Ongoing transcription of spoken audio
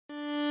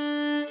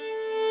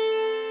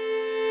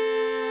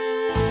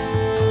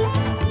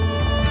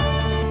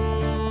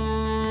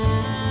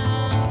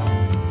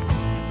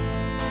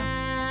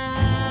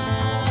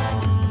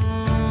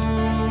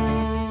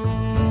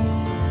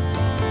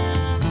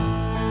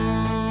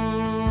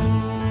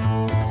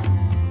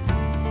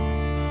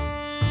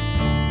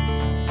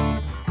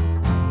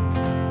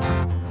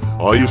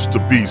I used to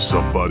be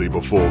somebody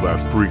before that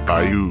freak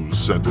Ayuz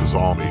sent his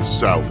armies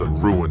south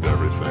and ruined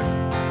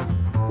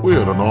everything. We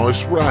had a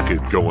nice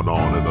racket going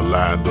on in the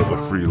land of the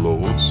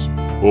Freelords,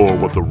 or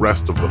what the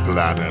rest of the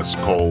Flaness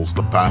calls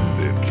the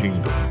Bandit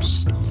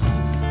Kingdoms.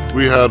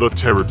 We had a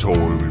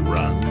territory we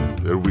ran,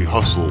 and we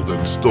hustled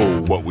and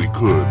stole what we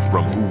could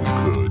from who we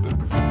could.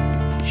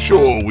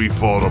 Sure, we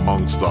fought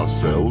amongst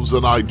ourselves,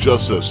 and I'd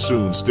just as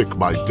soon stick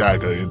my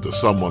dagger into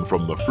someone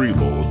from the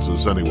Freelords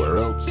as anywhere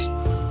else.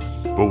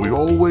 But we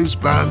always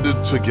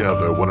banded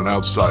together when an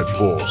outside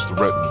force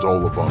threatened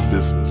all of our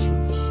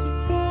businesses.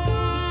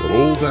 But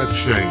all that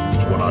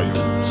changed when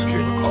Ayuz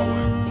came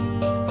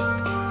a-calling.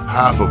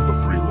 Half of the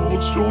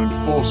Freelords joined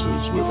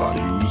forces with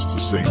Ayuz to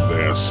save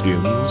their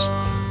skins,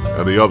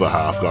 and the other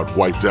half got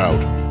wiped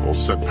out or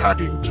sent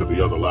packing to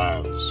the other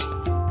lands,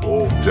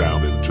 all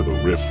down into the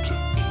Rift.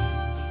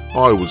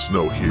 I was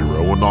no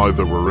hero, and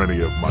neither were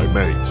any of my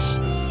mates.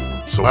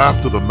 So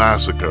after the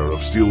massacre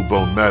of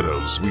Steelbone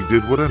Meadows, we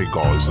did what any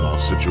guys in our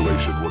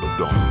situation would have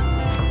done.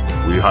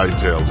 We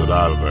hightailed it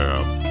out of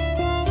there.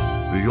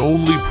 The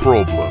only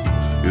problem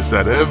is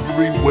that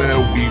everywhere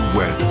we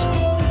went,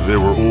 there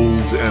were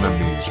old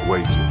enemies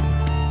waiting.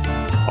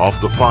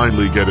 After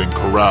finally getting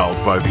corralled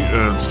by the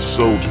Ernst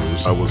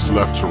soldiers, I was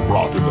left to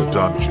rot in a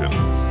dungeon,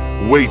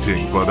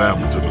 waiting for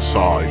them to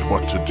decide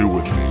what to do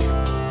with me.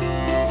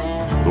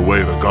 The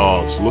way the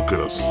guards look at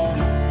us,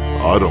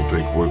 I don't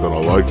think we're gonna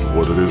like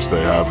what it is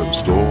they have in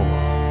store.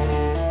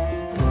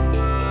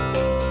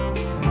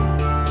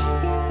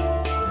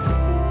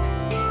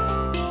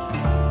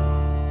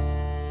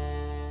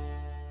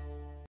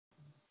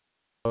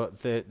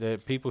 The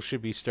people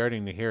should be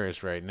starting to hear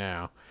us right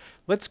now.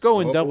 Let's go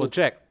and double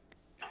check.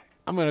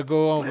 I'm gonna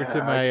go over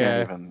to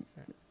my.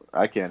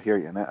 I can't hear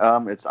you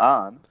now. It's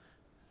on.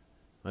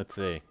 Let's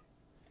see.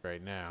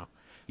 Right now.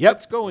 Yep.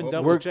 Let's go and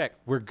double check.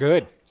 We're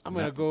good. I'm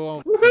going to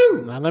go.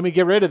 Now, let me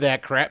get rid of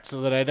that crap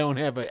so that I don't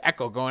have an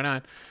echo going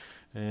on.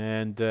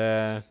 And,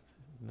 dun,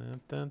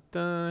 dun,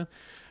 dun.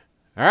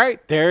 All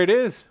right, there it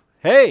is.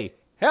 Hey,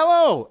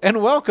 hello,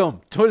 and welcome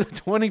to the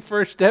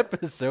 21st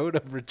episode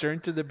of Return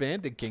to the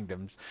Bandit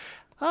Kingdoms.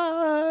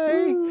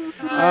 Hi.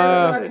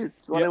 Hi.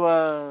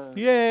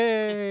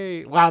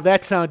 Yay. Wow,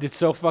 that sounded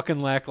so fucking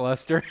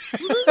lackluster.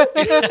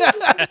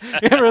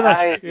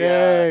 Yay.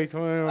 Yay. I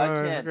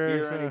can't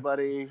hear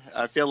anybody.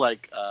 I feel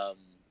like...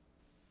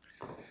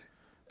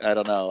 I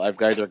don't know. I've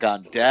either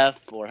gone deaf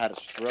or had a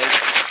stroke.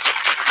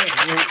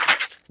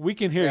 We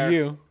can hear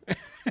you.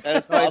 And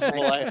it's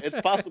possible.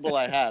 It's possible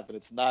I have, but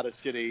it's not a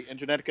shitty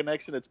internet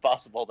connection. It's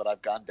possible that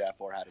I've gone deaf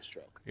or had a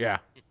stroke. Yeah,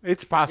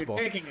 it's possible.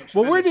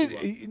 Well, where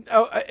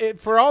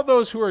did for all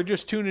those who are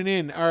just tuning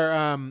in?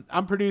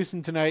 I'm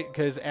producing tonight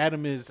because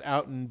Adam is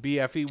out in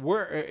BFE.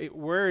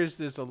 Where is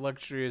this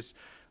illustrious?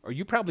 Or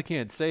you probably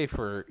can't say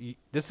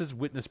this is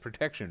witness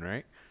protection,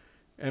 right?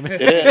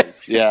 It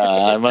is, yeah.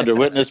 I'm under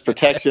witness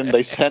protection.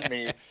 They sent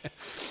me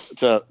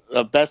to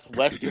Best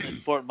Western in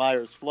Fort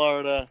Myers,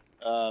 Florida,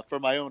 for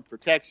my own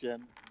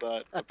protection.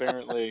 But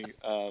apparently,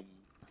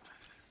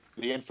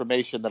 the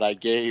information that I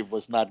gave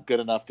was not good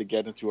enough to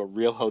get into a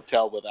real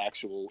hotel with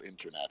actual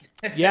internet.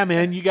 Yeah,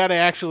 man, you got to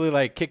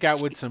actually kick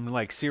out with some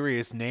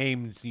serious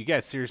names. You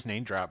got serious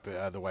name drop,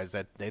 otherwise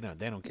that they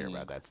don't care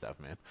about that stuff,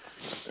 man.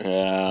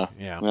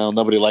 Yeah. Well,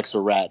 nobody likes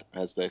a rat,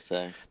 as they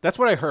say. That's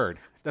what I heard.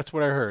 But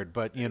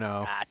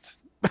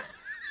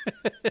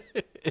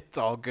it's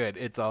all good.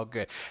 It's all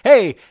good.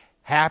 Hey,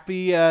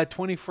 happy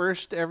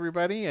 21st,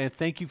 everybody, and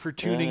thank you for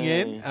tuning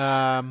in.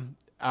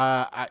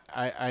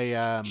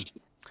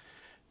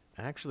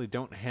 I actually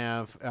don't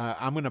have.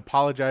 I'm going to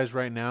apologize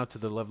right now to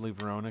the lovely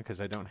Verona because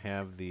I don't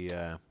have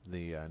the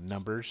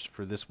numbers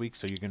for this week.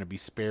 So you're going to be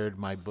spared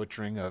my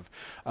butchering of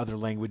other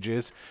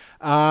languages.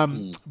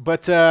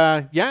 But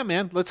yeah,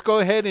 man, let's go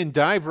ahead and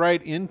dive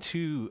right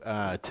into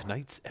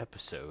tonight's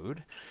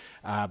episode.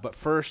 But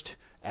first,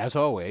 as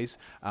always,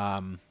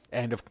 and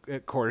of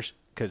course,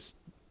 because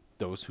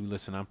those who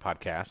listen on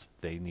podcasts,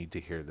 they need to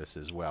hear this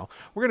as well.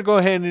 We're going to go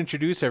ahead and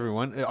introduce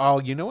everyone. Oh,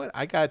 you know what?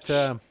 I got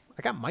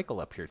Michael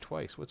up here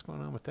twice. What's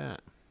going on with that?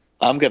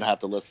 I'm going to have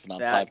to listen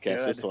on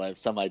podcasts just so I have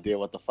some idea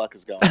what the fuck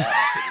is going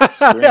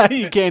on.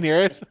 You can't hear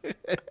us?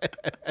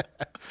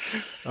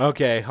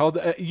 Okay, hold.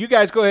 You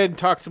guys go ahead and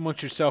talk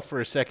amongst yourself for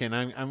a second.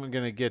 I'm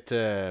going to get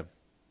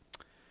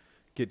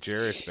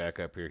Jairus back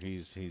up here.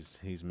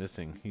 He's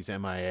missing. He's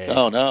MIA.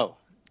 Oh, no.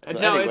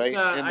 No, anyway,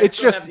 I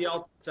still have the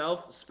alt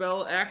self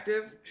spell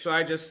active, so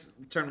I just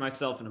turned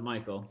myself into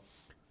Michael.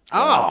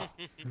 Oh,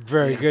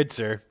 very good,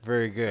 sir.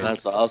 Very good.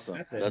 That's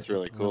awesome. That's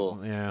really cool.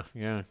 Well,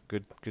 yeah.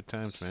 Good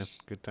times, man.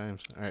 Good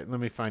times. All right, let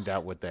me find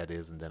out what that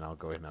is, and then I'll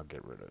go ahead and I'll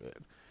get rid of it.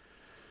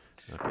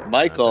 Okay,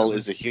 Michael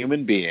is a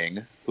human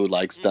being who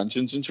likes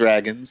Dungeons and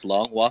Dragons,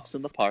 long walks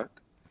in the park,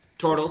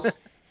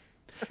 turtles,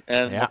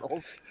 and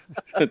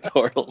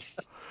turtles.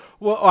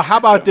 Well, how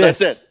about this?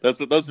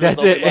 That's it.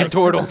 That's it. And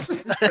turtles.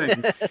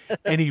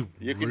 And he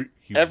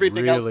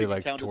everything really else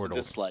liked count turtles. as a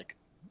dislike.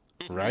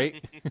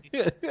 Right?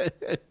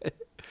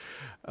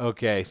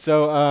 Okay,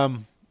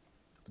 so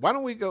Why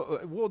don't we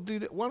go?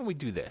 Why don't we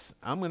do this?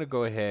 I'm going to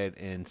go ahead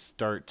and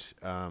start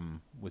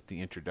with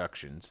the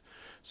introductions.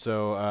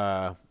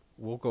 So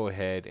we'll go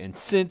ahead, and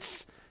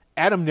since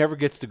Adam never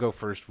gets to go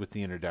first with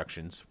the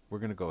introductions, we're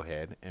going to go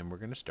ahead and we're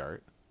going to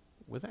start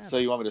with Adam. So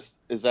you want me to?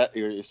 Is that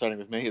you're starting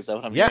with me? Is that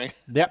what I'm hearing?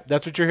 Yep,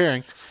 that's what you're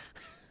hearing.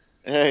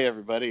 Hey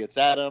everybody, it's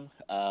Adam.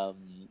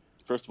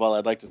 First of all,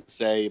 I'd like to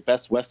say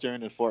Best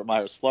Western in Fort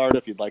Myers, Florida.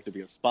 If you'd like to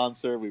be a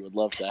sponsor, we would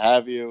love to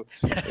have you,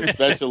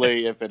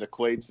 especially if it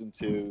equates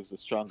into a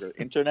stronger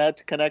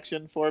internet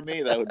connection for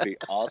me. That would be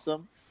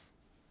awesome.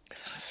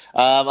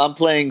 I'm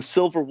playing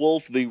Silver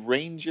Wolf, the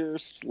Ranger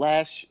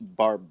 /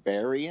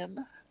 Barbarian.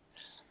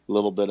 A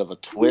little bit of a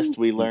twist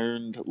we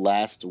learned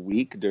last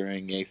week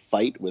during a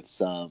fight with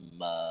some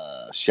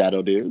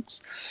shadow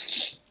dudes.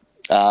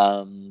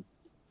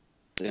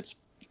 It's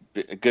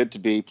good to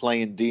be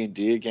playing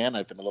D&D again.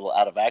 I've been a little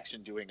out of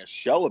action doing a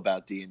show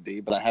about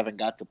D&D, but I haven't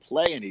got to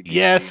play any D&D.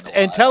 Yes,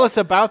 and tell us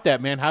about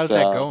that, man. How's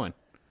that going?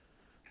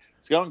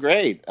 It's going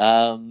great. We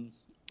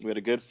had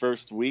a good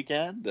first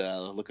weekend.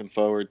 Looking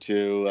forward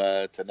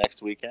to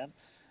next weekend.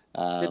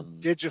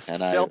 Did you film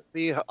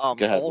the go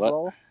ahead, whole what?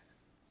 roll?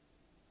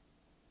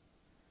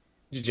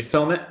 Did you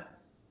film it?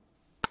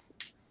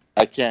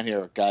 I can't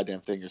hear a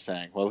goddamn thing you're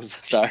saying. What was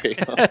that? Sorry.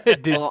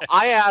 Well,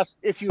 I asked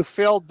if you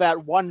filled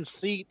that one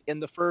seat in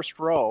the first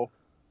row.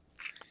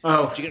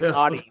 Oh, Did you get an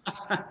audience?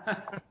 Where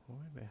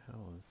the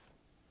hell is?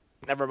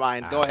 Never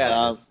mind. Go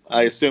ahead.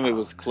 I assume it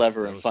was Oh,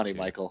 clever that's and funny, those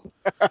two. Michael.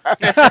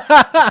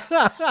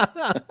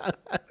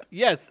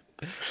 Yes,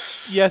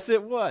 yes,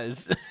 it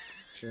was.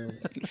 Sure.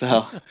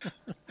 So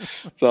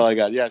that's all I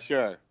got. Yeah,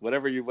 sure.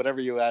 Whatever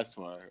you asked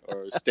for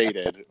or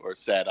stated or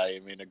said, I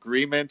am in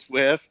agreement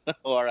with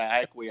or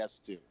I acquiesce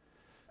to.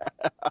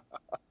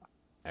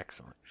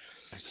 Excellent.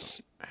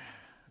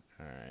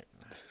 All right.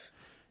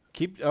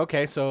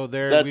 Okay. So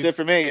there. So that's it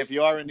for me. If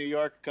you are in New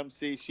York, come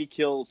see She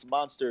Kills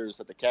Monsters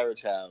at the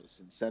Carriage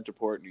House in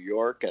Centerport, New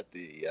York, at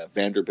the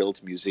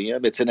Vanderbilt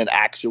Museum. It's in an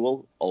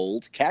actual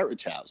old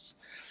carriage house.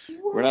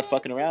 We're not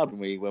fucking around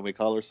when we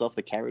call ourselves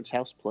the Carriage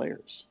House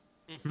Players.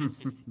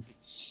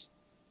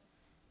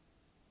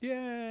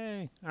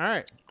 Yay! All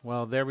right.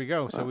 Well, there we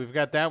go. So we've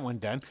got that one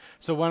done.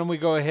 So why don't we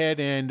go ahead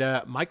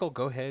and Michael,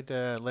 go ahead,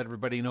 let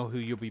everybody know who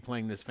you'll be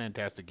playing this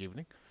fantastic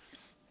evening.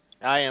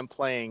 I am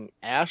playing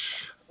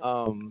Ash,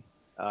 a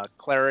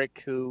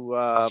cleric who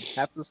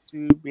happens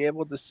to be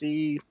able to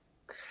see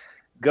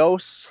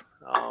ghosts.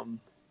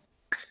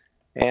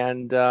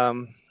 And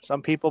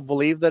some people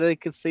believe that they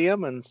can see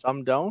them, and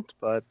some don't.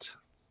 But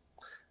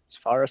as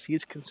far as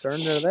he's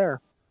concerned, they're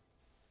there.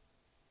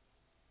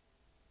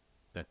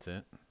 That's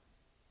it.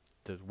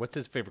 What's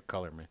his favorite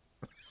color, man?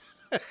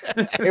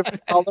 His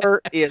favorite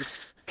color is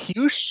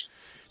puce.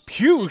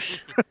 Puce.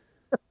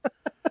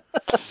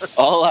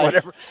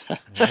 Whatever. All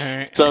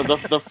right. So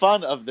the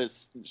fun of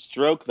this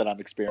stroke that I'm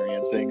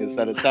experiencing is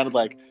that it sounded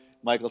like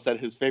Michael said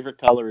his favorite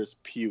color is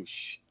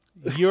puce.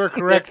 You're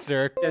correct,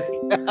 sir. Yes.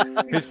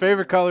 His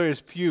favorite color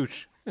is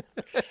puce.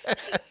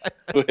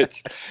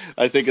 Which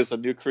I think is a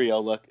new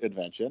Crayola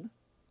invention.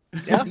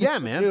 Yeah, Yeah,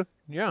 man.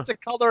 Yeah. It's a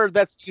color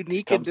that's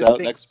unique and Comes out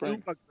distinct next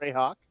spring. to a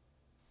Greyhawk.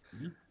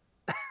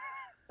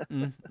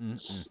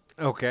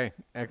 Okay,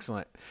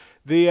 excellent.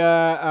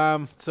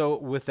 The so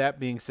with that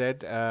being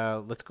said,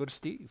 let's go to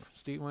Steve.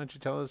 Steve, why don't you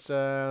tell us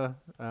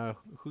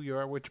who you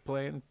are, what you're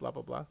playing, blah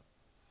blah blah.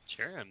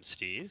 Sure, I'm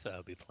Steve.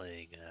 I'll be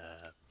playing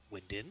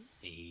Wyndon.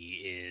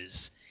 He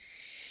is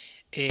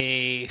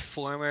a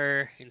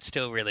former and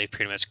still really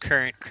pretty much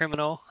current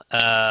criminal,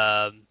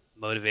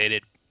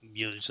 motivated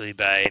usually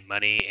by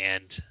money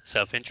and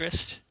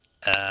self-interest.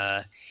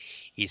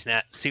 He's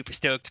not super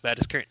stoked about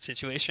his current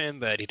situation,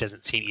 but he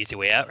doesn't see an easy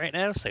way out right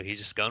now, so he's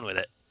just going with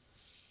it.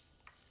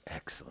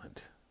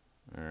 Excellent.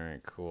 All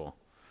right, cool.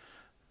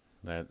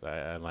 That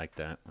I like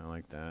that. I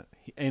like that.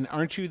 And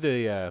aren't you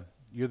the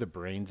you're the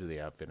brains of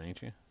the outfit,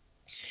 ain't you?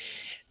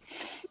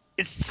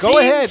 It Go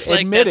ahead, seems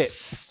like admit that's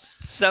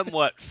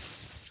somewhat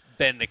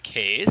been the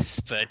case,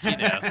 but you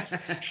know.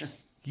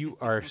 You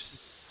are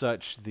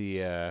such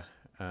the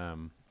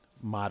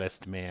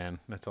modest man.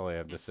 That's all I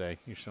have to say.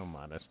 You're so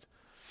modest.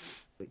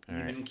 All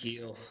right. Even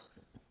keel.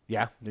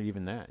 Yeah, they're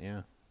even that.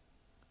 Yeah.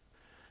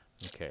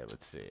 Okay,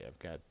 let's see. I've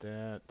got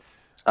that.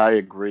 I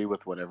agree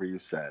with whatever you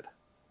said.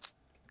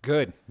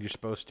 Good. You're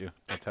supposed to.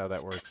 That's how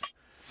that works.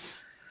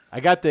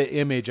 I got the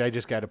image. I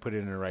just got to put it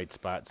in the right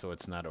spot so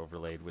it's not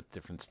overlaid with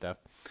different stuff.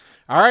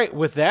 All right.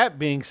 With that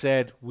being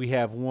said, we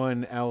have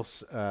one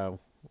of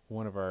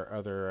our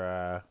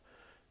other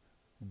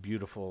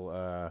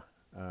beautiful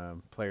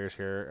players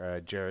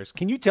here, Jairus.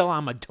 Can you tell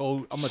I'm a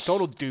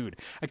total dude?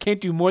 I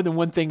can't do more than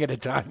one thing at a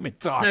time and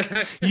talk.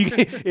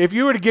 If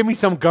you were to give me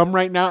some gum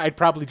right now, I'd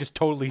probably just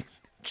totally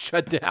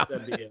shut down.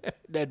 That'd be it.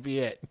 That'd be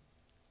it.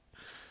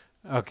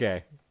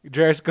 Okay.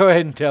 Jairus, go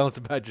ahead and tell us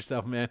about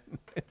yourself, man.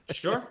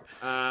 Sure.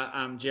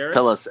 I'm Jairus.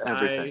 Tell us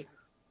everything.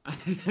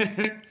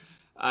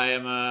 I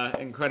am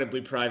an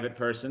incredibly private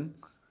person.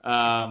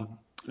 Now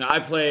I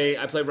play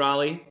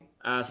Raleigh.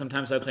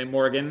 Sometimes I play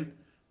Morgan.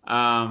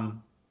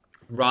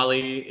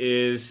 Raleigh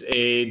is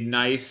a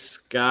nice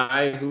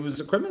guy who's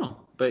a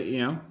criminal, but he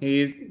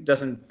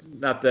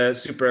not the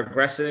super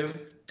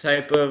aggressive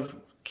type of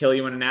kill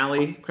you in an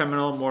alley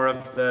criminal, more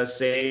of the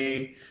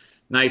say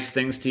nice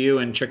things to you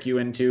and trick you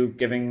into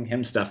giving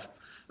him stuff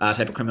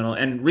type of criminal.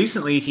 And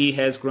recently he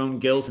has grown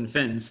gills and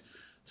fins,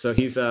 so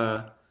he's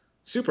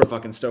super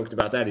fucking stoked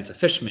about that. He's a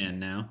fish man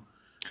now.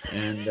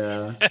 And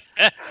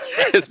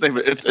his name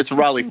it's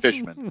Raleigh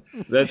Fishman.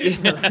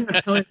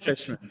 Raleigh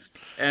Fishman.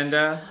 And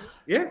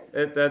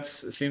that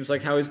seems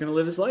like how he's going to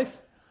live his life.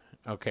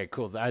 Okay,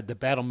 cool. The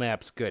battle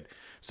map's good.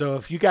 So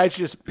if you guys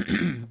just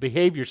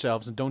behave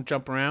yourselves and don't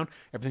jump around,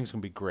 everything's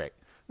going to be great.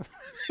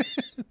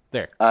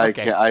 There.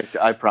 Okay.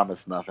 I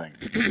promise nothing.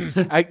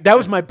 That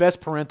was my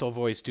best parental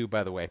voice too,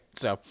 by the way.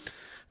 So,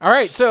 all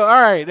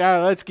right.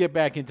 Let's get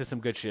back into some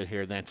good shit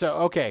here then.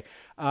 So, okay.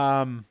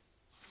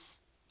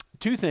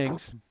 Two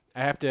things.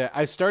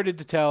 I started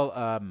to tell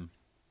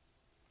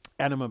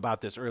Adam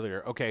about this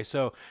earlier. Okay,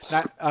 so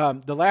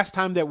the last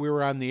time that we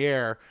were on the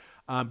air,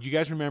 do you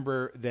guys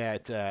remember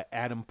that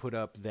Adam put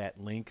up that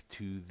link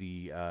to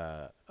the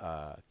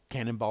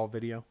Cannonball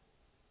video?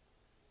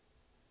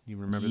 You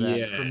remember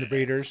that from the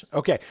breeders?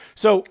 Okay,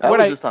 so that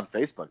was just on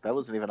Facebook. That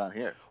wasn't even on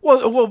here.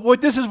 Well,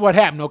 this is what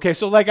happened. Okay,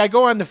 so like I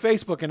go on the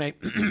Facebook and I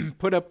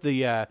put up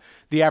the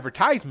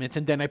advertisements,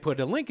 and then I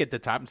put a link at the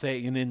top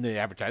and in the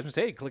advertisement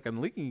say, hey, click on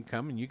the link and you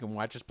come and you can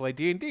watch us play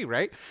D&D,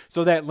 right?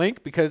 So that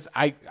link, because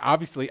I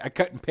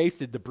cut and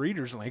pasted the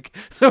breeders link,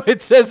 so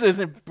it says this,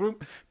 and boom,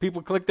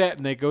 people click that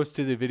and it goes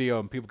to the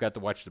video, and people got to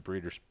watch the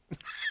breeders.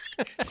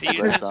 So you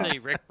essentially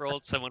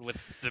rickrolled someone with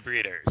the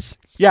breeders.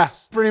 Yeah,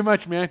 pretty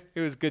much, man.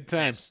 It was good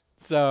times.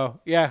 So,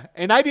 yeah.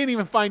 And I didn't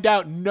even find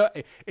out. No,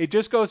 it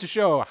just goes to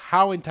show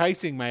how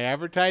enticing my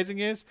advertising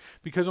is,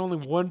 because only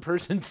one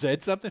person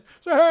said something.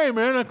 So, hey,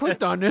 man, I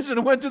clicked on this and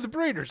it went to the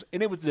breeders.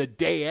 And it was the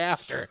day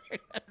after.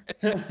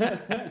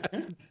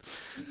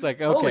 It's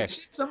like, okay. Holy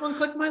shit, someone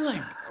clicked my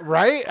link.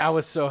 Right? I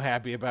was so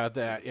happy about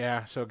that.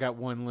 Yeah. So, I got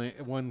one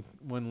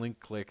link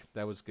click.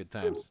 That was good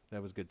times.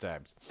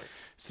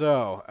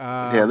 So,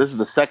 yeah, this is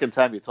the second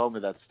time you told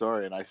me that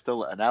story, and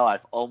now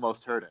I've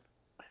almost heard it.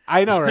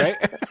 I know, right?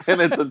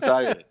 In its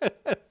entirety.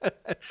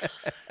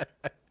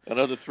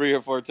 Another 3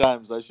 or 4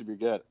 times, I should be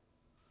good.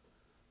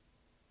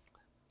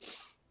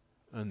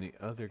 And the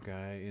other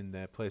guy in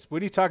that place.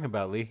 What are you talking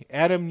about, Lee?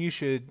 Adam, you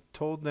should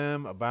told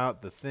them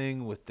about the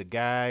thing with the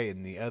guy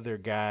and the other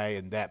guy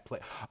in that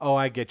place. Oh,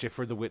 I get you,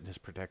 for the witness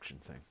protection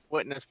thing.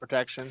 Witness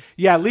protection.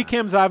 Yeah, Lee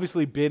Kim's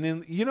obviously been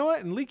in. You know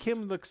what? And Lee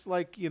Kim looks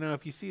like,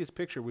 if you see his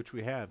picture, which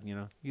we have,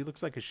 he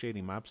looks like a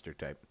shady mobster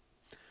type.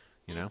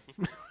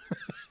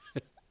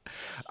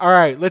 All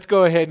right, let's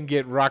go ahead and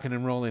get rocking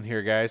and rolling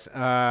here, guys.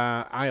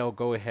 I'll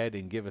go ahead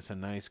and give us a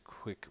nice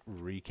quick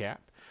recap.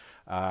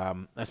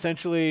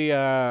 Essentially,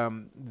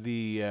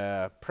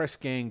 the press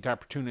gang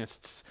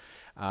opportunists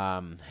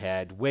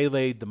had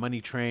waylaid the money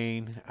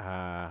train,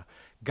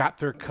 got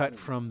their cut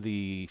from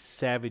the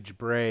savage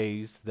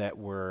brays that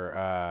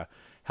were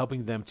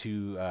helping them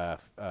to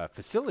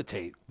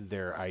facilitate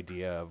their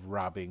idea of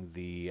robbing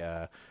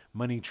the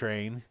money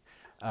train.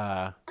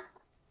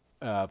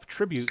 Of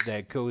tribute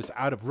that goes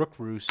out of Rook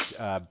Roost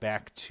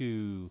back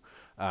to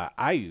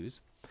Ayuz.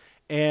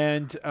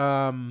 And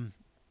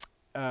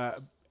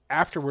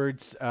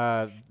afterwards,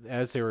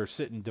 as they were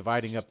sitting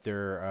dividing up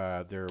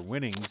their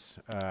winnings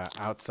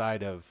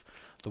outside of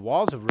the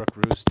walls of Rook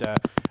Roost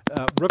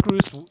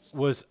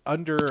was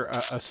under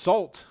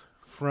assault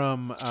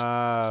from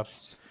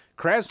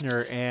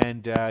Krasner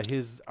and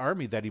his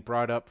army that he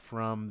brought up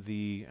from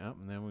the. Oh,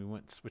 and then we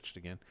switched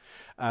again.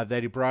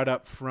 That he brought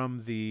up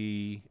from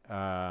the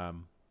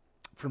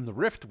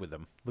rift with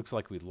him. Looks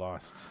like we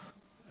lost.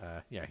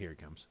 Yeah, here he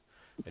comes.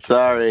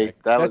 Sorry,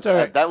 That's all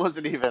right. That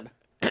wasn't even.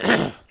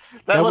 I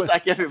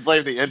can't even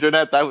blame the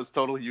internet. That was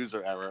total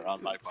user error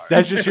on my part.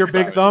 That's just your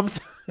big thumbs.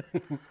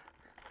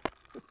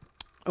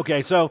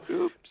 Okay, so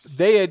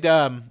they had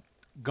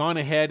gone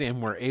ahead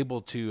and were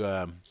able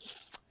to.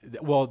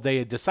 They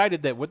had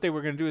decided that what they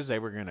were going to do is they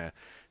were going to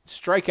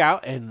strike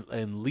out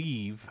and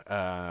leave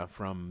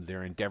from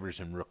their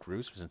endeavors in Rook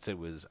Roost since it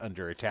was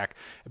under attack.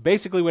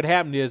 Basically, what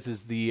happened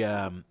is the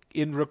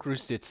in Rook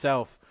Roost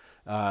itself,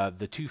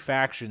 the two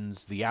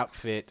factions, the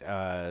outfit,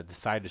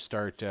 decided to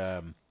start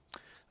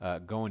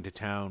going to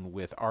town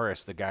with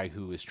Aris, the guy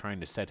who is trying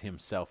to set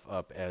himself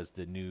up as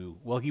the new.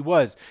 Well,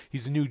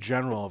 he's the new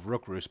general of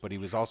Rook Roost, but he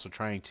was also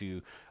trying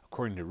to,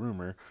 according to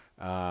rumor,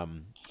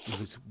 he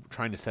was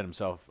trying to set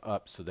himself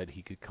up so that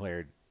he could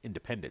declare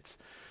independence.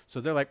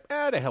 So they're like,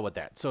 the hell with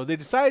that. So they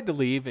decided to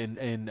leave,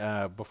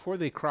 and before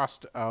they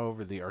crossed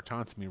over the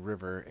Artansami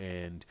River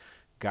and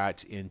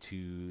got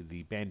into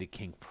the Bandit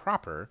King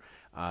proper,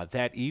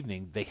 that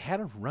evening they had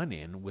a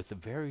run-in with a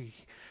very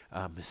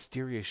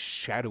mysterious,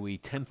 shadowy,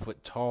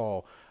 10-foot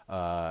tall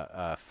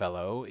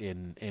fellow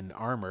in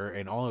armor,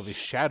 and all of his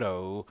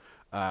shadow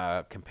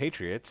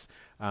compatriots.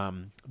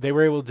 They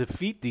were able to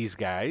defeat these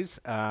guys,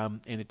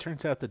 and it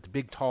turns out that the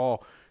big,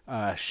 tall,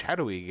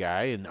 shadowy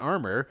guy in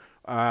armor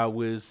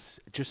was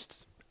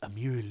just a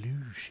mere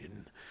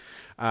illusion.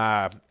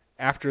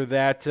 after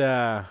that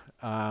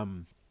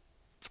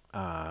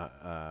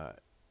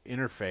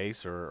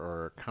interface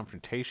or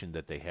confrontation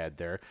that they had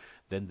there,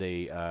 then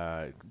they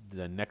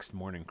the next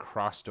morning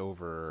crossed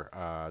over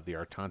the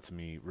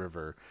Artansami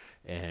River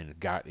and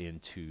got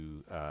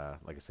into,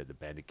 like I said, the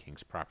Bandit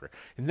Kings proper.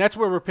 And that's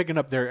where we're picking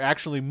up. They're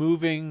actually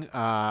moving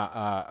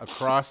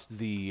across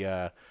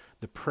the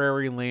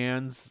prairie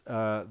lands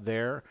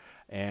there,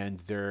 and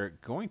they're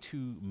going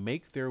to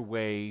make their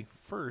way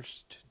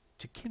first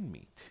to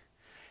Kinmeet.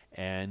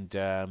 And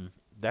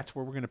that's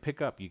where we're going to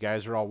pick up. You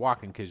guys are all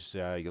walking because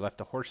you left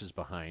the horses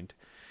behind.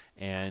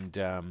 And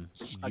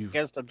you've...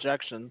 Against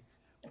objection.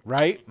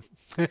 Right?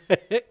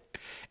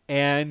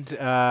 And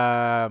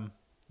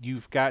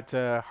you've got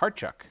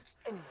Harchuk,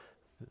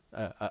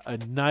 a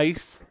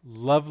nice,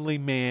 lovely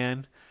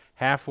man,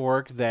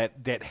 half-orc,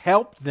 that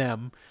helped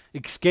them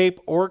escape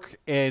orc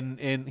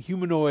and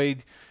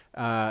humanoid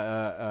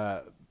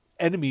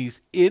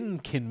enemies in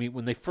Kinmeet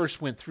when they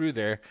first went through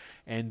there.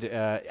 And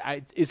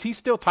is he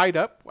still tied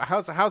up?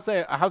 How's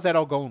that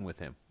all going with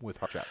him, with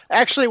Harchuk?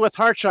 Actually, with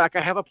Harchuk,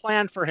 I have a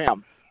plan for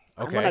him.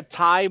 Okay. I'm going to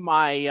tie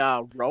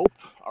my rope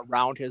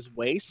around his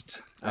waist,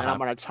 and I'm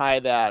going to tie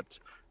that,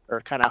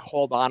 or kind of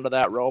hold on to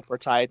that rope or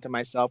tie it to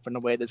myself in a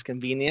way that's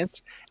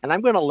convenient. And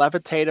I'm going to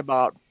levitate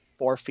about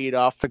 4 feet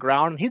off the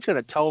ground, and he's going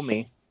to tow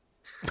me.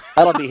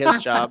 That'll be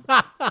his job.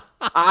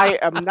 I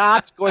am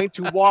not going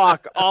to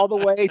walk all the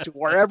way to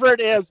wherever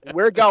it is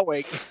we're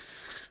going.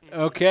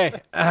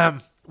 Okay.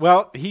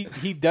 Well,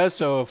 he does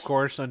so, of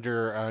course,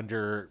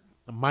 under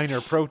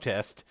minor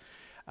protest.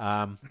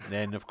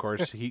 And of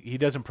course, he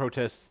doesn't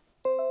protest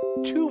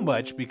too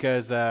much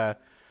because is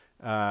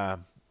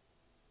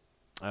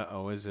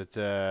it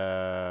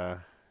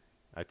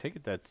I take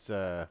it that's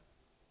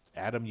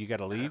Adam, you got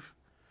to leave?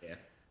 Yeah.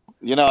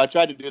 I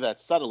tried to do that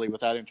subtly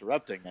without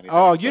interrupting anything.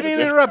 Oh, you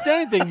didn't interrupt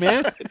anything,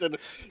 man.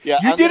 Yeah,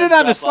 you did it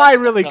on the slide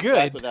really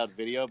good. Without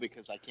video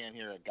because I can't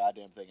hear a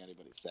goddamn thing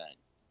anybody's saying.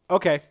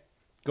 Okay.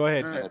 Go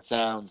ahead. That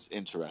sounds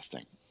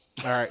interesting.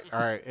 All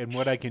right. And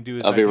what I can do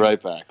is I'll be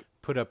right back.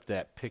 Put up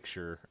that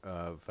picture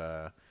of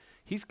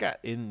he's got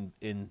in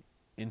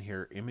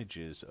here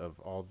images of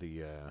all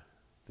the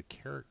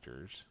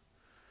characters.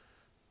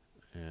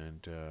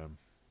 And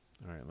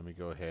all right, let me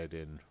go ahead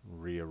and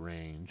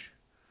rearrange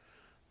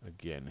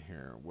again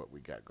here what we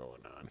got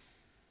going on.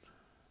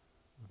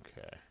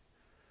 Okay.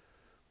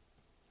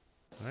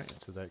 All right,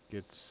 so that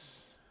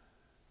gets...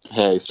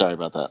 Hey, sorry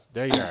about that.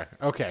 There you are.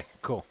 Okay,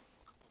 cool.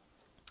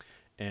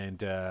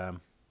 And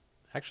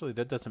actually,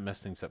 that doesn't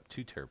mess things up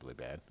too terribly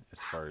bad as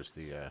far as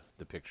the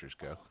pictures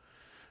go.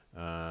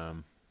 Let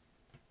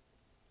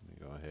me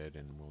go ahead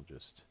and we'll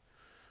just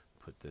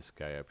put this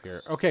guy up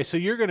here. Okay, so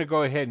you're going to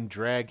go ahead and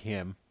drag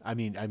him. I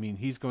mean,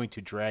 he's going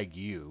to drag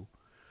you.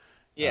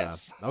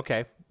 Yes.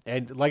 Okay.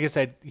 And like I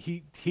said,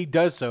 he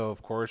does so,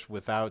 of course,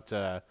 without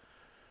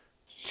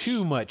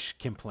too much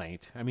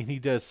complaint. I mean, he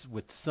does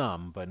with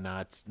some, but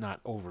not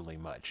overly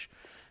much,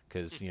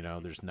 because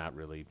there's not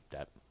really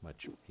that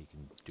much he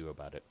can do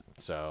about it.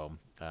 So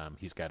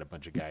he's got a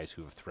bunch of guys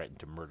who have threatened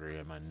to murder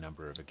him on a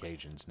number of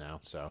occasions now.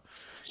 So,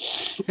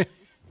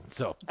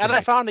 and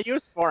I found a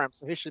use for him,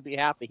 so he should be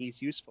happy.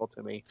 He's useful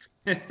to me.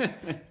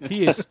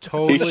 He is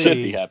totally. He should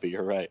be happy.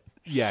 You're right.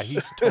 Yeah,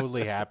 he's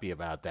totally happy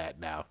about that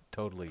now.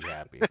 Totally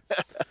happy.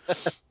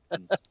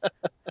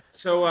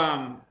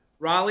 So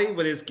Raleigh,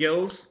 with his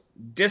gills,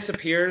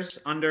 disappears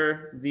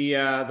under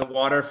the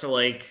water for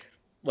like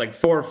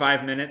 4 or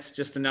 5 minutes,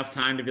 just enough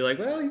time to be like,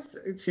 well,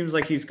 it seems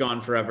like he's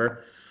gone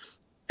forever.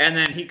 And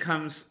then he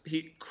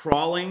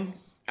crawling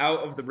out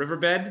of the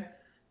riverbed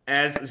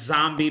as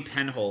Zombie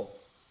Penholt.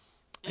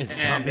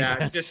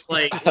 And just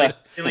like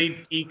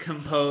really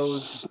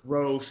decomposed,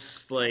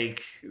 gross,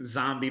 like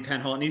zombie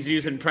Penholt. And he's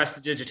using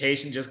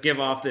prestidigitation, just give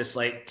off this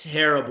like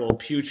terrible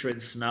putrid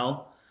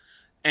smell.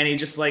 And he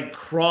just like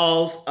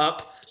crawls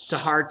up to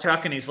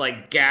Harchuk and he's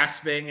like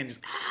gasping and just,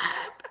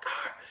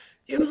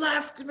 you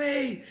left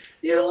me!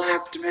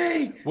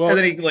 Well, and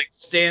then he like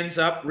stands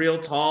up real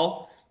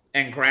tall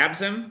and grabs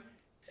him,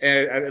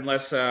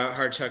 unless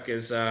Harchuk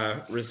is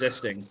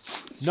resisting.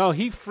 No,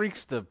 he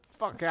freaks the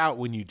fuck out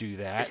when you do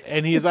that,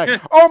 and he's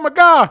like, "Oh my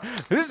god!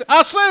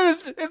 I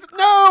said it's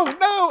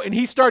no!" And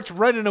he starts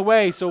running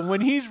away. So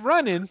when he's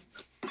running,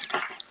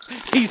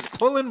 he's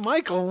pulling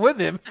Michael with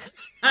him.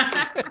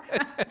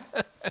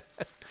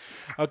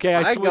 Okay,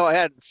 I go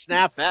ahead and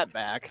snap that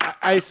back.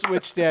 I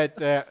switched at.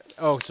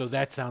 So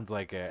that sounds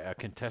like a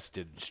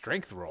contested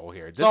strength roll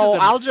here.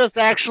 I'll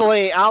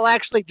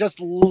actually just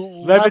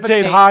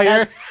levitate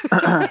higher,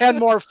 10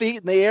 more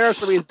feet in the air,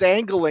 so he's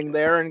dangling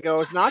there, and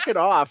goes, "Knock it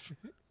off!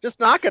 Just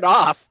knock it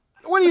off!"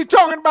 What are you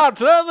talking about,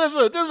 sir?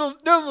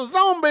 There's a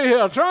zombie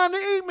here trying to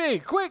eat me!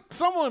 Quick,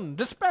 someone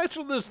dispatch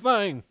this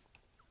thing!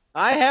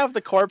 I have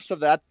the corpse of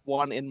that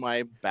one in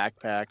my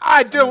backpack.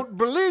 I don't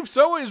believe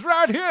so. He's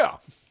right here.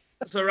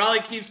 So Raleigh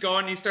keeps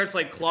going. He starts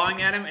like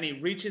clawing at him, and he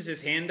reaches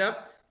his hand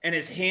up, and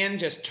his hand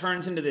just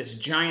turns into this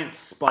giant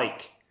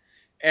spike.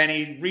 And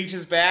he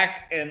reaches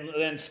back and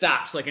then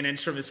stops like an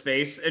inch from his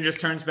face and just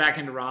turns back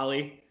into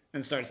Raleigh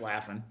and starts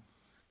laughing.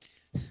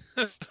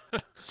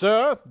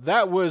 Sir,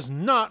 that was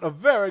not a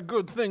very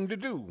good thing to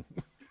do.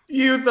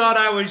 You thought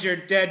I was your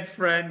dead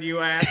friend, you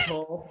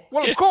asshole.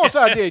 Well, of course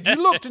I did. You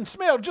looked and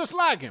smelled just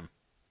like him.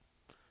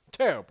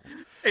 Terrible.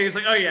 And he's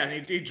like, oh yeah,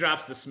 and he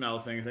drops the smell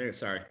thing. He's like,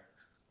 sorry.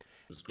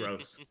 It was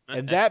gross.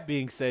 And that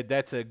being said,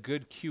 that's a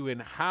good cue.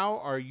 And how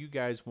are you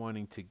guys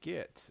wanting to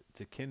get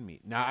to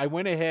Kinmeet? Now, I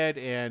went ahead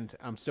and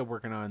I'm still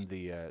working on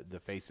the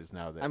faces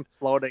now. That I'm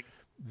floating.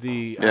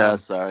 Yeah,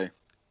 sorry.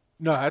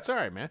 No, that's all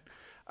right, man.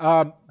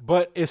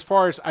 But as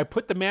far as I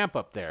put the map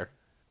up there,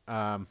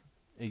 I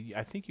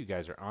think you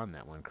guys are on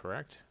that one,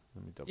 correct?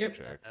 Let me double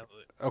check.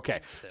 Okay,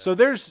 so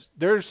there's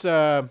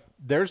the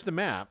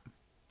map.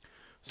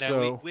 Now,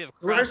 So we have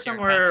We're crossed your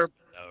somewhere concept,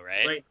 though,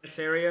 right? right in this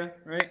area,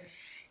 right?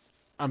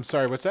 I'm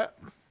sorry, what's that?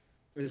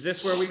 Is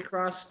this where we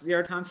crossed the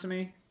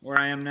Artonsamy, where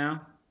I am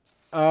now?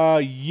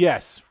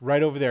 Yes,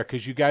 right over there,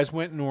 because you guys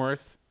went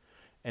north,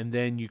 and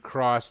then you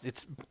crossed.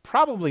 It's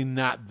probably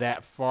not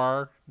that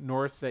far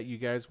north that you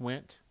guys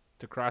went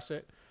to cross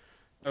it,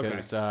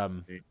 because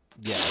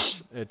yeah,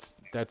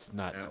 that's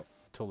not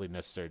totally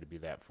necessary to be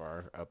that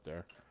far up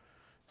there.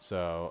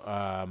 So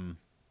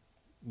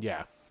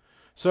yeah,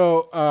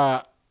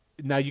 so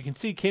now you can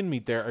see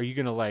Kinmeet there. Are you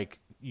gonna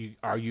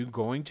are you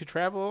going to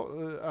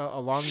travel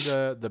along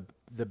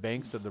the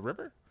banks of the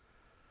river?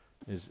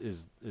 Is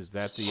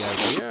that the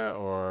idea,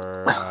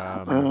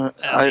 or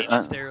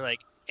is there like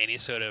any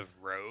sort of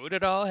road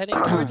at all heading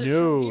towards it?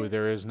 no?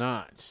 There is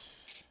not.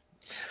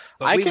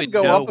 But I we can would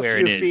go know up a where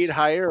few it feet is.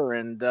 higher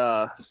and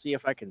see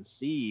if I can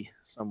see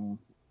some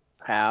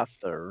path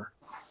or.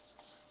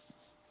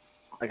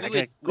 Like,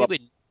 We would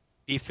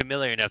be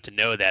familiar enough to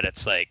know that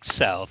it's like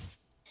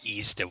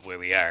southeast of where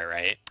we are,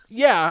 right?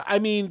 Yeah, I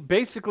mean,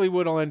 basically,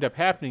 what'll end up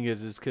happening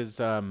is because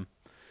none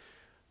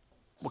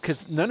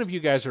of you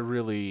guys are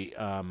really.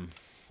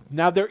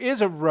 Now there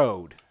is a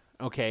road.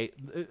 Okay,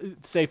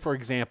 say for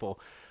example,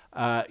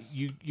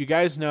 you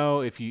guys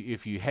know if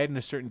you head in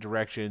a certain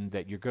direction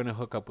that you're going to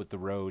hook up with the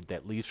road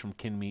that leaves from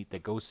Kinmeet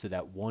that goes to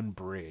that one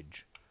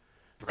bridge,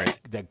 Right.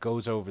 that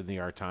goes over the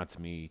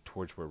Artonsamy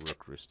towards where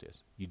Rook Roost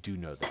is. You do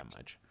know that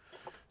much.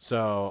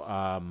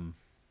 So,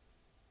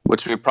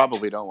 Which we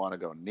probably don't want to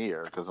go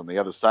near, because on the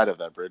other side of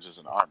that bridge is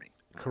an army.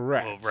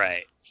 correct. Well,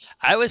 right.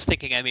 I was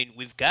thinking. I mean,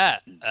 we've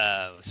got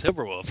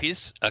Silverwolf.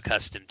 He's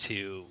accustomed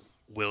to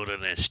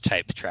wilderness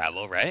type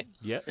travel, right?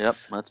 Yep. Yep,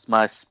 that's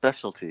my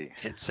specialty.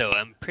 And so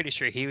I'm pretty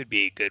sure he would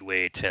be a good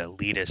way to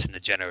lead us in the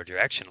general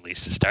direction, at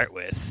least to start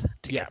with,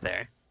 to Yeah. get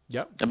there.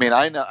 Yep. I mean,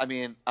 I know. I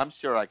mean, I'm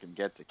sure I can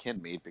get to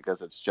Kinmeet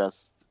because it's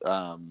just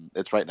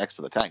it's right next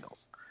to the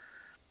Tangles.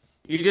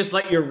 You just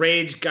let your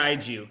rage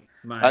guide you.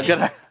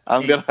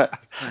 I'll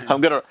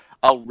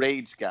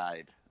rage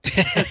guide.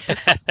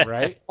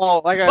 Right. Oh,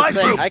 like I was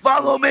saying,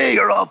 follow me,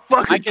 or I'll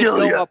fucking I can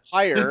go up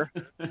higher,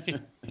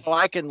 so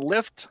I can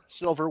lift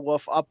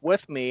Silverwolf up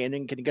with me, and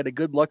then can get a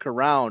good look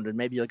around, and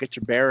maybe you'll get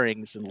your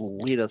bearings and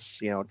lead us,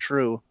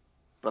 true.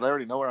 But I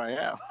already know where I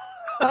am.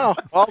 Oh,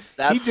 well,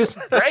 that's He just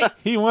great.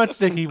 he wants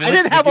to. I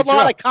didn't have a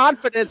lot of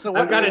confidence in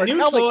what I've got you a were new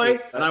telling toy, me.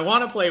 and I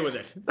want to play with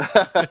it.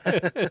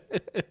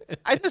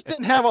 I just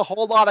didn't have a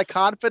whole lot of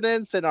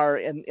confidence in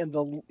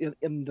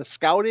the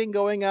scouting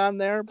going on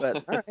there, but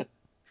all right.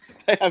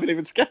 I haven't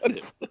even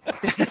scouted.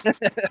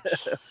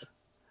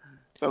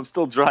 I'm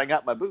still drying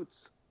out my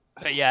boots.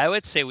 But yeah, I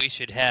would say we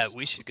should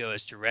go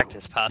as direct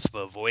as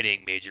possible,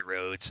 avoiding major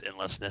roads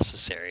unless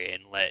necessary,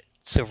 and let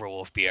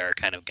Silverwolf be our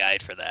kind of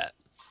guide for that.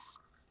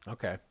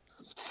 Okay.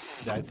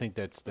 I think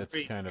that's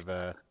kind of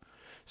a.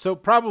 So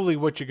probably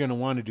what you're going to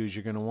want to do is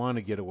you're going to want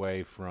to get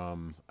away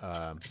from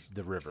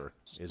the river.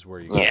 Is where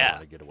you're going to want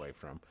to get away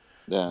from.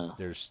 Yeah.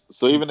 There's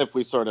So even if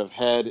we sort of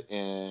head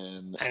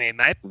in I mean,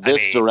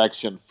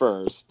 direction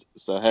first,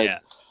 so head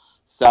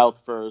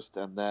south first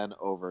and then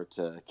over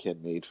to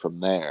Kinmeet from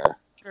there.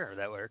 Sure,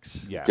 that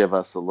works. yeah Give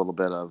us a little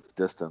bit of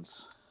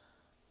distance.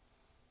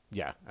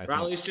 yeah. I think,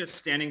 Raleigh's just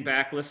standing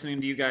back listening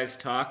to you guys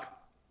talk,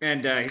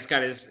 and he's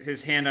got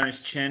his hand on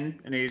his chin,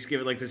 and he's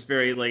giving like this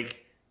very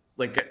like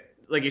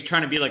he's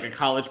trying to be like a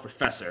college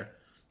professor.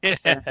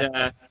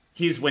 And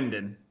he's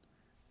Wyndon.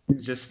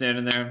 He's just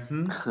standing there.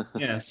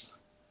 Yes.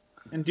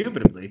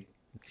 Indubitably.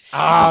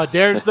 Ah,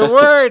 there's the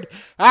word.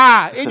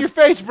 In your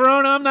face,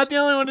 Verona. I'm not the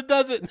only one that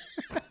does it.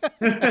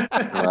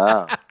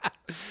 Wow.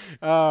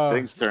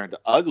 Things turned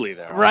ugly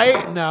there.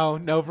 Right? No,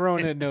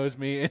 Verona knows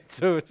me, and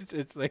so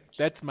it's like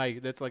that's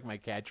like my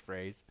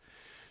catchphrase.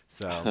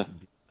 So,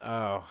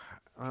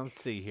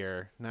 let's see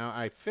here. Now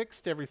I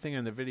fixed everything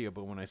on the video,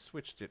 but when I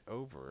switched it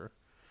over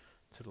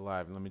to the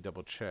live, let me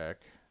double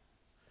check.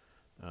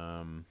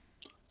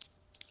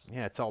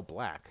 Yeah, it's all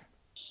black.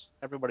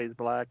 Everybody's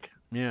black.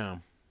 Yeah,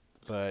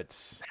 but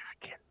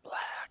Back in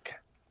black.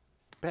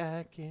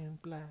 back in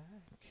black.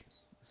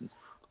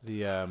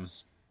 The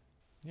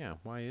yeah,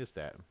 why is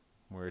that?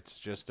 Where it's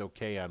just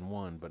okay on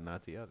one but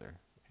not the other.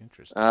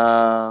 Interesting.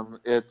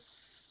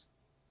 It's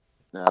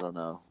I don't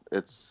know.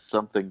 It's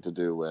something to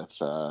do with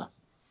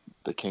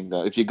the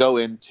kingdom. If you go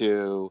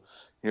into,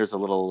 here's a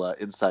little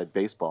inside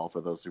baseball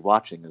for those who are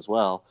watching as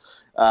well.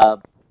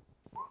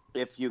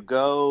 if you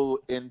go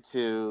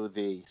into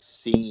the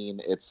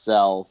scene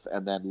itself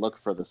and then look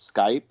for the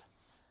Skype,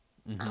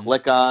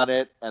 click on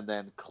it, and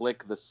then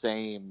click the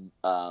same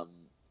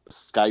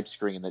Skype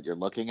screen that you're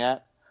looking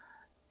at,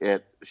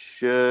 it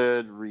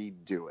should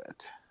redo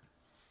it.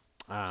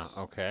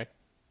 Okay.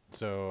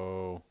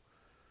 So,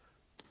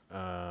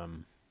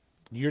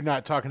 you're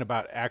not talking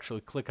about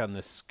actually click on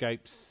the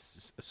Skype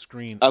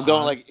screen. I'm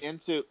going like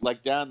into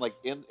like down like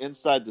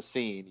inside the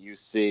scene. You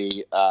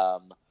see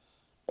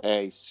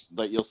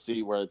you'll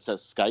see where it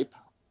says Skype.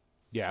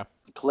 Yeah.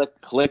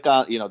 Click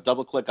on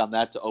double click on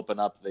that to open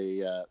up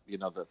the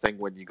the thing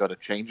when you go to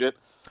change it.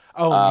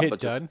 Oh, hit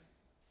done.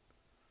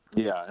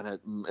 Yeah, and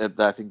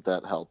I think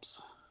that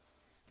helps.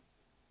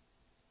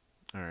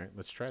 All right,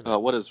 let's try that.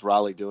 What is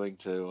Raleigh doing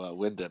to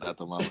Wyndon at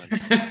the moment?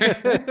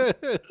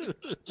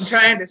 I'm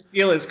trying to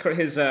steal his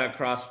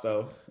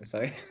crossbow.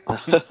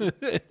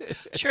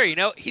 Sure,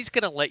 he's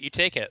gonna let you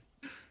take it.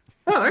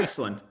 Oh,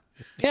 excellent.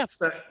 Yeah.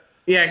 So,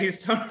 yeah,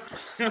 he's. Oh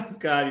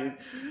God.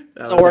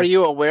 So, are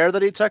you aware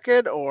that he took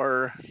it,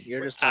 or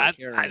you're just? I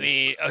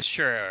mean,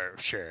 sure.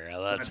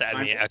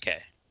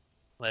 Okay.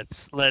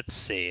 Let's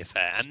see if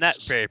I'm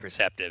not very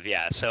perceptive.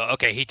 Yeah. So,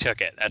 okay, he took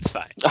it. That's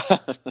fine.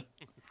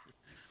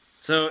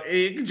 So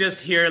you can just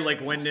hear like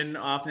Wyndon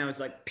off now. It's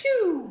like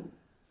pew,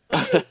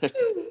 pew,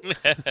 pew.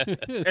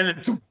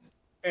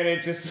 and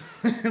it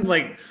just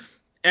like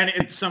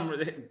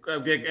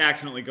it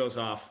accidentally goes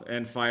off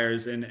and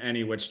fires in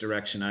any which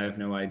direction. I have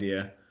no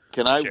idea.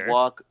 Can I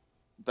walk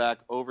back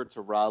over to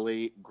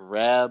Raleigh,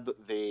 grab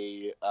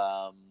the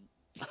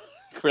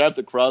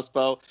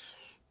crossbow,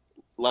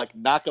 like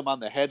knock him on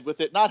the head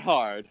with it, not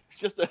hard,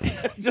 just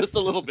a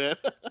little bit,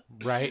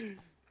 right?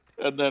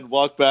 And then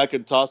walk back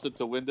and toss it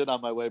to Wyndon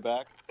on my way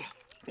back.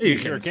 You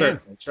can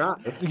certainly try.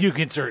 You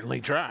can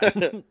certainly try.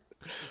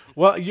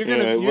 Well, you're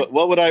gonna.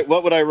 What would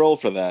I roll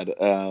for that?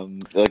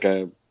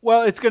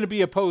 Well, it's gonna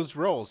be opposed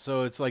rolls,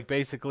 so it's like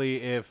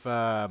basically if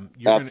you're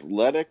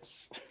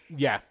athletics.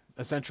 Yeah,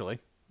 essentially.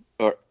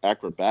 Or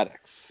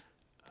acrobatics.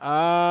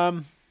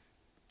 Well,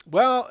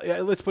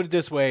 let's put it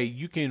this way: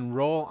 you can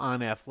roll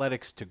on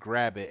athletics to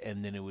grab it,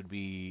 and then it would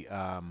be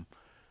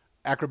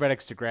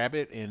acrobatics to grab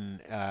it,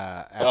 and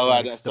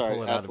athletics to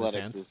pull it out of his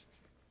hands.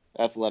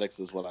 Athletics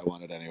is what I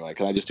wanted anyway.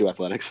 Can I just do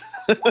athletics?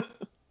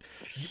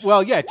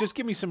 Well, yeah. Just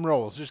give me some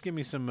rolls. Just give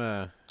me some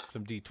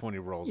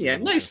D20 rolls. Yeah,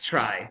 nice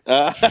try.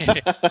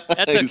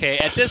 That's okay.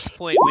 At this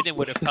point, Wyndon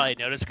would have probably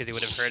noticed because he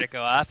would have heard it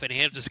go off, and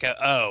he'll just go,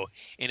 "Oh,"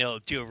 and he'll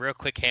do a real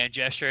quick hand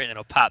gesture, and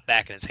it'll pop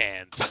back in his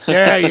hands.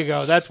 There you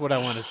go. That's what I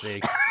want to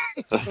see.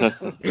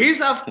 He's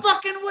a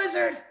fucking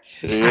wizard.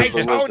 I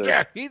told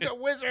you, he's a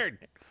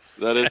wizard.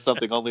 That is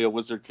something only a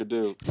wizard could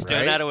do.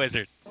 Still not a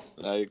wizard.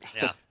 Yeah.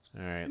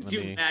 All right.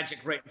 Do magic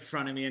right in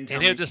front of me and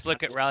he'll just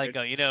look at Raleigh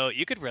and go,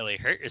 you could really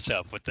hurt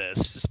yourself with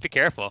this. Just be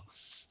careful.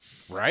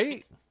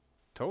 Right?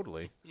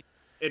 Totally.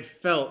 It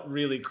felt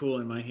really cool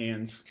in my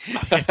hands.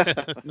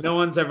 No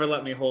one's ever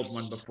let me hold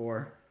one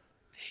before.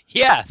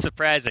 Yeah,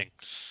 surprising.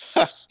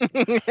 All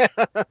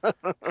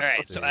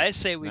right, so I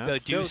say we go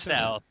due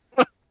south,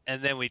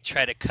 and then we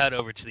try to cut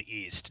over to the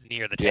east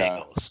near the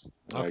tangles.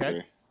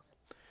 Okay.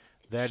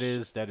 That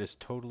is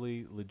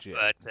totally legit.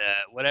 But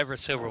whatever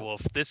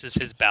Silverwolf, this is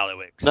his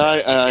bailiwick. So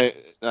I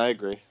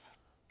agree.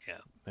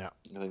 Yeah.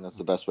 I think that's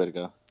the best way to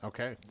go.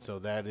 Okay, so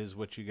that is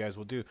what you guys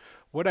will do.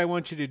 What I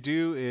want you to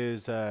do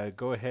is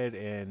go ahead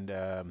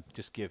and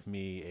just give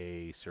me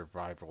a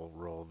survival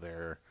roll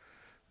there.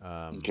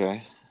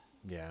 Okay.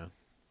 Yeah.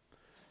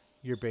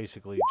 You're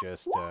basically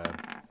just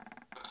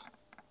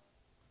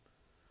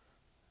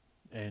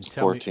and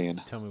tell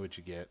 14. me what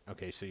you get.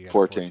 Okay, so you got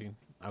 14.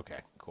 Okay,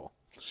 cool.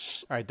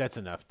 All right, that's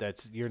enough.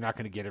 You're not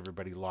going to get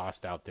everybody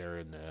lost out there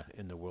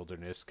in the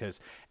wilderness, because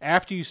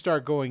after you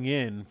start going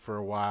in for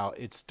a while,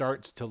 it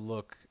starts to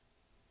look.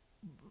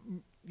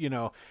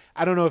 I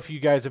don't know if you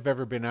guys have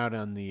ever been out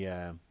on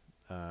the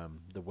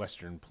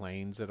Western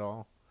Plains at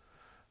all,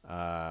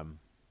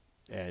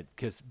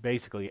 because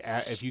basically,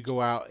 if you go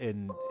out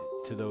into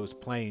those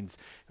plains,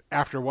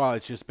 after a while,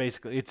 it's just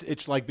basically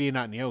it's like being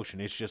out in the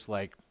ocean. It's just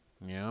like.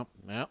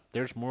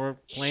 There's more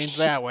planes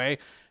that way,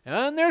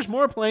 and there's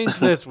more planes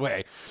this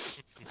way.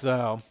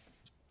 So,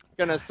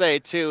 gonna say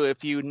too,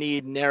 if you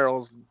need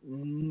Narrow's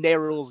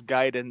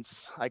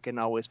guidance, I can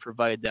always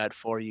provide that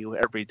for you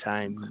every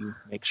time you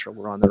make sure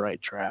we're on the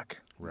right track.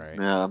 Right.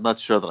 Yeah, I'm not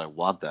sure that I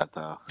want that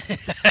though.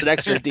 It's an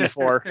extra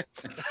D4.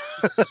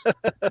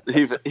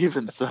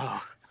 even so.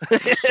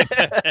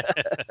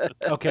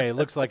 Okay,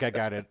 looks like I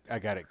got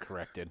it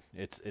corrected.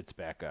 It's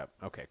back up.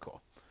 Okay,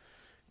 cool.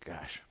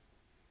 Gosh.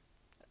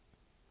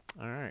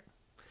 All right.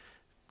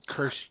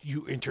 Curse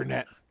you,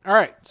 internet. All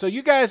right. So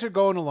you guys are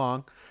going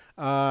along,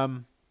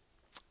 and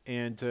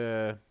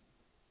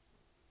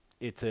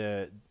it's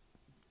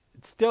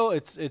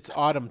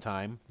autumn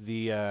time.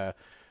 The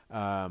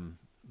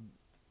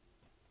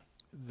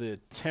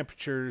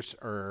temperatures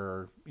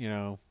are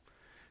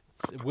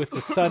with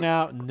the sun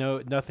out.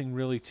 Nothing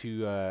really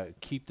to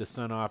keep the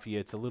sun off you.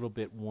 It's a little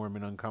bit warm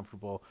and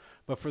uncomfortable,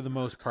 but for the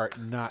most part,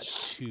 not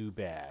too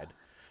bad.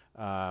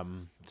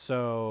 And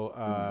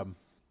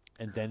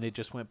then it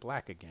just went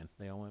black again.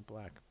 They all went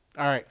black.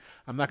 All right,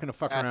 I'm not going to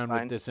fuck That's around fine.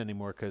 with this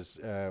anymore because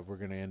we're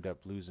going to end up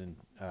losing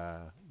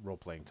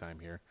role-playing time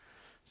here.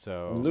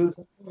 So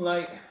Losing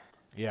light.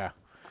 yeah.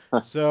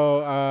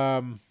 So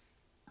all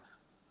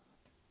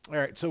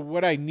right. So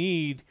what I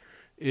need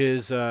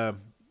is The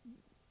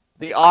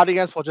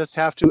audience will just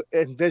have to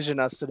envision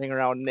us sitting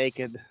around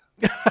naked.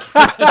 well,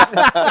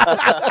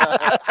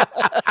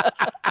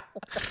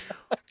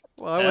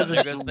 I There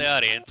wasn't. goes the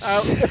audience.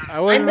 I I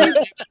wasn't. need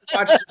to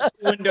watch the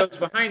two windows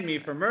behind me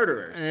for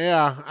murderers.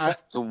 Yeah.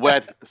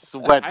 Sweat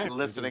I-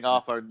 glistening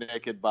off our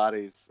naked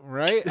bodies.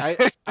 Right?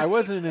 I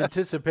wasn't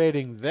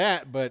anticipating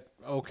that, but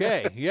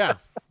okay. Yeah.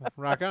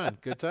 Rock on.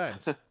 Good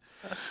times.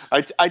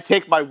 I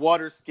take my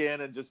water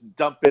skin and just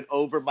dump it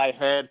over my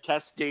head,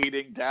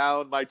 cascading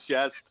down my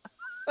chest.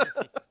 All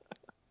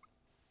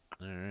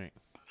right.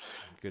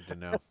 Good to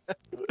know.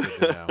 Good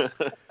to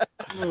know.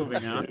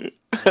 Moving on.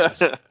 All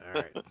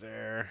right.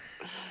 There.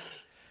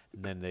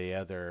 And then the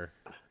other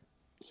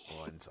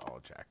one's all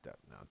jacked up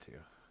now, too.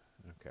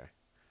 Okay.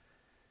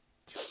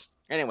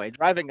 Anyway,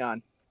 driving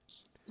on.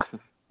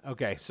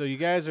 Okay. So you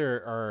guys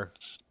are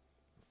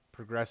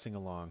progressing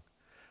along.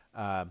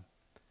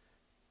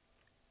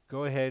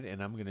 Go ahead,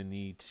 and I'm going to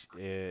need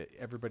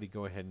everybody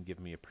go ahead and give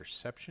me a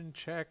perception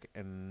check.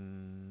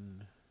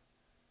 And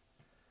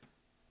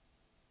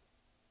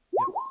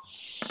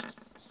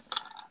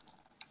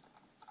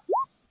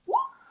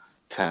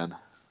 10.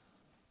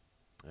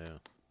 yeah.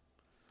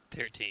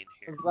 13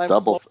 here. Since I'm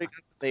Double. floating up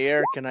in the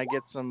air, can I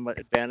get some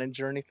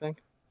advantage or anything?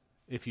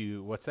 If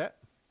you, what's that?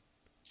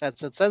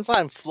 Since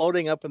I'm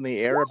floating up in the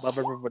air above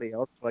everybody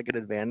else, do I get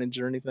advantage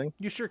or anything?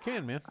 You sure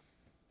can, man.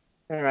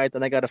 All right,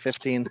 then I got a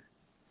 15.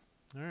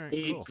 All right,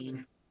 cool.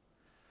 18.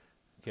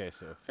 Okay,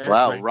 so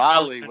Wow, Right.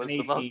 Raleigh An was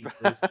the most. 18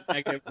 is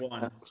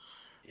 -1.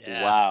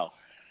 Yeah. Wow,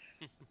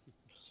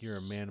 you're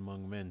a man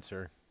among men,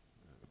 sir.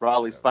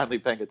 Raleigh's finally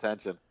paying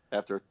attention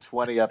after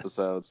 20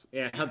 episodes.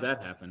 Yeah, how'd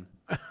that happen?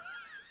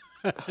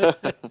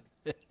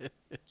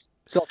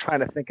 Still trying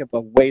to think of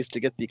ways to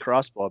get the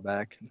crossbow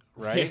back.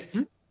 Right?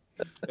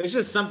 There's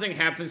just something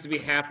happens to be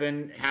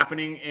happening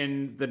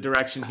in the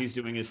direction he's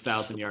doing his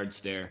 1,000-yard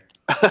stare.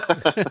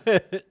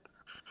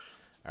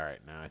 All right,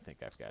 now I think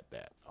I've got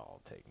that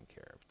all taken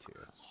care of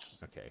too.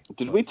 Okay.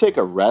 Did we take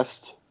a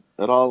rest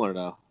at all or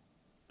no?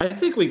 I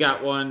think we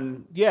got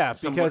one. Yeah,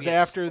 Someone because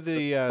gets- after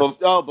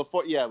the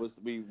Before, yeah, it was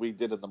we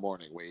did in the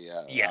morning. We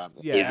Yeah.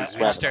 Yeah, We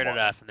swam in the started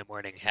morning. off in the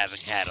morning having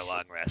had a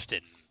long rest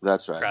and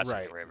That's right. crossing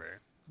Right. the river.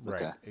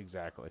 right, Okay.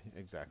 exactly.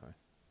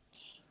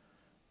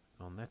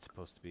 Oh, and that's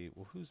supposed to be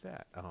who's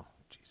that? Oh,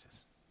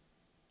 Jesus.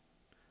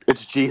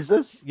 It's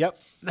Jesus. Yep.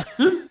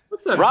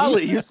 What's up,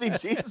 Raleigh, Jesus? you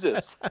see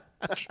Jesus.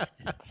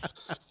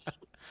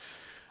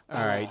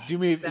 All right, do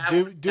me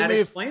That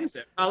explains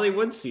it. Holly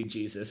would see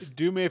Jesus.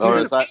 do me a Or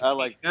favor, as I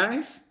like.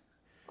 Guys,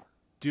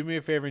 do me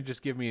a favor and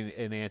just give me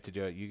an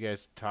antidote. You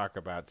guys talk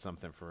about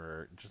something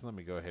for. Just let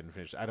me go ahead and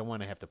finish. I don't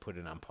want to have to put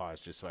it on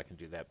pause just so I can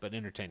do that, but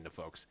entertain the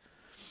folks.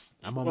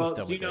 I'm almost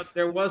done do you with know this.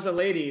 there was a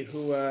lady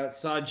who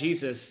saw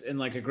Jesus in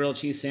like a grilled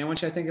cheese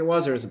sandwich, I think it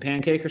was, or it was a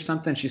pancake or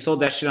something. She sold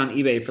that shit on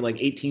eBay for like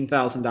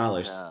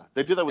 $18,000. Yeah,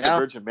 they do that with Yeah. the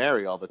Virgin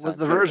Mary all the It time. was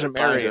the too. Virgin They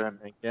find Mary, her I in-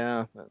 think.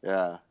 Yeah.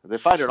 Yeah, they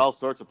find her in all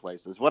sorts of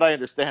places. What I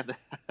understand,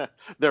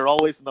 they're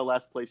always in the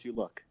last place you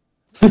look.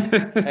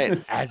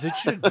 Hey, As it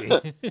should be.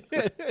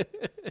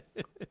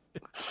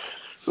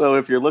 So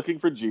if you're looking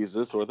for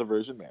Jesus or the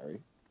Virgin Mary,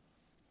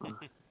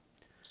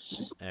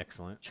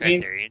 Excellent.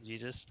 Tractarian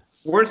Jesus.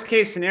 Worst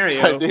case scenario,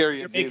 Tiberian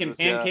you're making Jesus,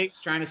 yeah.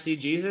 pancakes trying to see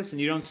Jesus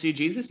and you don't see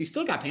Jesus, you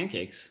still got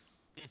pancakes.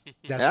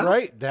 That's Yeah.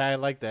 right. I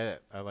like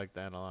that. I like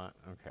that a lot.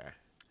 Okay.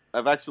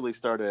 I've actually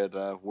started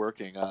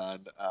working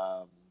on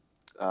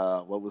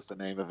what was the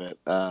name of it?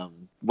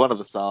 One of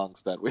the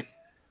songs that we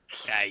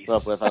Nice.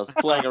 up with. I was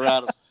playing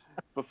around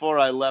before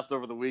I left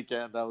over the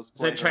weekend. I was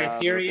Is it playing around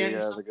with Tritherian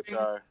the something?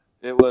 guitar.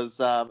 It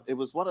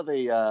was one of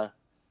the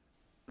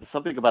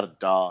something about a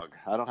dog.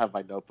 I don't have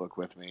my notebook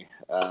with me.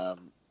 Nice.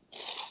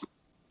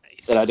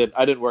 And I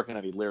didn't work on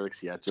any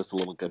lyrics yet, just a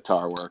little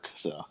guitar work.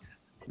 So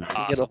you get a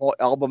Awesome. whole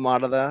album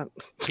out of that.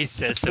 He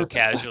says so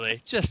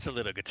casually, just a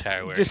little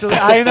guitar work.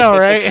 I know,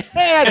 right?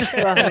 Yeah,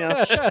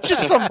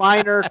 just some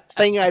minor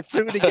thing I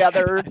threw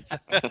together.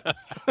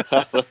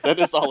 that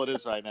is all it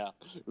is right now.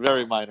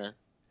 Very minor.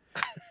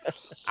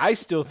 I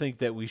still think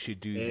that we should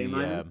do Hey,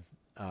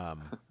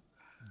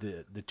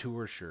 the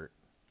tour shirt.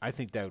 I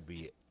think that would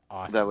be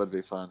awesome. That would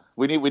be fun.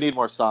 We need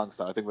more songs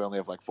though. I think we only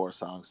have like 4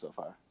 songs so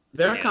far.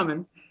 They're Yeah.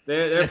 coming.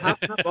 They're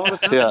popping up all the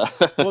time. Yeah.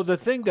 Well, the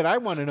thing that I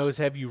want to know is,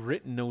 have you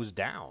written those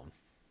down?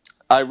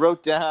 I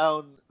wrote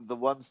down the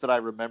ones that I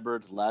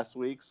remembered last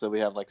week. So we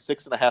have like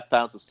 6.5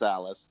 pounds of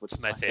Salus, which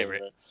is My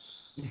favorite.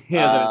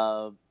 Yeah, the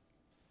Um,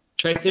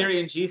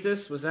 Tritherian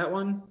Jesus, was that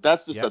one?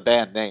 that's just Yep. the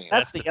band name.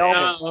 That's That's the the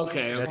album. Oh,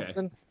 okay, okay.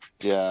 Justin.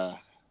 Yeah.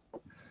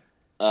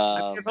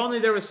 If only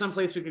there was some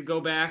place we could go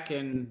back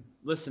and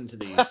listen to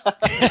these.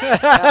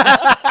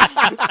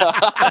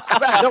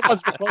 No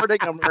one's recording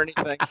them or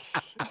anything.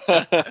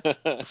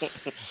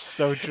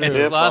 So true. It's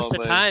If lost to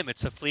only. time.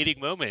 It's a fleeting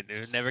moment.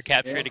 You'll never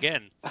capture it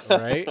again.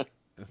 Right?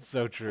 It's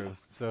so true.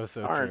 So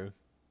Darn. true.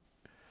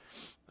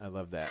 I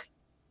love that.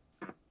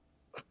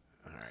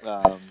 All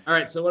right. All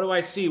right, so what do I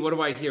see? What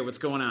do I hear? What's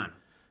going on?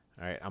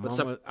 All right. What's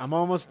up? I'm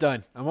almost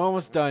done.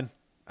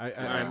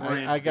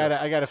 I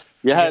gotta.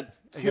 You had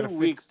I 2 gotta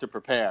weeks to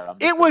prepare. I'm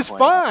just It gonna was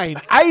point out. fine.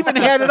 I even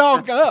had it all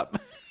up.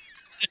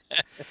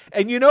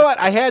 And you know what?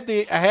 I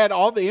had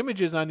all the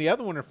images on the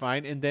other one are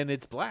fine, and then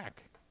it's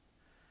black.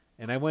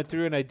 And I went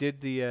through and I did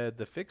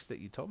the fix that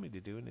you told me to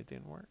do, and it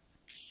didn't work.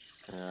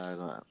 I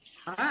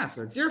don't.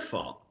 So it's your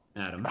fault,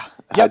 Adam.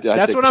 Yeah, I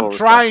that's take what I'm full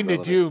trying to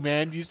responsibility. do,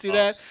 man. You see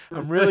that?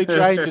 I'm really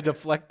trying to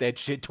deflect that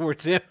shit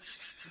towards him.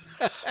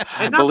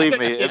 And not Believe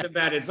because me, I gave if- him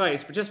bad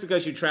advice, but just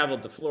because you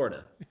traveled to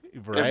Florida.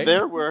 Right? If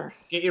there were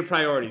Get your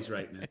priorities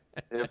right, man.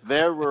 if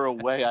there were a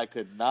way I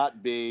could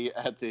not be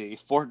at the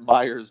Fort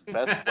Myers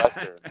Best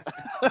Western,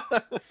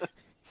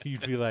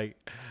 You'd be like,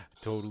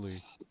 totally.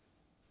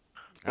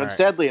 All and right.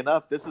 sadly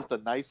enough, this is the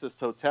nicest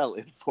hotel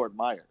in Fort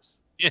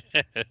Myers. All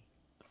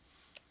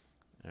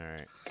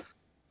right.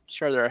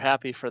 Sure, they're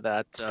happy for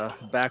that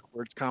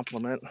backwards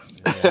compliment.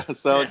 Yeah.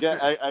 So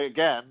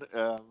again,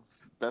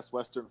 Best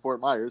Western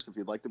Fort Myers. If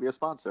you'd like to be a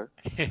sponsor,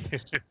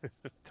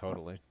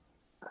 Totally.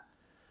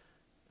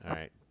 All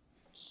right.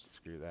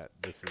 Screw that.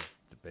 This is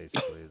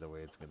basically the way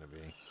it's going to be.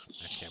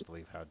 I can't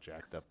believe how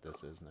jacked up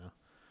this is now.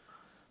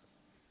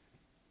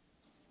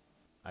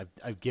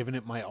 I've given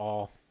it my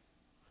all.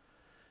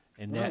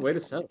 And Well, that way to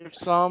sell.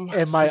 Some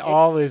and my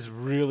all is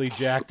really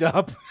jacked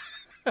up.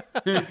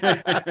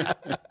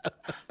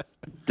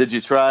 did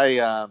you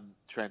try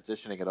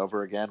transitioning it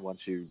over again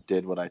once you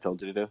did what I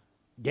told you to do?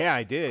 Yeah,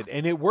 I did.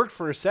 And it worked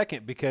for a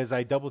second because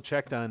I double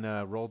checked on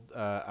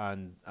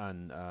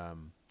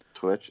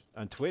Twitch.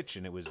 on Twitch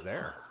and it was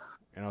there.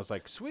 And I was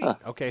like, sweet. Huh.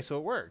 Okay, so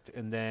it worked.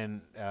 And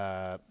then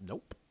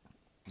nope.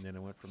 And then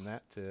it went from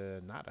that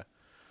to nada.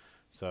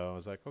 So I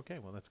was like, okay,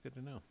 well that's good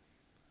to know.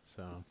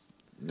 So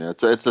Yeah,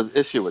 it's an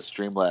issue with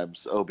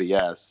Streamlabs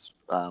OBS.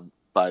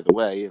 By the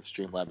way, if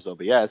Streamlabs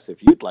OBS,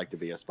 if you'd like to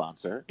be a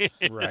sponsor,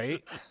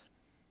 right.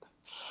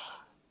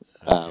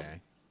 Um,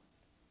 Okay.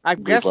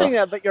 I'm Google. guessing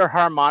that your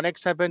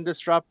harmonics have been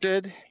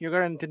disrupted. You're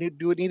going to need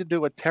to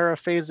do a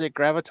teraphasic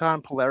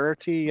graviton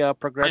polarity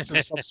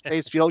progressive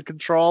subspace field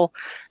control,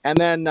 and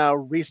then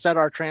reset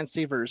our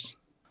transceivers.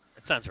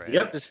 That sounds right.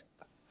 Yep. Just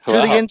to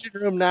Wow. the engine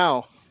room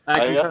now. I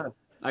Oh, yeah? concur.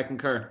 I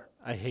concur.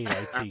 I hate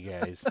IT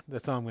guys.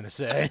 That's all I'm gonna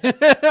say.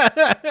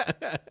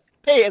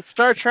 Hey, it's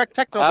Star Trek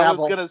I Technobabble.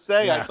 was gonna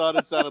say Yeah. I thought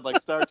it sounded like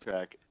Star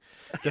Trek.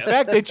 The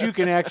fact that you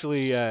can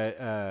actually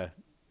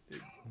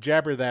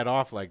jabber that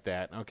off like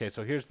that. Okay,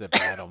 so here's the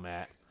battle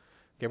map.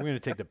 Okay, we're gonna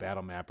take the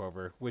battle map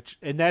over,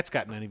 and that's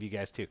got none of you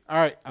guys too. All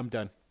right, I'm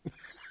done.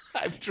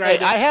 I've tried.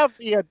 Hey, I have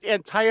the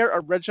entire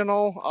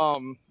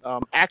original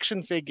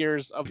action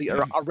figures of the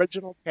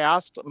original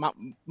cast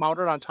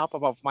mounted on top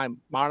of my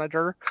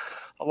monitor,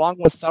 along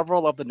with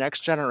seveul of the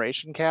next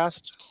generation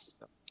cast.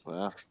 So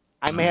Well,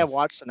 I may have Nice.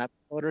 watched an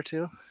episode or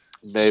two.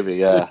 maybe,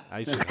 yeah.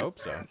 I should hope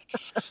so.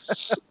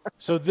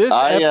 So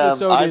I've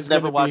episode is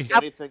never going to watched be.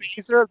 anything.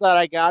 Teaser that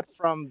I got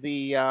from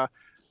the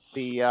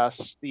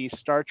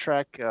Star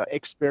Trek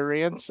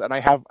experience, and I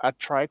have a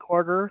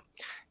tricorder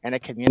and a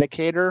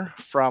communicator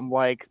from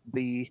like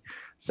the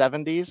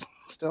 70s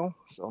still.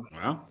 So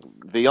Well,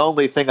 The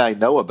only thing I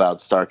know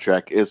about Star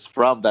Trek is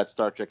from that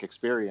Star Trek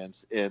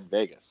experience in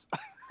Vegas.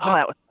 oh,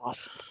 that was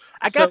awesome.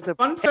 I So, got to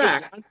fun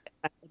fact. and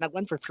I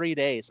went for 3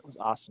 days. It was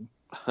awesome.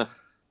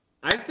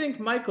 I think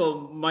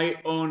Michael might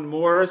own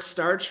more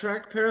Star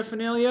Trek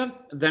paraphernalia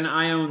than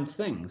I own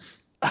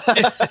things.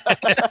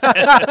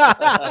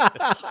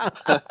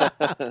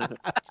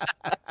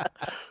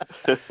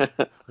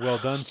 Well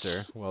done,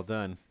 sir. Well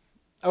done.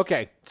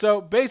 Okay,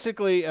 so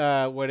basically,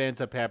 what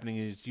ends up happening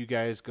is you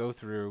guys go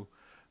through.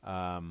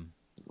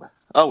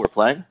 Oh, we're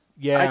playing?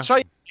 Yeah, I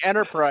tried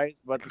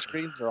Enterprise, but the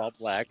screens are all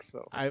black.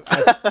 So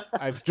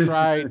I've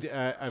tried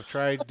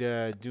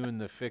doing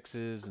the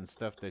fixes and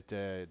stuff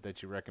that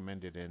you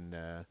recommended, and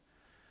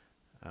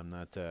I'm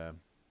not.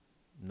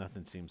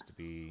 Nothing seems to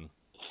be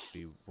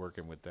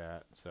working with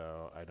that,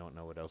 so I don't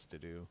know what else to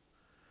do.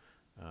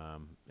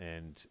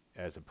 And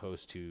as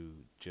opposed to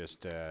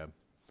just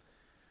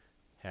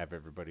have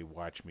everybody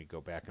watch me go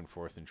back and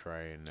forth and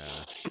try and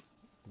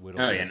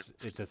whittle Oh, yeah. this.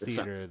 It's a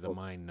theater of the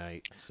mind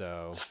night,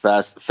 so It's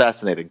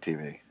fascinating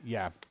TV.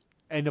 yeah.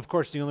 And of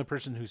course, the only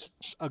person who's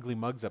ugly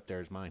mugs up there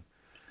is mine.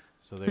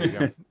 So there you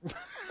go.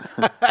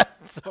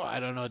 So I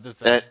don't know what to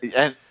say.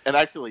 And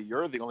actually,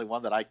 you're the only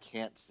one that I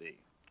can't see.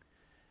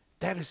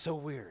 That is so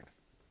weird,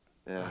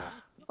 Yeah.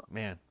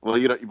 man. Well,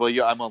 you don't. Well,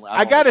 you. I'm only.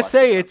 I gotta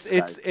say,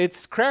 watching on Skype.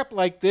 it's crap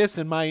like this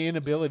and my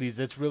inabilities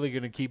that's really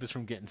gonna keep us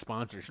from getting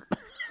sponsors.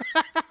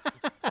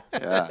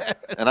 Yeah,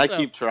 and I So-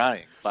 keep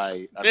trying.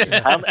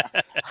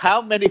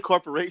 How many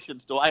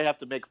corporations do I have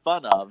to make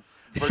fun of?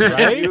 For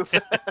Right? you?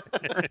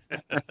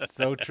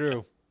 So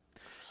true.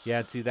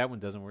 Yeah, see, that one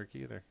doesn't work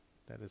either.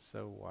 That is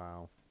so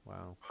wow.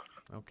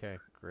 Okay,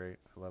 great.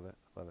 I love it.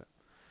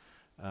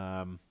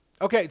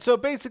 Okay, so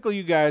basically,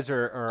 you guys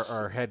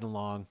are heading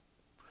along.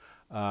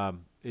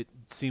 It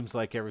seems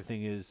like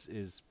everything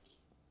is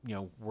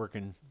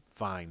working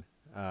fine.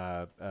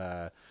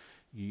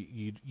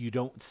 You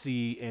don't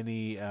see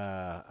any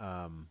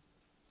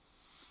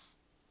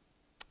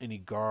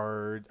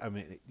guard. I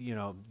mean,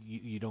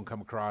 you don't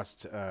come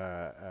across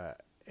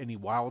any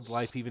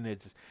wildlife. Even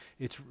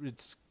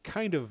it's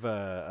kind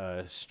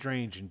of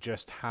strange in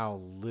just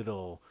how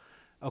little.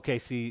 Okay,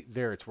 see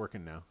there, it's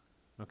working now.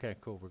 Okay,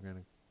 cool. We're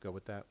gonna go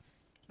with that.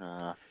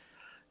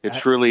 It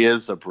truly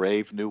is a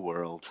brave new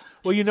world.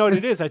 Well, you know what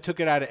it is. I took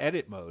it out of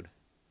edit mode,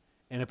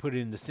 and I put it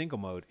in the single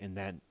mode, and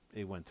then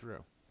it went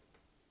through.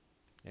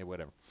 Hey,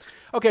 whatever.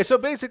 Okay, so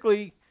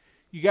basically,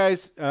 you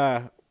guys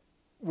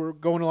were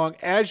going along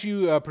as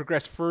you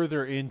progress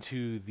further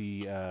into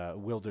the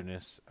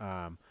wilderness.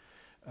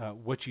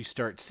 What you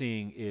start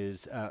seeing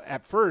is,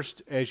 at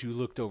first, as you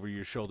looked over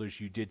your shoulders,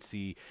 you did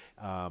see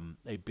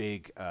a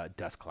big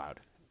dust cloud.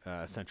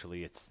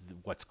 Essentially, it's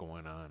what's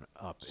going on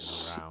up and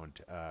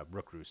around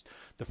Rookroost.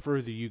 The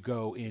further you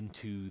go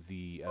into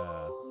the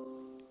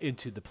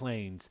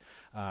plains,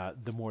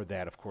 the more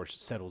that, of course,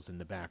 settles in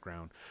the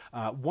background.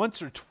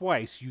 Once or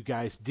twice, you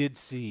guys did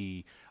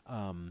see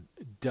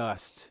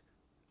dust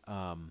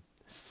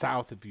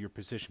south of your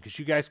position, because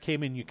you guys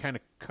came in, you kind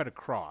of cut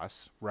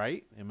across,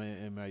 right? Am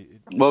I?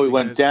 Well, we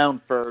went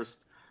down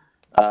first,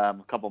 a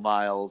couple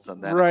miles,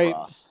 and then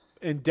across.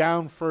 And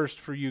down first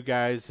for you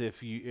guys,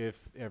 if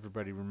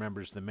everybody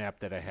remembers the map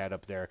that I had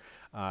up there,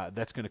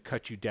 that's going to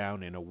cut you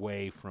down and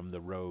away from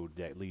the road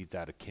that leads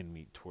out of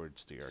Kinmeet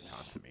towards the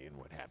Artonsame and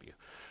what have you.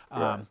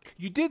 Right.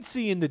 You did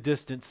see in the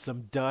distance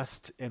some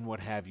dust and what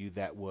have you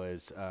that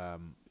was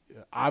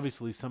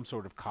obviously some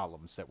sort of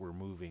columns that were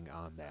moving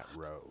on that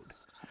road.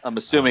 I'm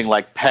assuming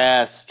like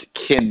past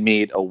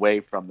Kinmeet,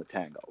 away from the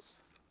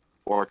Tangles,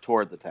 or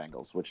toward the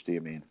Tangles. Which do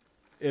you mean?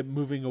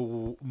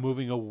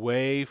 Moving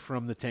away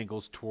from the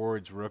Tangles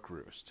towards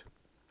Rookroost.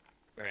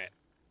 Right.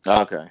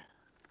 Okay.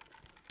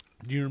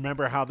 Do you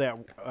remember how that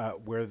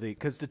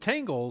because the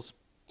Tangles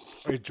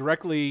are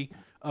directly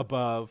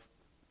above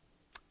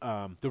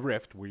the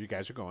Rift where you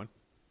guys are going,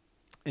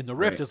 and the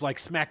Rift is like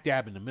smack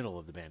dab in the middle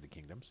of the Banded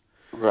Kingdoms.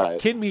 Right.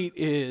 Kinmeet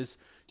is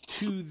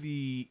to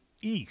the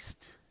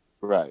east.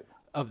 Right.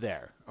 Of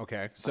there.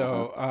 Okay.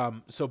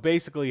 So so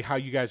basically, how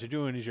you guys are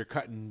doing is you're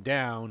cutting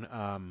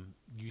down.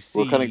 You see,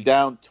 we're cutting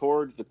down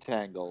toward the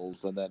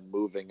Tangles and then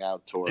moving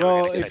out toward.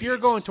 Well, if you're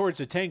going towards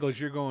the Tangles,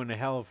 you're going a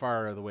hell of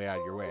far of the way out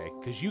of your way,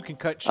 because you can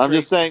cut straight. I'm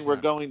just saying we're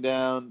going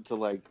down to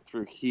like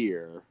through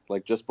here,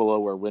 like just below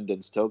where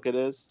Wyndon's Token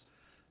is.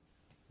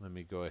 Let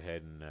me go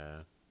ahead and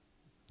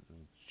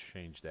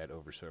change that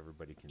over so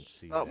everybody can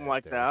see. Something that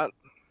like there. that.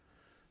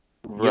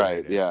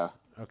 Right. Yeah.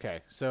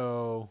 Okay.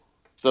 So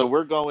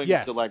we're going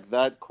to like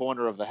that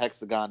corner of the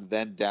hexagon,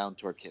 then down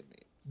toward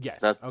Kinmeet.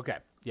 Yes. Okay.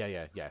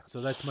 Yeah. So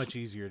that's much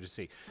easier to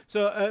see.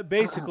 So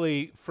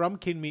basically, from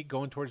Kinmeet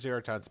going towards the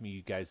Artonsame,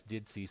 you guys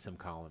did see some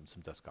columns,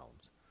 some dust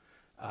columns.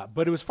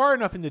 But it was far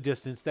enough in the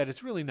distance that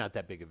it's really not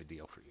that big of a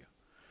deal for you.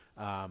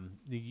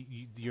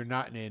 You're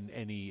not in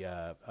any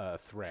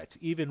threat.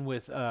 Even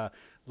with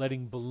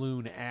letting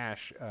Balloon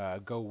Ash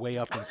go way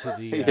up into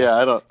the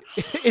I don't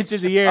into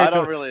the air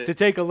really... to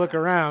take a look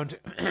around.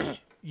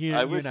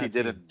 I wish he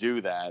didn't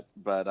do that,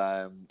 but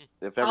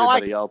if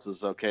everybody else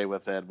is okay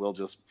with it, we'll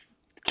just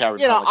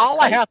carry.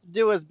 All I have to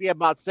do is be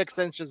about 6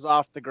 inches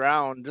off the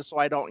ground, just so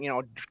I don't,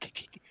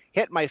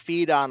 hit my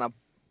feet on a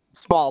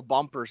small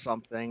bump or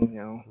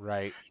something.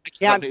 Right.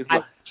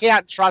 I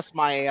can't trust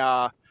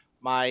my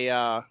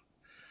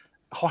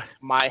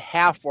my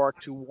half-orc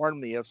to warn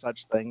me of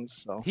such things.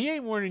 So he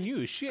ain't warning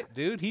you shit,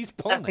 dude. He's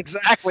pulling.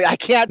 Exactly. I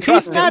can't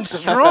trust him. He's not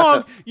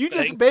strong. You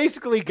just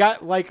basically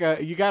got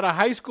you got a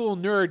high school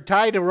nerd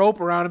tied a rope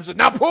around him. So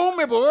now pull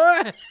me,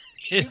 boy.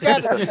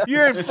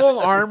 You're in full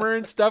armor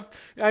and stuff.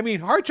 I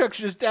mean, Harchuck's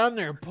just down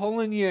there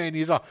pulling you, and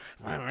he's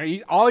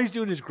all he's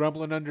doing is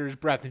grumbling under his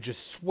breath, and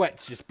just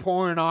sweat's just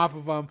pouring off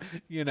of him.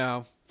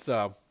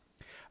 So.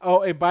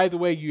 Oh, and by the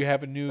way, you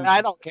have a new.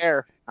 I don't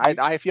care.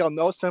 I feel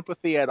no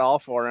sympathy at all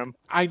for him.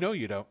 I know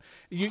you don't.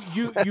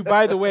 You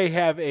by the way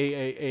have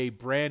a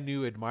brand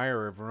new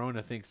admirer.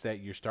 Verona thinks that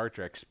your Star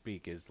Trek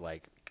speak is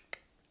like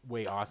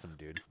way awesome,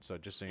 dude. So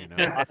just so you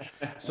know.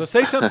 So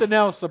say something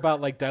else about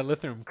like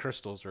dilithium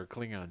crystals or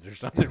Klingons or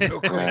something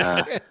real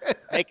quick.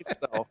 Make it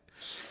so.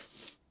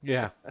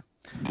 Yeah.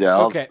 Yeah.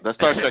 Okay. The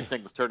Star Trek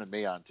thing was turning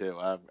me on too.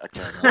 I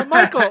can't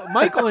well,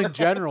 Michael in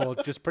general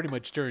just pretty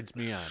much turns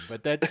me on,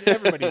 but that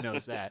everybody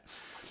knows that.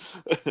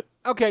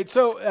 Okay,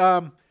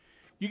 so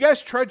you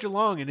guys trudge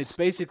along, and it's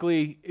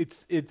basically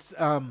it's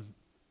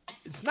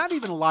it's not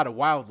even a lot of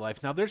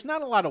wildlife. Now, there's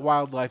not a lot of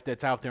wildlife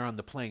that's out there on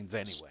the plains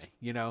anyway.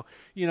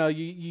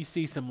 You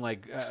see some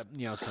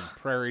some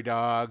prairie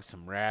dogs,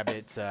 some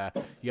rabbits.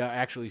 You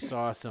actually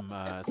saw some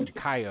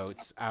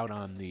coyotes out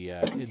on the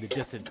in the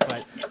distance,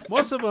 but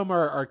most of them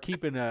are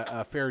keeping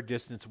a fair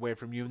distance away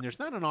from you. And there's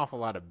not an awful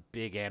lot of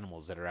big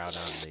animals that are out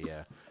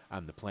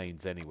on the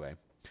plains anyway.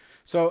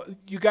 So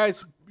you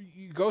guys,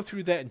 you go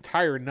through that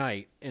entire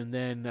night, and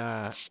then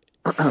that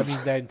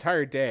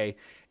entire day,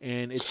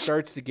 and it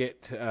starts to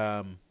get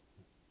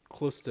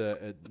close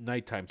to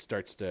nighttime.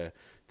 Starts to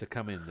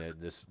come in.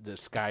 The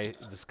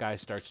sky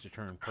starts to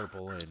turn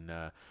purple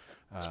and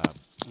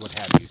what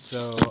have you.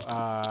 So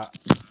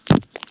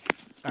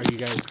are you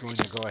guys going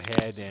to go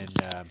ahead and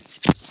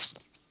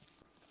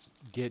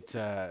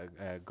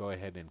go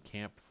ahead and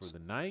camp for the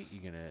night?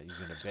 You're gonna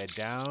bed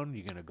down?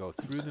 You're gonna go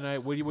through the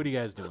night? What are you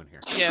guys doing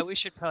here? Yeah, we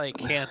should probably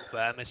camp.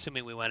 I'm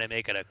assuming we want to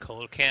make it a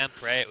cold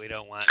camp, right? We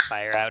don't want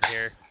fire out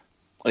here.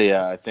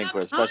 Yeah, I think we're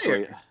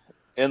especially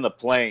in the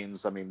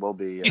plains. I mean, we'll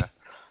be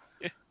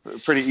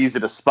pretty easy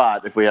to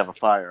spot if we have a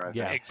fire. I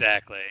think.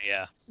 Exactly.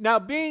 Yeah. Now,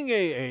 being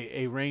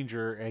a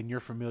ranger and you're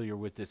familiar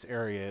with this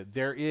area,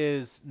 there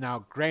is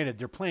now. Granted,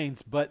 they're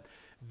plains, but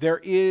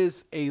there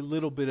is a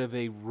little bit of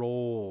a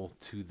roll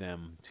to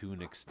them to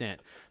an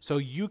extent. So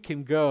you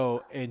can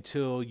go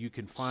until you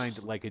can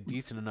find like a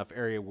decent enough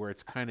area where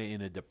it's kind of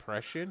in a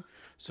depression.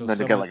 So then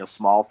to get like a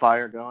small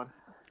fire going.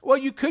 Well,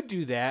 you could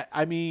do that.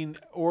 I mean,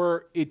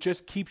 or it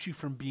just keeps you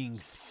from being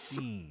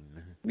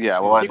seen. Yeah,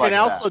 well, you can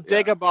also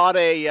dig about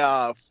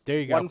a there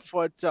you go. 1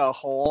 foot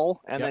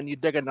hole, and then you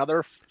dig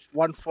another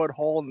 1 foot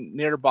hole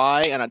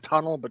nearby and a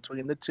tunnel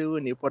between the two,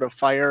 and you put a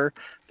fire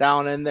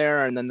down in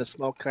there, and then the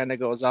smoke kind of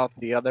goes out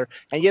the other,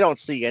 and you don't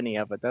see any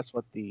of it. That's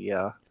what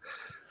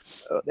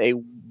a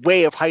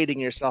way of hiding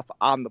yourself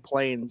on the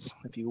plains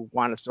if you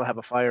want to still have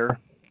a fire.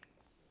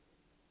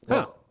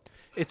 Huh.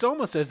 It's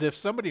almost as if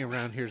somebody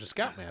around here is a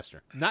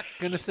scoutmaster. Not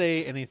going to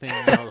say anything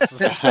else.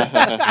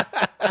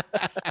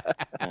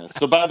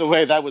 So, by the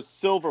way, that was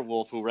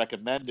Silverwolf who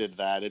recommended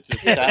that. It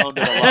just sounded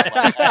a lot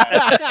like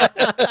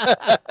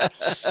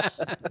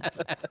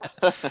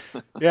that.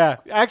 Yeah,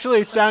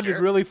 actually, it sounded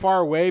really far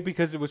away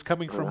because it was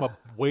coming from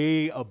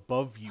way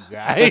above you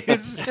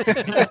guys.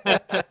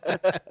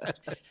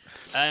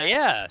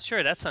 Yeah,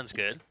 sure. That sounds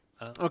good.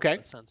 Okay.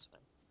 That sounds fine.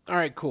 All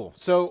right, cool.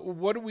 So,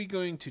 what are we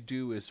going to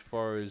do as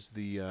far as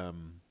the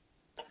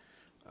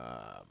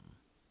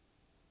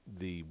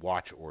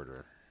watch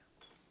order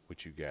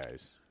with you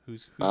guys?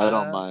 Who's I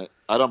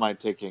don't mind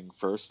taking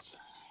first.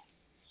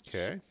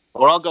 Okay.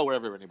 Or I'll go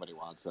wherever anybody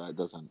wants. It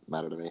doesn't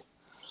matter to me.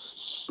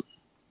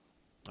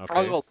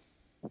 Okay.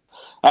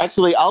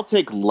 Actually, I'll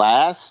take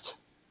last.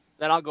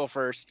 Then I'll go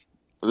first.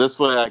 This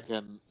way I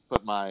can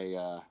put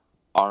my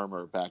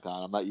armor back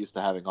on. I'm not used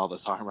to having all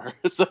this armor.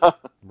 So.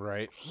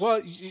 Right.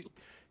 Well,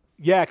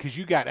 yeah, because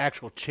you got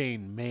actual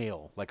chain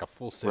mail, like a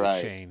full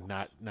set chain,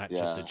 not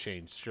just a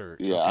chain shirt.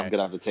 Yeah, okay. I'm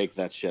gonna have to take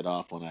that shit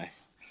off when I.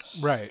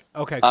 Right.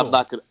 Okay. Cool.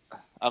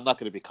 I'm not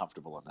gonna be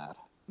comfortable in that.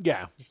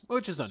 Yeah,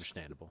 which is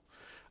understandable.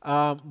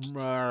 All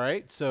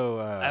right. So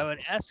I would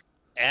ask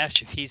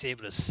Ash if he's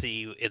able to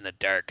see in the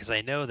dark, because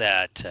I know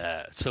that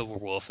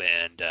Silverwolf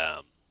and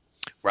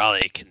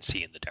Raleigh can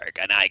see in the dark,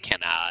 and I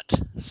cannot.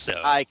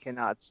 So I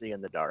cannot see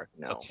in the dark.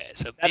 No. Okay,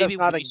 so that maybe is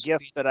not a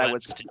gift that I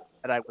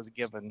was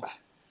given.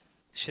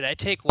 Should I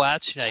take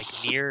watch like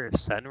near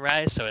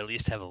sunrise, so I at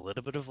least have a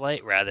little bit of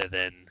light rather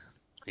than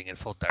being in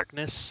full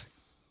darkness?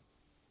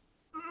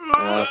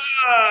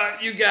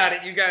 You got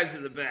it. You guys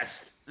are the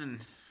best. And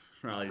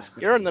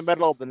you're in the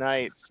middle of the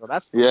night, so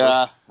that's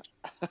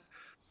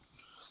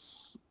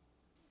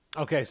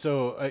Okay,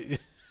 so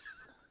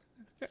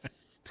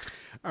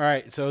all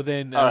right, so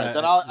then all right,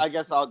 then I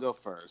guess I'll go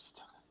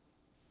first.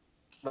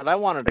 But I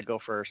wanted to go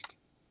first.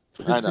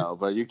 I know,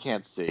 but you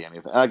can't see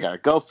anything. Okay,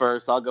 go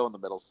first. I'll go in the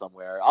middle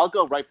somewhere. I'll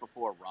go right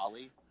before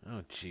Raleigh.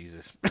 Oh,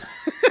 Jesus.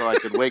 So I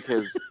could wake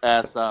his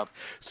ass up.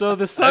 So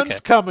the sun's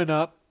coming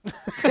up.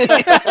 Still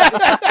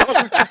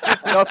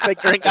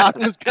figuring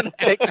out who's going to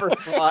take first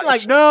watch.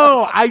 Like,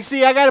 no, I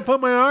got to put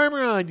my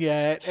armor on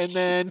yet. And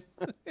then.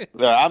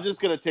 No, I'm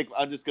just going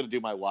to do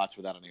my watch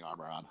without any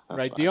armor on. That's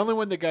right. fine. The only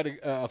one that got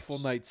a full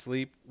night's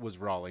sleep was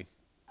Raleigh.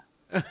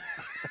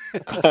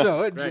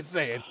 So, just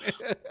saying.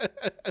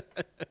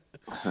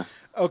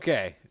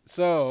 Okay,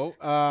 so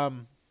all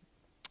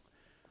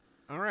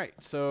right,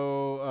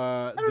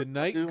 so the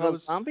night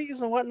goes.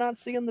 Zombies and whatnot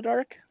see in the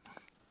dark?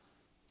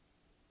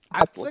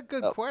 That's a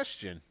good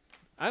question.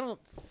 I don't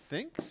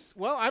think.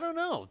 Well, I don't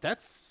know.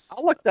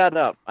 I'll look that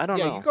up. I don't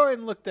know. Yeah, you go ahead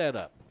and look that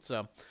up.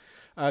 So,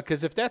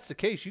 because if that's the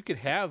case, you could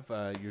have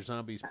your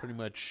zombies pretty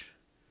much.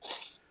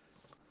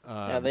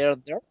 Yeah, they're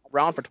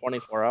around for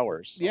 24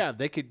 hours. So. Yeah,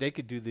 they could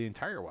do the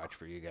entire watch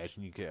for you guys,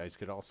 and you guys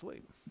could all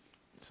sleep.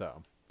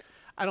 So.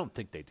 I don't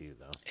think they do,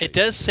 though. It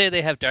does say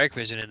they have dark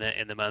vision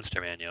in the monster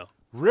manual.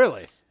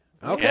 Really?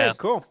 Okay, yeah.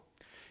 Cool.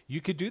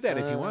 You could do that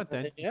if you want.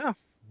 Then yeah.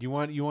 You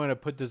want to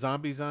put the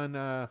zombies on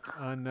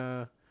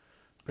patrol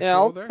yeah,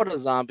 I'll there? put a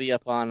zombie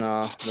up on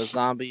the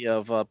zombie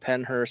of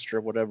Penhurst or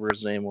whatever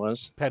his name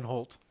was.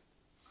 Penholt.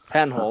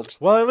 Penhold.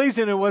 Well, at least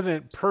it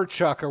wasn't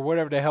Perchuck or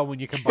whatever the hell when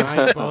you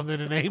combined both of the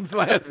names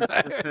last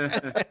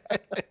time.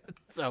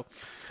 So,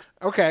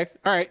 okay,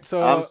 all right.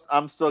 So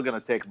I'm still gonna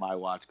take my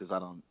watch because I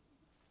don't.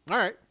 all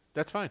right,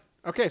 that's fine.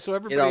 Okay, so You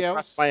everybody don't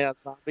else. trust my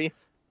zombie?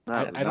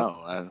 I I don't-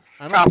 don't. I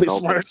don't, Probably Don't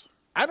smart.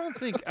 I don't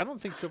think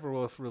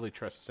Silverwolf really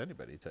trusts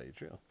anybody. To tell you the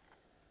truth.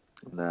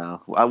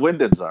 No,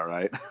 Wyndon's all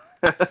right.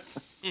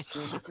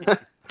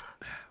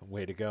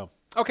 Way to go.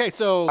 Okay,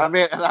 so I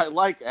mean, and I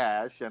like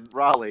Ash and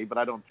Raleigh, but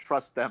I don't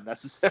trust them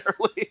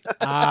necessarily.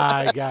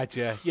 I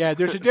gotcha. Yeah,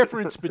 there's a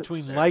difference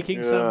between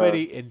liking Yeah.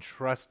 somebody and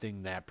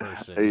trusting that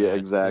person. Yeah, I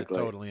exactly.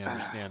 totally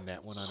understand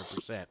that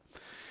 100%.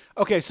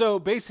 Okay, so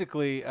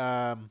basically,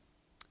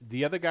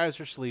 the other guys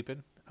are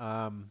sleeping.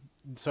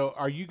 So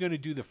are you going to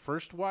do the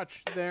first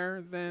watch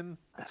there then,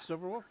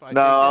 Silverwolf?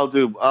 No,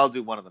 I'll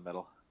do one in the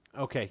middle.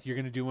 Okay, you're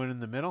going to do one in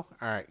the middle?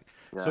 All right.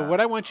 So Yeah.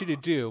 what I want you to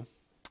do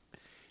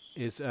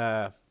is,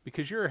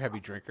 because you're a heavy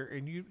drinker,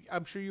 and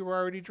I'm sure you were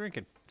already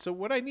drinking. So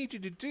what I need you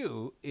to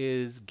do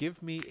is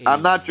give me a...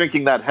 I'm not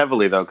drinking that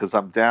heavily though, because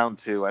I'm down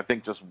to I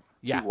think just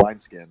Yeah. 2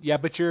 wineskins. Yeah,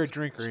 but you're a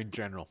drinker in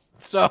general.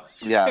 So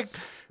Yes.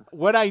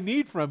 what I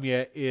need from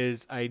you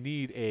is I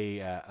need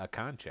a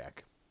con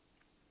check.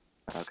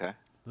 Okay.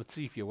 Let's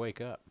see if you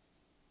wake up.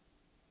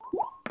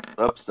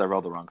 Oops, I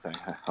rolled the wrong thing.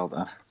 Hold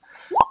on.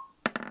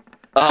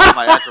 Oh,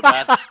 my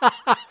acrobat.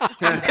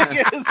 The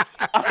thing is,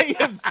 I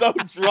am so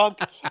drunk.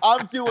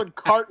 I'm doing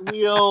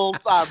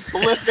cartwheels. I'm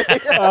flipping.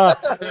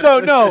 So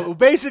no,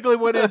 basically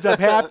what ends up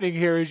happening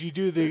here is you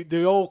do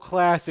the old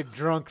classic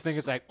drunk thing.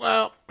 It's like,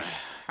 well,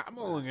 I'm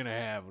only gonna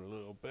have a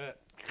little bit.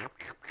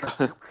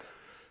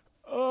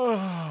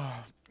 Oh,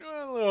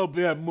 a little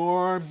bit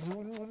more.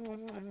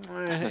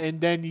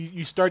 And then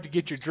you start to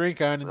get your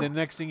drink on, and then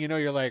next thing you know,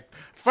 you're like,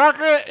 fuck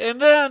it,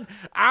 and then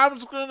I'm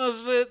just gonna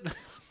sit.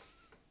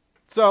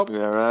 So,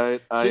 Yeah,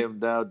 right. I So- am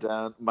now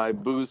down. My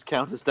booze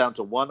count is down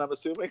to 1, I'm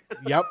assuming.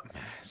 yep.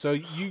 So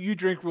you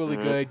drink really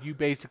Mhm. good. You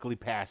basically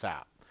pass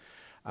out.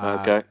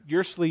 Okay.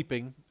 You're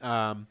sleeping,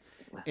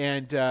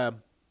 and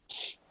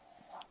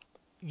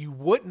you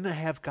wouldn't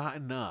have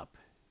gotten up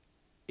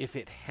if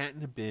it hadn't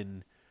have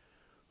been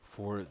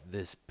for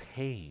this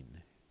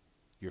pain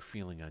you're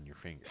feeling on your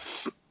finger.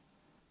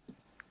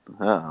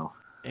 Oh.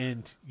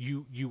 And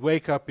you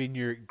wake up in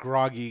your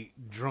groggy,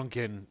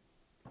 drunken,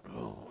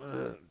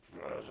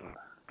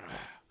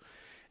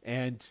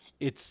 and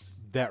it's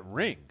that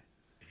ring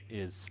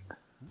is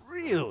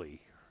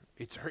really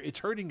it's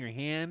hurting your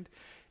hand,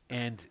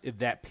 and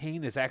that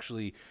pain is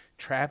actually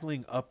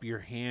traveling up your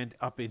hand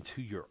up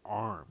into your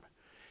arm,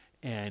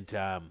 and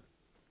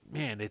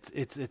man,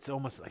 it's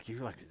almost like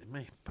you're like, am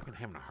I fucking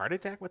having a heart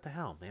attack? What the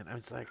hell, man? I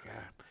was like,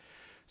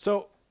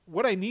 so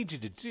what I need you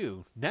to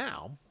do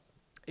now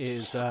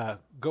is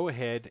go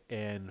ahead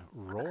and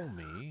roll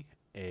me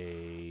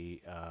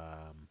a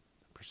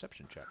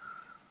perception check.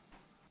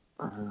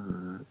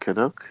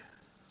 Kadok.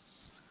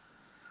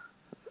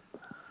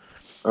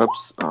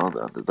 Oops.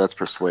 Oh, that's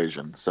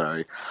persuasion.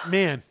 Sorry.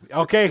 Man,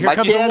 okay, here My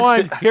comes a chance.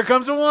 1. Here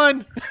comes a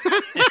 1.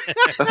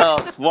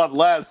 Oh, it's 1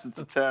 less. It's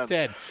a 10.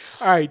 10.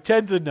 All right,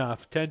 10's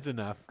enough. 10's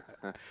enough.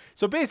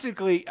 So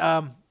basically,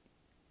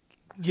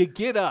 you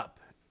get up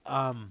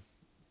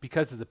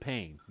because of the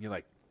pain. You're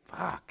like,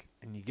 fuck.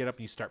 And you get up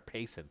and you start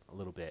pacing a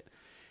little bit.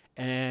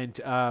 And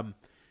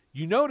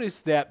you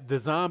notice that the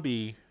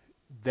zombie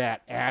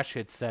that Ash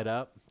had set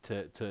up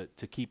to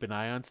keep an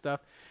eye on stuff,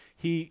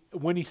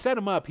 when he set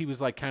him up, he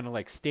was like kind of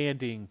like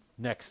standing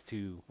next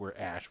to where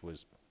Ash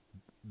was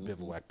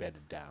bivouac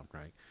bedded down,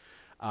 right?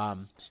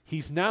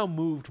 He's now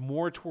moved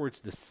more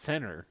towards the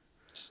center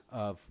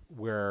of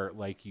where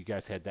like you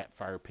guys had that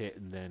fire pit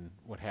and then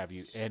what have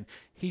you, and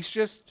he's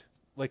just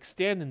like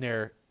standing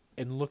there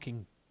and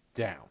looking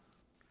down,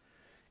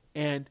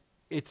 and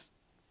it's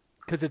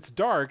because it's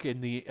dark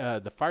and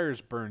the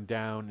fire's burned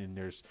down and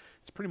it's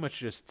pretty much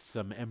just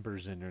some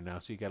embers in there now,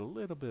 so you got a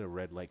little bit of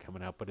red light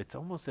coming out, but it's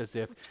almost as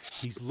if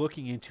he's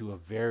looking into a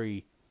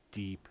very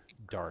deep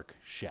dark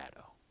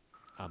shadow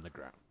on the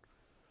ground.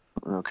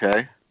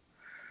 Okay.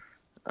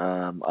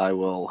 I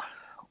will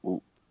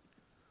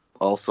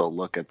also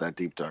look at that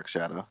deep dark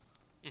shadow.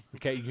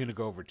 Okay, you're gonna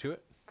go over to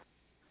it.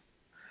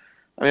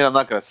 I mean, I'm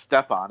not going to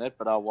step on it,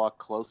 but I'll walk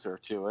closer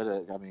to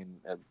it. I mean,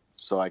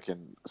 so I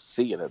can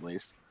see it at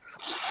least.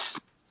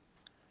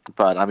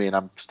 But I mean,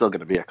 I'm still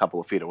going to be a couple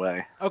of feet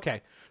away.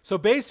 Okay, so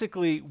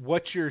basically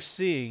what you're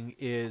seeing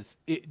is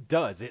it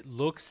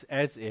looks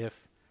as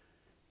if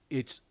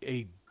it's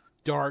a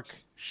dark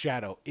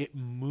shadow. It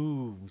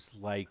moves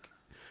like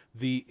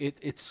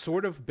it's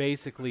sort of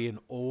basically an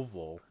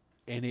oval,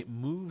 and it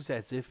moves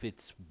as if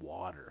it's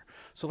water.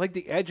 So like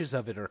the edges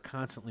of it are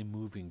constantly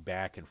moving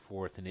back and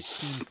forth, and it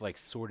seems like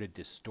sort of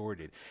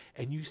distorted.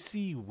 And you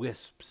see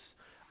wisps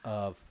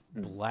of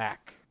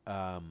black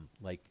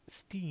like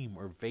steam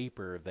or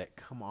vapor that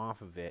come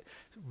off of it,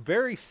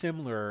 very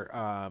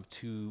similar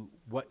to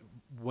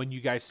when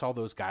you guys saw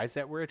those guys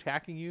that were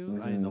attacking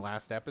you in the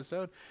last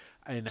episode.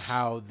 and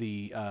how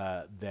the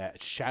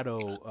that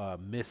shadow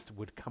mist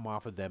would come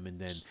off of them and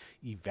then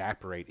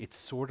evaporate. It's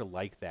sort of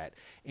like that,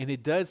 and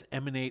it does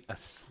emanate a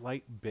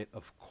slight bit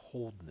of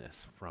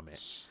coldness from it.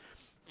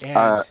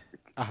 And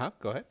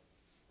go ahead.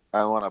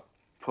 I want to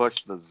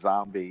push the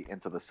zombie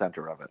into the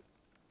center of it.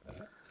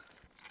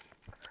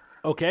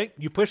 Okay,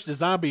 you push the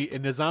zombie,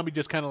 and the zombie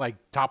just kind of like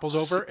topples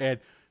over and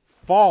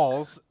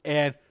falls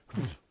and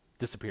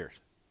disappears.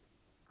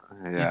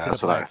 Yeah,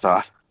 that's what I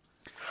thought.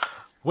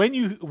 When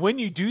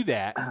you do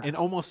that, and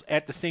almost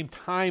at the same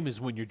time as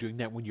when you're doing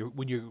that, when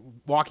you're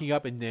walking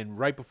up, and then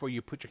right before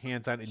you put your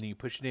hands on it and then you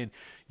push it in,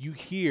 you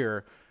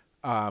hear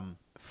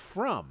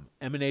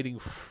emanating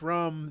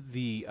from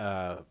the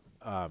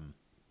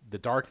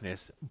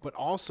darkness, but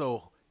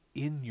also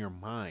in your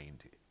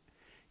mind,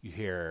 you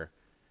hear,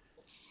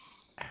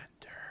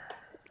 "Ander,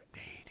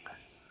 Nady,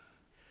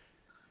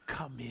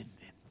 come in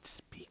and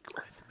speak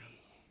with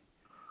me.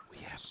 We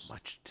have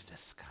much to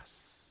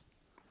discuss."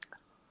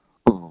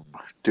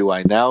 Do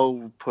I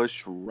now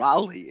push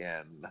Raleigh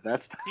in?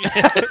 That's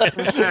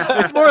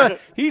It's more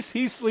he's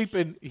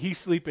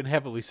sleeping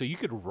heavily, so you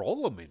could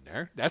roll him in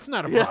there. That's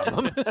not a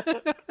problem.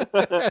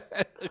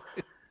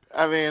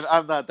 I mean,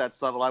 I'm not that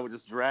subtle. I would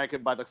just drag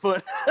him by the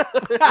foot.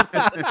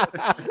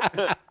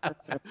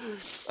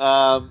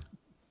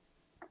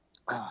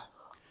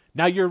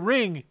 Now your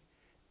ring,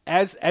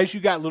 as you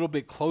got a little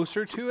bit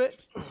closer to it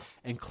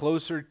and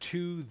closer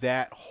to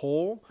that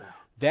hole,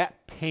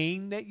 that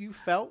pain that you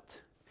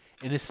felt,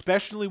 and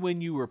especially when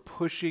you were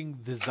pushing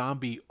the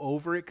zombie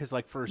over it, because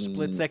like for a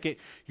split second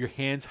your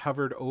hands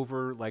hovered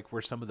over like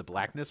where some of the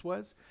blackness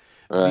was,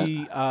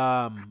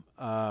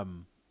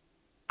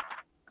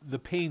 the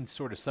pain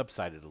sort of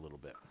subsided a little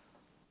bit.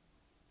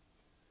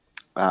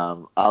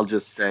 I'll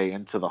just say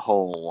into the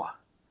hole,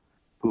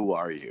 who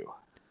are you?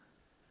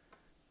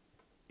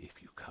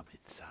 If you come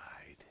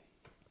inside,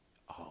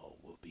 all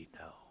will be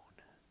known.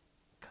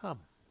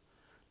 Come,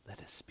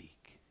 let us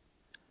speak.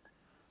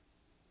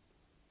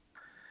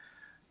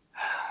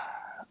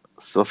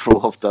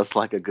 Silverwolf does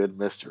like a good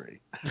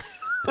mystery.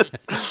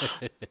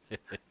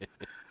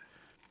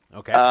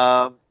 Okay.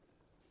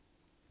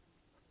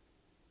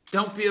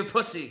 Don't be a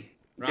pussy.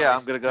 Yeah,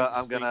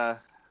 I'm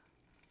gonna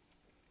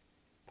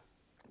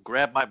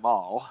grab my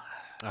maul.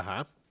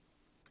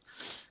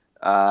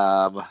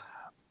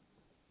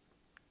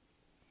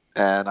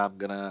 And I'm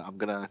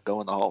gonna go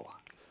in the hole.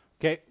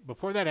 Okay.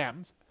 Before that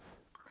happens,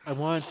 I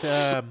want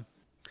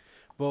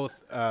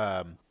both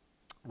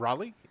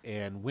Raleigh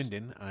and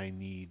Wyndon. I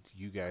need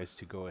you guys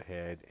to go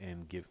ahead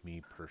and give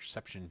me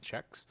perception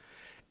checks.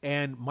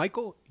 And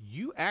Michael,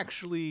 you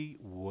actually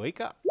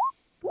wake up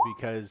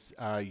because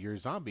your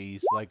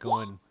zombie's like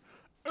going,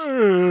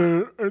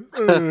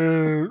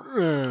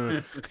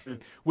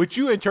 which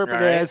you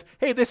interpret as,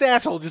 "Hey, this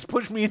asshole just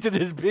pushed me into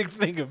this big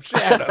thing of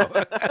shadow."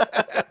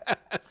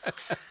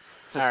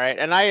 All right,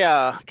 and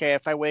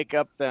if I wake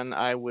up, then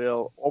I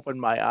will open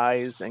my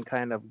eyes and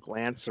kind of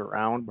glance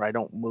around, but I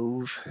don't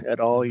move at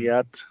all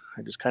yet.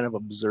 I just kind of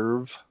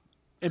observe.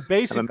 And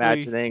basically, I'm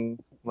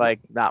imagining like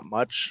not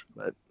much,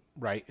 but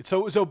right.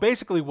 So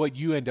basically, what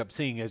you end up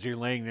seeing as you're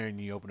laying there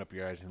and you open up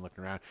your eyes and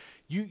looking around,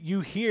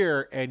 you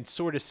hear and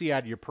sort of see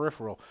out of your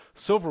peripheral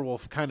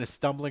Silverwolf kind of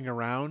stumbling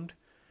around,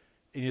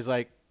 and he's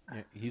like,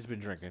 yeah, he's been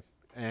drinking.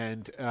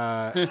 And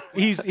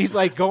he's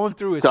like going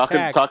through his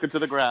pack. Talking to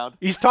the ground.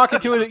 He's talking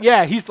to it.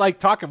 Yeah, he's like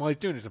talking while he's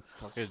doing it.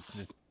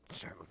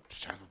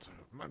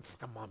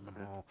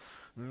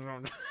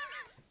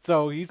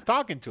 So he's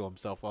talking to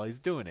himself while he's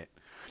doing it.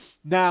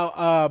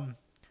 Now,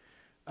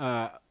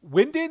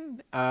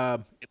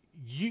 Wyndon,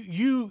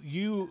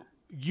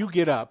 you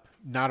get up,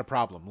 not a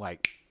problem.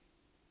 Like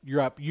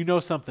you're up. You know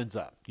something's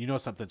up. You know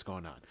something's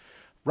going on.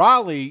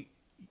 Raleigh,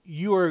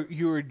 you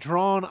are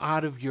drawn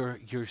out of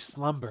your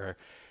slumber.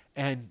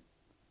 And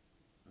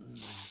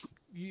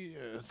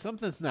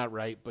something's not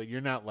right, but you're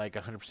not like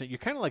 100%. You're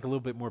kind of like a little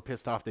bit more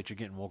pissed off that you're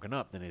getting woken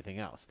up than anything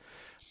else.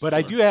 But sure.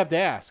 I do have to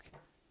ask,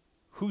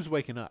 who's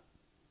waking up?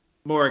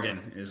 Morgan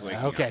is waking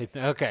up.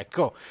 Okay,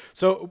 cool.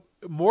 So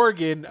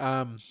Morgan,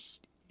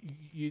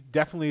 you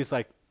definitely is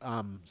like,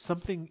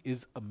 something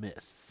is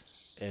amiss,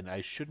 and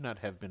I should not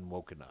have been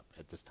woken up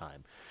at this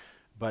time.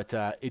 But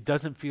it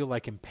doesn't feel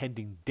like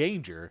impending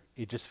danger.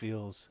 It just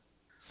feels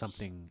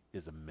something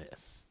is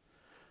amiss.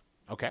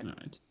 Okay. All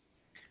right.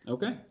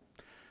 Okay.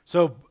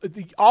 So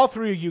all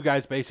three of you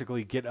guys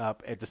basically get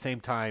up at the same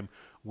time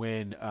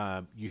when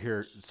you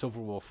hear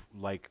Silverwolf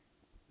like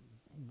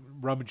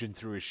rummaging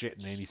through his shit,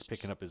 and then he's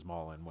picking up his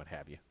maul and what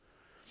have you.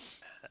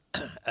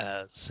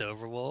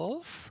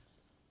 Silverwolf.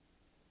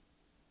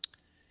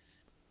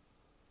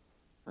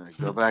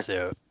 Go back.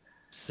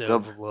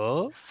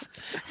 Silverwolf.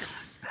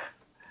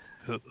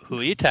 Who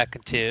are you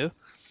talking to?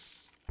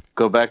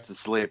 Go back to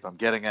sleep. I'm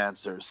getting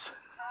answers.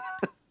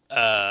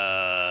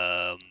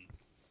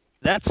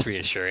 That's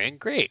reassuring.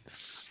 Great.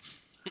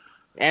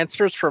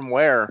 Answers from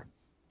where?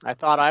 I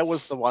thought I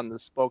was the one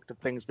that spoke to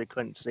things we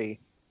couldn't see.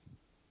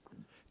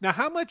 Now,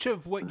 how much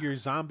of what your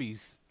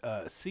zombies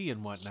see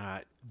and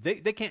whatnot, they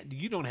can't.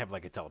 You don't have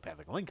like a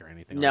telepathic link or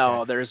anything. No, like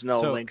that. there's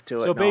no link to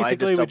it. So No, I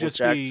basically, just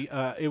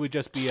it would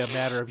just be a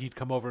matter of he'd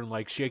come over and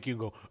like shake you and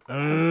go.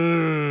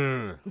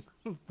 "Ugh."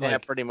 Yeah,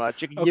 Like, pretty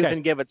much. You okay.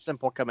 can give it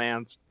simple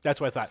commands. That's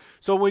what I thought.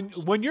 So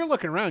when you're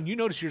looking around, you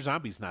notice your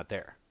zombie's not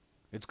there.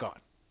 It's gone.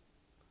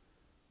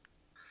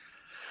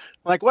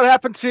 Like, what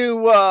happened to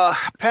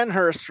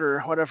Penhurst or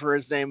whatever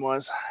his name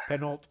was?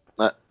 Penholt.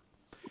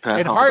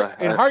 And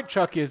Hart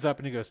Chuck is up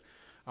and he goes,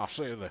 I'll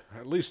say that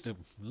at least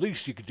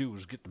you could do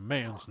is get the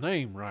man's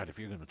name right if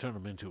you're going to turn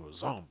him into a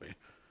zombie.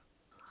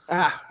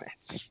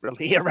 It's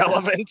really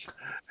irrelevant.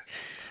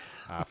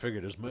 I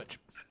figured as much.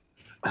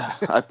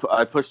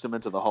 I pushed him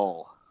into the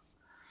hole.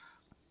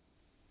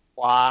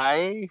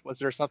 Why? Was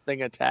there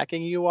something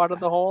attacking you out of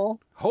the hole?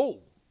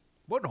 Hole?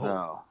 What hole?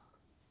 No,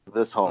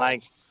 this hole. And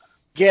I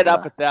get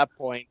up at that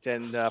point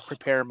and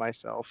prepare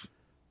myself.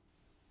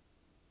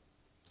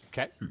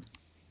 Okay.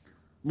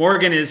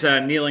 Morgan is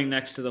kneeling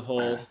next to the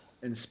hole,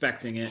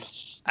 inspecting it.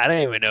 I don't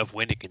even know if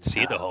Wyndon can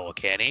see the hole,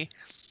 can he?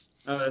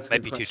 Oh, that's a Might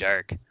good be question. too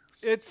dark.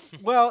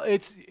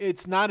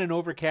 It's not an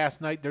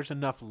overcast night. There's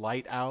enough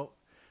light out.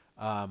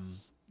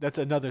 That's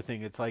another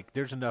thing. It's like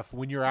there's enough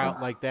when you're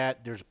out like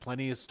that. There's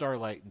plenty of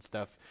starlight and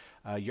stuff.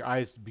 Your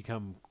eyes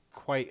become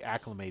quite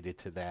acclimated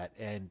to that,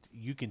 and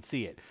you can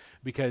see it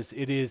because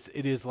it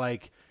is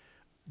like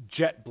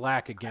jet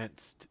black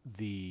against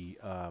the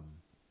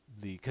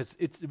because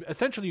it's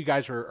essentially you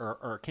guys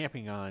are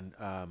camping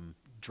on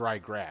dry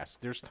grass.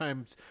 There's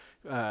times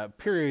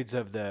periods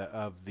of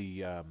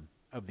the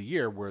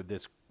year where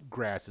this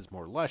grass is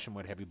more lush and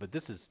what have you, but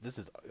this is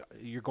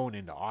you're going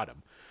into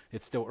autumn.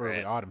 It's still early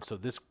Right. autumn, so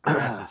this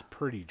grass is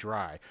pretty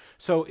dry.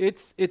 So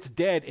it's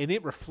dead, and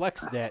it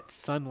reflects that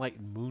sunlight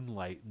and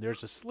moonlight. And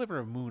there's a sliver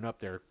of moon up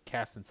there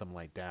casting some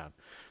light down.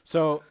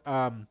 So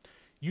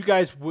you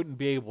guys wouldn't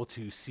be able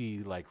to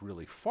see like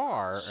really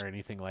far or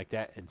anything like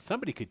that, and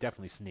somebody could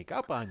definitely sneak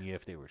up on you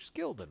if they were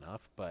skilled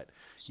enough. But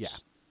yeah.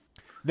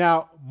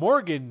 Now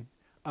Morgan,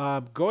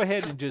 go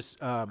ahead and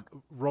just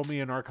roll me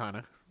an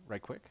Arcana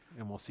right quick,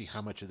 and we'll see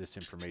how much of this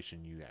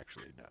information you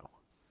actually know.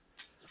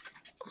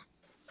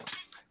 And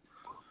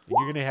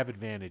you're going to have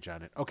advantage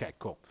on it. Okay,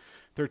 cool.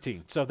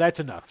 13. So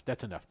that's enough.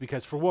 That's enough.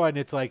 Because for one,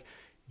 it's like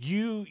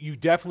you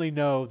definitely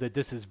know that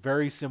this is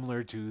very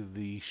similar to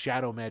the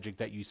shadow magic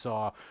that you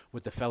saw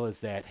with the fellas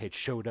that had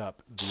showed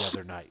up the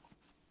other night.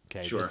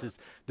 Okay, Sure.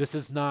 This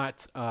is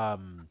not I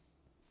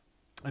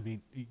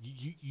mean,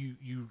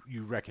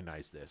 you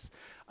recognize this.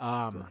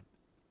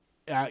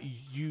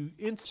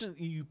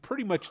 You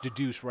pretty much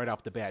deduce right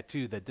off the bat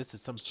too that this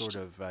is some sort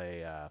of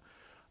a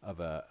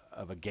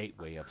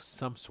gateway of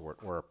some sort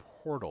or a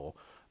portal,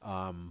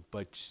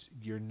 but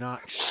you're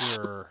not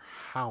sure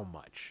how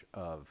much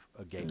of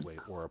a gateway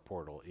or a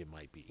portal it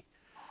might be.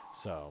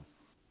 So,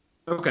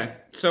 Okay,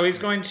 so he's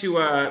going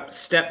to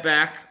step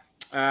back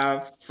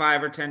 5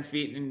 or 10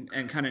 feet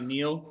and kind of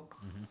kneel,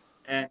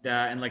 and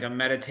in like a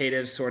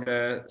meditative sort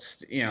of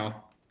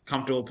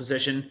comfortable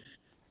position,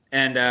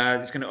 and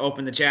he's going to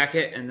open the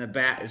jacket, and the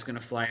bat is going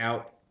to fly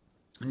out,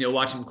 and you'll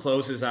watch him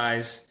close his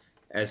eyes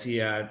as he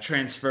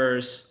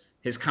transfers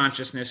his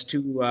consciousness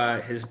to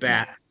his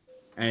bat,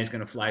 and he's going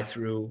to fly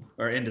through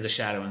or into the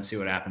shadow and see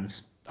what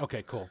happens.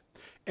 okay, cool.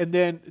 And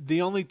then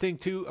the only thing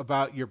too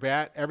about your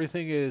bat,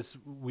 everything is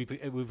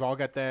we've all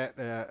got that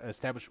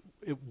established.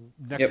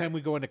 Next time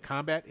we go into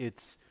combat,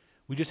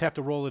 we just have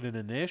to roll it in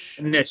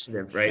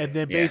Initiative, right? and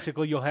then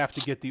basically you'll have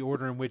to get the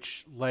order in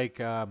which, like,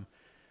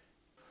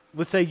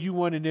 let's say you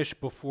want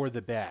initiative before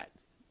the bat,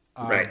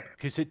 Right.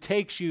 Because it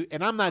takes you,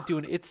 and I'm not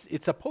doing it's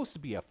supposed to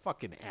be a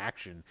fucking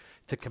action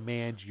to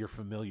command your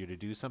familiar to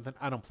do something.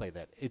 I don't play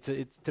that.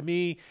 It's to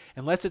me,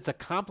 unless it's a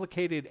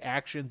complicated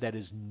action that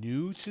is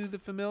new to the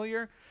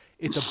familiar,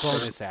 it's a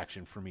bonus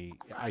action for me.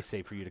 I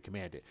say for you to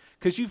command it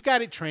because you've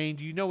got it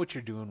trained, you know what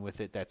you're doing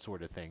with it, that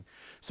sort of thing.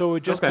 So it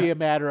would just be a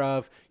matter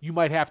of you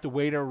might have to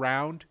wait a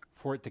round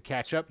for it to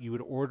catch up. You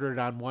would order it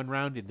on one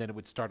round, and then it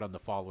would start on the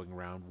following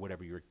round,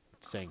 whatever you're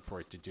saying for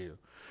it to do.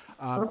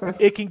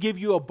 It can give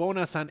you a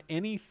bonus on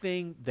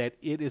anything that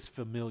it is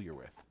familiar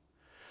with.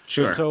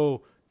 Sure.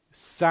 So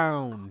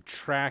sound,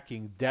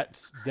 tracking,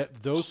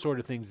 those sort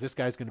of things, this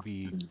guy's going to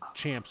be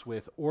champs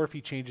with. Or if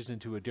he changes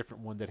into a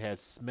different one that has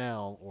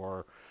smell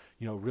or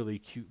really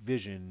cute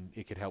vision,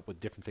 it could help with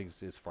different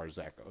things as far as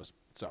that goes.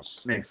 So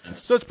Makes sense.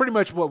 So it's pretty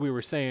much what we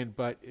were saying,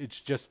 but it's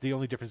just the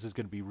only difference is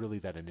going to be really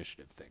that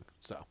initiative thing.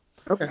 So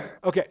okay,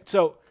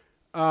 so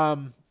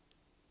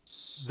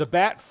the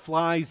bat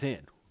flies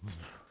in,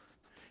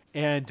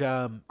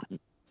 and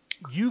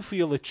you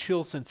feel a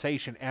chill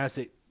sensation as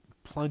it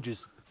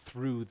plunges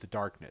through the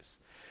darkness.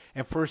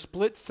 And for a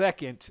split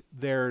second,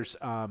 there's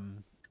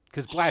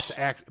because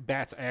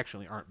bats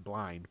actually aren't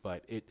blind,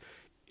 but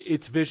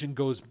its vision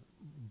goes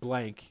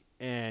blank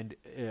and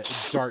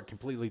dark,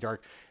 completely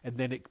dark, and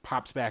then it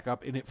pops back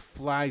up and it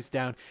flies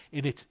down,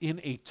 and it's in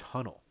a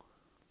tunnel.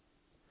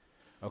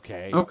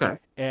 Okay. Okay.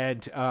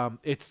 And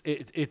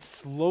it's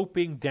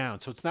sloping down,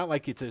 so it's not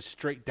like it's a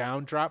straight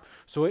down drop.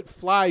 So it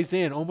flies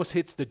in, almost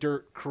hits the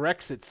dirt,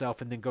 corrects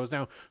itself, and then goes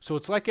down. So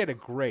it's like at a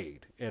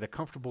grade, at a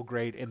comfortable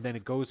grade, and then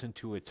it goes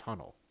into a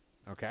tunnel.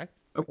 Okay.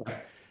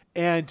 Okay.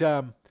 And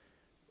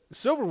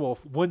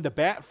Silverwolf, when the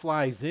bat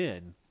flies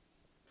in,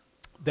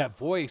 that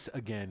voice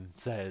again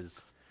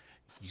says,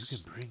 "You can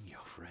bring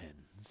your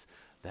friends.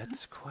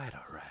 That's quite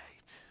all right."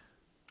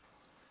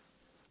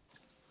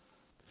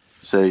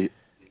 So,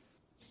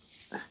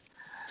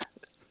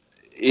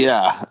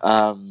 yeah,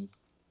 I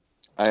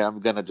am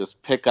gonna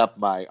just pick up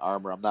my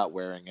armor. I'm not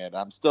wearing it.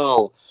 I'm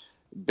still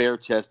bare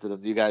chested,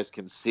 and you guys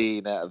can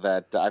see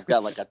that I've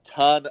got like a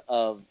ton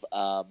of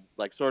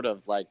like sort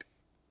of like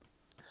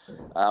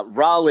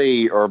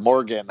Raleigh or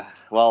Morgan.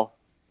 Well,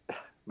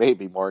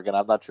 maybe Morgan.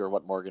 I'm not sure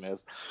what Morgan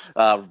is,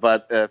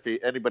 but if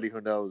anybody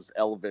who knows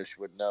Elvish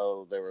would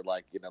know, they were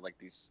like like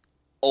these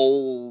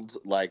old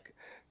like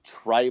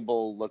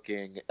tribal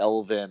looking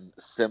elven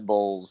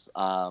symbols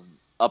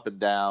up and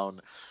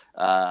down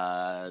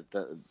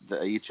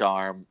each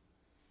arm,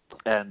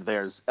 and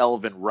there's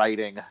elven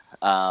writing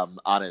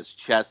on his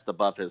chest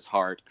above his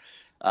heart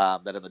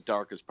that in the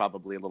dark is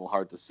probably a little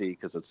hard to see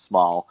because it's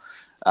small,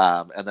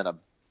 and then a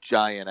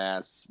giant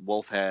ass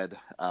wolf head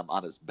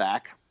on his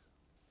back.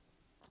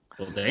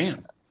 Well,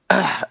 damn.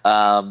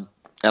 And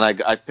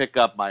I pick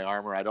up my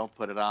armor. I don't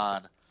put it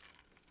on,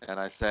 and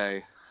I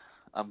say,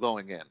 "I'm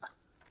going in."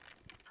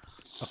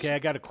 Okay, I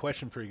got a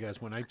question for you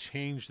guys. When I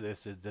change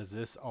this, does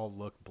this all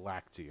look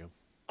black to you?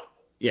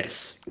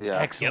 Yes. Yeah.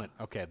 Excellent.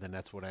 Yep. Okay, then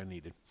that's what I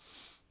needed.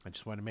 I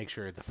just want to make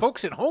sure the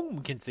folks at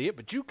home can see it,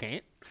 but you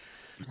can't.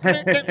 All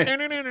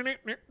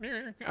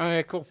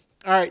right, cool.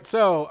 All right,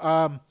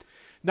 so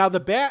now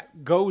the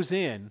bat goes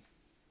in,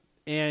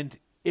 and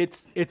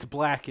it's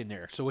black in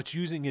there, so it's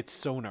using its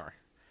sonar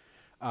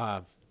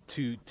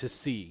to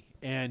see.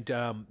 And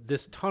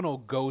this tunnel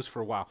goes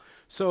for a while.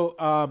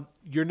 So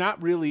you're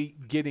not really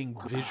getting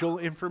visual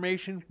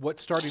information.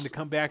 What's starting to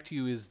come back to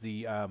you is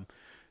the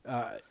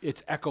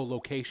it's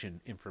echolocation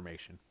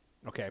information.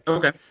 Okay.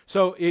 Okay.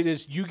 So it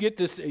is. You get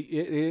this.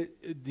 The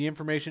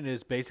information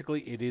is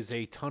basically it is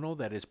a tunnel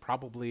that is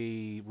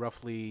probably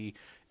roughly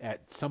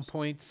at some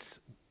points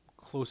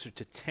closer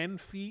to 10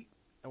 feet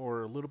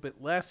or a little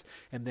bit less,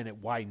 and then it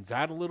widens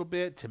out a little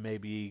bit to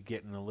maybe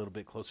getting a little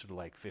bit closer to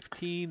like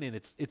 15, and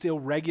it's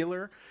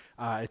irregular.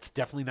 It's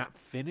definitely not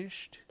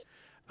finished,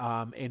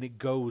 and it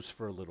goes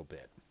for a little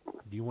bit.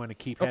 Do you want to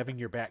keep having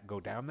your bat go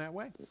down that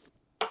way?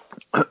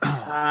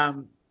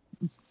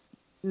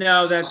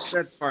 No,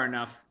 that's far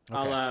enough. Okay.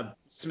 I'll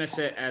dismiss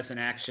it as an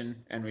action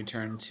and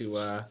return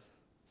to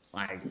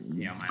my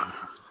own.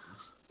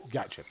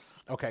 Gotcha.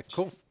 Okay,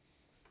 cool.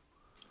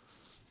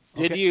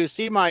 Did Okay. you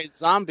see my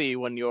zombie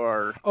when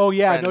you're? Oh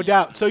yeah, no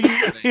doubt. So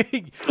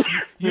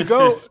you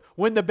go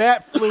when the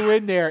bat flew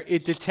in there,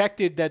 it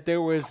detected that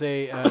there was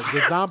the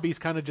zombies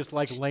kind of just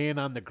like laying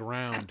on the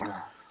ground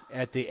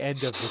at the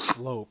end of the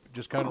slope,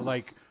 just kind of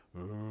like.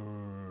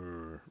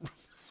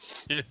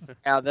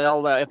 Yeah,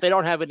 they'll if they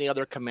don't have any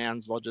other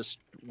commands, they'll just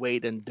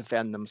wait and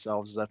defend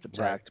themselves if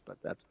attacked. But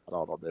that's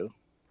all they'll do.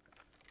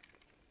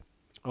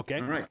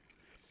 Okay. All right.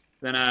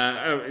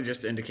 Then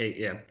just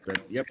indicate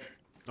that yep.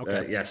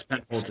 Okay. Yes,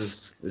 Penhold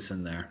is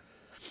in there.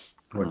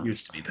 What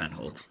used to be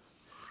Penhold.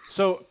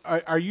 So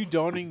are you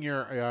donning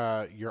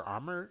your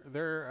armor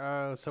there,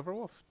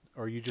 Silverwolf,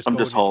 or are you just? I'm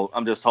just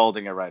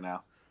holding it right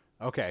now.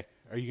 Okay.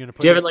 Are you gonna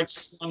put? Do you have it like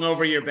slung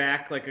over your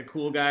back like a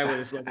cool guy with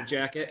his leather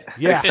jacket?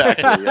 Yeah.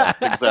 Exactly. Yeah.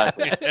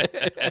 Exactly.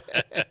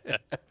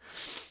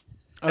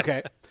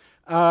 Okay.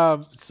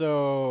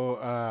 So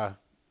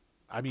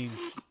I mean,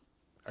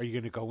 are you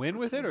gonna go in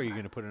with it, or are you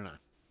gonna put it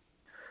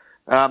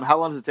on? How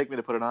long does it take me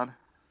to put it on?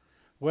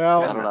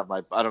 Well, I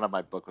don't have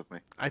my book with me.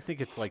 I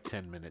think it's like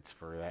 10 minutes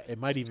for that. It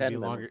might even be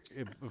 10 longer,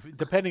 minutes.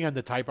 depending on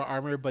the type of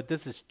armor. But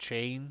this is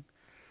chain.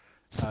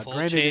 Full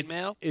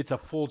chainmail? It's a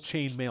full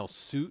chainmail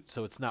suit,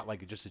 so it's not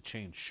like just a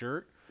chain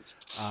shirt.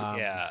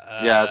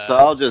 Yeah. So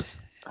I'll just.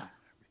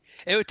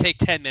 It would take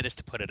 10 minutes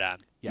to put it on.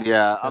 Yeah, I'm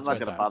that's not what I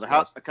gonna thought.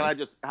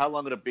 bother. How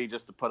long would it be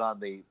just to put on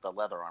the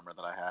leather armor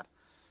that I had?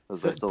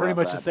 So it's pretty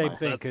much the same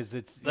thing because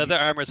it's Leather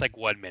armor is like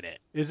 1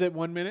 minute. Is it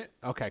 1 minute?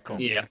 Okay, cool.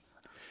 Yeah.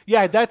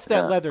 Yeah, that's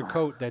that Yeah. leather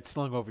coat that's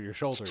slung over your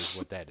shoulder is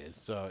what that is.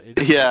 So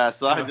Yeah,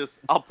 so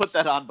I'll put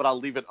that on, but I'll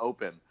leave it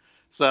open.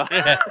 So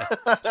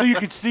so you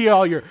can see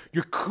all your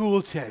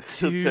cool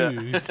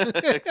tattoos.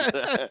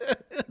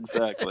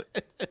 Exactly.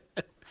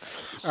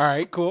 All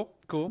right, cool.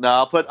 No,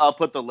 I'll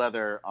put the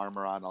leather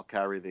armor on. I'll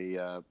carry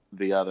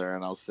the other,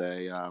 and I'll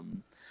say,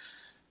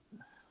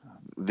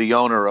 the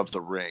owner of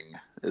the ring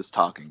is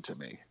talking to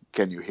me.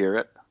 Can you hear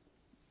it?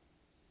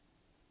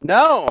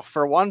 No,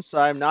 for once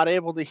I'm not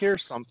able to hear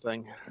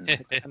something.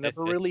 It's kind of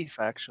a relief,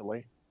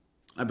 actually.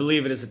 I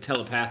believe it is a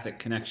telepathic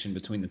connection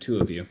between the two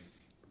of you.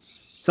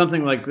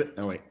 Something like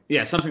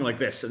something like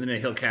this, and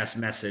then he'll cast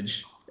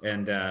message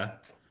and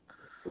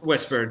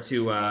whisper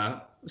to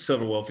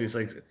Silverwolf. He's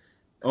like,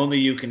 "Only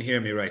you can hear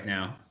me right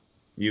now.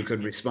 You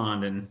could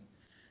respond,"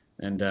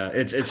 and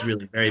it's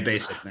really very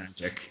basic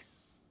magic.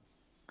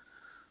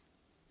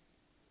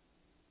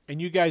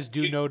 And you guys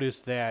do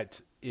notice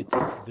that it's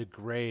the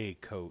gray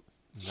coat,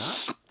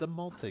 not the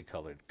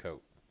multicolored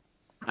coat.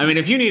 I mean,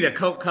 if you need a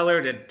coat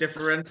color to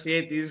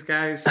differentiate these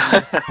guys,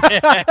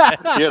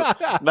 You're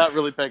not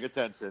really paying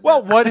attention.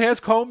 Well, one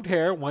has combed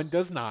hair, one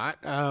does not.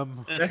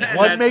 One makes that's the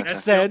only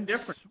sense.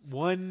 difference.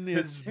 One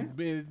is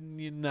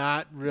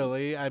not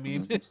really. I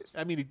mean,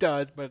 he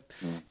does, but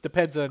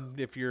depends on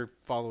if you're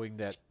following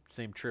that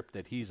same trip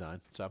that he's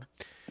on. So,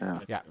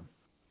 yeah.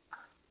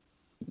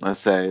 I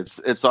say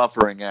it's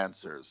offering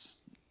answers.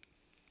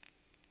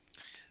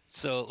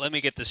 So let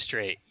me get this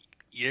straight.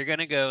 You're going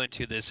to go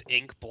into this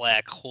ink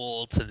black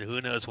hole to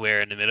who knows where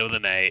in the middle of the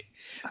night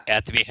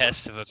at the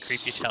behest of a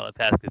creepy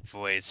telepathic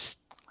voice.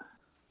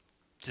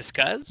 Just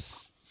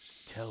 'cause?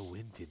 Tell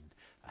Wyndon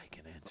I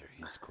can answer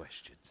his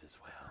questions as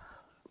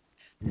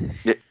well.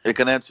 It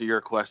can answer your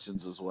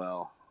questions as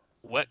well.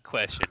 What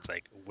questions?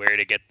 Like where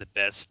to get the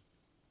best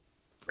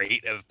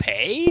rate of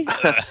pay?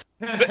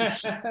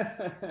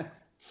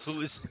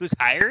 Who's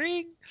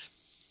hiring?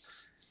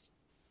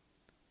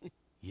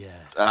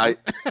 Yeah.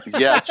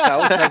 Yes.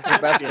 House has the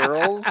best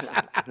girls.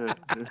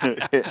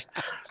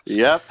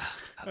 Yep.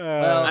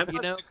 Well, I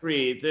must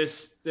agree.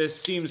 This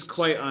seems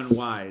quite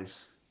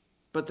unwise,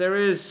 but there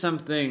is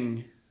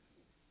something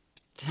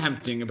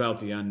tempting about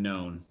the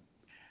unknown.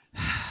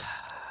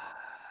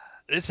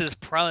 This is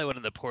probably one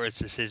of the poorest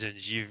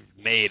decisions you've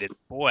made, and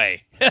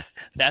boy,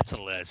 that's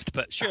a list.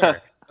 But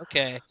sure,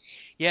 okay,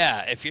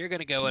 yeah. If you're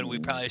gonna go in, we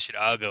probably should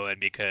all go in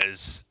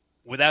because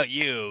without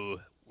you,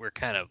 we're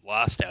kind of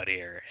lost out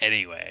here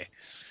anyway.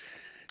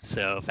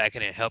 So if I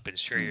can help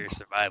ensure your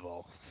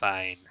survival,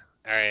 fine.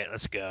 All right,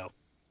 let's go.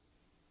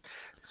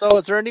 So,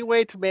 is there any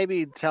way to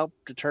maybe help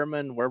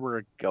determine where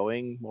we're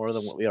going more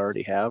than what we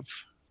already have?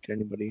 Can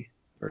anybody?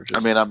 Or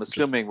just, I'm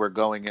assuming we're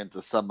going into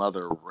some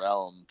other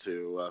realm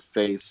to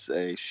face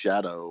a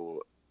shadow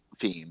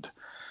fiend.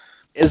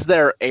 Is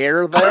there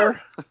air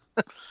there?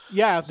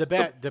 Yeah, the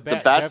bat. The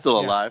bat's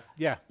still yeah. alive.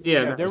 Yeah.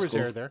 Yeah, there was was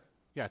cool. air there.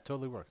 Yeah,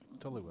 totally worked.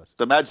 Totally was.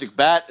 The magic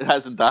bat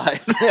hasn't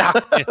died. Yeah.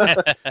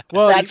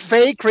 Well, That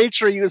fake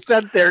creature you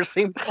sent there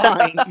seemed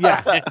fine.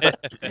 yeah.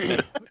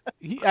 The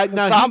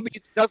Now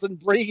zombie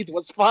doesn't breathe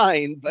was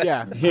fine, but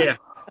yeah. Yeah.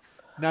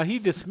 Now he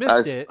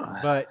dismissed it,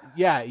 but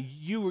yeah,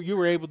 you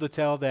were able to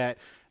tell that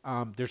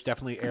there's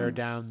definitely air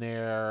down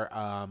there.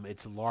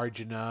 It's large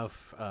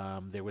enough.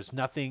 There was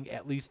nothing,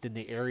 at least in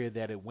the area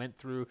that it went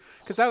through,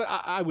 because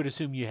I would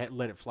assume you had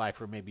let it fly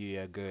for maybe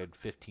a good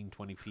 15,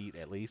 20 feet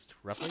at least,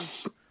 roughly.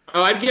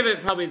 Oh, I'd give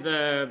it probably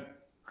the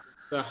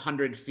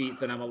 100 feet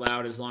that I'm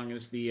allowed, as long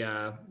as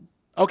the.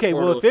 Okay,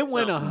 well, if it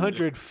went itself-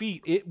 100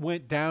 feet, it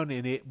went down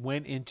and it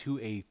went into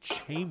a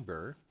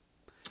chamber,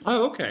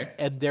 Oh, okay.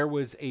 and there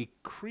was a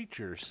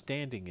creature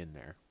standing in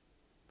there.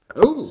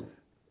 Oh.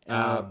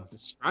 Um,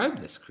 Describe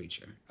this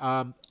creature.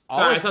 All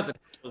I it's- thought the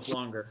was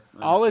longer.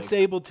 All it's honestly.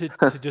 able to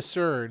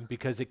discern,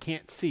 because it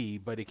can't see,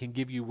 but it can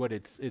give you what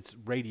its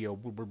radio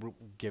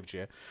gives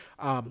you.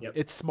 Yep.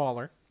 It's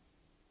smaller.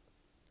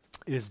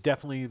 It is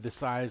definitely the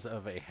size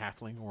of a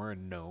halfling or a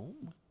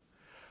gnome.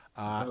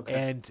 Okay.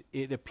 And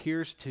it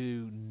appears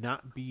to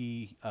not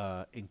be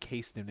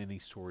encased in any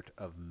sort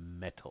of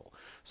metal.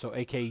 So,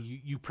 AK,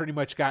 you pretty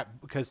much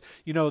got, because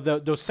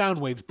those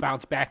sound waves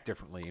bounce back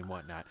differently and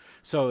whatnot.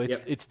 So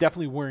it's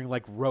definitely wearing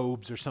like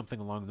robes or something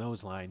along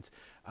those lines.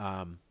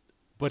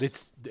 But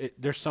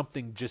there's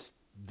something just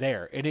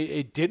there, and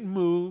it didn't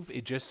move.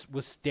 It just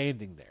was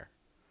standing there.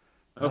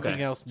 Nothing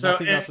Okay. else. So,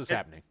 Nothing else was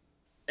happening.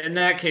 In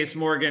that case,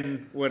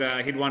 Morgan would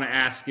he'd want to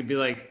ask. He'd be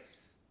like,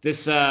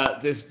 "This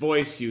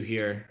voice you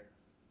hear,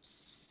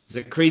 is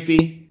it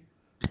creepy?"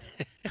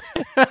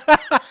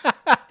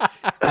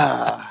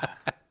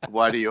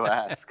 Why do you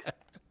ask?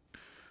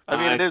 I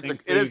mean, I it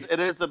think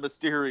is a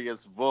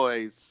mysterious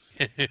voice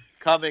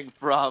coming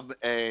from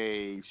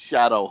a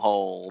shadow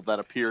hole that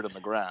appeared in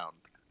the ground.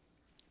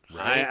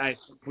 I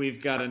think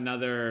we've got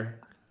another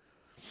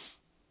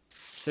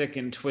sick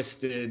and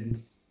twisted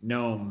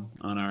gnome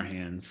on our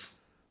hands.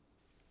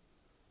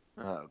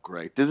 Oh,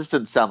 great! This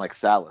didn't sound like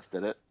Salus,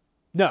 did it?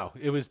 No,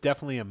 it was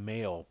definitely a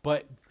male,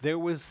 but there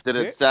was. Did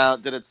it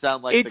sound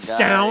like It the guy?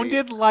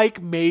 sounded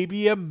like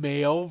maybe a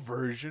male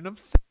version of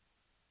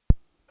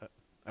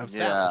Salus,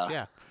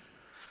 yeah.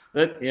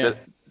 But yeah,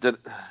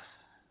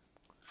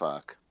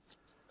 Fuck.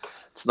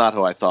 It's not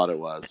who I thought it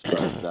was,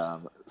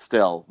 but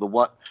still,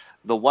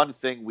 the one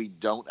thing we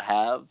don't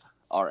have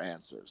are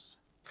answers.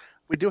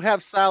 we do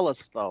have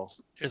Salus though.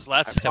 There's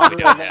lots of stuff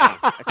we don't have,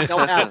 I still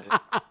have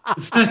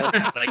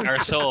it. like our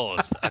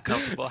souls, a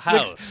comfortable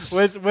Six- house,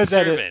 was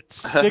that it?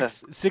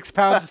 servants, 6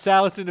 pounds of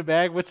Salus in a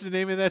bag. What's the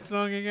name of that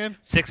song again?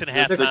 6.5 Six and a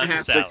pounds of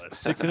half, salad.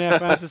 6.5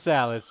 pounds of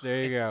Salus.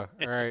 There you go.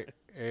 All right.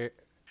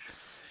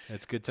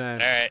 That's good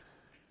times. All right,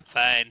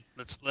 fine.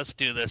 Let's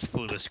do this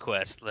foolish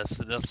quest. Let's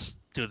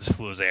do this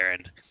fool's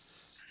errand.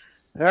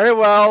 Very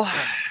well.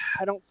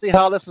 I don't see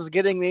how this is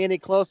getting me any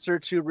closer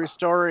to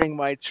restoring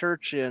my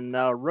church in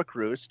Rook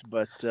Roost,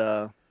 but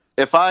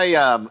If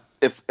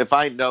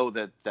I know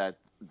that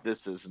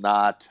this is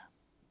not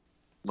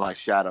my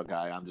shadow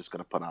guy, I'm just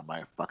gonna put on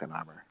my fucking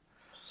armor.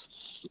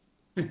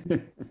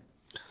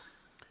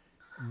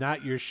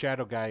 not your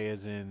shadow guy,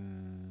 as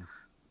in.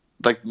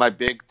 Like my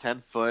big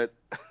 10-foot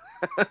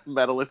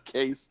metal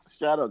encased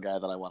shadow guy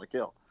that I want to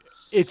kill.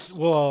 It's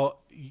well,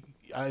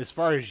 as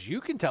far as you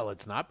can tell,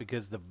 it's not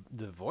because the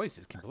voice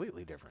is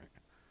completely different.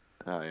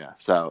 Oh yeah.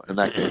 So in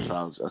that case,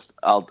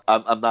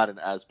 I'm not in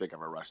as big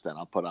of a rush then.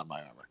 I'll put on my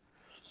armor.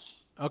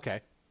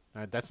 Okay,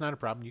 that's not a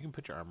problem. You can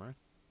put your armor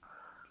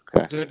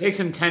on. Okay. So it takes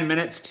him 10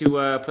 minutes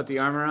to put the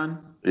armor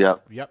on?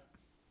 Yep. Yep.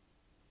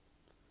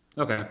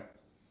 Okay.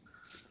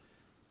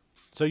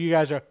 So you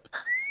guys are.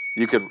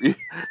 You could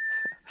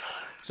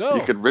So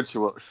you could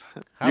ritual.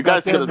 How You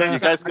guys about could them, you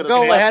guys could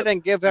Go ahead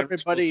and give Yeah,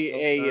 everybody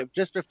ritual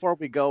just before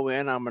we go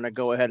in, I'm going to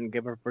go ahead and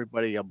give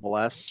everybody a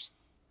bless.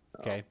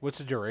 Okay, what's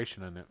the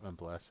duration on it? On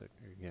bless it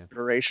again.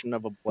 Duration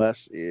of a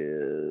bless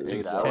is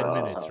It's 8 10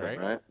 hours. minutes,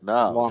 right?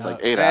 No, long. it's like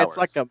 8 hours. It's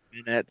like a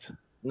minute.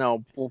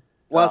 No,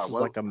 bless is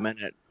well- like a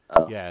minute.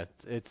 Oh. Yeah,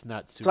 it's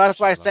not super. So that's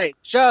why I super say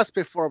just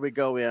before we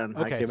go in.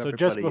 I Okay, give so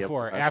just everybody a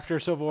before, bless. after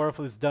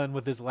Silverwolf is done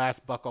with his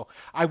last buckle,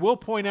 I will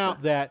point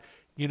out that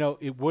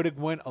it would have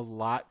went a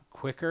lot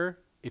quicker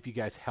if you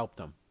guys helped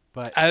him.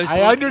 But I was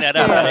I looking that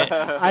up.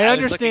 understand. I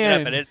was looking it up.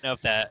 understand. I didn't know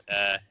if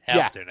that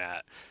helped or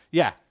not.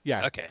 Yeah.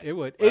 Okay, It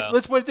would. well.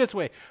 Let's put it this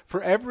way: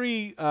 for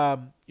every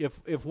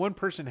if one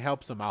person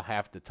helps him, I'll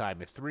half the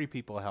time. If 3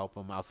 people help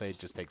him, I'll say it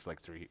just takes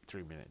like three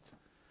minutes.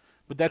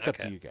 But that's up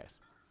to Okay. you guys.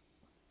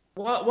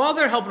 Well, while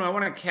they're helping, I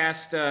want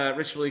to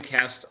ritually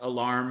cast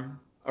alarm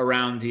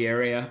around the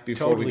area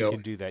before Totally we go.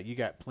 can do that. You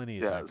got plenty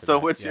of Yeah. time. For So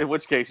that. in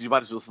which case you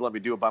might as well just let me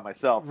do it by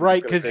myself.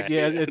 Right, It's gonna 'cause, take-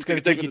 yeah, it's gonna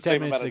take you the 10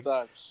 same minutes amount of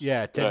time.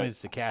 Yeah, 10 Right.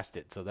 minutes to cast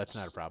it, so that's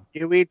not a problem.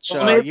 You each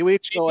Well, maybe- you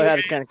each go Maybe ahead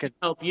you and guys kind can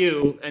help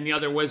you, and the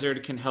other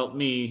wizard can help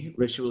me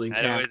ritually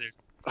I know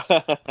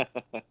cast.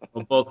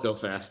 We'll both go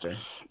faster.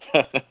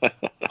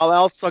 I'll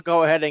also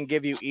go ahead and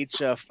give you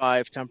each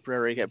 5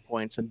 temporary hit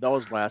points, and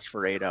those last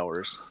for 8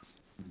 hours.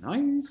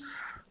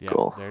 Nice. Yeah,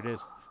 Cool. there it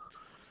is.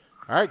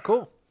 All right,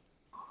 cool.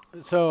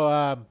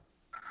 So,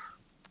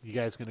 you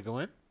guys gonna go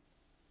in?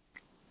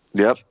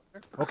 Yep.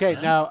 Okay,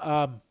 now,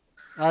 all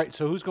right.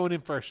 So who's going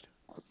in first?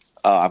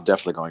 I'm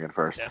definitely going in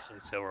first.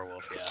 Definitely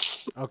Silverwolf,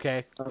 yeah.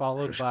 Okay,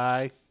 followed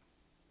by.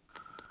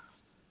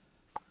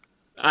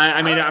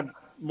 I mean,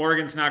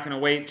 Morgan's not going to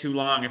wait too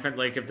long. If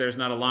there's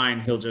not a line,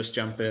 he'll just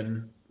jump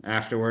in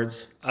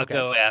afterwards. I'll Okay.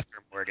 go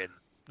after Morgan.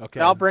 Okay.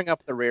 I'll bring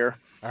up the rear.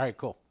 All right,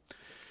 cool.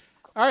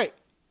 All right.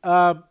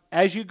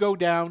 As you go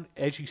down,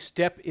 as you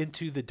step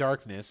into the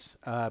darkness,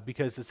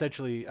 because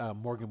essentially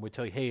Morgan would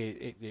tell you,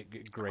 hey,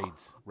 it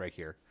grades right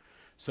here.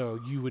 So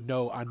you would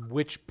know on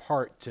which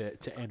part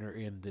to enter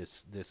in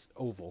this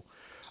oval.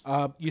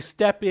 You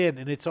step in,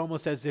 and it's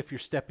almost as if you're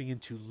stepping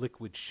into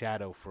liquid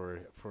shadow for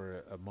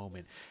a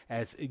moment.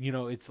 As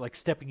it's like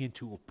stepping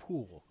into a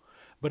pool.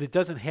 But it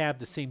doesn't have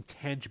the same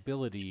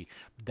tangibility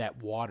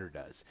that water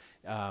does.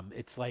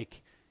 It's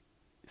like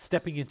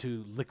stepping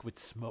into liquid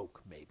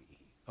smoke, maybe.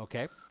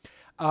 Okay?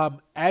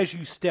 As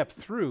you step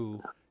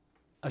through,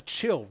 a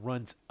chill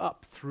runs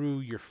up through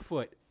your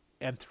foot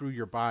and through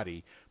your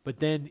body, but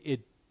then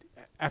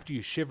after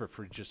you shiver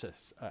for just a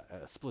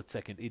split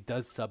second, it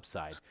does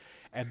subside,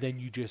 and then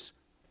you just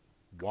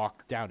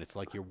walk down. It's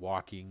like you're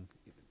walking,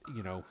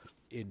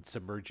 in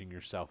submerging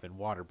yourself in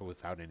water, but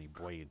without any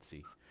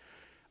buoyancy.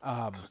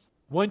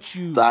 Once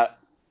you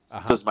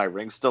Does my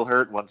ring still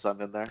hurt once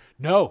I'm in there?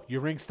 No,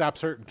 your ring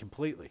stops hurting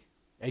completely.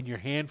 And your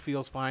hand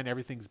feels fine.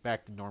 Everything's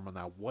back to normal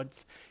now.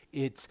 Once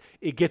it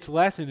gets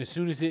less, and as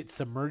soon as it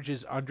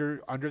submerges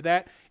under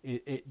that,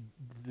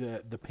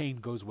 the pain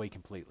goes away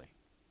completely.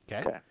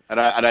 Okay? Okay. And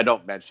I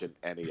don't mention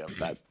any of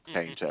that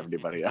pain to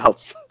anybody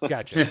else.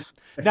 Gotcha.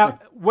 Now,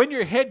 when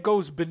your head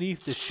goes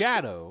beneath the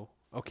shadow,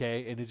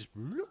 okay, and it just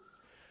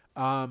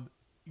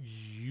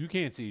you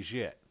can't see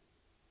shit.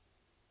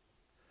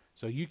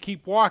 So you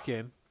keep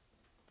walking.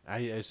 I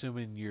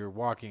assuming you're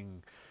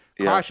walking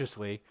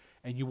cautiously,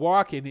 and you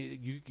walk and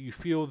you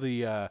feel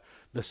the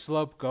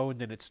slope go, and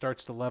then it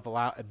starts to level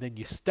out, and then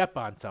you step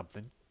on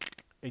something,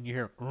 and you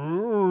hear.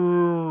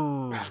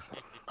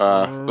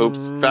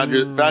 Oops! Found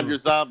your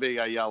zombie.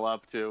 I yell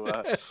up to.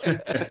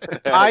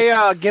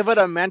 I give it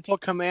a mental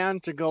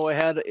command to go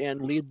ahead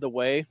and lead the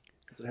way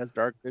because it has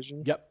dark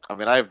vision. Yep. I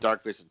mean, I have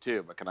dark vision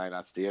too, but can I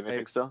not see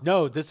anything still?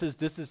 No, this is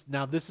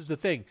the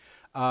thing.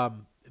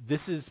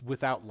 This is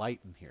without light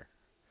in here.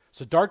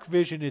 So dark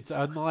vision, it's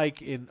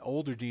unlike in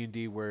older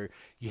D&D where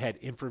you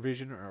had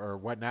infravision or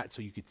whatnot,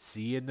 so you could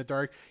see in the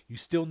dark. You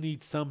still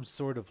need some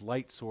sort of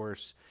light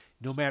source,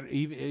 no matter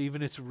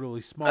even if it's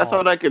really small. I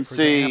thought I could for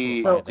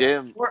see to amplify that.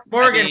 dim.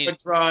 Morgan would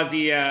draw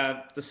the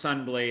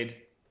sunblade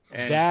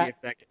and see if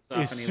that gets off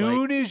As any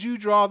soon light. as you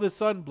draw the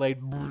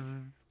sunblade,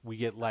 we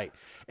get light.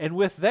 And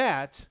with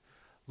that,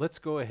 let's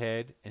go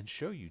ahead and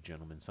show you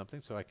gentlemen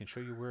something, so I can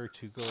show you where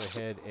to go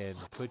ahead and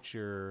put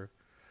your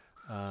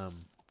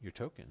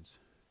tokens.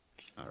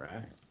 All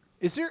right.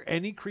 Is there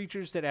any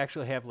creatures that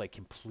actually have like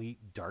complete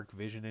dark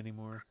vision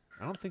anymore?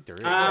 I don't think there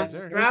is. Is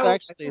there? Drow-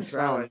 actually I think some.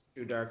 Drow has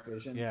too dark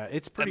vision. Yeah,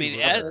 it's I pretty mean,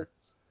 rare.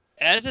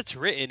 as it's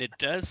written, it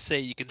does say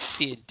you can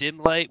see in dim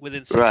light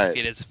within 60 Right.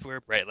 feet as if it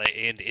were bright light,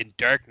 and in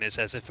darkness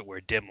as if it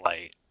were dim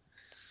light.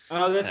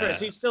 Oh, that's right.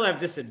 So you still have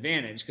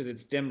disadvantage because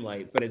it's dim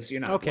light, but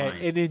you're not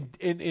blind. Okay,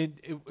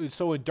 and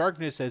so in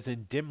darkness as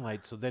in dim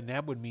light, so then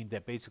that would mean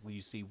that basically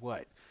you see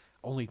what?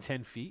 Only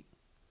 10 feet?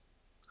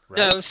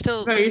 No,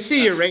 still. No, you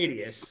see your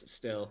radius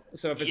still.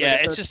 So if it's Yeah,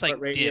 like a it's just like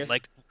radius,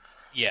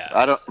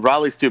 yeah.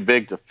 Raleigh's too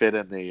big to fit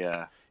in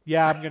the.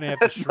 Yeah, I'm gonna have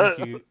to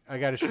shrink you. I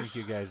gotta shrink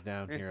you guys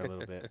down here a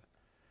little bit.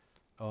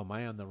 Oh, am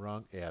I on the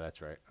wrong? Yeah, that's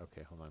right.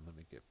 Okay, hold on. Let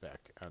me get back.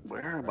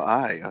 Where am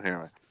I? Oh, here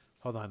am I.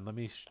 Hold on. Let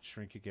me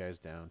shrink you guys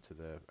down to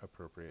the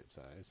appropriate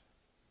size.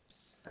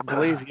 I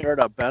believe you're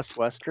the Best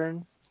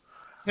Western.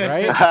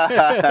 Right?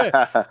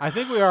 I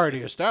think we already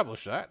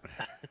established that.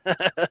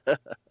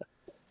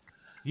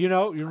 You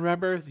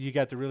remember you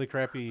got the really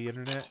crappy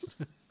internet?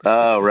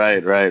 Oh,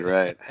 right.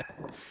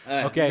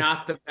 Okay.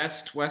 Not the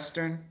Best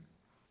Western.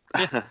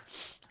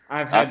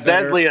 I've had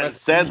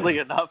sadly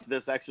enough,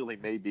 this actually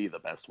may be the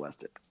Best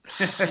Western.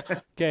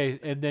 Okay,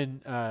 and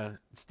then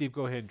Steve,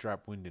 go ahead and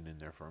drop Wyndon in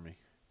there for me.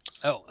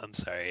 Oh, I'm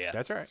sorry. Yeah.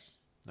 That's all right.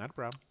 Not a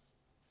problem.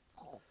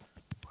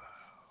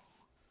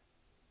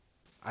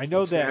 I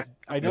know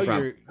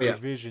your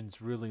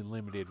vision's really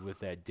limited with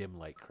that dim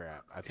light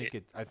crap. I think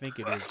it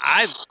is.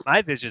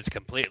 My vision's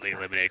completely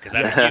limited because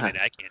I'm a human.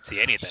 I can't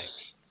see anything.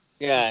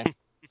 Yeah.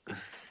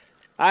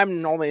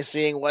 I'm only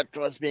seeing what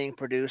was being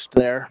produced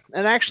there.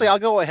 And actually, I'll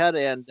go ahead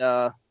and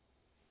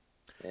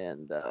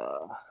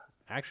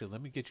actually,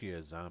 let me get you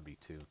a zombie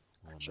too.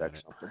 check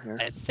something here.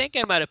 I think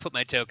I might have put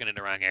my token in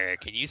the wrong area.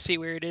 Can you see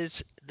where it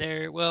is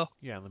there, Will?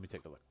 Yeah, let me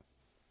take a look.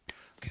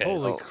 'Cause-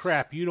 Holy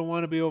crap! You don't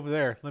want to be over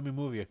there. Let me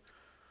move you.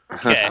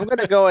 Okay. I'm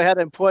gonna go ahead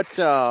and put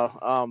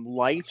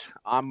light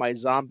on my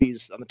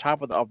zombies on the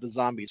top of the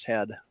zombie's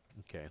head.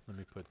 Okay, let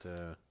me put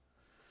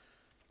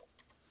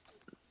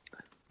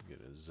get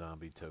a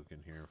zombie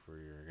token here for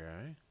your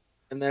guy.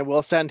 And then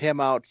we'll send him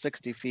out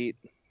 60 feet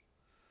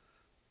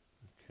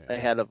Okay.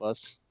 ahead of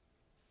us.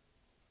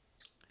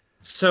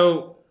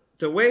 So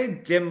the way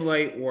dim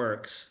light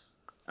works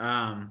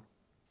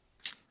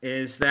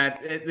is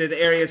that the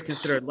area is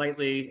considered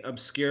lightly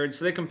obscured.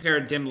 So they compare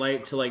dim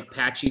light to like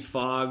patchy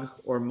fog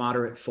or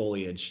moderate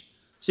foliage.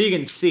 So you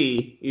can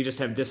see, you just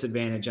have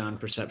disadvantage on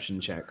perception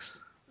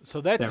checks.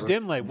 So that's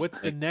dim light. What's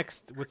the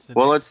next?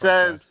 Well, it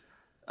says,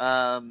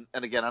 and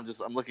again,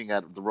 I'm looking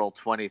at the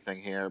Roll20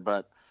 thing here,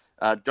 but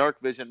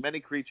dark vision. Many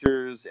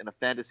creatures in a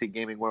fantasy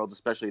gaming world,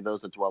 especially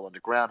those that dwell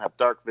underground, have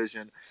dark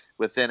vision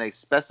within a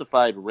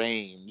specified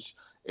range.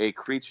 A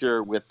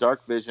creature with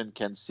dark vision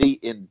can see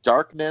in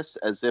darkness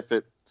as if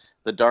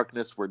the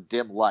darkness were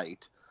dim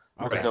light.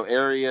 Okay. So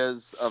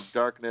areas of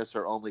darkness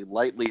are only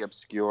lightly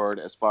obscured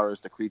as far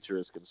as the creature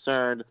is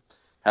concerned.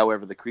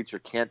 However, the creature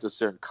can't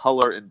discern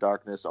color in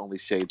darkness, only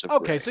shades of gray.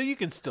 Okay, so you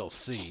can still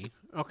see.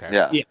 Okay.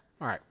 Yeah.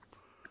 All right.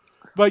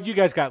 But you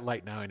guys got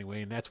light now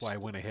anyway, and that's why I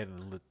went ahead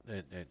and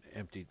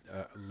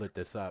lit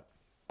this up.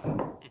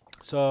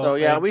 So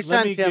yeah, we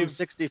let me sent him give-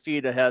 60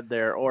 feet ahead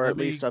there, or let at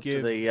me least up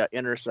give- to the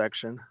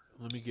intersection.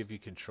 Let me give you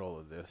control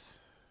of this,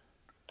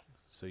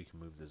 so you can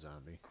move the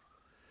zombie.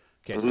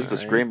 Okay. Who's so the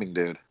screaming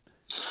dude?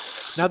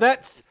 now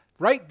that's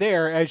right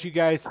there. As you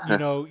guys,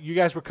 you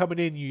guys were coming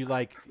in. You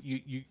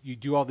you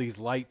do all these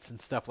lights and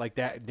stuff like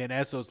that. And then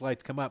as those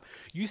lights come up,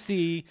 you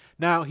see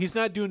now he's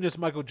not doing this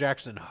Michael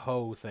Jackson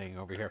ho thing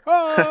over here.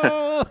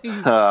 Oh,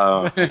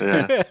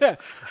 Yeah.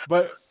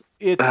 but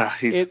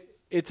He's-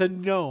 it's a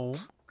gnome,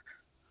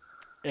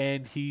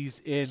 and he's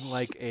in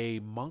like a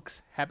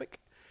monk's habit,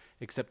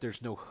 except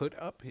there's no hood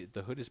up.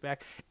 The hood is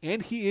back,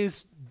 and he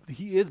is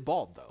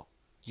bald though.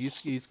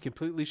 He's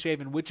completely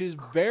shaven, which is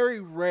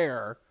very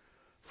rare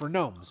for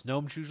gnomes.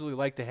 Gnomes usually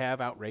like to have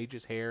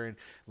outrageous hair and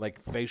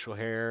like facial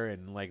hair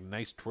and like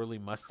nice twirly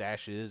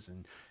mustaches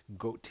and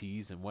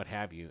goatees and what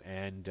have you.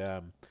 And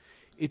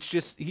it's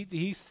just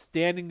he's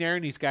standing there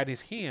and he's got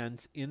his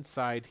hands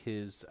inside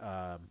his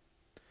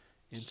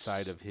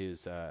inside of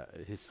his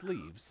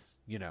sleeves.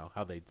 You know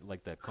how they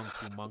like the kung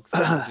fu monks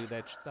do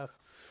that stuff.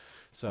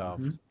 So,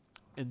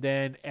 and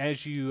then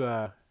as you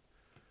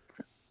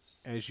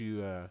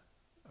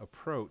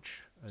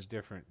approach a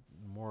different,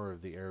 more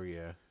of the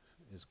area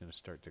is going to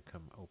start to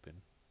come open.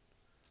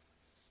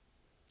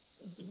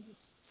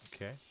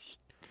 Okay.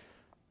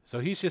 So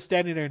he's just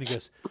standing there and he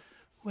goes,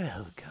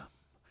 "Welcome.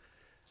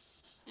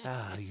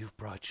 Ah, you've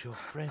brought your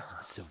friend,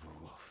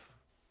 Silverwolf.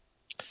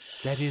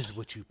 That is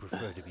what you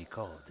prefer to be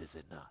called, is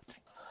it not?"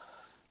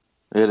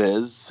 It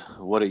is.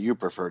 What do you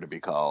prefer to be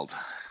called?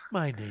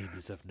 "My name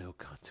is of no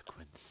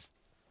consequence.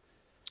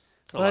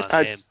 It's a long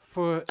But name.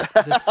 for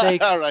the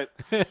sake, All right.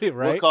 right?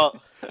 We'll call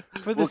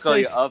For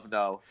you of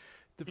no.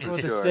 For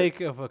the Sure.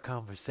 sake of a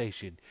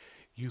conversation,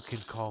 you can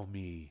call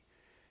me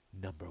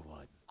number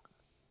one."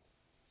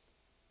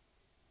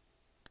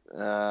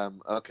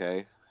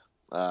 Okay.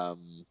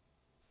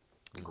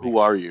 Who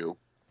are you?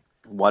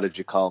 Why did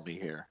you call me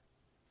here?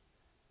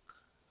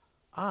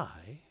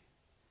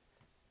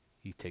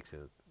 He takes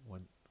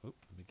let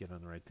me get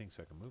on the right thing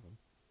so I can move him.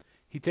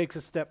 He takes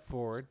a step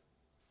forward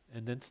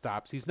and then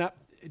stops. He's not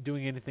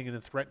doing anything in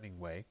a threatening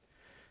way.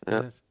 He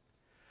Yep. says,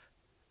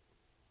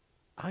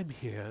 "I'm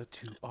here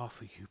to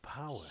offer you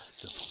power,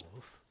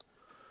 Silverwolf.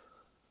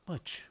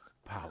 much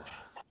power.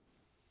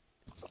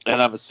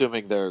 And I'm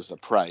assuming there's a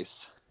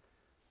price.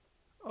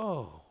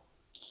 Oh,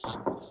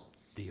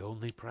 the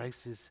only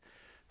price is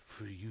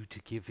for you to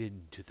give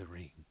in to the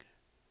ring.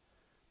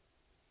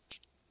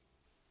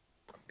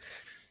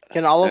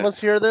 Can all of us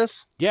hear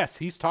this? Yes,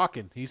 he's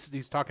talking.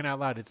 He's talking out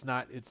loud. It's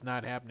not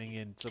happening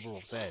in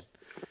Silverwolf's head.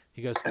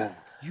 He goes,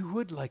 "You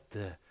would like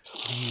the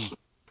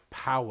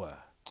power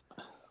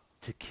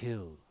to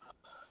kill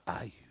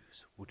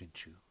Ayus,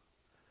 wouldn't you?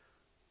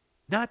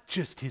 Not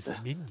just his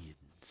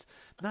minions,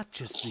 not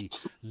just the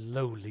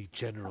lowly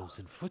generals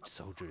and foot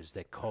soldiers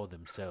that call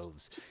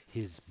themselves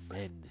his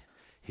men,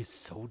 his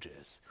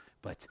soldiers,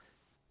 but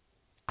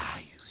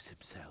Ayus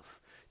himself,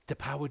 the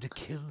power to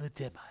kill the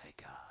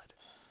demigod."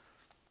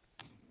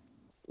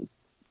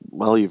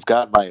 Well, you've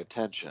got my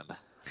attention.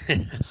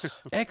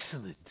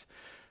 Excellent.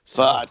 So,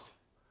 But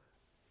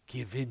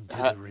give in to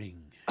the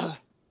ring.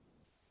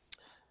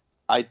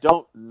 I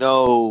don't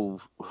know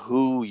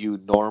who you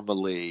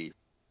normally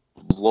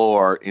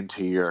lure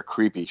into your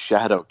creepy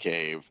shadow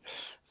cave,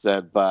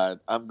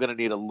 but I'm going to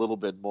need a little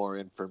bit more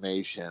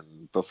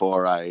information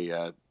before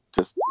I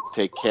just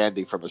take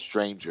candy from a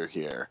stranger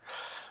here.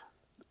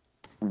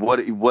 What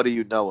do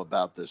you know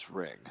about this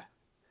ring?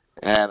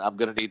 And I'm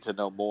going to need to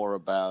know more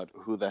about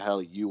who the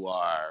hell you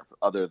are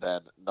other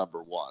than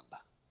number one.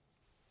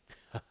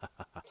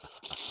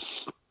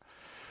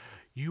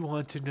 You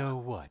want to know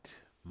what?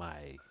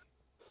 My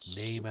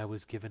name I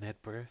was given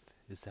at birth?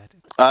 Is that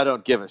it? I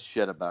don't give a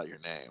shit about your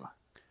name.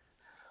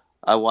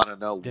 I want to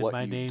know Then what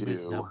my you name do.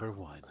 is number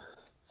one.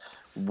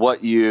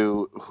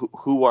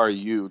 Who are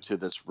you to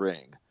this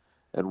ring?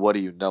 And what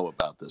do you know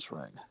about this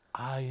ring?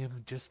 I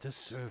am just a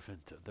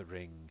servant of the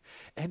ring,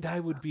 and I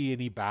would be,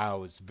 and he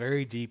bows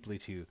very deeply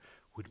to you,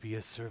 would be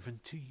a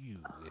servant to you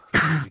if you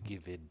were to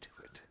give in to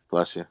it.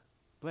 Bless you.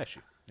 Bless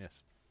you,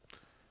 yes.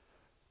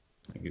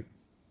 Thank you.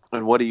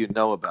 And what do you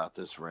know about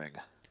this ring?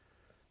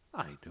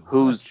 I know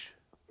Who's- much.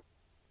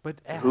 But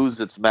ask. Who's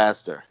its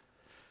master?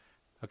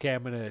 Okay,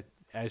 I'm going to,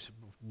 as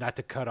not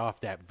to cut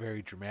off that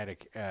very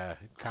dramatic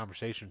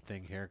conversation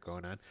thing here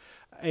going on.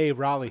 Hey,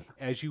 Raleigh,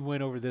 as you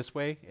went over this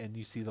way and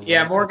you see the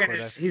Yeah, light, Morgan that's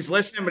where is he's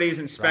listening, but he's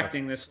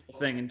inspecting this whole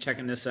thing and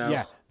checking this out.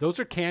 yeah, those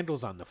are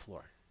candles on the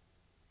floor.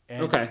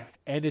 And, Okay.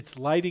 And it's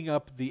lighting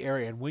up the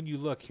area. And when you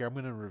look here, I'm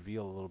going to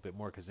reveal a little bit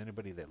more because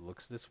anybody that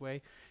looks this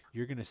way,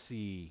 you're going to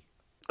see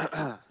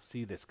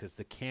this because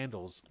the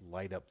candles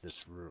light up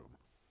this room.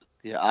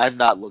 Yeah, I'm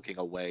not looking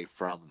away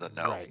from the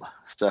gnome. Right.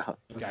 So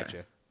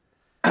Gotcha.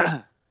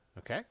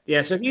 Okay.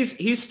 Yeah, so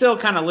he's still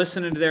kind of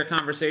listening to their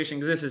conversation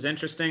because this is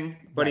interesting,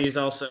 but Right. he's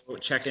also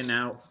checking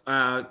out.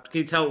 Can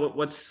you tell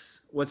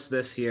what's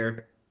this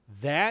here?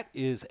 That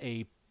is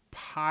a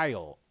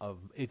pile of,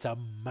 it's a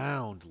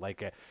mound,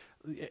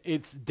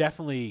 it's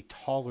definitely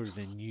taller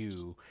than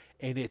you,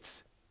 and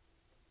it's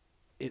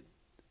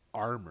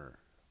armor,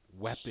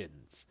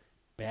 weapons,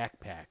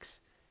 backpacks,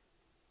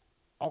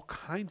 all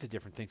kinds of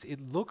different things. It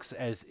looks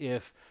as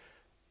if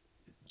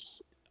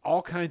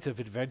all kinds of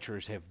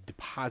adventurers have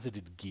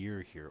deposited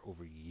gear here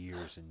over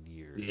years and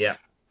years. Yeah.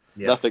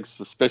 nothing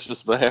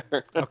suspicious there.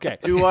 Okay.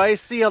 Do I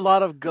see a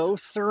lot of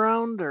ghosts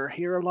around or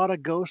hear a lot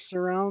of ghosts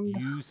around?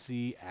 You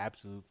see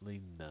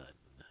absolutely none.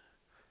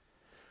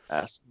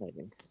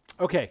 Fascinating.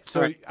 Okay,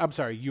 so All right. I'm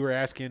sorry, you were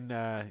asking.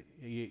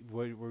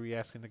 What were we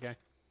asking the guy?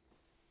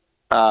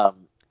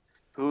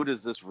 Who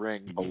does this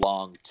ring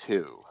belong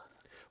to?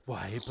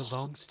 Why, it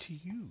belongs to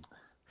you.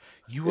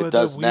 You It are the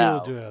does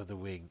now. wielder of the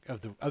wing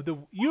of the.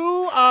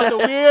 You are the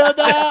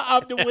wielder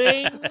of the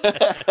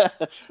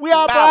wing. We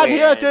are brought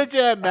here to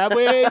the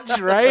marriage,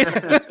 right?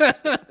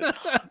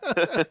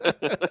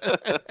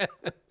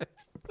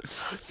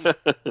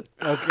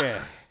 Okay,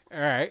 all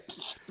right.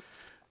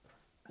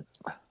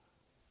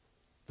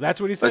 That's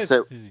what he says.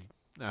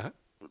 Uh-huh.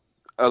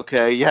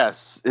 Okay,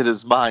 yes, it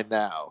is mine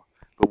now.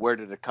 But where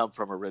did it come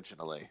from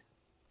originally?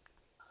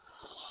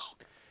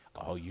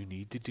 All you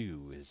need to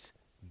do is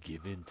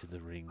give in to the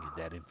ring, and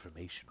that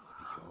information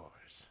will be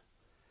yours.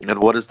 And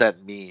what does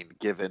that mean,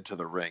 give into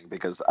the ring?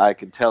 Because I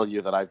can tell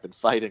you that I've been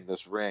fighting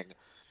this ring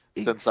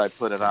since I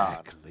put it on.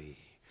 Exactly.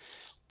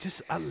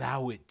 Just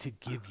allow it to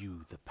give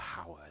you the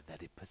power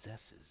that it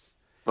possesses.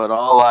 But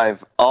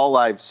all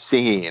I've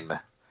seen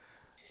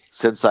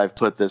since I've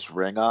put this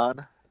ring on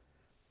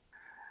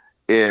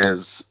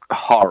is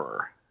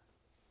horror.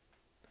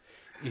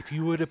 If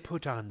you were to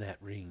put on that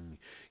ring,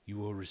 you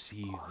will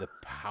receive the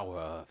power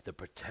of the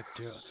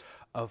protector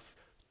of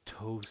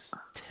Tostenka.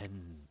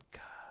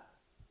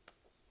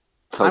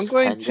 I'm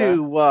going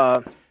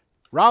Tostenga? to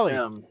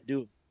Raleigh,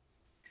 do.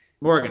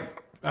 Morgan.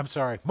 I'm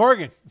sorry,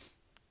 Morgan.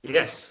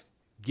 Yes.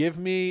 Give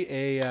me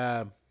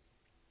a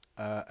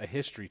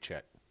history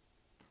check.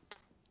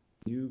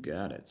 You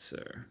got it,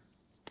 sir.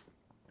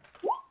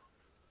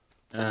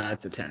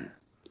 It's a 10.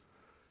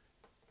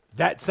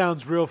 That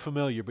sounds real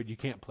familiar, but you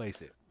can't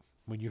place it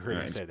when you heard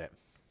him Right. say that.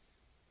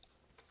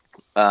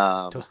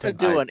 To Tostenka.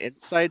 do an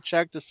insight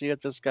check to see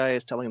if this guy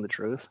is telling the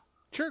truth.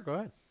 Sure, go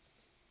ahead.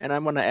 And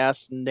I'm going to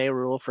ask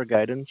Nerul for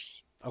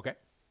guidance. Okay.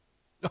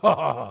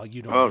 Oh,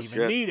 you don't even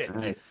shit. need it.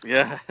 Right.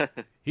 Yeah.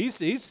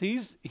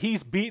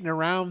 He's beating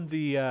around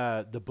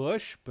the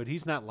bush, but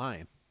he's not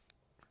lying.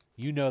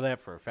 You know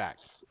that for a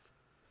fact.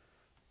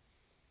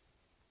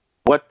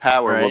 What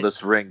power will Right.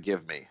 this ring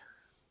give me?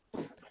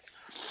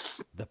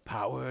 The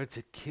power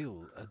to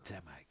kill a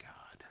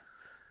demigod.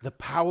 The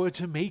power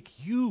to make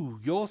you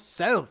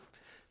yourself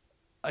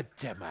a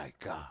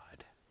demigod.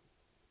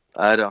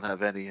 I don't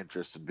have any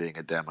interest in being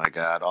a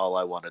demigod. All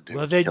I want to do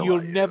Well, is then kill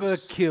you'll never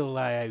Ayuz. kill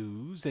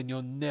Ayuz, and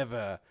you'll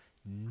never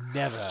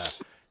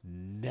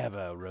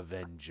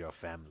revenge your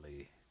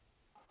family.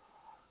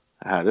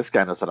 This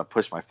guy knows how to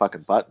push my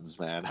fucking buttons,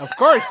 man. Of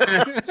course.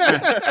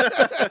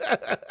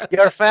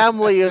 Your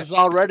family is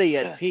already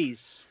at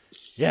peace.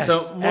 Yes,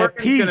 So at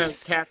Morgan's gonna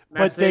peace. cast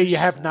But they message.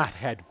 have not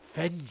had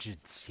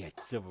vengeance yet,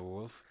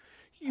 Silverwolf.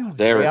 You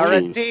There They it know. are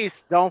at is.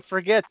 peace. Don't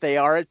forget, they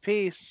are at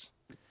peace.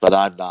 But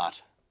I'm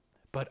not.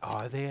 But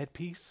are they at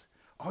peace?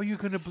 Are you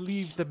going to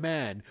believe the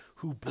man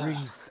who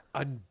brings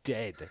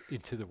undead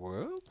into the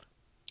world?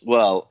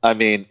 Well, I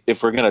mean,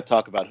 if we're gonna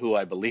talk about who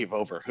I believe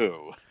over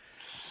who,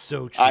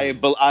 So true.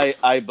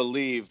 I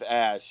believed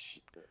Ash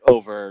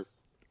over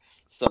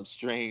some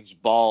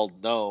strange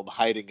bald gnome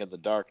hiding in the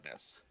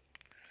darkness,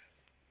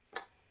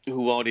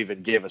 who won't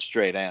even give a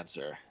straight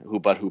answer,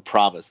 but who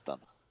promised them.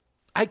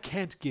 I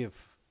can't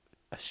give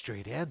a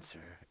straight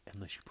answer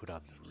unless you put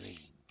on the ring.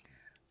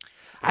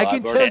 Well, I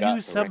can I've already tell got you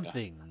the some ring on.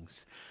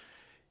 things.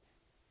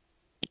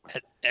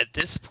 At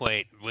this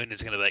point, Wind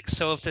is gonna be like,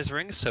 so if this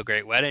ring's so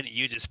great, why didn't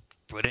you just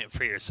put it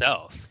for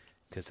yourself?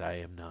 Because I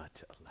am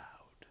not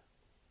allowed.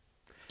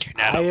 You're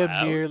not I allowed.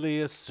 am merely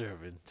a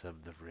servant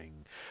of the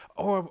ring.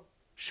 Or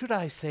should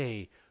I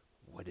say,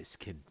 what is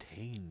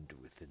contained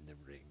within the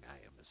ring, I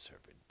am a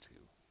servant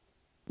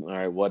to. All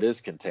right, what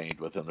is contained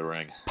within the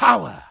ring?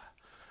 Power!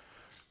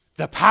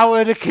 The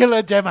power to kill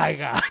a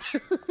demigod.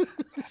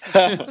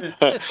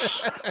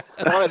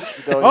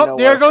 Oh,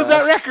 there goes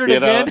that record You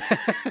know. again.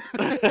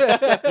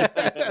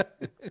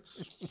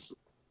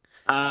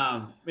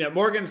 Yeah,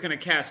 Morgan's gonna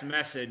cast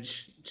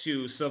message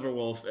to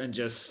Silverwolf and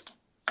just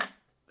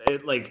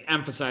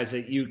emphasize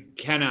that you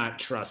cannot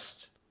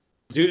trust.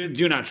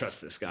 Do not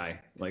trust this guy,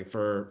 like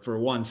for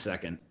 1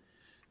 second.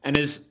 And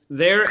is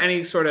there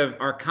any sort of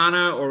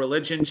arcana or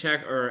religion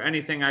check or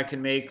anything I can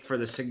make for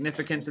the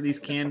significance of these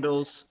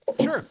candles?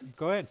 Sure,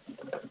 go ahead.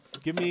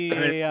 Give me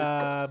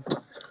a.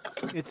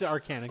 It's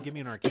Arcana. Give me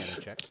an Arcana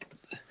check.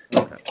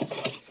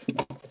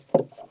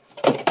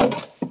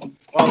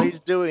 While he's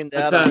doing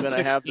that, It's, I'm going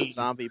to have the 16.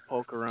 zombie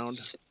poke around.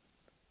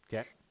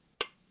 Okay.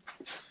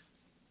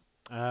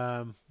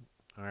 All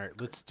right.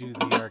 Let's do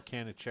the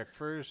Arcana check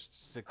first.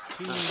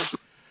 16.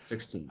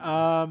 16.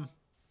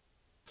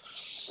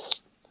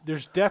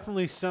 There's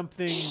definitely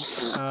something.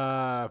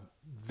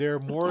 They're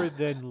more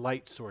than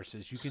light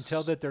sources. You can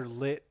tell that they're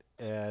lit.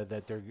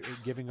 That they're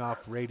giving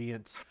off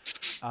radiance,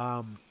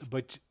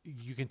 but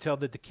you can tell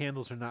that the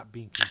candles are not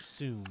being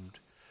consumed.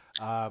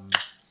 They're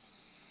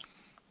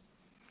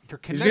He's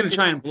connected. gonna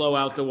try and blow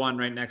out the one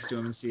right next to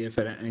him and see if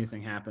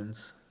anything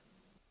happens.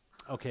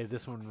 Okay,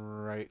 this one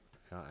right.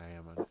 I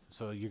am on.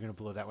 So you're gonna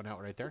blow that one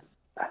out right there.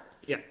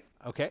 Yeah.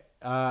 Okay.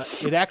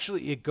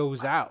 It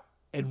goes out,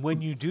 and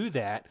when you do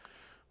that,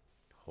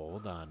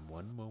 hold on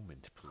one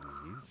moment,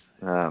 please.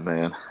 Oh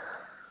man.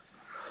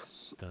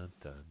 Dun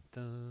dun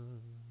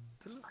dun.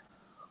 dun.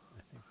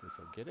 I think this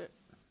will get it.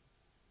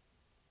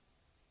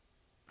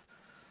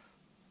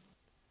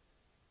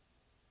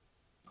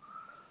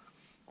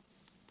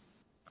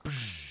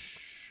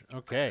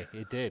 Okay,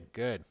 it did.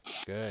 Good.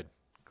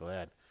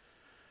 Glad.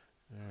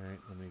 All right,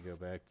 let me go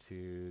back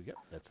to. Yep,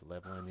 that's the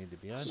level I need to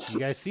be on. You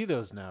guys see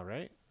those now,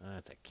 right?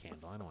 That's a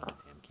candle. I don't want a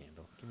damn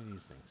candle. Give me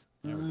these things.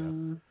 There we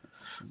go.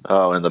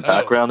 Oh, in the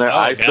background there, oh,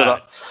 I still.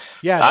 God.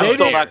 Yeah, I'm they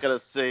still didn't. not gonna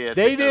see it.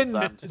 They because didn't.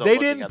 I'm still They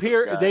looking didn't at this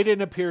appear. guy. They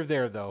didn't appear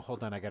there though.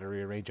 Hold on, I got to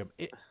rearrange them.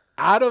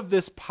 Out of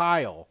this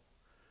pile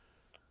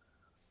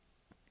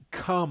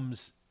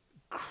comes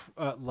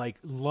like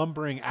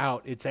lumbering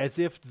out. It's as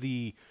if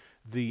the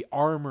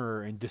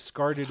armor and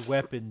discarded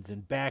weapons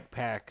and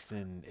backpacks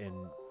and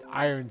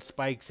iron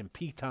spikes and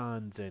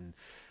pitons and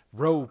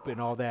rope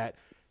and all that.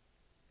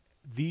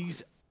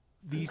 These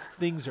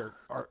things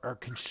are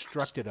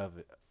constructed of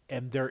it,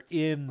 and they're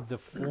in the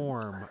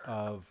form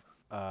of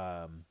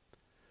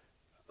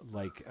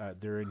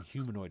they're in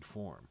humanoid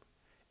form,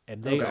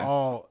 and they Okay.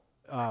 all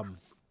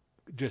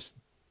just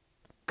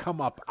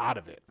come up out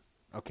of it.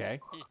 Okay,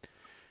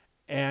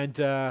 and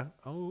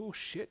oh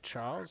shit,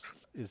 Charles,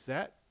 is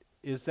that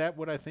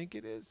what I think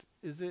it is?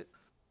 Is it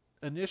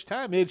Anish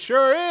time? It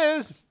sure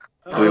is.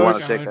 Do we want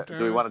to Dun, take dun,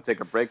 Do we want to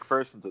take a break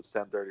first since it's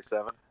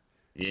 10:37?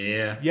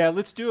 Yeah. Yeah,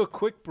 let's do a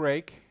quick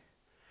break,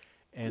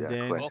 and Yeah,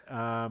 then quick.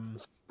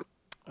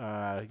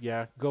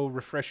 go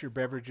refresh your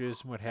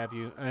beverages and what have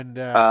you. And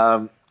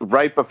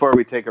Right before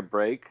we take a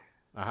break,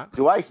 uh-huh,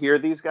 do I hear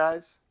these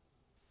guys?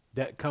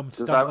 that comes.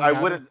 Because stumbling I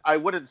out wouldn't. I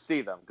wouldn't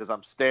see them because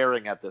I'm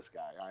staring at this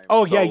guy. I am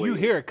Oh yeah, solely- you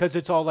hear it because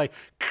it's all like,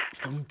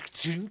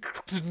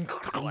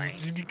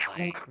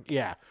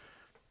 yeah.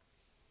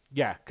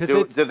 Yeah,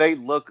 because Do they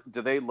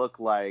look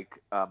like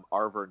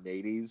Arver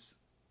Nades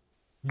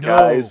no,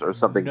 guys or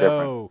something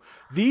different? No,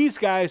 these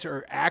guys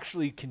are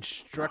actually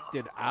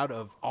constructed out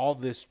of all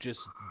this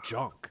just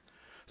junk.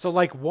 So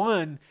like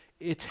one,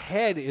 its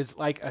head is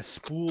like a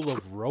spool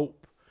of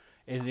rope,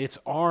 and its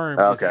arm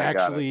is Okay, got it.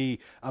 actually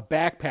a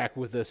backpack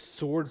with a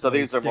sword So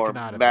blade these are sticking more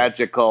out of it.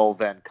 magical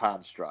than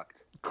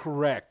construct.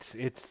 Correct.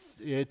 It's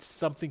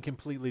something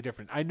completely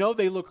different. I know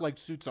they look like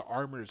suits of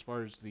armor as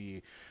far as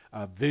the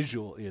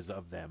visual is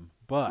of them,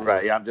 but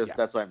Right. Yeah.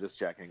 That's why I'm just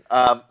checking.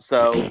 I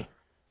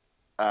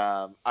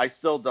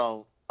still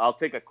don't. I'll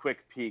take a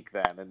quick peek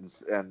then,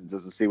 and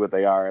just to see what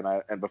they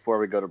are. And before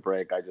we go to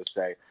break, I just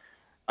say,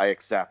 I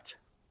accept.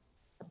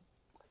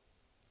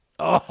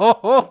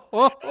 Oh,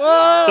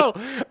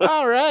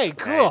 all right,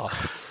 cool.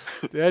 Nice.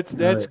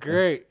 That's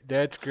great.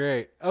 That's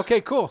great. Okay,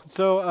 cool.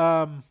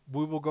 So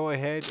we will go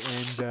ahead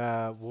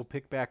and we'll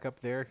pick back up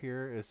there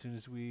here as soon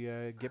as we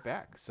get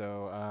back.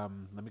 So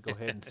let me go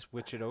ahead and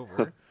switch it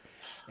over.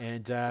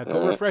 And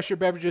go refresh your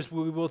beverages.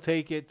 We will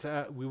take it.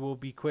 We will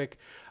be quick.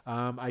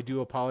 I do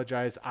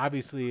apologize.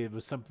 Obviously, it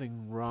was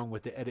something wrong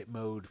with the edit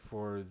mode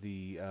for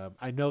the.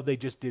 I know they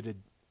just did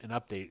an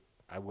update.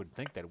 I would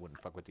think that it wouldn't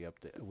fuck with the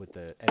update with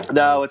the edit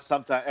No, mode. it's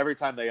sometimes every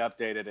time they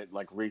update it, it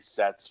like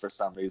resets for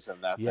some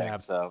reason. That Yeah.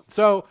 thing.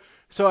 So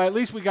So at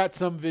least we got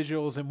some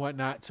visuals and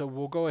whatnot. So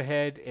we'll go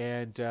ahead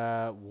and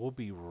we'll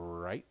be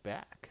right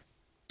back.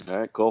 all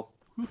right, cool.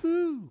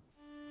 Woohoo!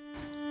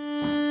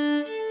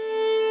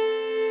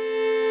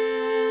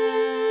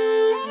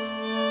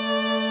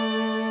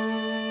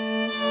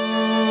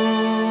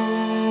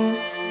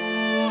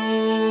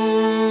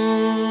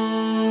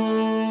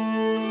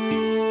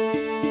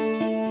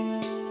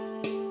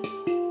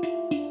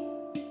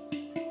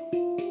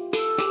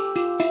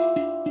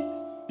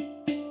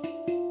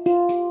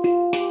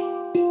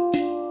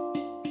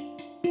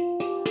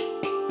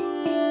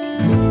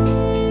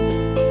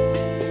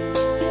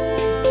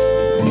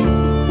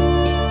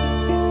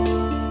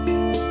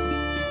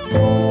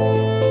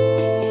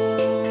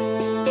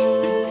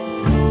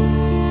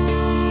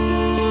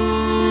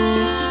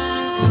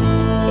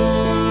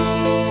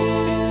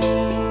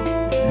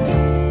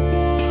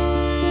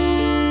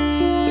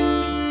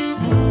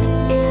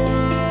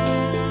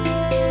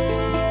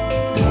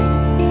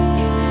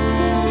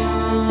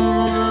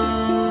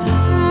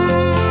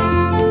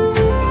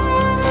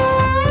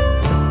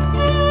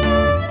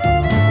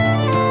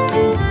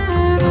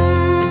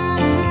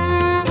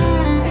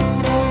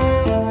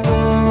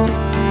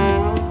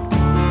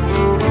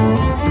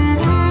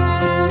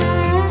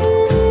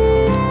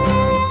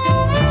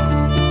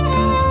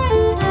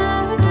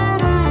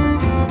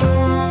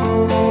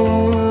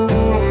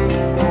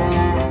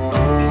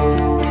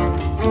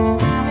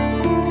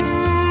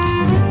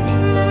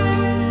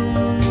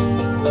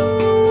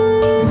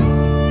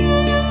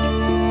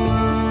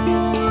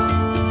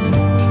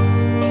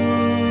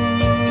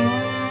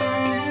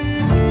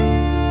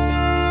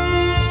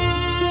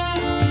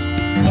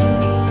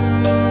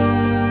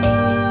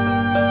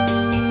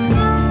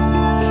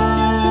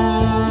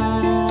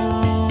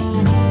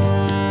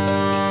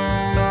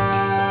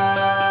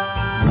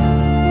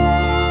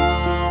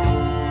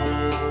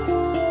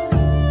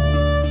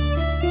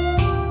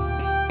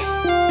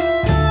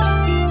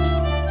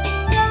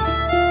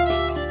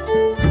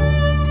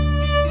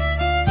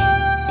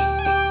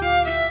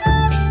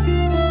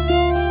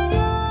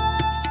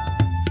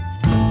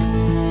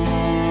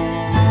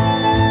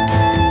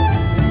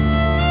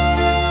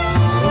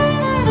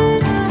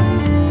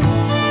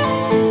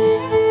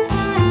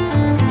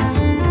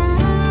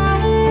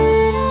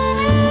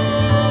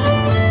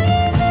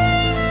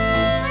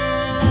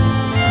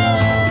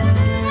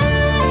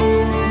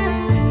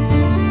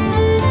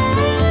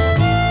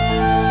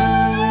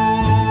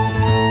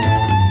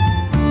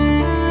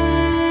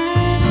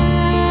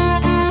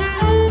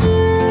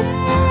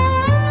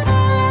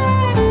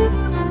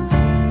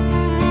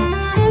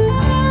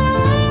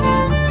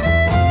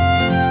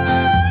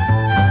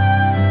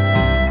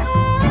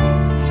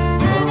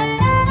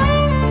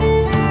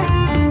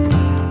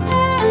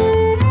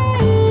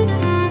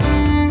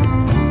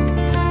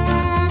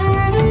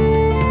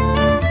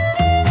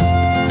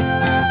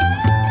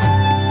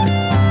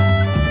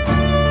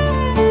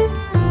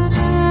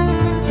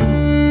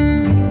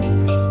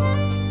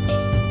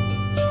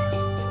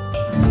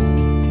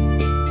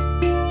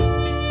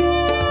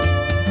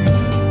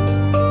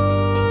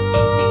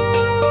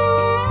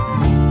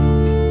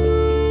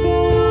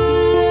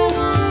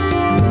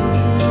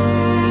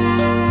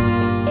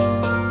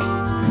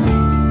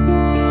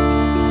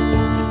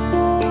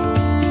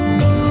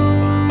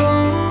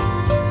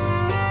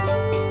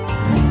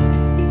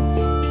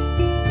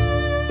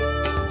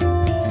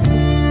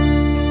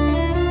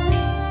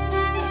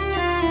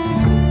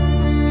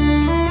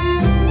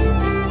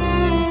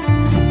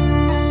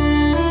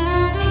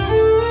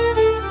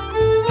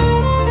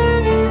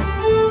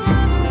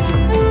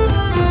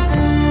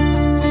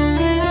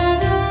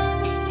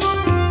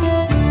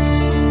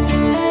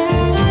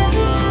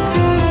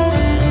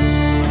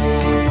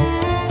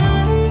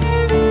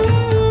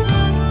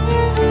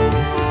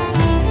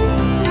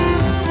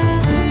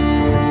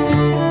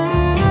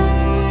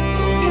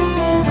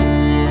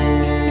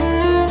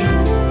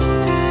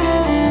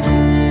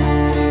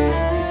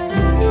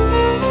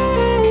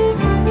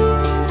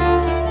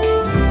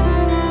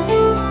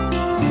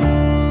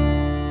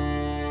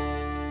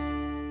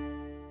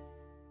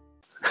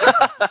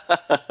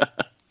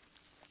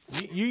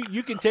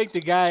 you can take the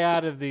guy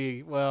out of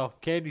the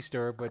candy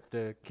store, but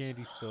the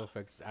candy still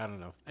affects. I don't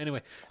know.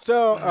 Anyway,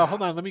 so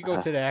hold on. Let me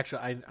go to the actual.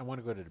 I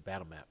want to go to the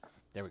battle map.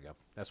 There we go.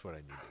 That's what I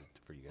needed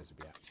for you guys to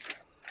be at.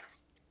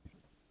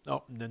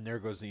 Oh, and then there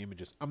goes the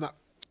images. I'm not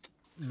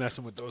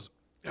messing with those.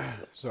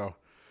 So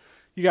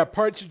you got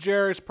parts of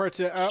Jairus, parts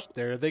of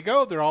there they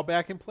go. They're all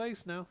back in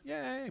place now.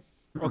 Yay.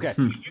 Okay.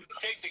 You can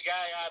take the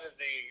guy out of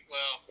the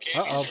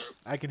candy store.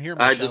 I can hear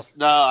myself.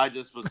 I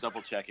just was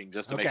double checking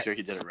just to make Okay. sure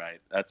he did it right.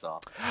 That's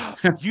all.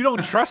 You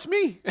don't trust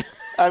me?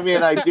 I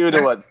mean, I do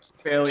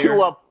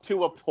Failure.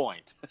 to a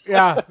point.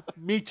 Yeah,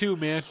 me too,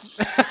 man.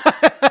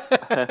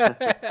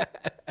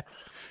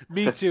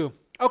 Me too.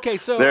 Okay,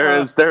 so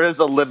There is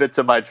a limit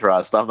to my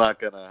trust. I'm not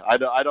gonna. I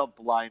don't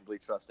blindly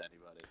trust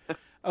anybody.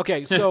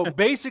 Okay, so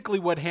basically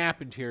what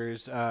happened here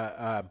is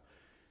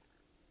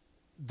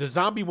the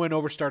zombie went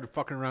over, started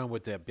fucking around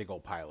with that big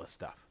old pile of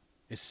stuff.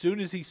 As soon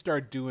as he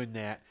started doing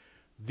that,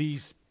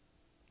 these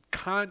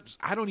I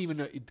don't even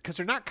know, because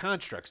they're not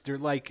constructs. They're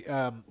like,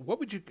 what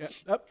would you?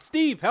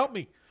 Steve, help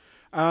me.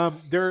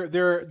 They're a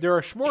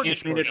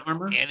smorgasbord. Animated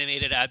armor.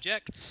 Animated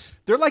objects.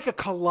 They're like a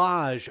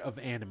collage of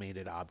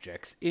animated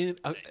objects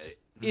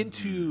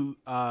into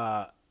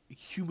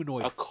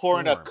humanoid A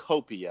form.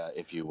 cornucopia,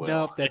 if you will.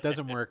 No, that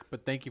doesn't work,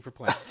 but thank you for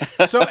playing.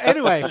 So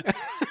anyway,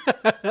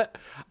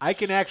 I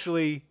can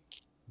actually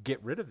get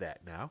rid of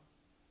that now,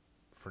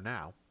 for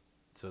now.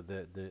 So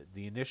the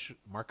initial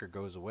marker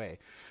goes away.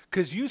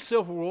 Because you,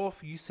 Silver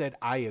Wolf, you said,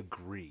 I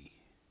agree.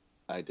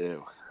 I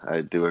do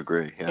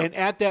agree. Yeah. And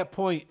at that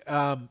point,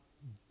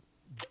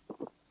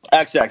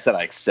 Actually, I said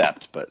I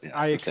accept, but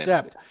I it's the same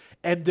accept.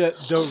 idea. And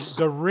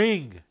the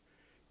ring,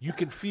 you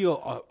can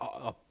feel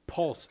a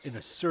pulse and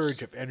a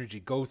surge of energy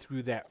go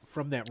through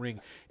from that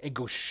ring and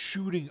go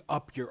shooting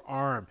up your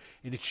arm,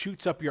 and it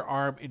shoots up your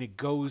arm and it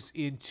goes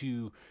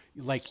into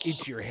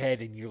your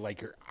head, and your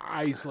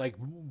eyes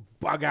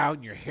bug out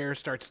and your hair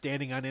starts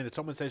standing on end. It's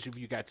almost as if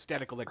you got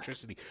static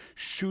electricity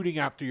shooting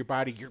out through your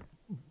body. Your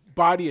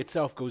body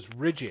itself goes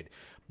rigid.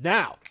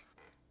 Now,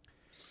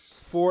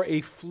 for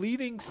a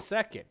fleeting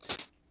second,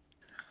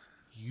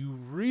 you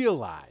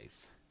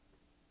realize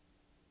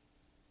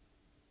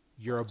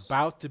you're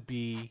about to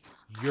be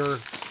your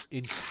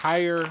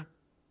entire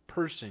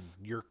person,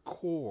 your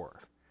core,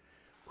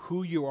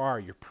 who you are,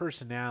 your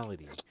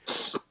personality,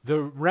 the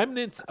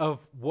remnants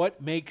of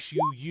what makes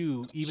you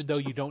you, even though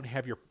you don't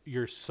have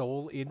your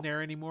soul in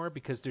there anymore,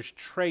 because there's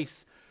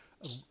trace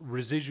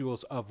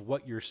residuals of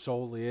what your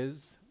soul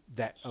is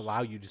that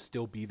allow you to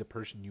still be the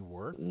person you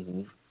were.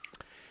 Mm-hmm.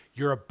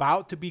 You're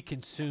about to be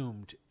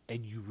consumed,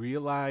 and you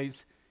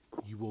realize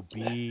you will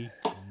be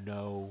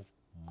no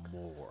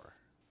more.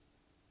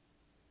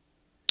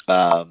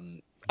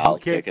 I'll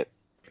take it.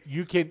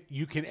 You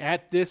can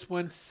at this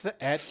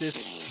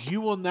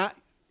you will not,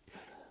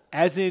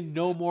 as in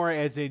no more,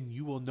 as in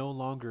you will no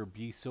longer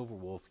be Silver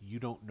Wolf. You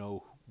don't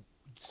know,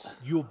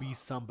 you'll be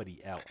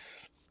somebody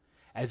else,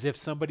 as if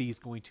somebody is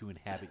going to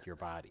inhabit your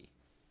body.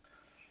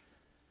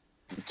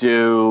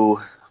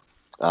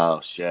 Oh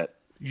shit.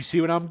 You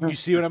see what I'm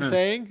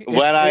saying?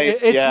 Look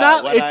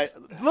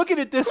at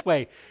it this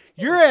way.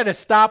 You're at a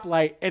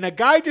stoplight, and a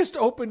guy just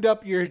opened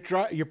up your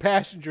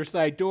passenger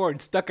side door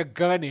and stuck a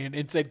gun in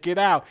and said, "Get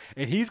out!"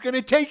 And he's going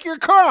to take your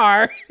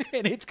car,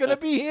 and it's going to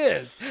be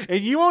his, and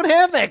you won't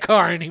have that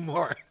car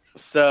anymore.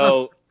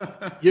 So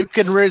You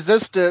can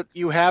resist it.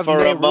 You have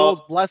For a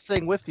Rule's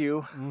blessing with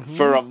you.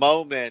 for a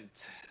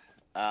moment,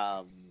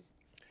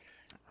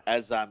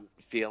 as I'm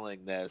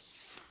feeling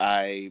this,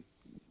 I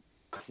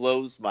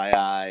close my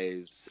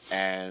eyes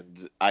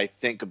and I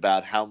think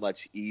about how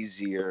much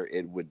easier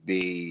it would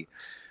be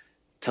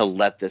to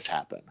let this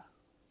happen.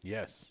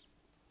 Yes.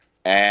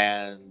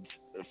 And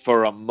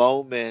for a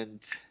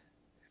moment,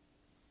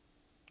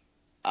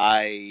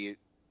 I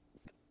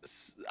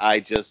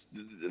just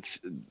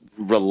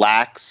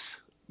relax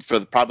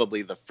for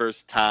probably the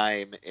first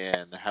time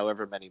in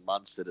however many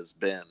months it has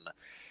been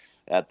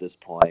at this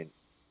point.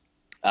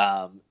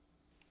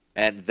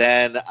 And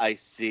then I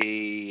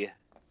see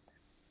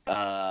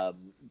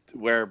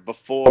where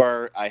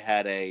before I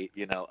had a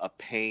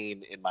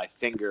pain in my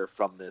finger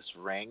from this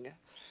ring.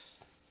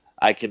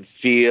 I can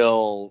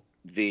feel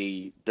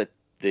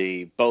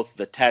both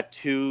the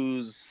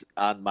tattoos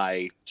on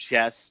my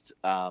chest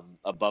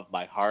above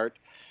my heart,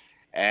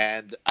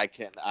 and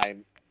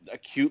I'm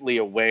acutely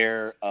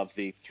aware of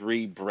the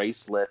 3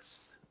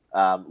 bracelets,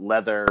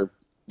 leather,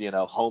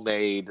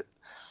 homemade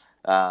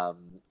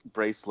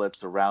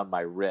bracelets around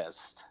my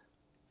wrist.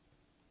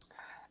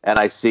 And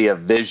I see a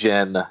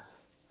vision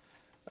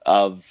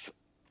of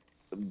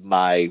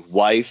my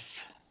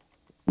wife,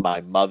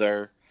 my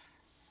mother,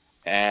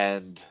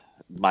 and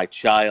my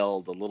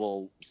child, a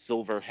little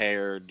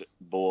silver-haired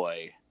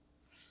boy,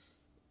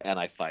 and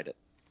I fight it.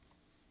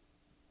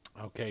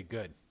 Okay,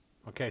 good.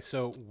 Okay,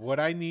 so what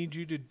I need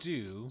you to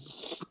do...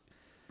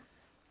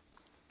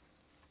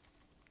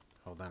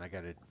 Hold on, I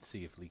got to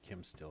see if Lee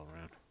Kim's still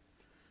around.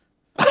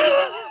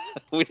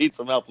 We need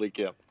some help, Lee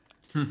Kim.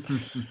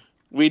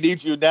 We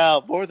need you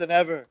now more than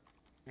ever.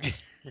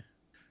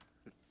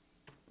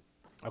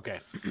 Okay.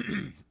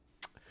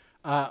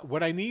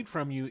 What I need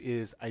from you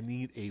is I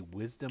need a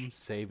wisdom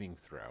saving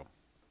throw.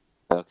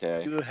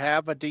 Okay. You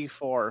have a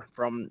D4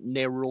 from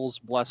Nerul's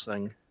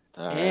blessing.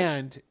 All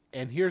right.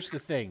 And here's the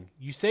thing: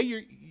 you say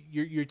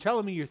you're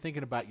telling me you're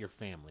thinking about your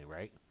family,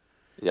 right?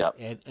 Yeah.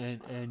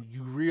 And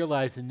you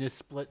realize in this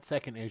split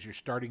second as you're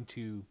starting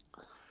to,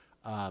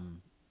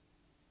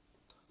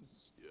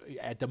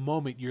 at the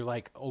moment you're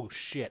like, oh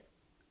shit,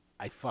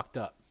 I fucked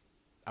up.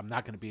 I'm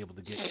not going to be able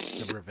to get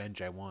the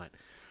revenge I want.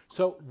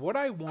 So what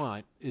I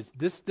want is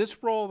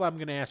this role I'm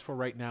going to ask for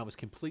right now is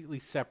completely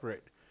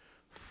separate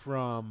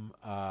from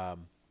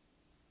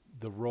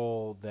the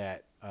role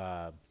that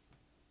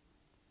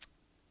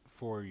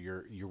for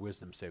your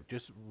wisdom save.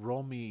 Just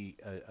roll me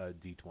a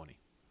d20.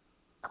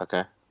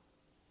 Okay.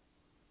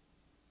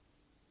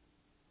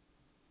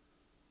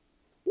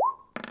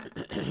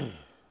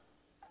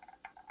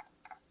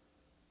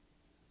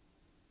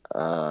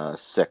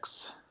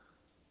 Six.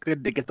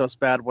 Good to get those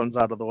bad ones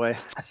out of the way.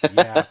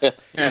 Yeah,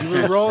 you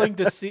were rolling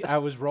to see. I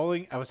was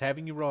rolling. I was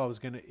having you roll. I was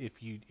gonna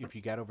if you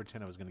got over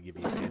 10, I was gonna give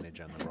you advantage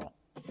on the roll.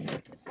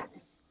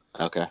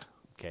 Okay.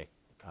 Okay.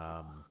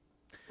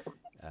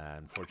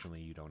 Unfortunately,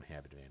 you don't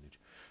have advantage.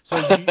 So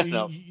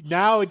No.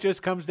 now it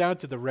just comes down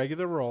to the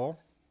regular roll,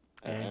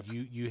 and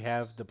you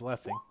have the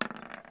blessing.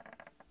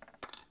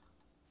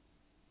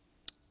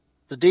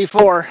 The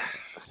D4,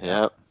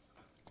 Yep.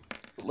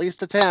 at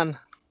least a 10.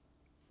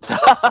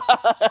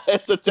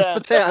 It's a 10. It's a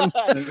 10.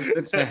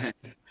 It's a-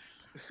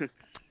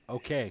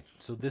 Okay,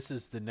 so this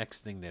is the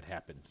next thing that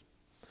happens.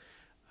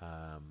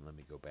 Let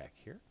me go back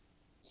here.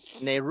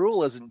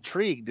 Nerul is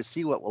intrigued to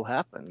see what will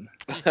happen.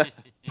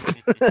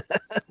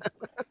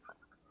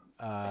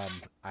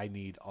 I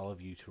need all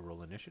of you to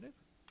roll initiative.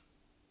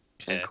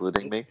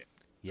 Including me.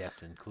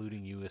 Yes,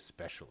 including you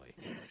especially.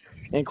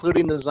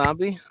 Including the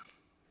zombie?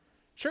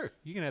 Sure,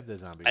 you can have the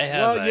zombie. I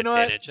have well, you know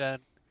what? advantage on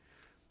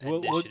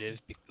We'll-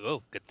 initiative.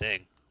 Oh, good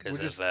thing. Because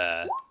We're just-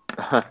 of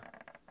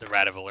the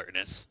Rat of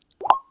Alertness.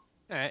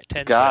 Alright,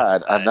 10.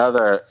 God, 25.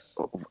 another.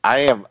 I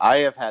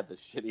have had the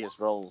shittiest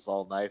rolls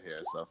all night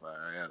here so far.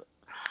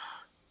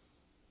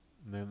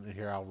 And then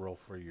here I'll roll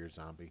for your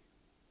zombie.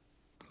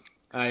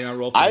 I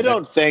roll for I the-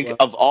 don't think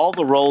of all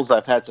the rolls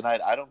I've had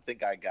tonight. I don't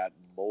think I got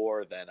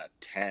more than a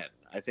 10.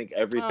 I think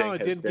everything Oh,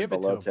 it has didn't been give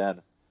it below to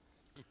 10.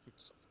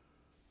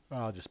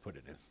 Well, I'll just put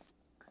it in.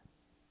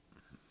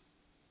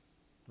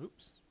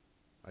 Oops.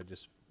 I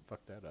just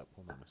fucked that up.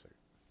 Hold on a second.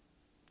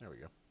 There we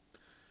go.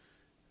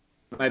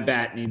 My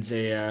bat needs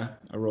a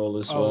roll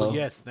as Oh, well.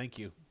 yes. Thank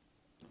you.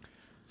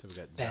 So we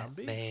got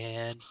zombie.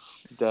 Batman.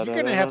 You're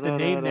going to have to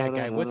name that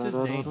guy. What's his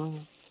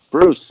name?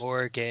 Bruce.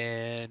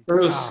 Morgan.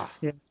 Bruce. Ah.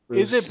 Yeah,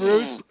 Is it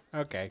Bruce?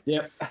 Okay.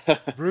 Yep.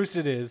 Bruce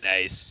it is.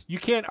 Nice. You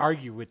can't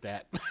argue with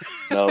that.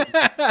 No.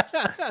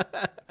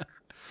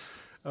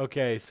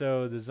 Okay,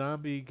 so the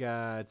zombie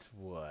got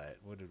what?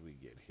 What did we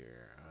get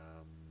here?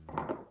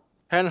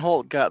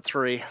 Penholt got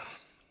 3.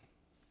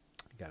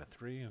 Got a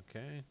 3,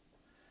 okay.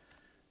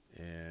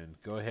 And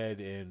go ahead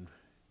and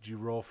did you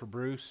roll for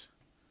Bruce?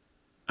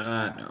 No,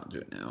 I'll do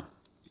it now.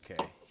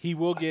 Okay. He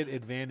will get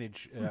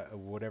advantage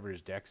whatever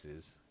his dex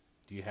is.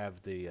 Do you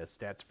have the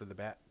stats for the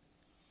bat?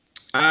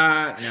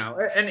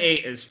 No, an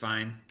 8 is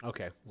fine.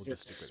 Okay, we'll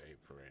just stick with 8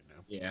 for right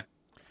now. Yeah.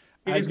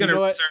 You He's gonna know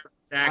what? reserve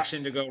his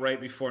action to go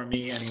right before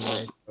me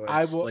anyway. So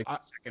I it's will- like the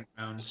second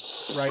round.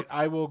 Right,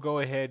 I will go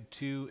ahead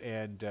too,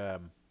 and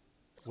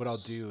what I'll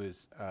do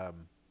is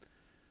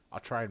I'll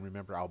try and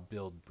remember. I'll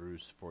build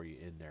Bruce for you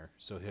in there,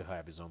 so he'll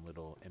have his own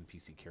little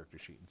NPC character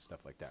sheet and stuff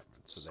like that,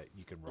 so that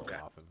you can roll Okay.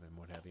 off of him,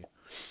 what have you.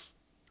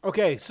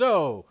 Okay,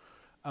 so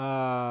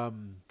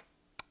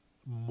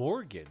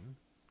Morgan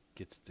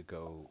gets to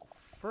go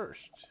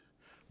first,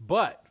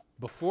 but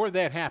before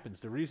that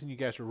happens, the reason you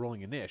guys are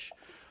rolling an ish,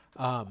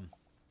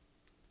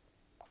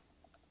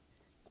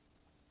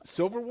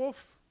 Silverwolf,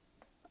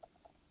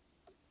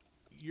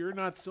 you're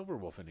not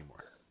Silverwolf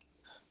anymore.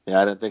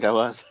 Yeah, I didn't think I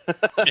was.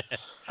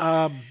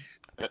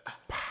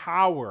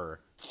 Power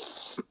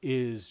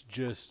is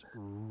just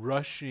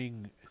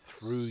rushing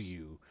through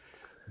you.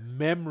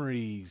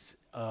 Memories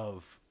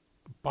of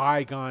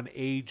bygone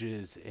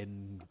ages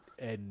and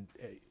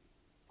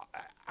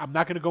I'm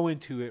not going to go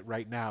into it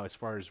right now as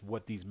far as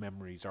what these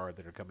memories are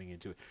that are coming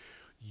into it.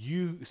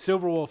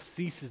 Silverwolf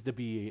ceases to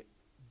be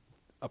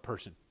a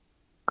person.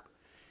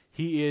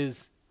 He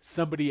is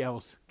somebody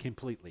else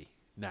completely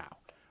now.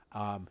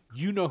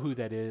 You know who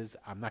that is.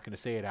 I'm not going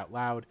to say it out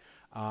loud.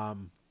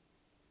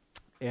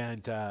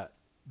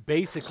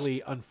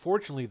 Basically,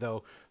 unfortunately,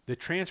 though, the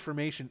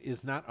transformation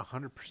is not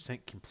 100%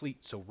 complete.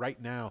 So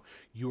right now,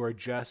 you are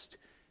just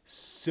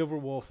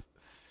Silverwolf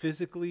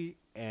physically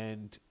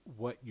and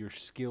what your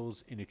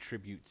skills and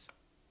attributes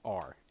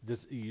are.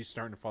 You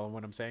starting to follow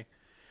what I'm saying?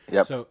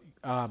 Yep. So,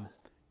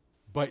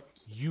 but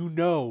you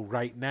know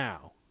right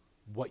now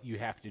what you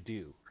have to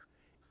do,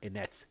 and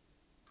that's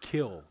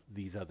kill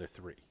these other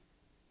 3.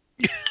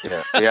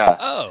 Yeah. Yeah.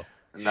 Oh.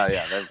 No,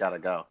 yeah, they've got to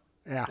go.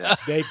 Yeah,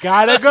 they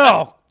gotta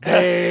go.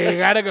 They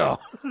gotta go.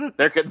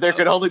 There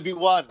could only be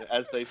one,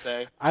 as they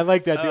say. I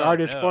like that. The Oh,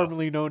 artist no.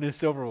 formerly known as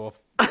Silverwolf.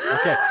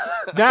 Okay.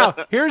 Now,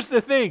 here's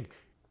the thing.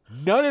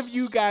 None of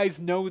you guys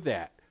know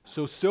that.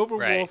 So Silver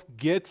Right. Wolf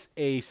gets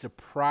a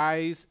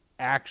surprise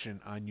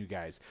action on you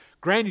guys.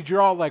 Granted,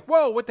 you're all like,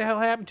 whoa, what the hell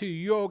happened to you?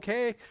 You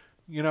okay?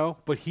 You know,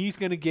 but he's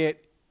going to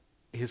get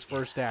his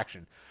first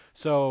action.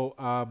 So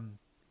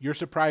your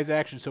surprise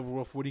action, Silver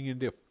Wolf, what are you going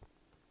to do?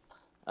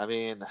 I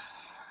mean,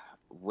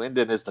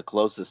 Wyndon is the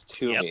closest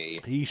to Yep. me.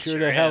 He sure Sure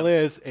the hell am.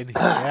 is. And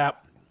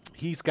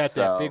he's got that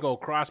So- big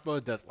old crossbow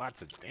that does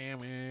lots of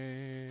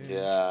damage.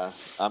 Yeah,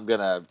 I'm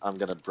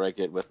gonna break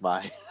it with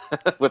my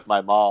with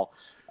my maul.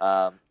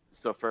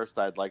 So first,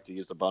 I'd like to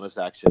use a bonus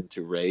action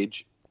to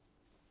rage,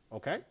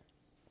 Okay.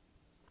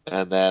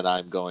 and then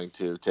I'm going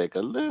to take a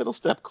little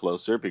step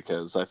closer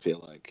because I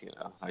feel like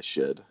I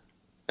should,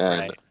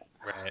 and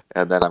Right.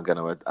 and then I'm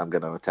gonna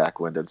attack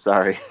Wyndon.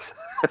 Sorry,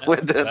 That's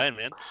Wyndon. fine,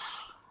 man.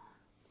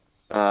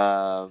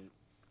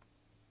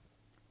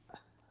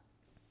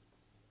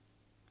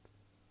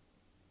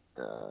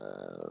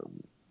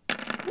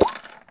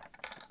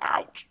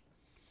 Ouch.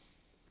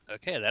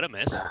 Okay, that'll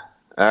miss.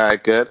 All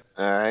right, good.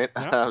 All right.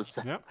 Yep.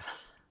 Yep.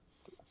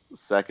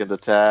 Second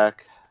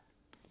attack.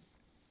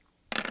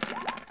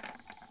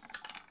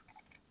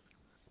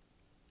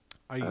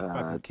 Are you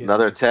fucking kidding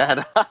Another me?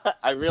 10.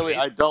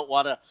 I don't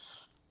want to.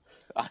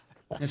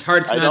 His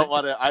heart's I not. don't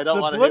want to. I don't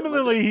want to.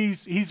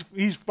 Subliminally,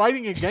 he's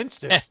fighting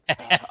against it.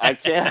 I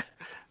can't.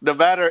 No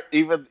matter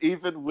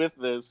even with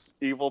this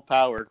evil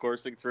power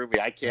coursing through me,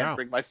 I can't Yeah.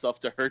 bring myself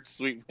to hurt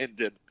Sweet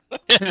Wyndon.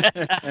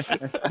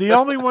 The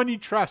only one he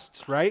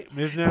trusts, right?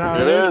 Isn't it how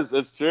It is.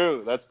 It's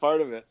true. That's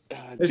part of it.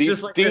 It's deep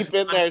just like deep this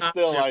in there montage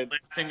still. of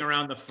laughing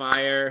around the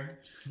fire,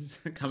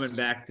 coming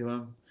back to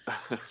him.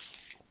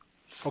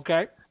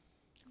 Okay.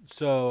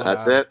 So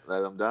That's it.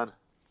 I'm done.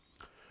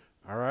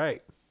 All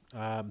right.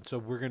 So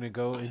we're gonna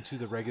go into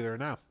the regular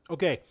now.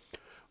 Okay,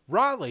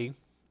 Raleigh.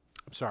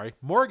 I'm sorry,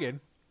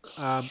 Morgan.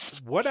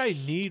 What I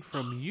need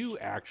from you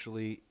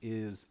actually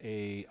is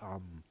a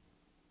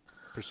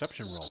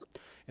perception roll,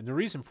 and the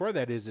reason for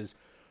that is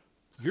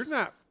you're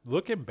not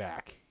looking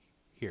back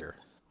here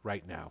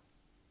right now.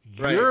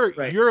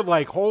 Right. You're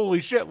like, holy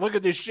shit! Look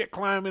at this shit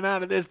climbing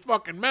out of this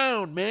fucking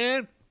mound,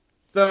 man.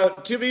 Though,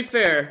 to be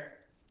fair,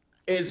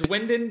 is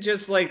Wyndon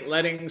just like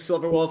letting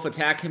Silverwolf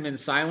attack him in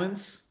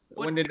silence?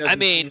 Wyndon doesn't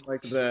seem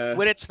like the.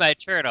 When it's my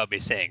turn, I'll be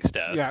saying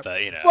stuff. Yeah.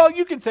 But Well,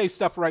 you can say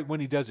stuff right when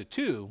he does it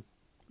too.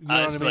 You know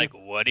I'll what just I be mean? like,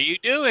 "What are you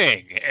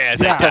doing?" As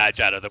Yeah. I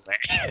dodge out of the way.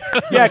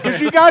 Yeah, because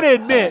you got to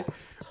admit,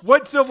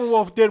 what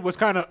Silverwolf did was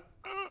kind of,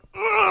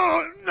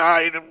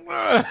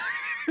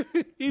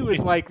 he was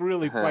like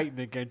really fighting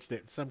against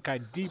it. Some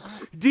kind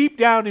deep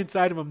down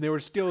inside of him, there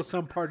was still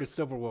some part of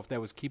Silverwolf that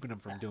was keeping him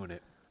from doing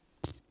it.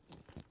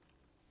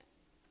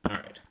 All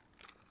right.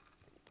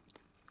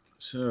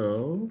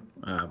 So,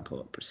 pull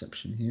up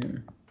perception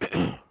here.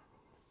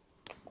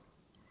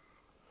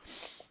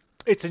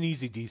 It's an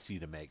easy DC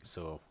to make,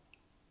 so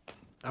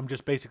I'm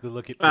just basically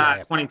looking.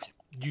 Yeah, 22.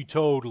 you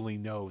totally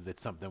know that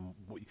something,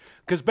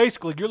 because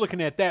basically you're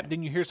looking at that,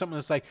 then you hear something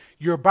that's like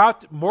you're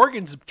about.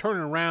 Morgan's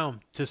turning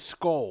around to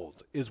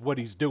scold, is what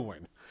he's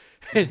doing.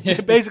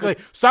 Basically,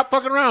 stop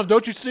fucking around,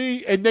 don't you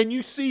see? And then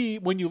you see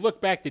when you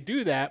look back to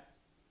do that,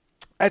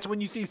 that's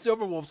when you see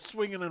Silverwolf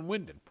swinging on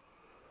Wyndon.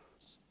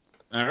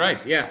 All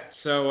right. Yeah.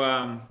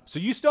 So, So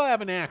you still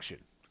have an action.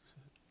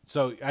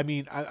 So, I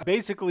mean,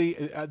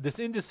 basically, this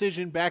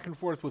indecision back and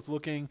forth with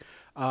looking,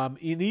 and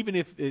even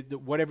if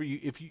whatever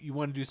if you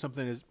want to do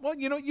something is, well,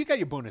 you got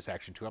your bonus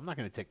action too. I'm not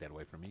going to take that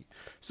away from you.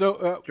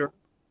 So, Sure.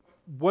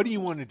 What do you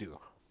want to do?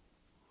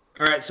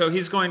 all right. So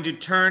he's going to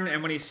turn,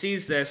 and when he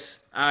sees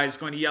this, he's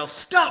going to yell,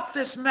 "Stop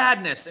this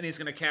madness!" And he's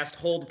going to cast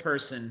Hold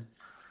Person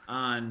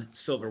on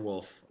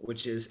Silverwolf,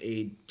 which is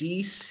a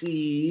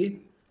DC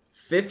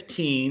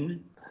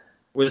 15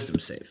 Wisdom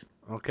save.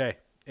 Okay,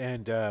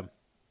 and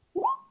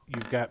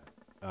you've got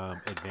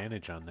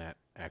advantage on that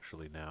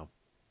actually now,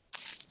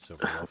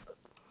 Silverwolf.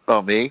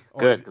 Oh, me?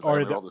 Good. 'cause I Or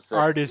only the rolled a 6.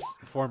 artist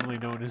formerly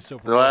known as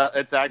Silverwolf. Well,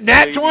 it's actually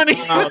Nat 20!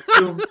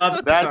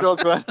 Natural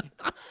 20.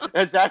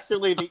 It's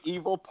actually the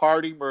evil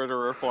party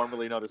murderer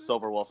formerly known as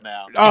Silverwolf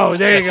now. Oh,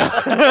 there you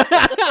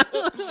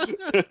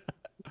go.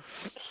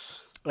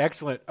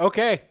 Excellent.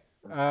 Okay.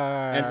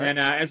 And then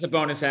as a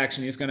bonus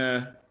action, he's going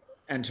to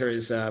enter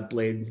his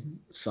Blade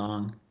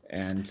Song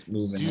and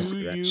move in this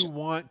do direction. you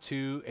want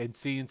to, and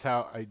seeing as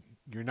how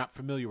you're not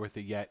familiar with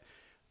it yet,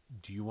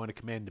 do you want to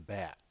command the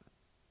bat?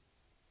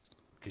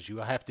 Because you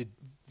have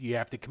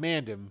to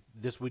command him.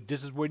 This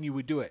is when you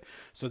would do it.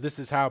 So this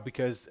is how,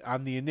 because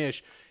on the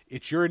Inish,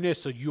 it's your Inish,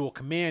 so you'll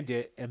command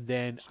it, and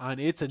then on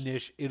its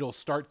Inish, it'll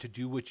start to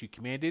do what you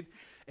commanded.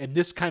 And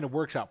this kind of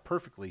works out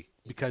perfectly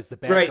because the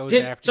bat goes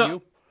after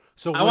you.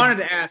 So I wanted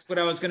to ask, but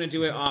I was going to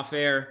do it off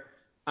air.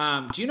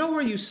 Do you know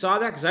where you saw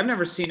that? Because I've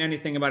never seen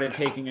anything about it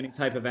taking any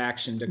type of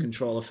action to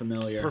control a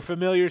familiar. For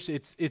familiars,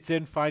 it's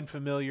in Find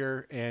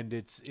Familiar, and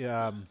it's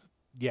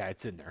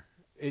it's in there.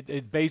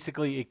 It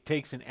basically it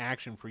takes an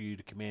action for you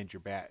to command your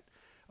bat.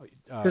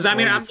 Because I'm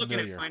or your looking at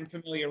familiar. Find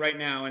Familiar right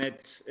now, and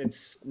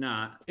it's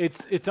not.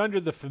 It's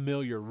under the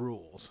familiar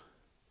rules.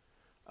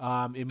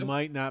 It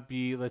might not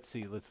be. Let's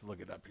see. Let's look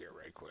it up here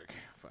right quick.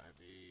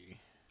 5e.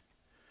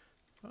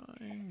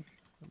 Fine.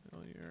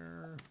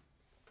 Familiar.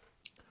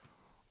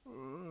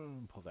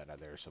 Pull that out of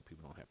there so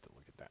people don't have to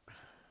look at that.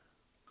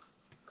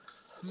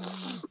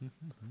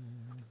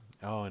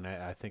 Oh, and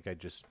I think I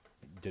just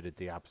did it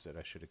the opposite.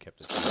 I should have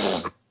kept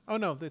it. Oh,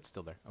 no, it's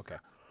still there. Okay.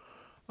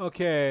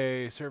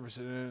 Okay.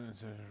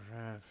 Services.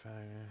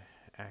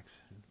 Acts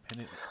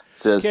independent. It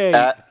says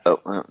Okay.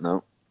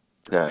 no.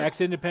 Yeah.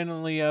 Acts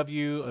independently of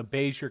you,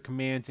 obeys your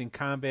commands in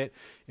combat.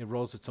 It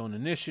rolls its own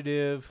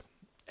initiative.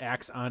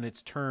 Acts on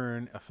its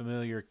turn. A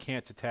familiar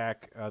can't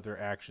attack other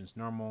actions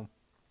normal.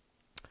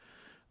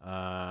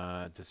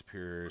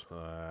 Disappears.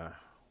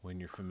 When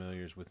your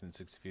familiar is within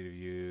 60 feet of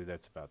you.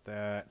 That's about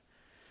that.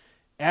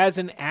 As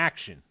an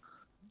action,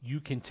 you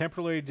can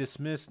temporarily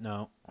dismiss.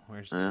 No,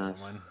 where's the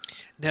other one?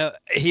 No,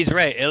 he's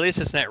right. At least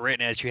it's not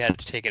written as you have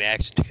to take an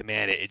action to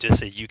command it. It just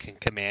says you can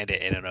command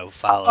it and it'll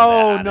follow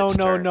that on its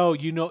turn. No.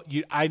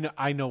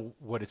 I know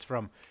what it's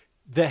from.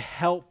 The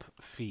help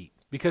feat,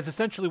 because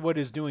essentially what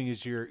it's doing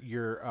is your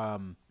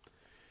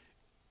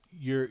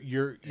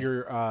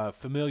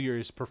familiar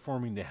is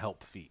performing the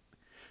help feat.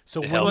 So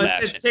The when help you-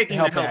 action. It's taking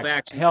Help the help action.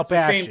 action. Help It's the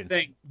action. same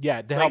thing.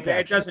 Yeah, the Like, help it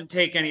action. doesn't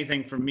take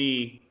anything for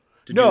me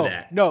to do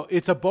that. No,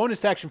 it's a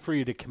bonus action for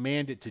you to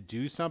command it to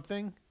do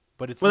something,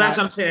 but it's Well, not. that's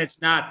what I'm saying.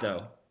 It's not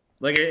though.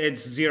 Like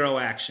it's 0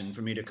 action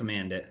for me to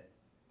command it.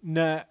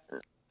 Nah,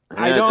 Yeah,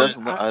 I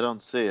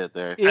don't see it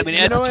there. I mean,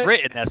 you as know it's what?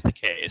 written, that's the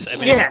case. I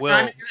mean, Yeah, it will.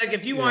 I mean, like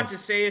if you Yeah. want to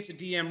say it's a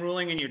DM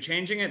ruling and you're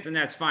changing it, then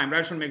that's fine. But I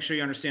just want to make sure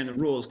you understand the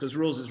rules because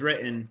rules is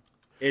written.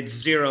 It's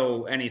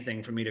 0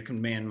 anything for me to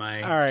command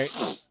my. All right.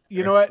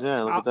 You know what?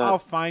 Yeah, look at that. I'll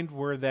find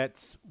where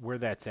that's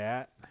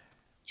at.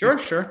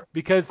 Sure.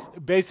 Because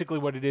basically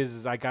what it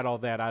is I got all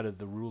that out of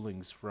the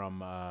rulings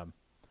from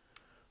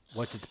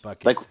what's its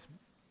bucket. Like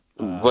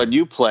when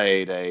you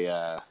played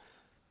a.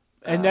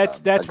 And that's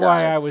a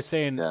why guy. I was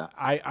saying Yeah.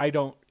 I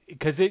don't,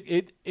 because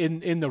it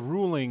in the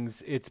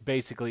rulings it's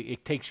basically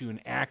it takes you an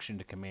action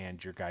to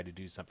command your guy to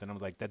do something. I'm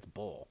like, that's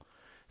bull.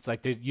 It's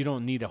like you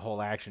don't need a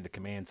whole action to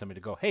command somebody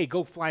to go, hey,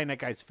 go fly in that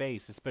guy's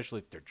face, especially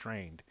if they're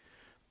trained.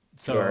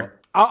 So Sure.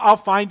 I'll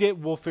find it.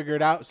 We'll figure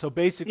it out. So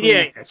basically,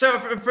 Yeah. So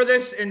for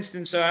this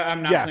instance,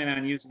 I'm not Yeah. planning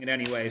on using it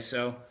anyway.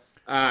 So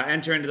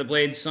enter into the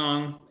Blade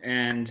song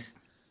and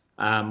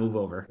move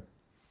over.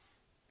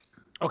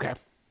 Okay.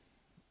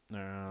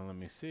 Let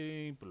me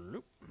see.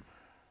 Bloop.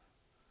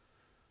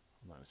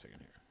 Hold on a second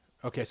here.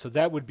 Okay, so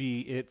that would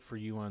be it for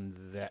you on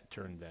that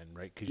turn then,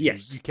 right? Because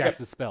Yes. you cast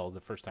the spell the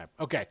first time.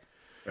 Okay.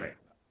 Right.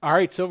 All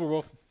right,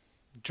 Silverwolf.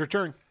 It's your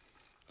turn.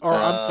 Or,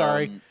 I'm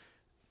sorry.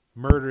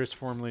 Murder is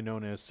formerly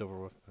known as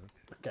Silverwolf.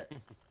 Okay.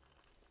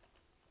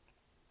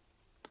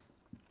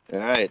 All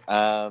right.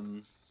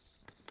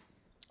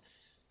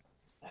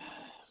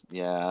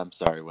 Yeah, I'm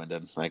sorry,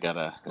 Wyndham. I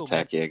gotta cool,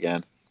 attack you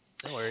again.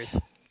 No worries.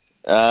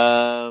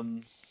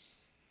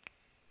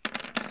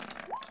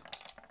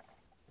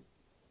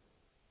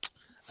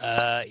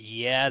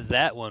 Yeah,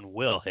 that one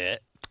will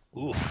hit.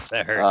 Oof,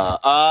 that hurts.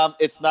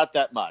 It's not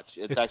that much.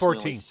 It's actually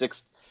 14. only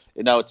 6.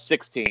 No, it's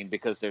 16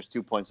 because there's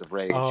 2 points of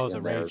rage Oh, in the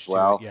there rage as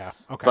well. too. Yeah.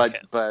 Okay.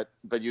 But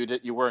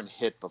you weren't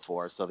hit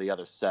before, so the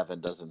other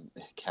 7 doesn't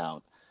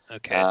count.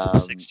 Okay, so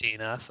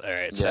 16 off. All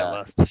right, so yeah. I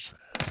lost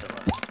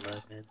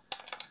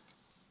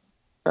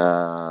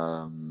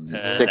 11.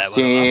 That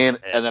 16, one I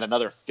lost. and then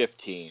another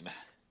 15.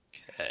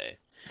 Okay.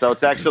 So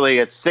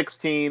it's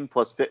 16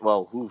 plus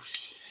 31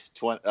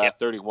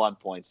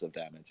 points of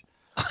damage.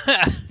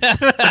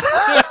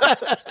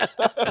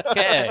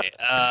 Okay.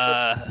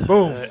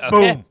 Boom.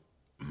 Okay.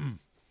 Boom.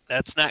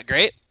 That's not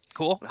great.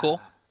 Cool.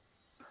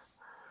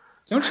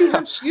 Don't you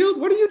have shield?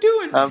 What are you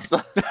doing? I'm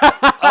sorry.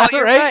 Oh,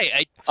 you're Right? right. I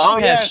do Oh,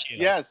 have yes,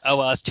 shield. yes. Oh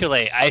well, it's too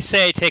late. I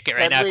say I take it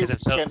right Can now we-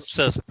 because I'm can-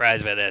 so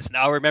surprised by this. And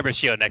I'll remember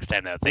shield next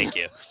time though. Thank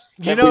you.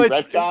 You Can know, we it's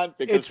retcon?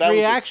 Because it's that was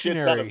a shit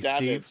ton reactionary, of damage.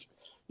 Steve.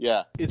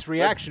 Yeah. It's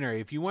reactionary.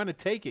 If you want to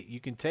take it, you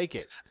can take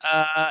it.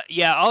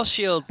 Yeah, I'll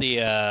shield the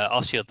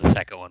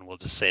second one. We'll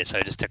just say so.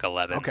 I just took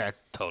 11. Okay.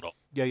 Total.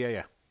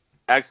 Yeah.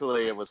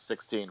 Actually, it was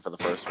 16 for the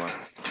first one.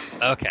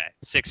 Okay.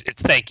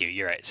 Thank you.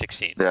 You're right.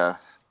 16. Yeah.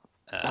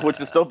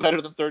 Which is still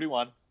better than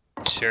 31.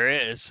 Sure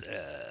is.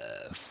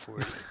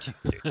 42.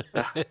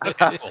 30.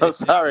 I'm so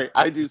sorry.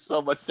 I do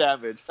so much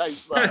damage. I'm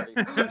sorry.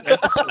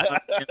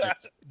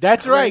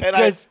 That's right. And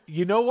Because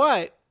you know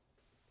what?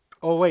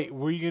 Oh wait,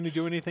 were you going to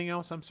do anything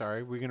else? I'm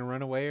sorry. Were you going to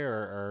run away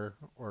or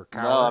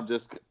cower? No, I'm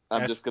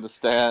just gonna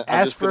stand. I'm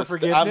Ask just for gonna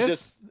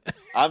forgiveness.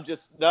 I'm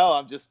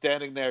just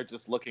standing there,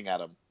 just looking at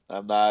him.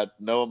 I'm not,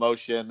 no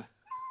emotion.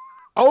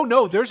 Oh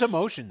no, there's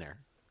emotion there.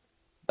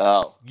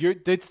 Oh,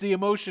 It's the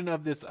emotion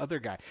of this other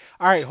guy.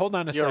 All right, hold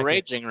on a You're second.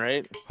 raging,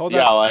 right? Hold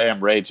yeah, on. I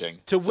am raging.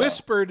 To so.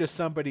 whisper to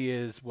somebody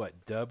is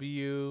what? W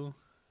You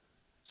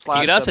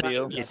could also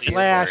W. do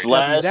slash Slash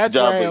W. That's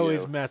where I W.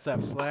 always mess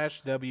up.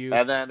 Slash W.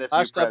 And then if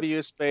Slash you press,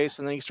 W space,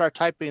 and then you start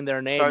typing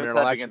their name, start and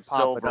it'll typing actually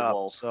in pop it up.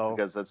 Silverwolf So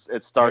because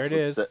it starts There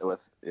it is.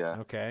 with yeah.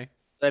 Okay.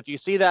 if you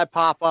see that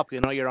pop up,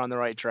 you know you're on the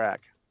right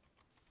track.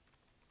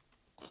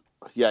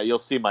 Yeah, you'll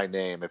see my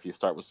name if you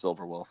start with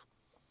Silverwolf.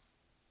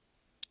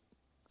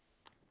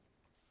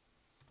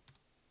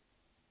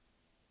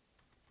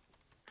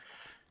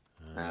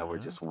 We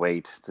just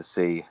wait to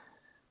see.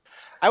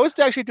 I was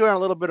actually doing a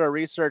little bit of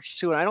research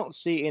too, and I don't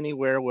see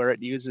anywhere where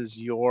it uses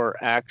your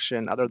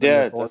action other than Yeah,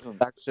 the it bonus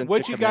doesn't. action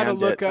What to you got to command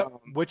look it.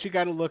 up? What you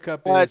got to look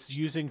up but- is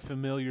using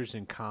familiars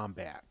in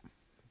combat.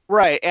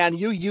 Right, and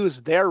you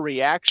use their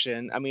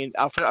reaction. I mean,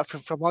 a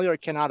familiar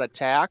cannot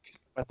attack,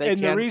 but they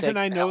And can the reason take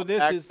I know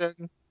this is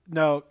action.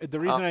 no. The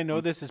reason I know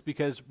this is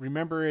because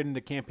remember in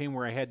the campaign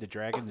where I had the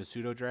dragon, the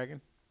pseudo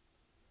dragon.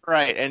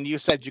 Right, and you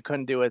said you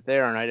couldn't do it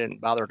there, and I didn't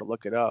bother to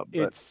look it up.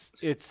 But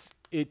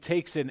It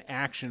takes an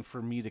action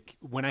for me to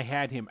when I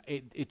had him.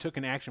 It took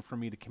an action for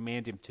me to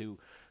command him to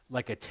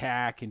like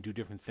attack and do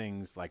different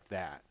things like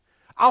that.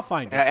 I'll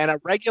find it. and a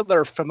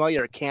regular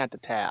familiar can't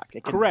attack.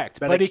 It can, Correct,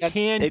 but it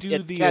can do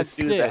it the can assist,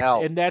 do the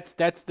help. and that's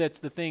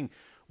the thing.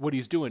 What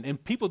he's doing,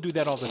 and people do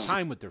that all the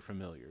time with their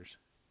familiars,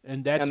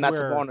 and that's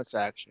where a bonus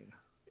action.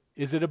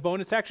 is it a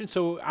bonus action?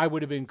 So I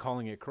would have been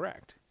calling it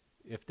correct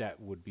if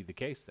that would be the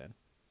case then.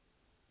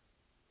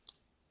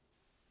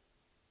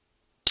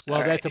 Well,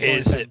 All that's a right,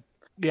 bonus. is action.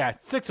 Yeah,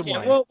 6 of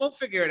 1. We'll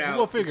figure it out.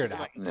 We'll figure it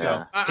out. Yeah.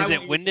 So I Is it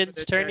won't use Wyndon's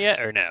this turn action.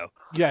 yet or no?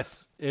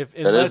 yes, if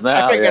It unless is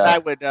now. I figured yeah. I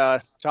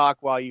would talk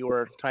while you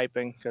were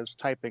typing because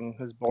typing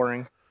is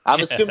boring. I'm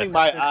assuming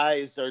my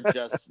eyes are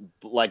just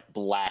like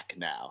black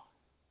now.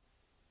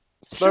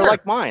 They're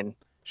like mine.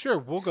 Sure,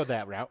 we'll go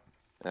that route.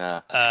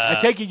 Yeah. I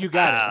take it you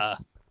got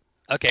it.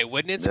 Okay,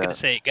 Wyndon's Yeah. going to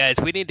say, guys,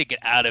 we need to get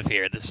out of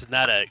here. This is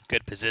not a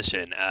good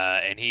position.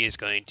 And he is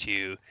going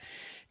to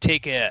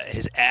take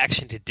his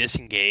action to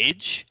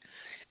disengage.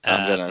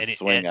 I'm gonna and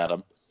swing at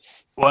him.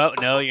 Well,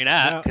 no, you're No,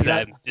 not, because no,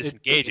 I'm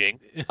disengaging.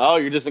 Oh,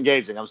 you're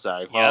disengaging. I'm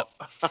sorry. Well,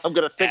 I'm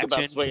gonna think about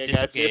Action to swinging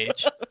at you.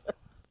 disengage.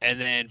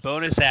 And then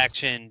bonus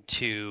action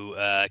to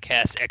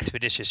cast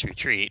Expeditious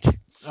Retreat.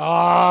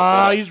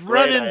 Oh, he's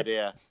Great running.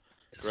 idea.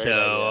 Great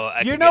So I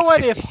You can know get what?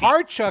 60 If feet.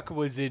 Hardchuck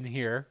was in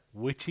here,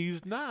 which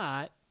he's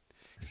not,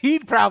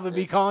 he'd probably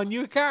be calling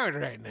you a coward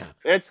right now.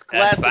 It's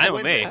That's classic fine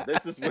with me. Wyndon.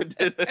 This is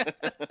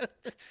Wyndon.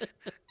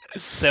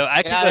 So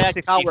I can Yeah, go that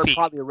 60 coward feet.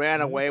 probably ran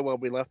away when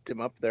we left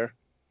him up there.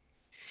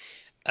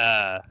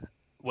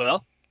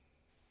 Well,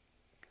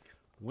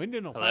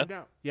 Wyndon will Hello? find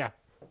out. Yeah.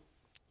 you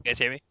guys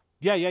hear me?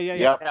 Yeah.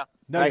 Yep.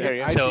 No, I hear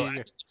you. I So see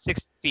you.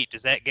 6 feet,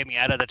 does that get me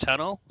out of the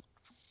tunnel?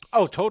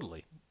 Oh,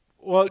 totally.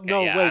 Well,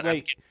 no, yeah, wait.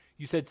 I'm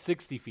You said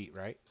 60 feet,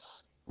 right?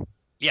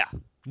 Yeah.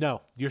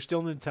 No, you're still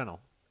in the tunnel.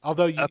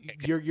 Although Okay,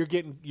 good.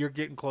 you're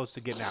getting close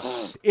to getting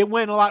out. It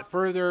went a lot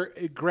further.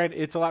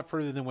 Granted, it's a lot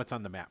further than what's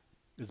on the map.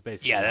 Is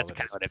basically Yeah, all that's it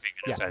kind is. of what I figured.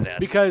 Yeah, That's what I was asking.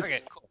 because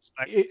Okay, cool. So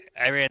it-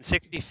 I ran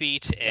 60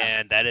 feet,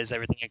 and that is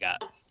everything I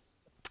got.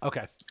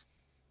 Okay.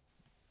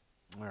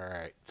 All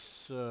right.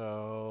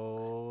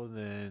 So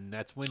then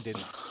that's Wyndon.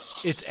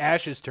 It's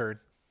Ash's turn.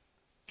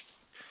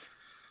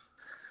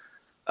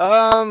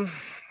 I'm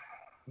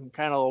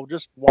kind of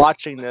just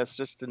watching this,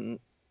 just in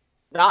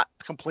not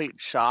complete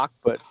shock,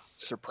 but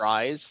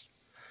surprise.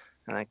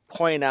 And I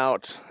point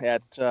out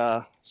at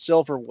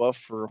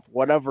Silverwolf or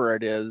whatever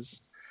it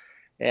is,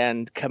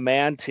 and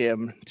command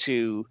him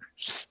to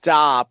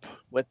stop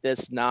with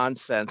this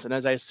nonsense. And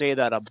as I say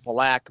that, a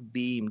black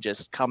beam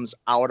just comes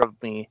out of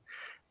me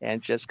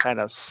and just kind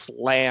of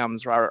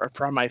slams or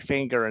from my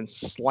finger and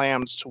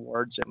slams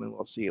towards him. And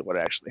we'll see what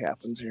actually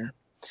happens here.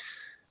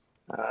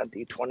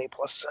 D20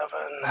 plus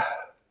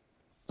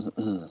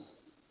 7.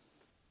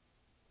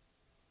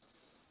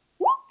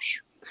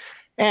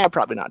 And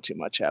probably not too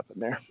much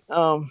happened there.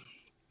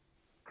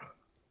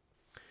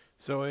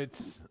 So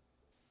it's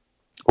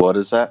What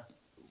is that?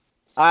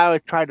 I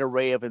tried a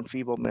ray of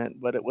enfeeblement,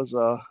 but it was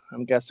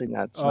I'm guessing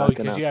that's not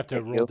because gonna. you have to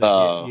hit roll you. to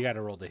Oh. hit. You got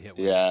to roll to hit.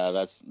 With Yeah,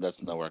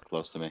 that's nowhere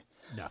close to me.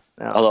 No.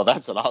 No. Although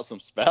that's an awesome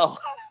spell.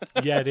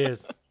 it. Yeah, it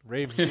is.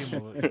 Raven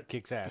Female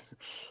kicks ass.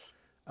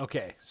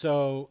 Okay,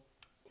 so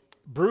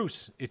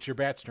Bruce, it's your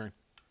bat's turn.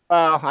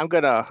 I'm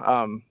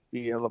gonna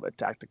be a little bit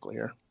tactical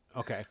here.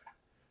 Okay,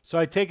 so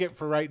I take it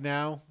for right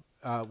now.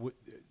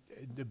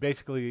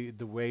 Basically,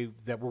 the way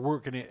that we're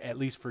working it, at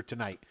least for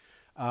tonight,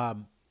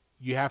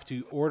 you have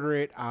to order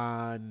it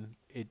on.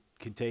 It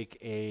can take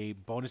a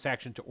bonus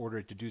action to order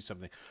it to do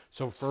something.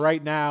 So for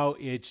right now,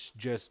 it's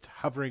just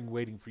hovering,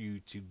 waiting for you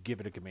to give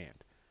it a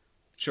command.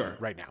 Sure.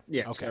 Right now.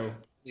 Yeah. Okay.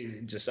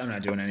 So I'm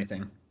not doing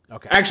anything.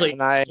 Okay. Actually,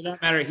 And I- for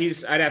that matter,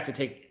 he's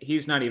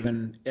not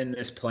even in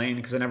this plane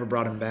because I never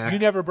brought him back. You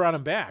never brought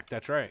him back.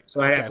 That's right.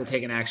 So I'd okay. have to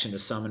take an action to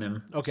summon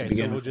him. Okay, to so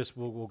begin we'll with.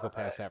 we'll go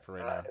past that for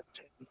right now.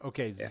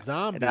 Okay,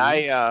 zombie.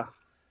 And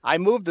I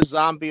moved the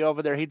zombie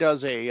over there. He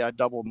does a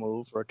double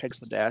move or takes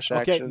the dash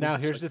Okay, action. now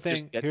here's so the he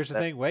just thing. gets Here's the that.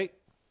 thing. Wait,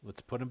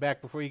 let's put him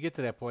back before you get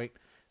to that point.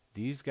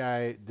 This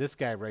guy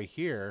right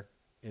here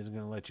isn't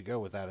going to let you go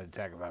without an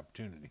attack of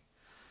opportunity.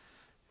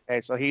 Okay,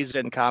 so he's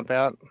in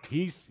combat.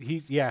 He's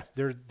yeah.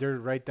 They're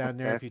right down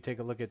there. Okay. If you take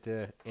a look at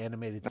the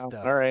animated Oh,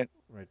 stuff, all right.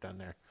 right down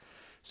there.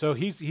 So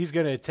he's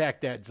going to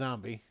attack that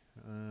zombie.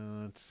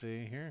 Let's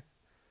see here.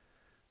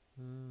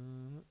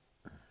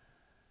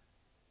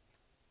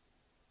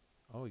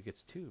 Oh, he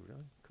gets 2.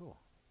 Really cool.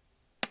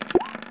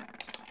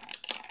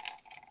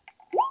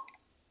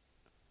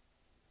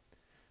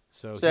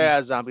 So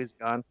yeah, zombie's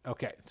gone.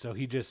 okay, so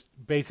he just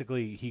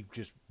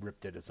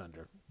ripped it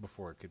asunder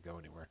before it could go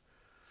anywhere.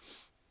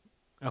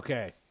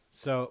 Okay,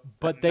 so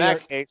but In they that are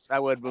case, I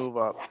would move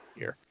up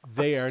here.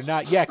 they are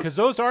not because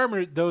those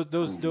armor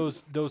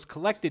those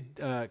collected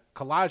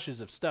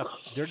collages of stuff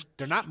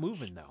they're not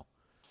moving though.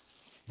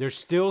 They're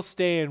still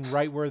staying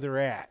right where they're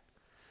at.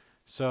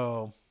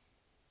 So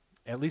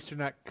at least they're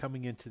not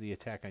coming into the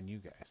attack on you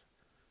guys.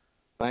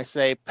 I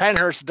say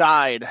Penhurst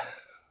died.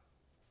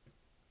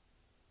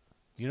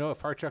 You know,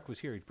 if Harchuck was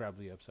here, he'd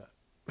probably be upset.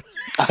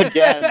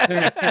 Again.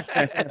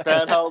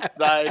 Penhurst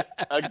died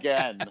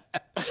again.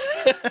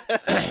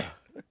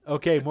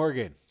 Okay,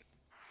 Morgan.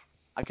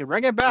 I could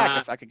bring it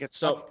back if I could get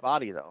so- stuck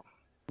body though.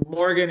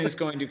 Morgan is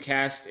going to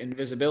cast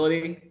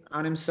invisibility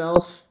on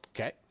himself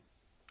Okay.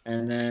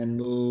 and then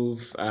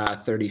move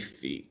 30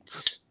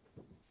 feet.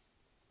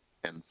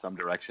 In some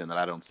direction that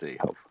I don't see.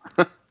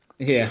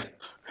 Yeah.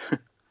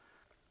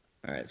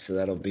 All right, so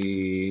that'll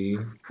be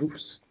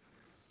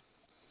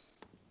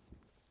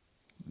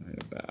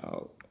right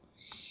about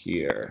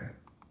here.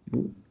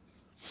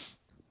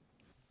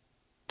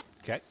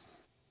 Okay.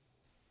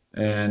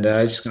 And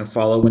I'm just going to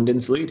follow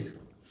Wyndon's lead.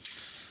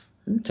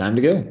 Time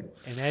to go.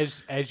 And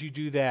as you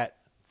do that,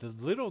 the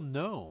little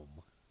gnome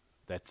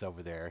that's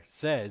over there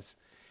says,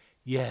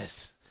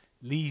 "Yes,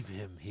 leave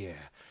him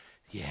here.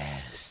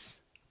 Yes."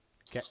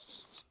 Okay.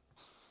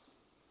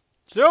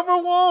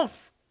 Silverwolf.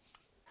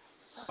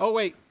 Oh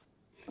wait,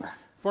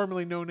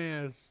 formerly known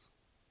as.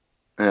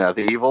 Yeah,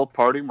 the evil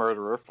party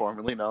murderer,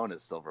 formerly known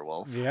as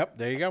Silverwolf. Yep,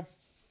 there you go.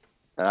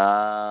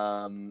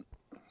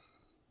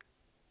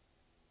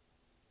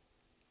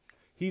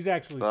 He's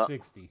actually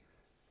 60.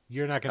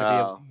 You're not going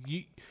to be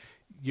able.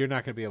 You're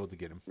not going to be able to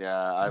get him.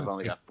 Yeah, I've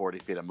only got 40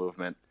 feet of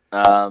movement.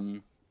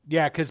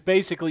 Yeah, because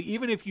basically,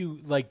 even if you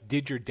like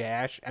did your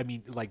dash, I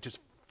mean, like just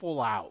full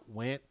out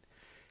went,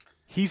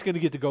 he's going to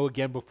get to go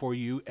again before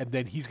you, and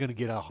then he's going to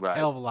get a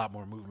hell of a lot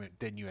more movement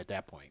than you at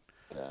that point.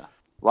 Yeah.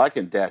 Well, I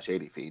can dash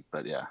 80 feet,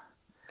 but yeah.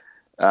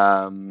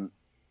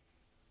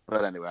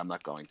 But anyway, I'm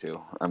not going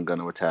to. I'm going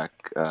to attack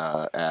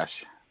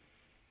Ash.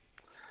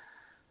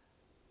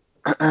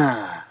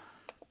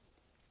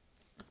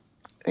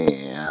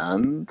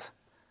 And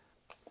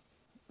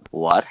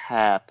what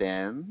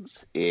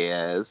happens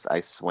is I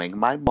swing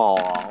my maul.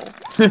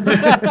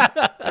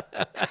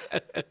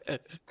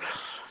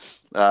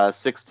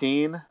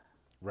 16.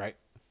 Right.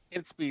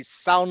 It's be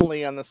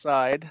soundly on the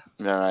side.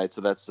 All right, so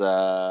that's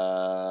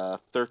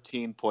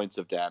 13 points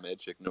of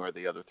damage. Ignore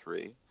the other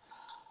 3.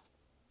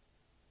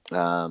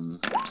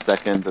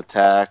 Second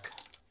attack.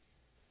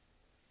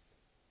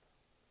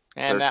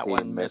 And that 13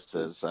 one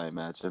misses, I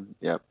imagine.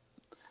 Yep.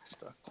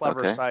 Just a clever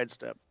Okay.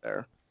 sidestep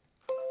there.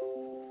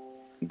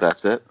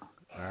 That's it.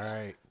 All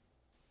right.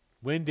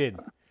 Wyndon,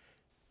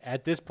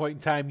 at this point in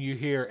time, you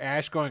hear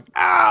Ash going,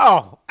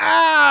 "Ow!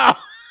 Ow!"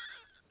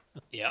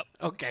 Yep.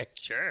 Okay.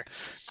 Sure.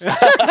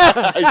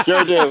 I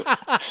sure do.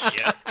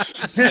 Yep.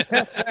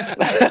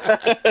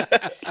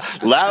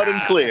 Loud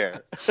and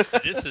clear.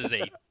 This is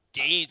a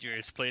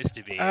dangerous place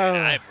to be. Oh.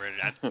 I'm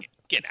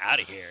getting out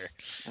of here.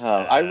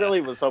 I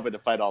really was hoping to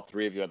fight all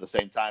 3 of you at the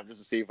same time just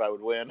to see if I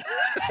would win.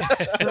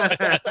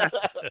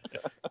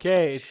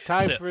 Okay, it's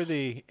time So- for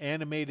the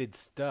animated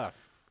stuff.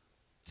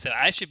 So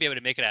I should be able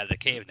to make it out of the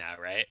cave now,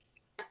 right?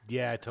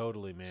 Yeah,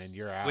 totally, man.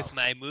 You're out. With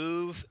my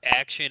move,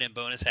 action, and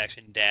bonus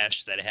action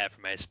dash that I have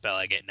for my spell,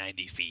 I get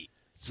 90 feet.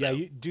 So,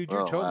 Yeah, dude,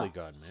 you're Oh, totally wow.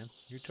 gone, man.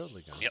 You're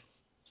totally gone. Yep.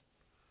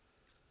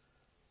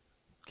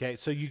 Okay,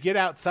 so you get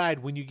outside.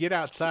 When you get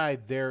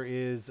outside, there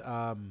is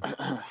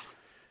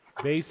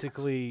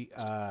basically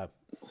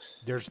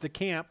there's the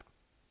camp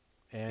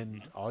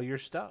and all your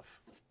stuff.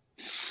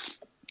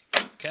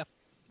 okay.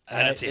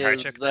 I don't see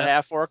Harchuck the though.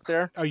 half orc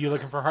there? Are you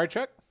looking for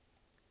Harchuck?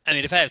 I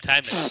mean, if I have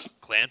time to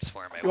glance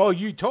for him, I will. Well,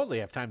 you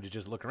totally have time to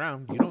just look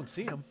around. You don't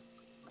see him.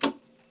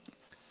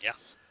 Yeah.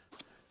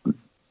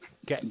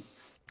 Okay.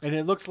 And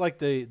it looks like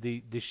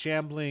the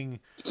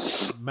shambling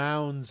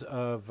mounds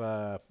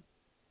of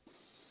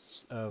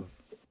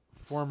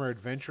former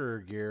adventurer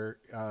gear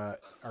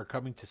are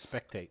coming to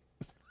spectate.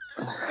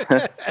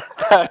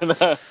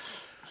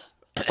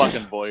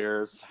 Fucking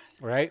voyeurs.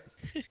 Right?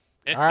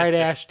 All right,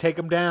 Ash, take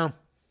him down.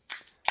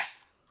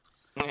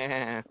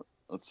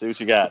 Let's see what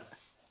you got.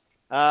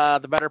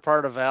 The better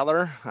part of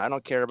valor. I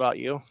don't care about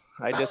you.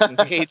 I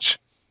disengage.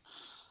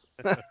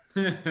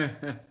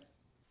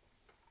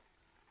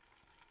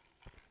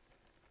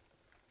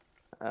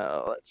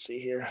 Let's see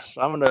here.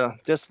 So I'm gonna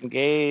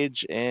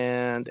disengage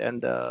and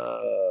end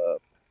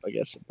up, I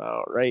guess,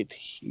 about right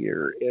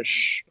here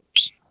ish.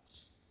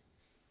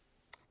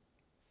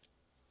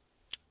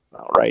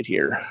 About right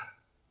here.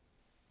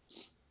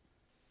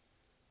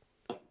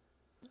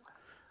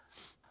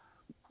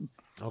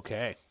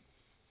 Okay.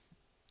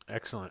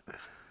 Excellent.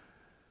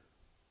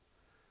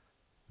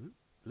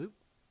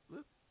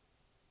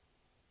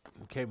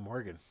 Okay,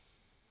 Morgan.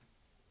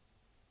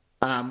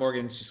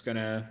 Morgan's just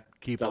gonna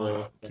Keep double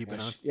on. Keep it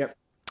on. Yep.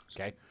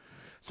 Okay.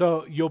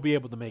 So you'll be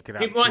able to make it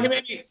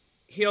out.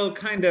 He'll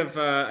kind of,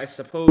 I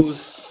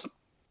suppose.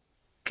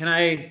 Can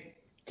I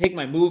take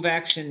my move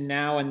action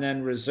now and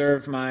then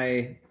reserve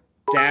my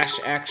dash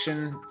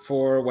action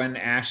for when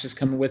Ash is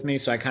coming with me,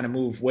 so I kind of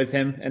move with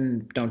him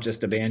and don't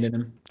just abandon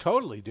him.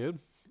 Totally, dude.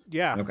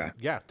 Yeah. Okay.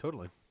 Yeah,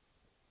 totally.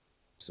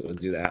 So we'll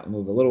do that.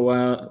 Move a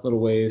little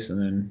ways,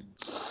 and then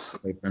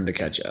wait for him to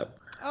catch up.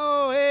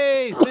 Oh,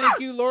 hey, thank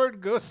you, Lord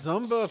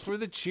Gosumba, for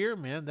the cheer,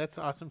 man. That's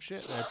awesome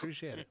shit. I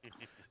appreciate it.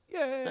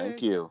 Yay.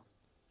 Thank you.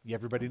 Yeah,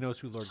 everybody knows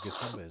who Lord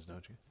Gosumba is,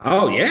 don't you?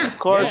 Oh yeah, Of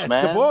course, yeah,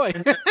 man. It's the boy.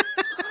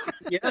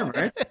 yeah,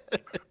 right.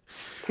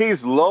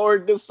 He's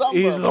Lord Gosumba.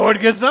 He's Lord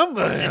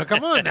Gazumba. Now,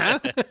 come on now.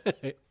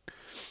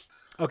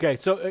 Okay,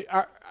 so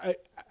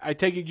I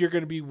take it you're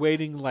going to be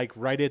waiting like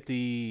right at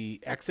the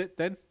exit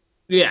then?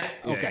 Yeah.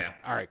 Okay. Yeah.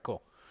 All right,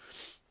 cool.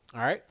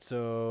 All right,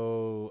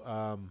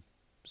 so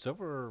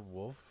Silver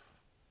Wolf.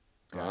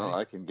 Well,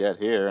 I can get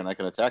here and I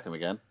can attack him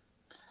again.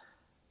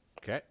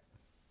 Okay.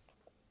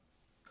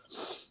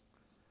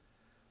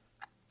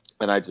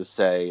 And I just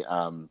say,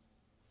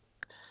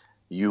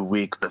 you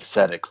weak,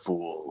 pathetic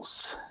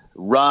fools.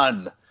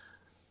 Run!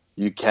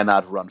 You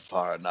cannot run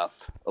far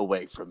enough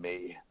away from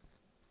me.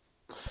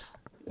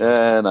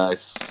 And I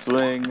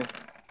swing.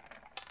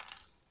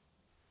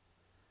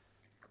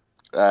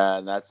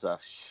 And that's a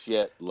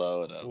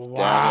shitload of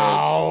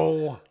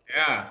Wow.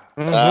 Yeah.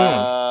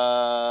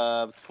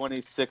 damage.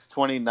 26,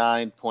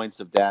 29 points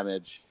of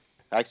damage.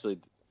 Actually,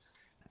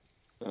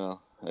 I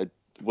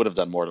would have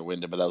done more to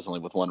Wyndham, but that was only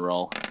with one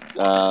roll.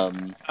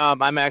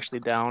 I'm actually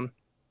down.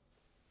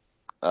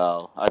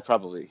 Oh, I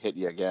probably hit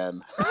you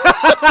again.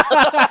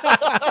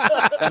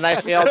 And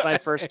I failed my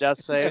first death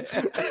save.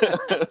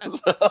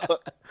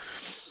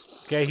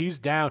 Okay, he's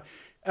down.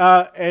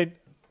 And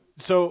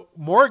so,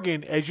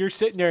 Morgan, as you're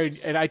sitting there,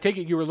 and I take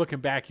it you were looking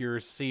back,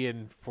 you're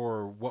seeing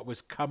for what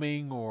was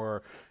coming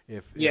or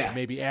if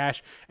maybe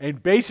Ash.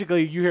 And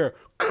basically, you hear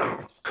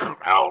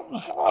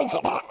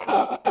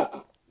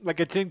like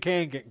a tin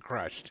can getting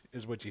crushed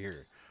is what you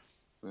hear.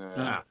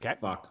 Okay.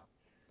 Fuck.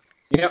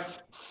 Yep.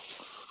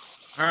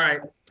 All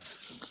right.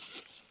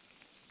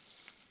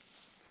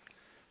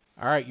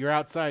 All right, you're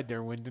outside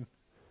there, Wyndon.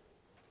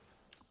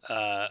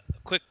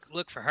 Quick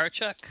look for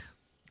Harchuck.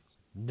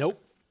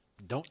 Nope.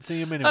 Don't see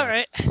him anywhere. All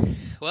right.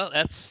 Well,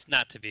 that's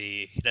to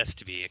be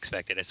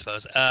expected, I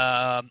suppose.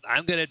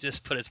 I'm gonna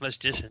just put as much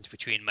distance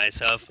between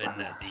myself and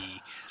the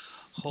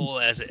hole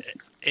as it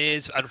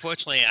is.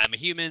 Unfortunately, I'm a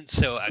human,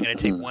 so I'm gonna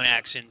take one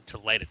action to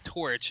light a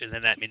torch, and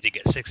then that means I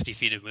get 60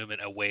 feet of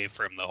movement away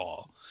from the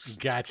hole.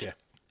 Gotcha.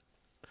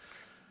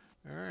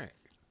 All right.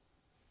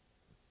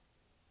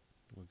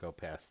 We'll go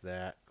past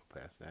that.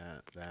 Go past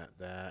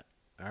that.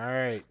 All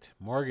right,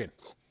 Morgan.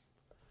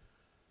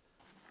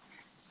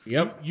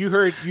 Yep. You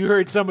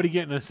heard somebody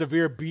getting a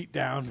severe beat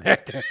down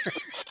back there.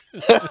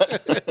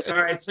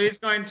 All right, so he's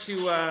going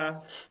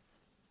to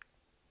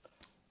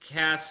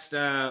cast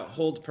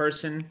Hold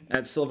Person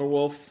at Silver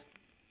Wolf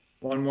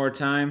one more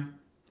time.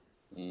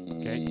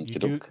 Okay.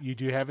 You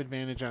do have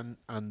advantage on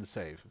the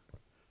save.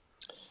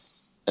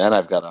 And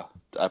I've got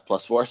a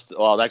 +4.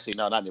 Well, actually,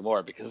 no, not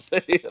anymore because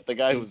the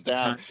guy who's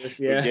down who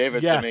gave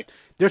it to me.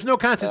 There's no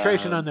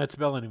concentration on that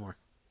spell anymore.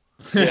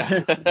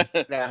 Yeah.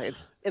 Yeah,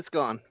 it's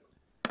gone.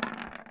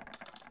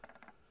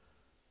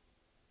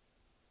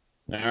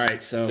 All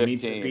right, so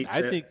 15. beats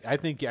I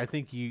it.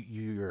 think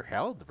you're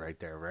held right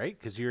there, right?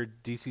 Because you're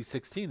DC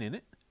 16 in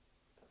it.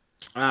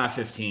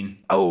 15.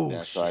 Oh,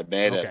 Yeah, so I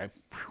made okay. it.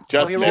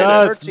 Just He made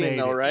rolled it. 13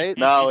 though, right?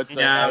 No, it's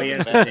No, he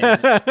has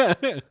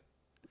advantage.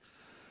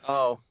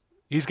 Oh,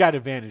 He's got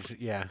advantage,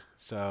 yeah.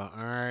 So,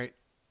 all right.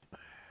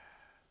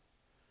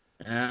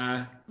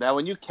 Now,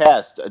 when you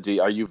cast,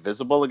 are you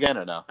visible again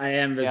or no? I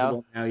am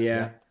visible now,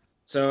 yeah.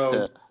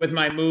 So with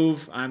my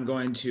move, I'm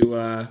going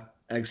to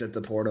exit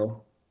the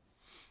portal.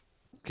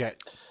 Okay.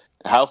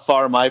 How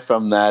far am I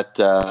from that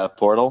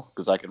portal?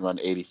 Because I can run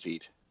 80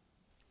 feet.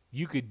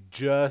 You could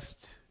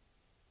just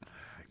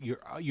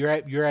you're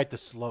at the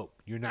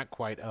slope. You're not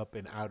quite up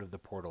and out of the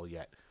portal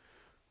yet.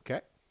 Okay.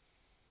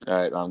 All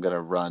right, I'm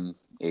gonna run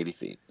 80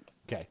 feet.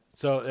 Okay.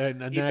 So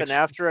and even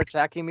after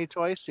attacking me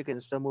twice, you can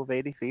still move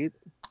 80 feet.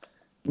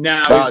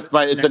 No,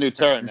 it's a new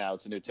turn now.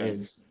 It's a new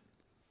turn.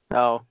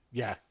 Oh,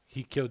 yeah,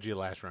 he killed you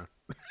last round.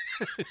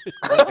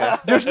 okay.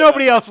 There's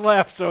nobody else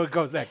left, so it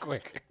goes that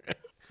quick.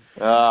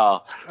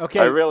 Oh, Okay.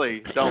 I really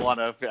don't want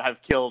to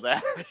have killed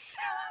Ash.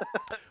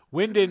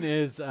 Wyndon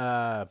is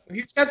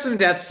He's got some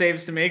death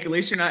saves to make. At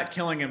least you're not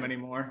killing him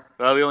anymore.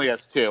 Well, he only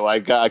has 2. I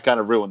kind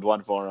of ruined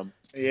one for him.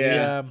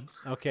 Yeah.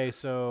 okay,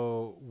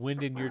 so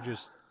Wyndon, you're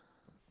just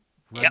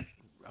Yep.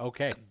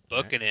 Okay.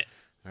 Booking it.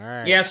 All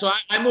right. Yeah, so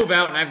I move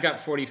out and I've got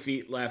 40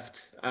 feet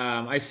left.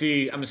 I'm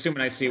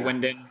assuming I see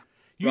Wyndon.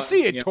 You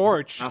see a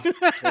torch. Off the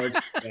torch.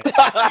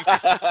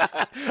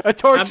 Yeah. A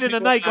torch I'm in the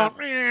gonna night go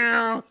going.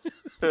 Meow.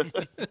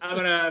 I'm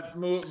gonna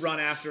run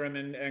after him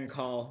and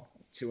call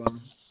to him.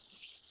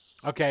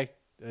 Okay.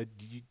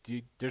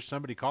 There's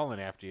somebody calling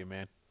after you,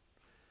 man.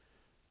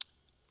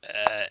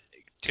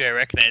 Do I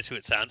recognize who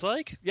it sounds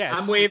like? Yeah.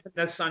 I'm waving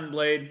the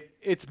Sunblade.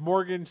 It's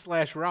Morgan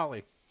 /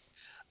 Raleigh.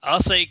 I'll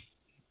say,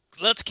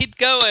 let's keep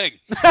going.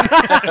 He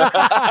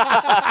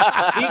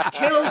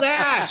killed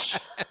Ash.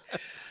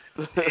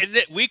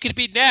 And we could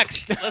be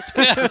next. Let's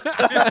go.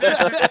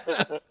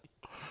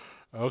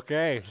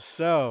 Okay,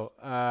 so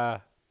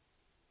all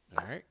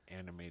right,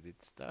 animated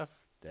stuff.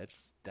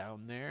 That's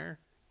down there.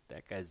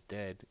 That guy's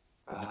dead.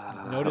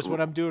 Notice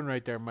what I'm doing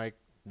right there, Mike.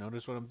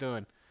 Notice what I'm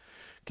doing.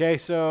 Okay,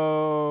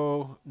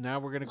 so now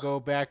we're gonna go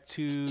back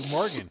to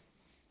Morgan.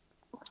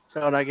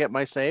 Don't I get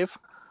my save?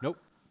 Nope.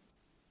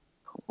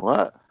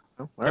 What?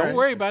 Oh, all Don't right.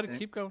 worry about it.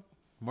 Keep going.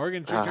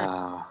 Morgan, your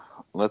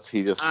turn.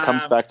 He just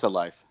comes back to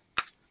life.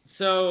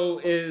 So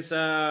is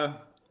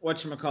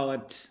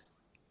whatchamacallit?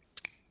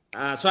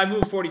 So I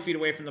moved 40 feet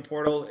away from the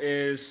portal.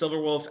 Is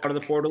Silverwolf out of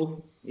the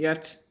portal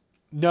yet?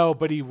 No,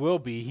 but he will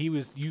be. He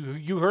was.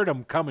 You heard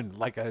him coming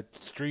like a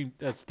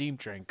steam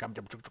train. Come.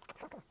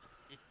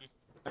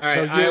 All right,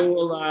 So I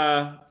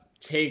will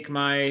take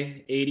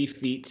my 80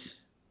 feet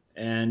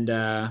and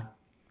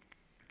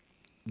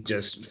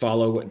just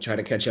follow, try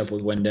to catch up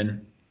with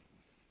Wyndon.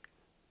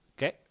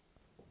 Okay.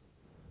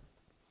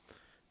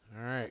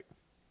 All right.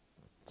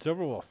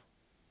 Silverwolf.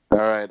 All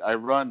right, I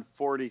run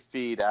 40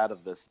 feet out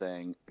of this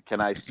thing.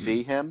 Can I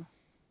see him?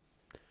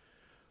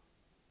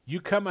 You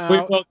come We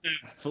out. both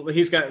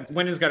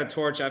Wyndon's got a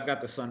torch. I've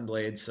got the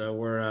sunblade, so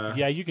we're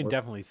Yeah, you can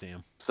definitely see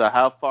him. So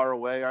how far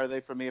away are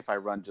they from me if I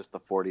run just the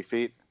 40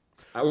 feet?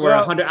 we're Well-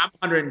 100. I'm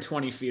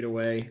 120 feet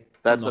away. from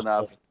That's the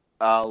enough.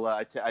 hole.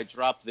 I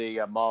drop the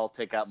maul,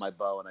 take out my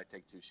bow, and I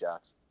take 2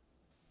 shots.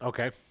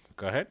 Okay,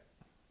 go ahead.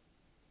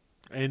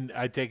 And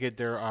I take it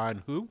they're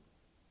on who?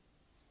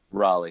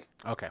 Raleigh.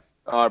 Okay.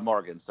 Or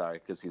Morgan, sorry,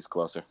 because he's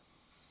closer.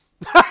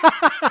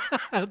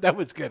 That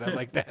was good. I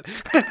like that.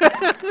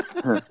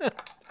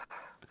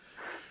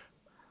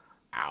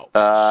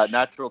 Ow.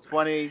 Natural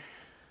 20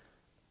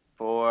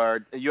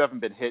 for... You haven't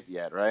been hit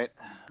yet, right?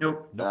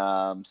 Nope.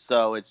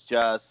 So it's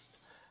just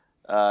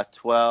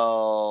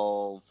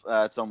 12...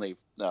 it's only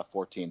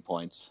 14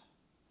 points.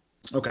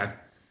 Okay.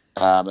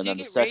 And Do you then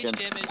the get second...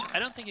 rage damage? I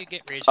don't think you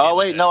get rage damage. Oh,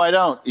 wait, no, I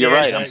don't. You're Yeah,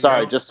 right. yeah, I'm sorry.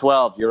 you don't. Just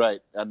 12. You're right.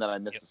 And then I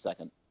missed Yep. a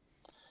second.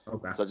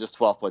 Okay. So just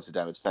 12 points of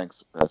damage.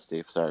 Thanks,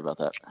 Steve. Sorry about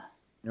that.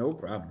 No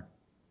problem.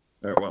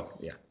 Well,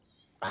 yeah.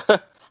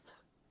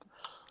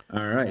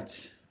 All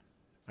right.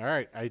 All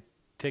right. I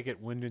take it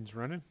Wyndon's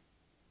running.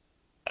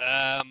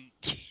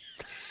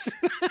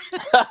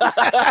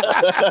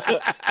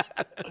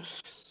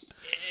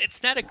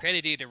 It's not a great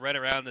idea to run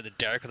around in the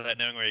dark without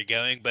knowing where you're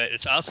going, but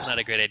it's also not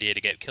a great idea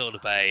to get killed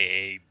by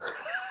a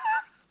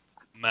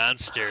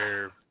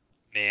monster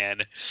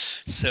man.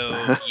 So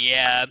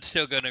yeah, I'm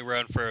still going to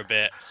run for a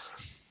bit.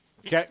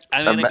 Okay.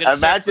 I'm gonna go start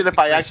Imagine if looking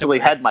I for actually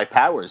somewhere- had my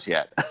powers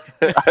yet.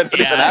 I don't even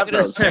Yeah, have I'm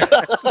gonna those.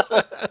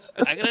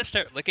 I'm gonna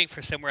start looking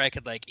for somewhere I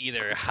could like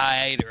either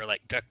hide or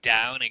like duck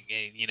down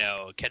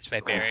and catch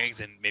my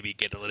bearings and maybe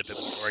get a little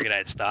bit more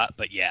organized thought.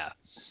 But yeah,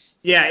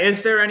 Yeah.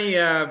 Is there any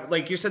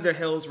like you said, the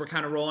hills were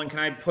kind of rolling? Can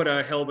I put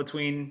a hill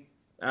between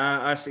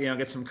us to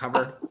get some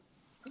cover?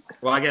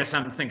 Well, I guess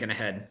I'm thinking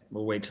ahead.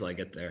 We'll wait till I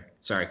get there.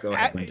 Sorry, go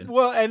ahead, Wyndon.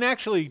 Well, and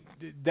actually,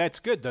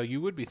 that's good though.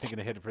 You would be thinking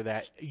ahead for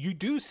that. You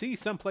do see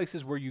some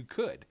places where you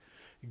could.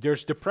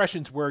 There's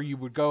depressions where you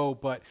would go,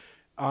 but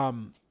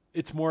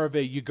it's more of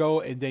a you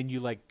go and then you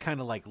like kind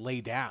of like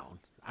lay down.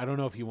 I don't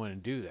know if you want to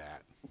do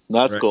that.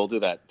 That's Right. cool. Do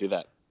that.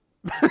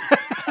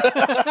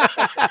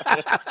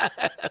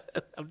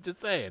 I'm just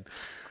saying.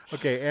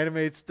 Okay,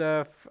 animate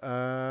stuff.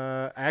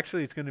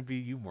 Actually, it's going to be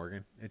you,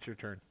 Morgan. It's your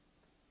turn.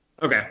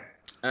 Okay.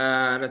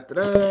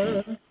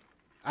 Da-da-da.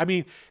 I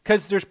mean,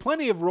 because there's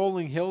plenty of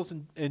rolling hills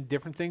and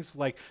different things.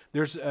 Like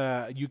there's,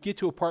 you get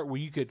to a part where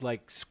you could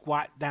like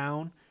squat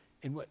down,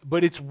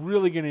 but it's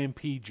really going to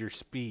impede your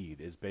speed.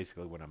 Is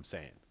basically what I'm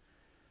saying.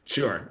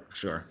 Sure.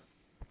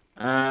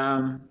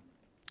 Going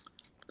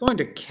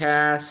to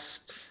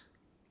cast.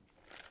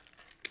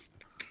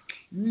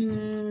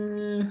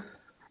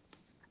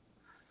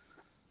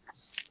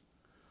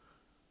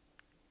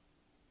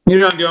 You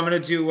know what I'm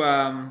doing?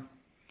 I'm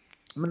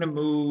gonna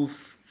move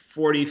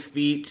 40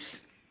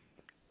 feet,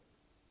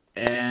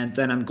 and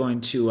then I'm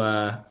going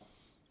to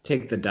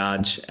take the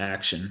dodge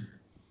action.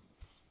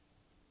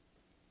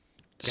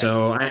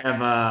 So I have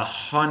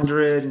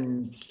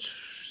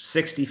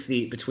 160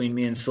 feet between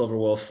me and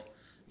Silverwolf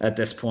at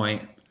this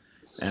point,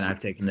 and I've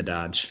taken the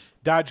dodge.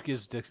 Dodge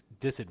gives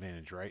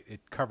disadvantage, right?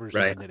 It covers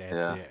Right. one that adds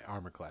Yeah. the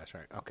armor class,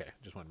 right? Okay,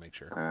 just want to make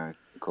sure. All right.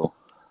 Cool.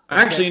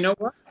 Actually, you know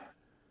what?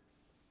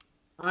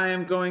 I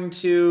am going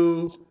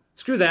to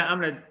screw that. I'm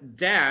going to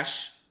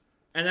dash,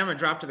 and then I'm going to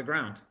drop to the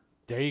ground.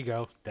 There you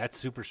go. That's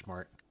super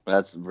smart.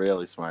 That's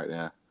really smart.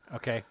 Yeah.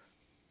 Okay.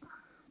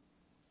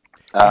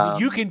 And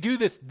you Um, can do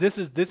this. This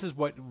is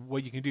what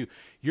you can do.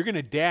 You're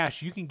gonna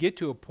dash. You can get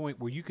to a point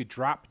where you could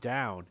drop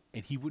down,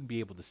 and he wouldn't be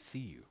able to see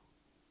you.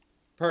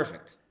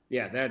 Perfect.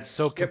 Yeah, that's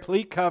So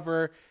complete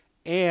cover,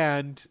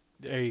 and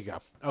there you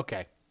go.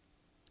 Okay.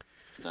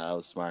 No, that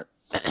was smart.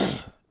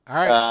 All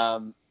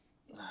right.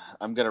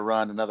 I'm gonna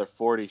run another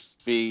 40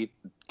 feet.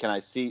 Can I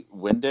see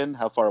Wyndon?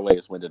 How far away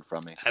is Wyndon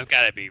from me? I've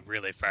got to be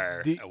really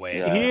far away.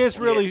 Yeah.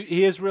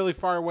 He is really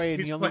far away, and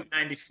He's the only put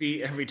 90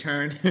 feet every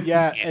turn.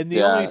 yeah, and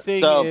the only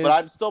thing is, but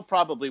I'm still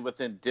probably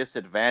within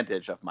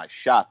disadvantage of my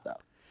shot, though.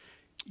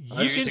 you You're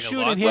can using a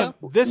shoot at him.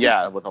 longbow? This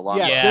Yeah, is with a long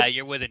yeah, bow. Yeah,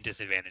 you're within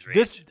disadvantage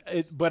range.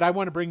 but I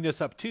want to bring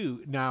this up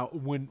too. Now,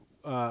 when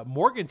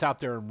Morgan's out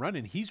there and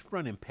running, he's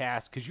running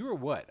past because you were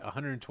what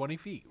 120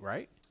 feet,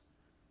 right,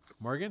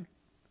 Morgan?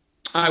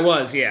 I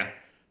was, yeah.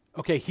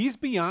 Okay, he's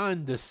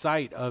beyond the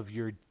sight of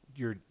your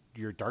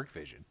dark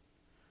vision.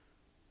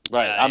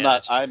 Right. Yeah, I'm yeah, not.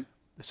 that's true. I'm.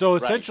 So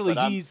Right, essentially,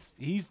 but I'm-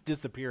 he's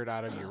disappeared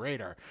out of your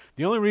radar.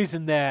 The only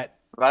reason that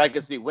But I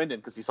can see Wyndon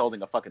because he's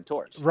holding a fucking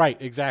torch. right,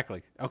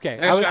 exactly. Okay,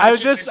 Actually, I was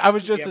should just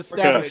mention,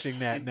 establishing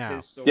yeah, that now.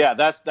 Yeah,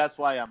 that's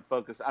why I'm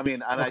focused. I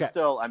mean, and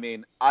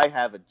Okay. I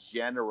have a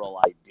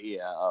general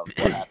idea of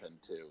what happened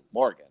to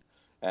Morgan.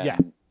 And, Yeah.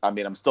 I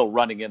mean, I'm still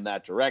running in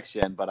that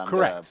direction, but I'm gonna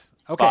Correct.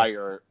 Okay.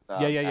 fire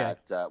Yeah.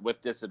 At,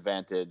 with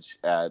disadvantage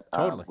at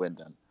Totally.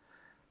 Wyndon.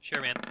 Sure,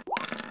 man.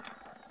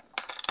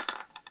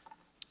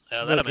 Oh,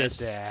 Look that'll at miss.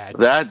 that.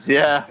 That's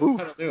oof.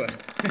 That'll do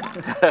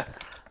it.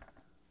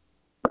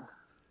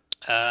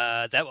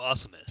 That will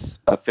also miss.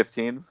 A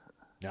 15.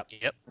 Yep.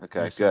 Okay,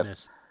 Nice good. and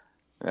nice.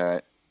 All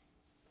right.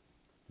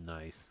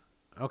 Nice.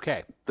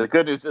 Okay. The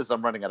good news is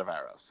I'm running out of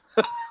arrows.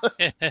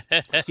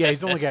 Yeah,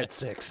 he's only got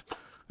 6.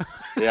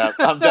 Yeah,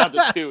 I'm down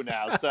to 2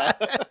 now. So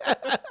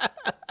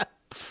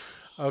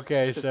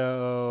Okay,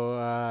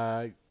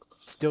 so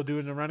still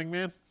doing the running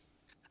man?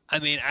 I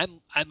mean,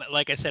 I'm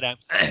like I said, I'm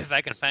if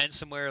I can find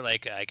somewhere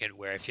like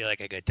where I feel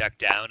like I could duck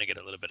down and get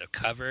a little bit of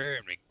cover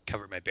and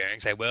recover my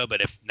bearings, I will.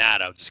 But if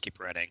not, I'll just keep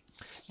running.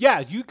 Yeah,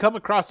 you come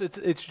across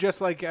it's just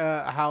like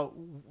how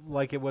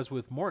like it was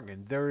with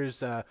Morgan. There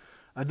is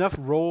enough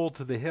roll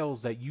to the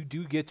hills that you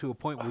do get to a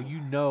point where you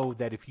know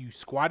that if you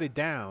squatted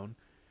down,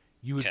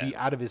 you would be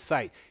out of his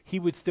sight. He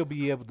would still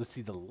be able to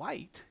see the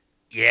light.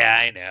 Yeah,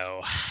 I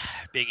know.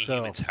 Being a So-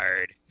 human's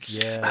hard.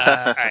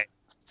 Yeah. All right.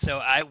 So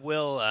I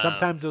will.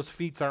 Sometimes those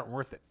feats aren't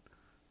worth it.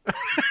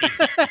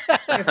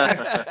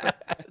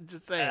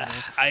 Just saying. Man.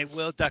 I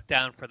will duck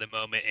down for the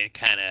moment and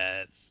kind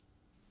of.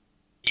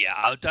 Yeah,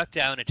 I'll duck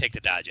down and take the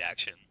dodge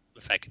action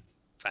if I can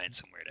find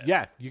somewhere to.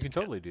 Yeah, you can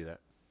totally do that.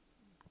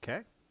 Okay.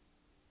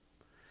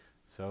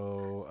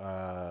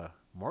 So,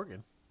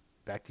 Morgan,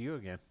 back to you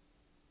again.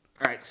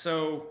 All right,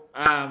 so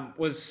I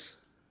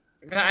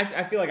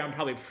feel like I'm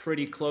probably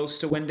pretty close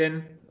to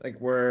Wyndon. Like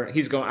where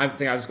he's going, I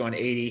think I was going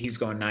 80, he's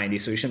going 90,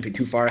 so he shouldn't be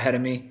too far ahead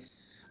of me.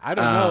 I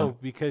don't know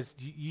because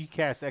you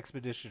cast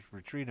Expeditious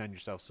Retreat on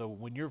yourself. So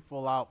when you're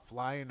full out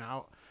flying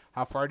out,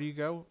 how far do you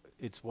go?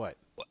 It's what?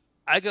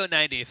 I go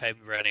 90 if I'm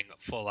running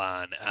full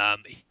on.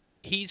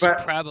 He's But-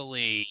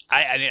 probably.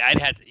 I mean, I'd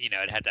have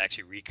to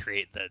actually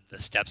recreate the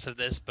steps of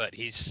this, but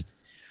he's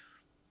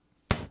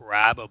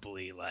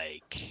probably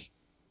like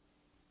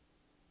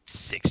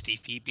 60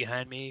 feet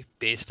behind me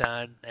based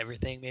on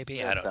everything.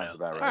 Maybe I that don't sounds know.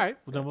 about All right. right.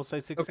 Well, then we'll say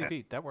 60 Okay.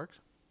 feet. That works.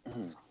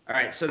 All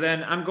right, so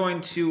then I'm going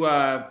to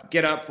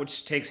get up,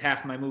 which takes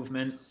half my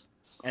movement,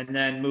 and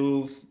then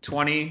move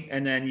 20,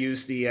 and then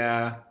use the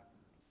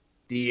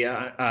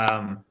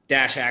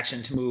dash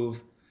action to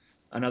move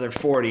another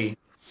 40,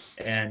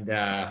 and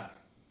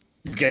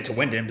get to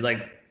Wyndon and be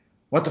like,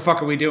 "What the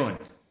fuck are we doing?"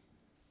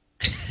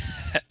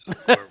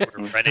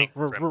 We're running.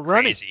 We're from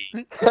running. Crazy,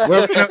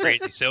 We're-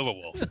 crazy Silver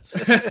Wolf.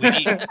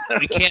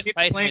 We can't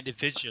fight him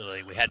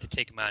individually. We had to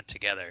take him on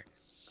together.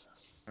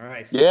 All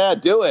right. Yeah,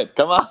 do it.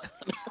 Come on.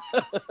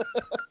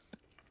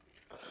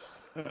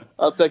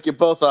 I'll take you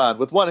both on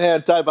with one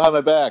hand tied behind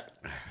my back.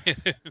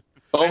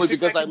 Only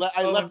think because I I, can left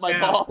slow him my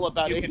down. ball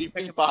about You can 80 pick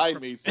him feet up behind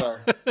from- me. So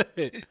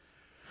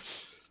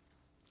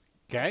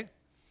Okay.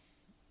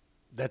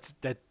 That's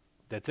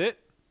it.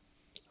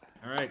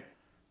 All right.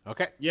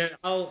 Okay. Yeah,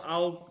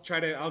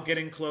 I'll get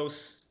in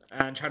close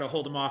and try to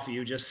hold him off of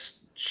you.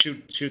 Just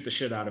shoot the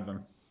shit out of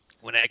him.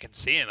 When I can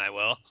see him, I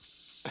will.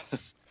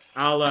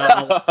 I'll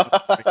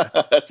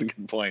that's a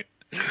good point.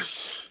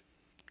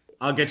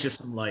 I'll get you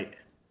some light.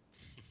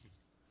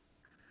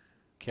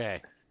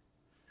 Okay.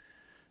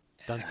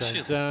 Dun dun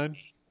Shoot. dun.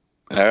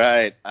 All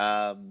right.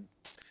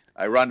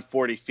 I run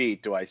 40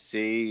 feet. Do I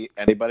see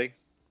anybody?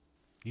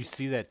 You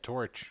see that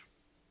torch?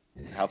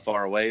 How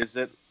far away is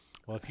it?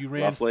 Well, if you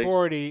ran Roughly.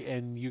 40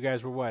 and you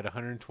guys were what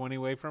 120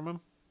 away from him?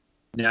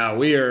 No,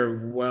 we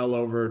are well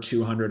over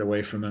 200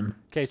 away from him.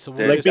 Okay, so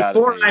There we'll you just gotta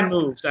Before be. I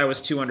moved, I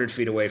was 200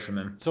 feet away from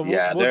him. so we'll,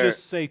 Yeah, we'll they're-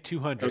 just say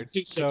 200.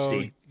 Oh, So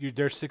 260.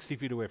 they're 60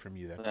 feet away from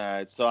you then. All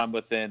right. So I'm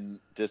within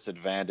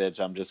disadvantage.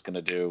 I'm just going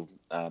to do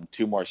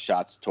 2 more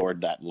shots toward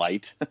that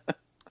light.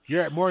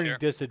 You're at more Sure.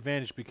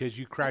 disadvantage because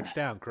you crouched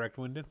down, correct,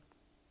 Wyndon?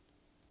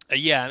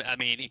 Yeah, I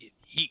mean,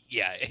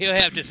 he'll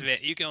have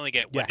disadvantage. You can only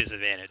get one Yeah.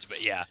 disadvantage,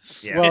 but yeah.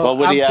 Yeah. Well,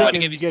 would I'm he have-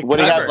 thinking Would you get Would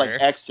he have cover. like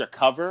extra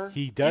cover?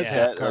 He does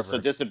Yeah. have cover. So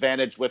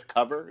disadvantage with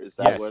cover? Is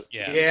that Yes. what?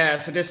 Yeah. Yeah,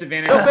 so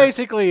disadvantage. So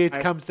basically, it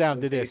I- comes down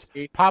to Let's this: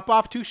 see. pop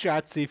off 2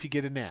 shots, see if you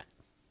get a net.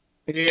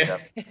 Yeah.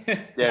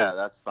 Yeah,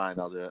 that's fine.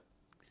 I'll do it.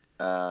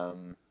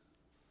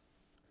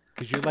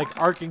 Because you're like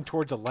arcing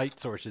towards a light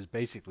source is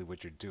basically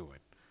what you're doing.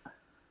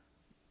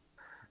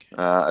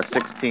 A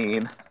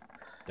 16.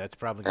 That's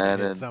probably going to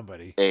And hit an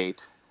somebody.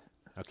 8.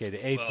 8. Okay, the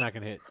 8's not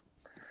going to hit.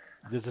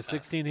 Does the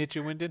 16 hit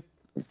you, Wyndon?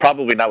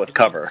 Probably not with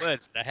cover.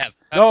 Woods, I have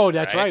No, cover,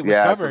 that's right. With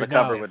Yeah, cover, so the no.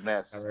 cover would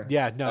miss. Cover.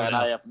 Yeah, no, And no.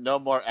 I have no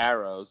more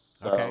arrows,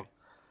 so Okay.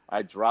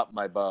 I drop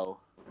my bow.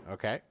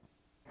 Okay.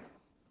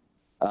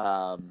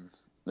 And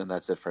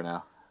that's it for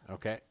now.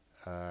 Okay.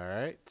 All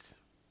right.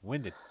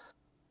 Wyndon.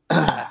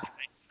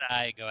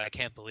 I go, I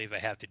can't believe I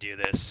have to do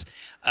this.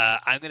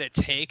 I'm going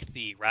to take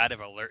the Rod of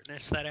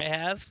Alertness that I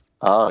have,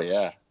 Oh,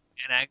 yeah.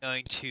 and I'm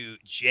going to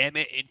jam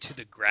it into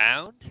the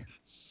ground.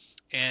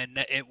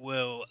 And it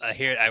will,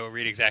 here, I will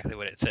read exactly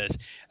what it says.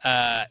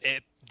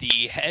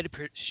 The head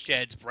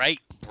sheds bright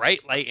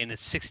light in a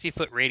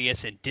 60-foot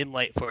radius and dim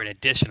light for an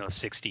additional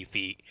 60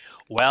 feet.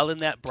 While in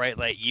that bright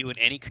light, you and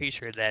any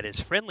creature that is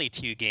friendly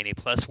to you gain a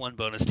 +1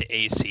 bonus to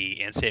AC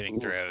and saving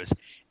throws.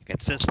 You can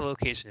sense the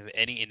location of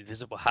any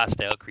invisible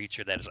hostile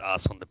creature that is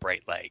also in the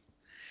bright light.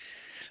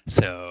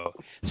 So,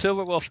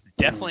 Silverwolf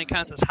definitely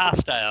counts as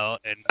hostile,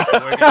 and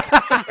now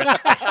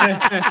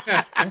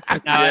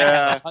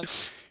Yeah. I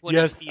have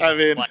Yes, I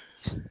mean- light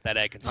that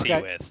I can see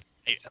Okay. with.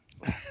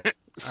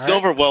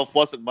 Silver Wolf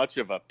wasn't much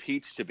of a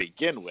peach to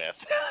begin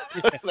with.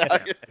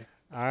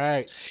 All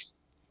right.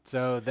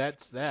 So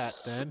that's that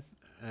then.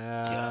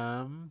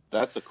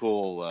 That's a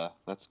cool.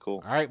 That's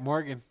cool. All right,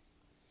 Morgan.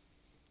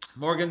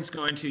 Morgan's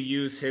going to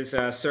use his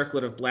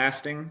Circlet of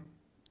Blasting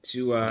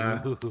to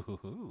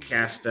Ooh.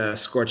 cast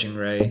Scorching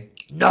Ray.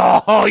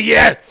 No,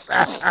 yes.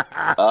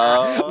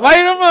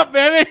 Light them up,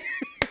 baby.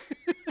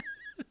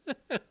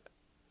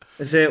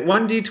 Is it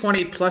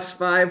 1d20 plus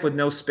 5 with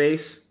no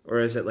space, or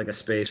is it like a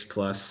space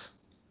plus?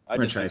 I I'm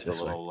gonna just try use it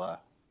this way.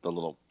 the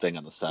little thing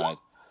on the side.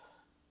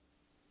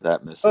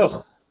 That misses.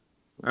 Oh.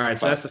 All right,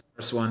 so that's the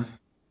first one.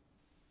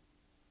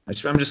 I'm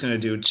just going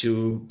to do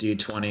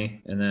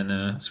 2d20, and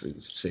then so we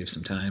can save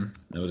some time.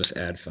 And we'll just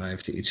add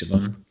 5 to each of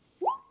them.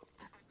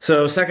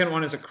 So second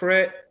one is a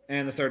crit,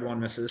 and the third one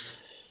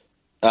misses.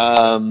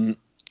 All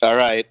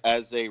right.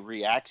 As a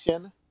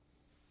reaction,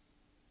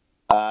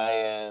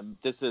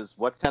 This is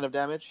what kind of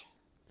damage?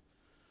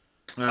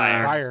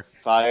 Fire.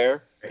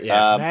 Fire.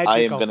 Yeah. I am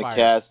Magical going to fire.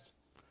 cast.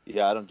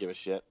 Yeah, I don't give a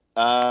shit.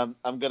 I'm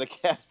going to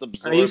cast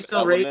Absorb Are you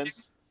still raging?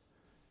 Elements.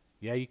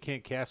 Yeah, you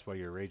can't cast while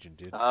you're raging,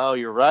 dude. Oh,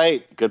 you're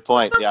right. Good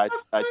point. Yeah,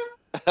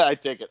 I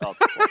take it. Oh,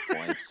 it's 12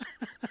 points.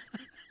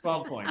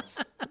 12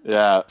 points.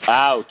 Yeah.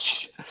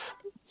 Ouch.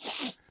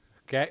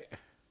 Okay.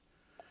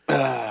 All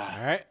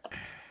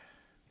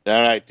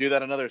All right. Do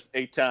that another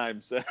 8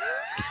 times.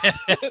 I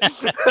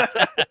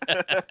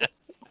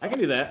can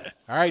do that.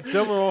 right,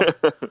 Silverwolf.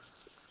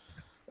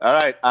 All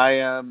right. I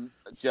am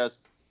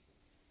just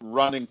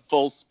running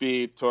full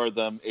speed toward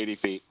them 80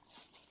 feet.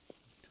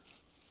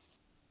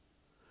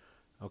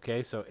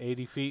 Okay, so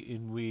 80 feet,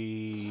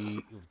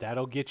 and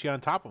that'll get you on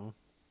top of him.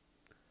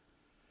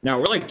 No,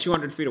 we're like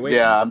 200 feet away.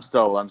 Yeah, from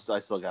I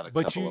still got a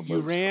But couple you of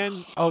moves.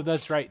 ran. Oh,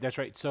 that's right.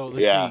 So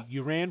let's Yeah. see.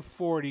 You ran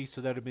 40,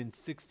 so that would have been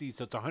 60.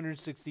 So it's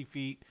 160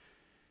 feet.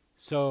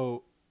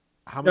 So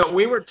how much? No,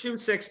 we were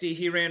 260.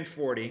 He ran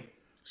 40.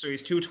 So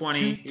he's 220.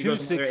 He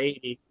goes another 260.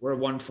 80. We're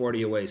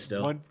 140 away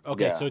still.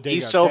 Okay, Yeah. so there you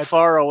He's go. so That's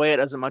far away it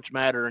doesn't much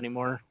matter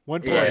anymore.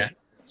 140. Yeah.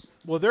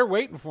 Well, they're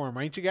waiting for him,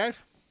 ain't you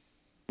guys?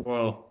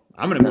 Well,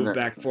 I'm going to move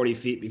back 40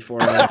 feet before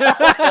It's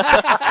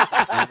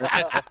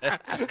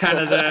kind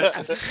of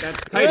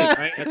that's kiting,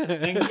 right? That's the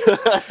thing.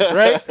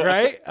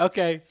 Right.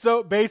 Okay.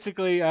 So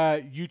basically,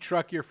 you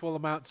truck your full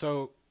amount,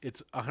 so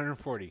it's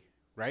 140,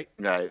 right?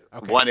 Right.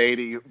 Okay.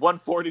 180,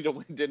 140 to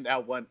Wyndon, now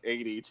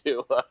 180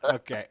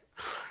 Okay.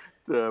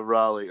 to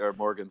Raleigh or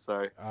Morgan.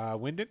 Sorry.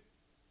 Wyndon?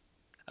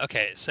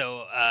 Okay,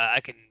 so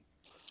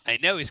I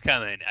know he's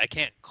coming. I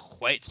can't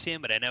quite see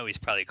him, but I know he's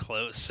probably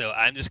close. So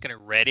I'm just gonna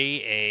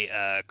ready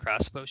a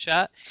crossbow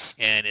shot,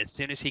 and as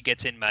soon as he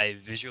gets in my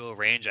visual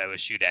range, I will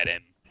shoot at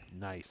him.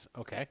 Nice.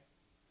 Okay.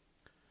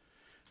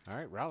 All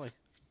right, Raleigh.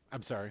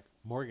 I'm sorry,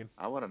 Morgan.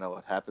 I want to know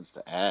what happens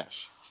to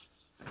Ash.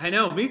 I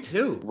know, me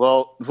too.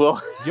 Well,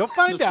 You'll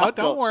find does out.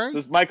 Michael- Don't worry.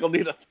 Does Michael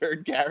need a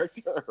third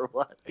character or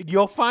what?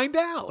 You'll find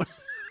out.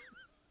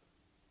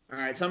 All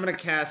right, so I'm going to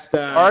cast.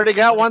 Already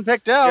got one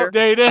picked out.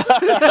 Data.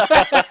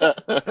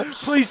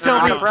 Please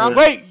tell me. Brown.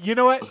 Wait. You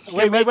know what?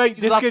 Wait.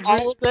 He's up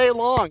all day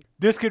long.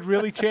 This could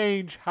really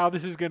change how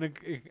this is gonna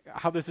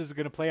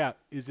play out.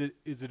 Is it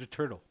a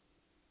turtle?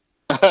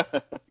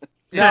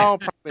 No,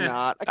 probably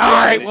not. I All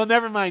can't right. do it. Well,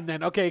 never mind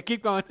then. Okay,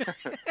 keep going. Because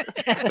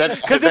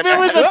Because if it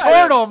was a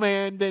turtle,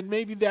 man, then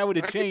maybe that would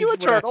have I could changed. do a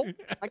what I- turtle.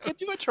 I could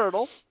do a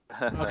turtle.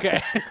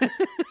 Okay.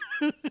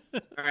 All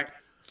right,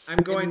 I'm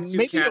going to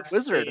Maybe a cast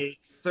wizard. a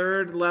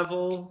third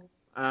level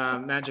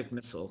magic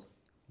missile.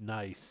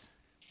 Nice.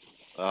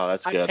 Oh,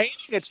 that's I'm good.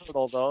 painting a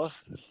turtle though.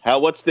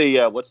 What's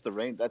the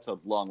range? That's a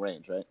long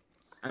range, right?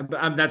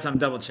 I'm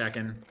double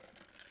checking.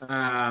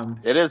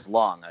 It is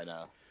long, I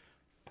know.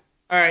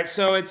 All right,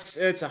 so it's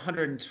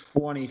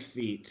 120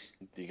 feet.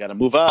 You got to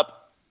move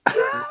up.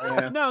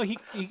 Yeah. No, he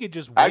could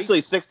just wait.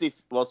 Actually, 60.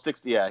 Well,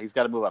 60. Yeah, he's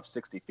got to move up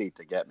 60 feet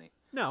to get me.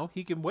 No,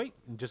 he can wait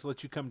and just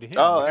let you come to him.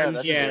 Oh, yeah, And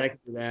that's yeah, true. I can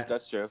do that.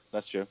 That's true.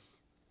 That's true.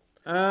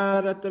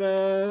 I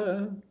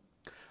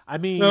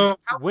mean, So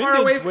how far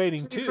away Wyndon's waiting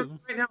from too.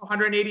 right now?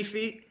 180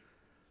 feet.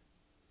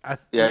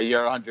 Yeah,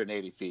 you're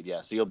 180 feet. Yeah,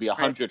 so you'll be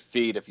 100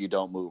 feet if you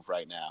don't move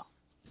right now.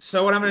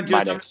 So what I'm going to do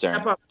is I'm going next to turn.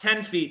 step up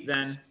 10 feet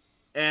then,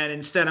 and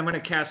instead I'm going to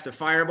cast a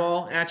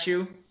fireball at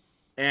you,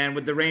 and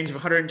with the range of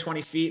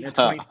 120 feet and a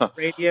 20 foot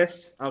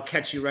radius, I'll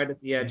catch you right at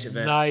the edge of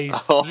it.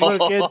 Nice.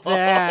 Look at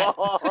that.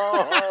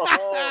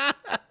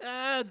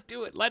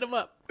 Do it. Light him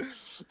up.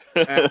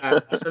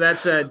 So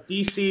that's a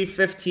DC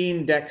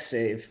 15 Dex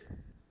save.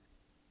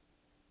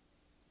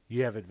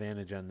 You have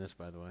advantage on this,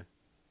 by the way.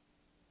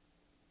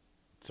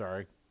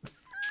 Sorry.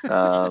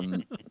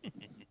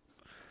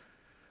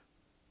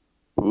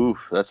 Ooh,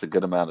 that's a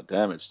good amount of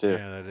damage too.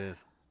 Yeah, that is.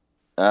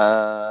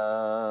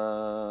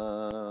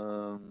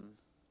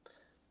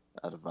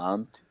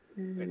 Advantage.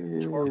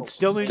 It's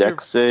still in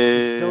Dex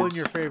save. It's still in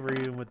your favor,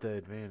 even with the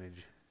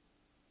advantage.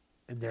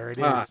 And there it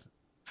is. Ah.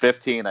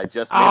 15. I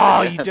just made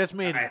Oh, it. you just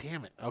made it. Alright.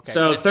 Damn it. Okay.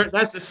 So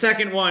that's the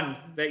second one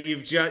that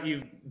you've just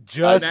Yeah.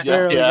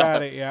 barely Yeah.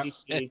 got it. Yeah.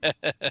 DC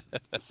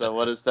So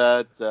what is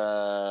that?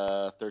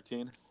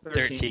 13?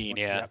 13,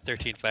 yeah. Yep.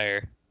 13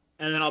 fire.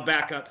 And then I'll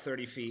back up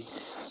 30 feet.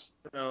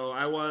 So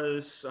I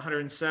was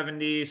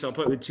 170, so I'll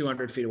put me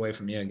 200 feet away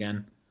from you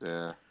again.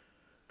 Yeah.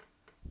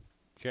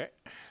 Okay.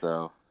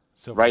 So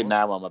So right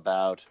now I'm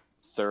about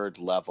 3rd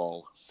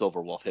level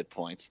Silverwolf hit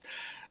points.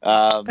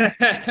 Oh,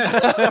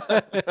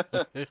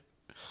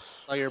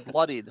 you're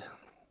bloodied.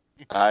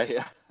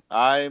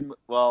 I'm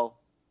well,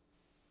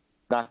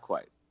 not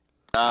quite.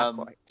 Not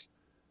quite.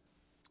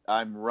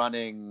 I'm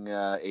running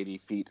 80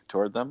 feet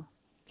toward them.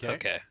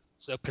 Okay.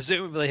 So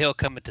presumably he'll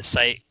come into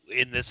sight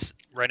in this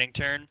running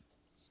turn.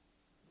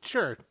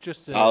 Sure.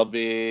 Just I'll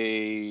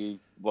be,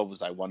 what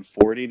was I,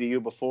 140 to you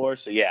before?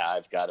 So yeah,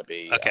 I've got to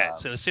be. Okay,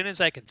 so as soon as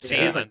I can see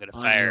yeah, him, he's I'm like going to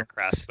on fire you. a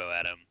crossbow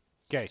at him.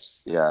 Okay.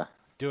 Yeah,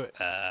 Do it.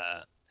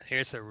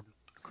 Here's a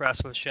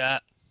crossbow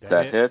shot.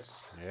 that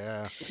hits.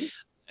 Yeah.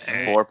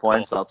 Alright, 4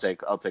 points. cool.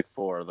 I'll take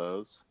 4 of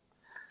those.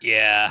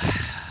 Yeah.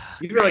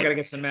 You really got to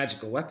get some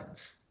magical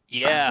weapons.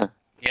 Yeah.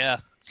 Yeah.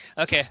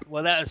 Okay.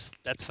 Well, that's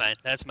fine.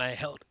 That's my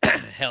held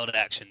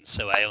action,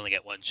 so I only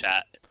get 1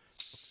 shot.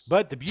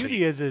 But the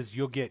beauty is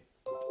you'll get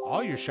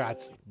all your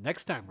shots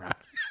next time round.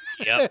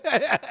 Yep.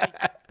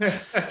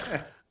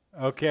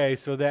 Okay,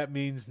 so that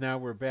means now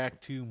we're back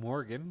to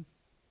Morgan.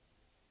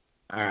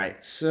 All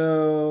right,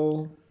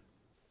 so.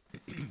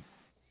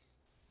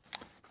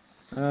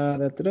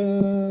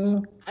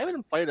 Da-da-da. I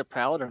haven't played a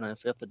paladin in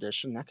 5th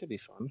edition. That could be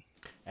fun.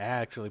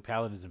 Actually,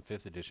 Paladins in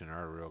 5th edition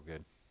are real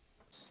good.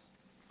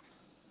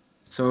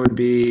 So it would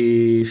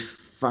be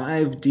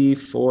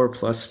 5d4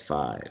 plus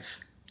 5.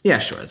 Yeah,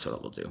 sure, that's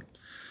what we'll do.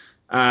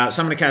 So I'm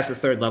going to cast a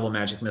 3rd level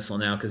magic missile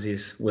now because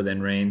he's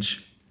within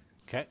range.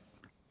 Okay.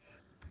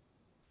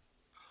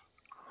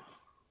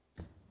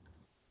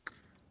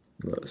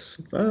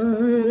 Plus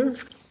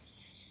 5.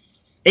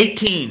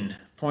 18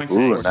 points.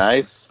 Ooh, of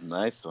nice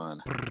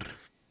one.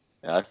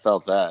 Yeah, I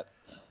felt that.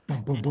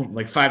 Boom, boom, boom.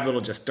 Like 5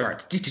 little just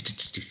darts.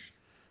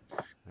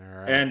 All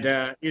right.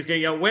 And he's going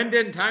to yell,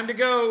 Wyndon, time to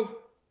go.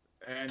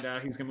 And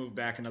he's going to move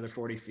back another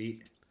 40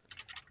 feet.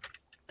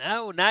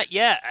 No, not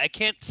yet. I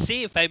can't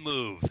see if I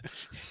move.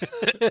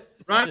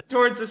 Run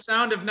towards the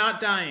sound of not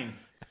dying.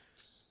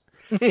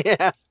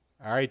 Yeah.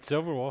 All right,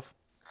 Silverwolf.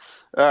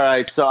 All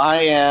right, so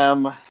I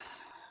am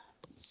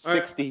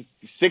 60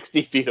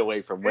 feet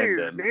away from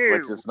Wyndon,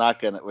 which is not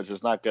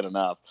good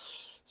enough.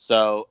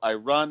 So I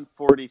run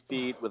 40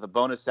 feet with a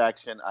bonus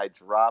action. I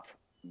drop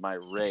my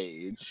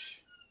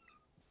rage,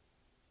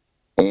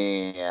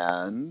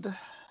 and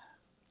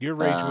Your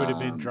rage would have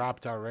been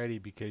dropped already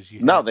because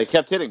you. No, they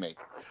kept hitting me.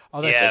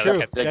 Oh, that's Yeah, true.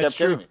 they That's kept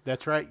hitting true. me.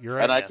 That's right. You're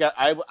right. And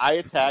I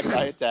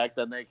attacked,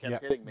 then they kept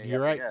Yep, hitting me.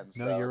 You're at right. The end,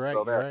 No, so you're right.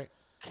 still You're there.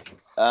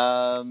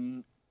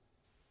 right.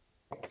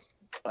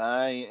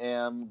 I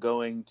am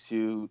going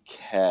to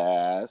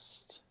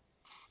cast.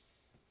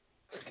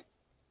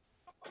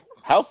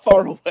 How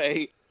far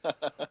away?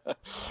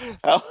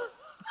 How...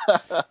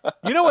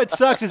 You know what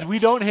sucks is we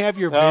don't have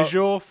your No.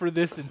 visual for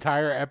this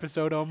entire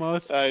episode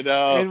almost. I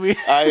know. And we-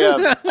 I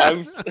am.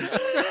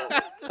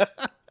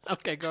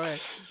 Okay, go ahead.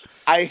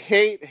 I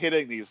hate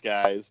hitting these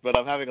guys, but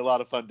I'm having a lot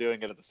of fun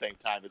doing it at the same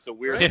time. It's a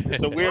weird,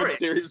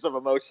 series of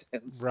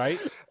emotions. Right?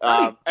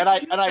 And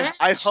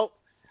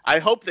I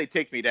hope they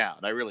take me down.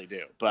 I really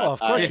do. But Well, of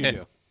course you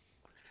do.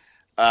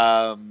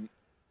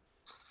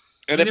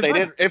 And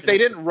if they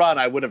didn't run,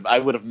 I would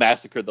have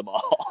massacred them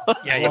all.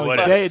 Yeah, you Well, would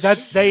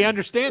have. they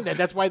understand that.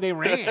 That's why they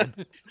ran.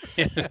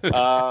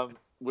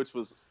 Which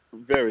was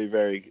very,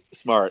 very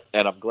smart,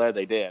 and I'm glad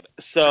they did.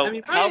 So I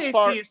mean, my how AC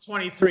far? is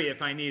 23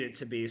 if I need it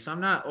to be, so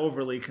I'm not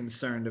overly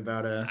concerned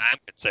about a. I'm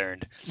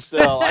concerned.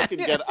 Still, I can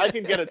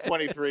get a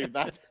 23.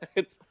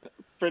 It's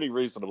pretty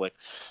reasonably.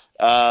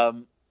 How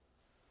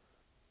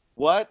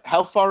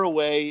far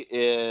away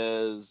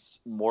is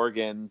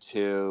Morgan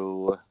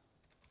to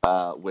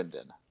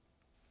Wyndon?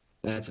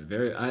 That's a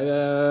very.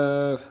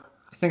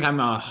 I think I'm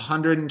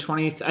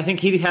 120. I think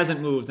he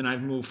hasn't moved, and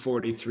I've moved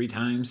 43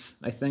 times,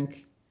 I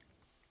think.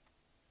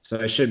 So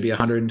I should be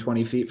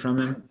 120 feet from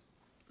him.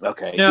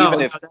 Okay. No,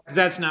 Even if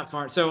that's not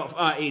far. So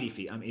 80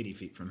 feet. I'm 80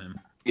 feet from him.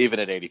 even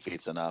at 80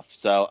 feet's enough.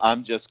 So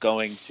I'm just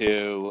going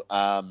to,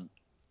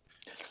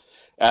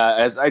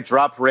 as I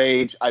drop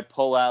rage, I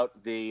pull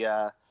out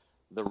the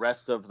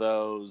rest of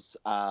those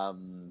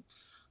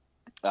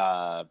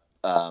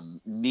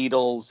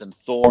needles and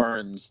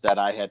thorns that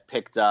I had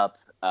picked up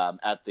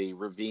at the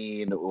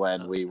ravine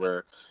when we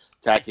were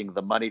attacking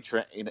the money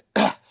train,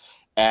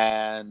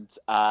 and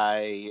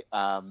I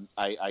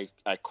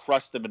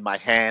crush them in my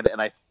hand,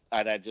 and I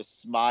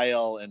just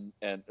smile, and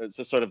it's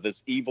just sort of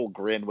this evil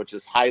grin, which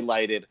is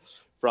highlighted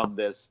from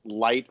this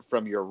light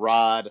from your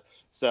rod.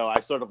 So I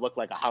sort of look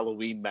like a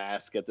Halloween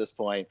mask at this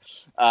point,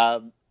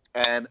 and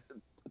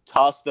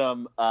toss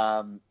them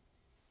on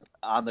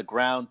the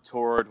ground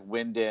toward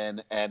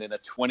Wyndon, and in a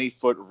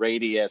 20-foot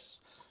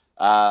radius,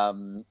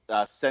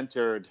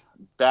 centered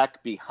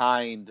back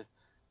behind.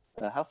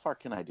 How far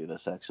can I do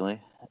this,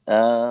 actually?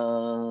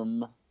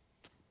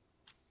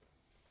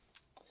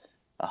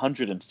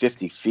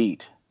 150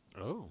 feet.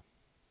 Oh.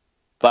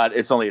 But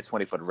it's only a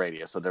 20-foot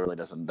radius, so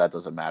that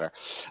doesn't matter.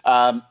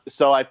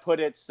 So I put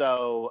it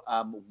so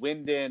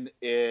Wyndon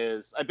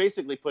is. I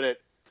basically put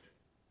it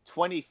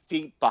 20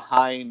 feet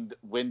behind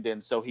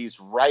Wyndon, so he's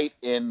right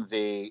in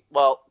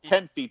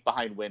 10 feet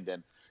behind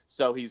Wyndon.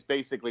 So he's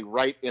basically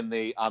right on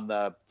the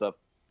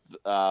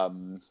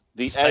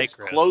edge,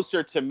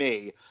 closer to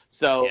me.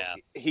 So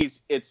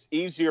it's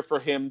easier for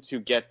him to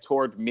get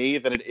toward me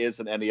than it is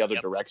in any other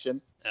direction.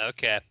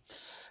 Okay.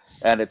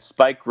 And it's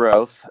spike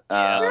growth.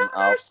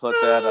 I'll put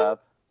that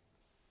up.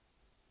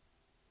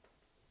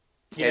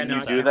 Can you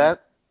do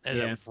that? That's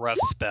a rough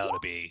spell to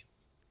be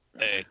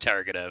a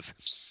target of.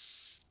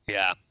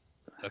 Yeah.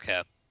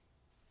 Okay.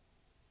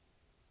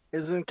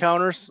 Isn't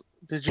counters?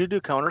 Did you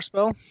do counter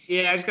spell?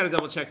 Yeah, I just got to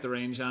double check the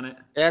range on it.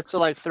 That's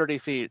like 30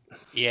 feet.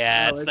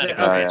 Yeah, Oh, it's is not it? a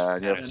good Okay.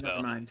 range Yeah, spell.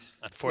 never mind. It's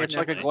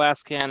Unfortunately. like a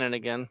glass cannon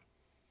again.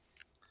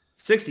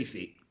 60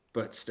 feet,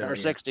 but still. Or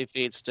 60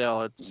 feet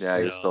still. It's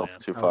You're still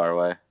too far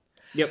away.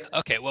 Yep.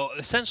 Okay, well,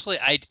 essentially,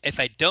 if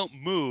I don't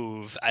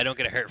move, I don't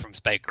get hurt from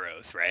spike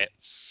growth, right?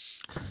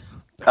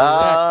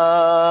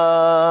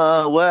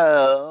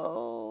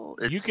 Well,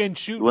 You can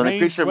shoot when the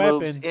ranged creature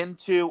weapons. moves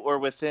into or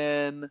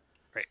within.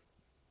 Right.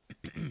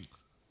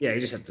 Yeah, you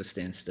just have to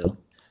stand still.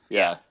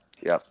 Yeah.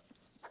 Yep.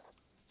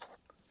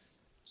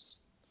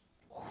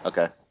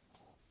 Okay.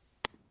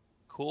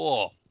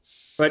 Cool.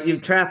 But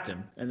you've trapped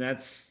him, and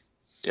that's.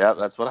 Yeah,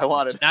 that's what I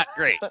wanted. It's not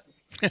great.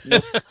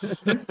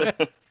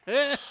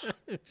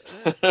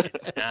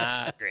 It's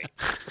not great.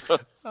 Oh,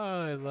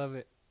 I love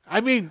it.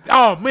 I mean,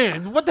 oh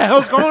man, what the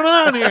hell's going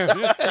on here?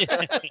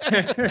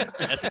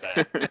 That's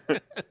bad.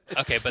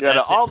 Okay, but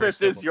that's all it for this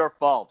Sybil. is your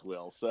fault,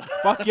 Will. So.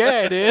 Fuck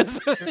yeah, it is.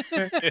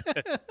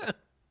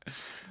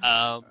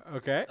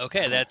 Okay.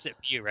 Okay, that's it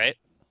for you, right?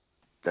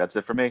 That's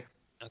it for me.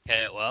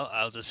 Okay, well,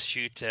 I'll just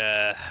shoot.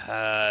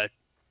 I'm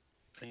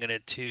gonna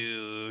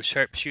do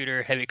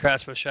sharpshooter, heavy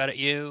crossbow shot at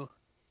you.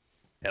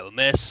 That will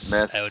miss.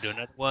 I will do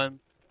another one.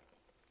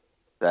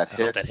 That I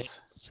hope hits. that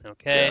hits.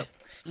 Okay. Yeah.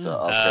 So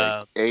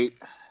I'll take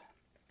 8.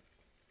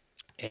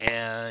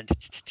 And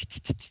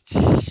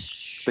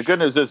The good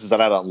news is that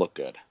I don't look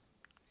good.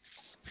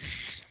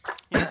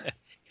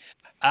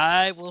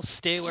 I will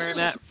stay where I'm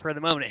at for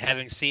the moment,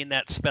 having seen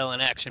that spell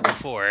in action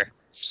before.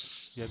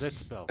 Yeah, that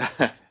spell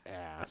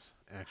ass,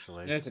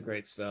 actually. That's a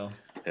great spell.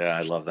 Yeah,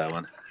 I love that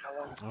one.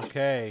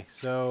 Okay,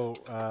 so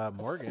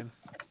Morgan.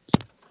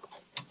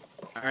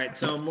 All right,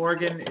 so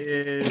Morgan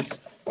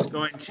is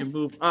going to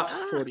move up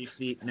 40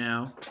 feet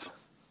now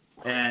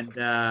and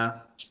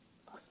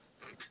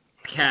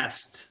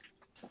cast.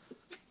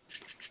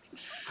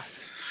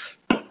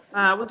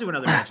 We'll do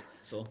another magic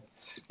missile.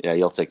 Yeah,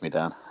 you'll take me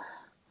down.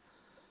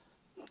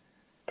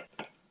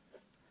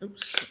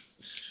 Oops.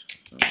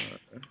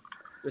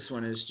 This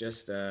one is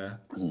just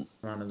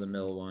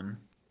run-of-the-mill one.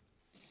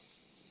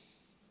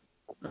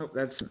 Oh,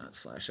 that's not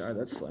 /R.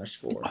 That's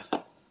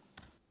 /4.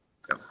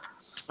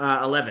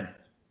 11.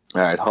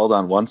 All right, hold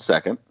on 1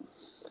 second.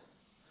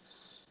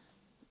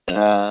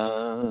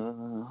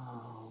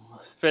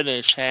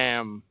 finish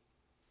him.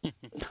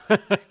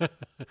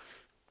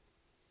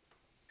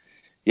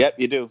 Yep,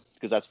 you do,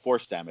 because that's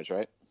force damage,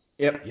 right?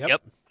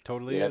 Yep.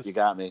 Totally Yep, is. you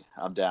got me.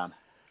 I'm down.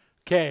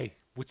 Okay,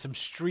 with some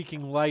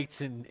streaking lights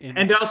and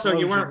also,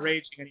 you weren't explosions.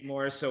 raging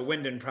anymore, so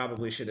Wyndon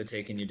probably should have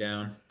taken you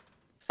down.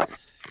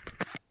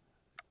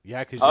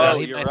 Yeah, because Oh,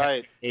 you're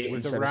right. 8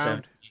 with instead a of 7.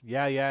 round.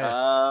 Yeah.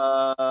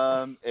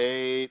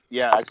 8.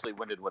 Yeah, actually,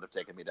 Wyndon would have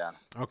taken me down.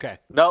 Okay.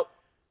 Nope.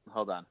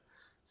 Hold on.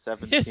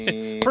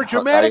 17. For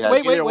dramatic,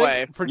 wait. Either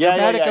way. For Yeah,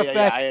 dramatic yeah.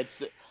 effect, I had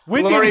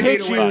when Glory it be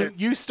hits to you, Wyndon.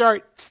 you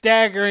start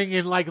staggering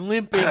and like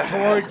limping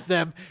towards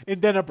them,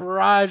 and then a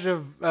barrage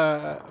of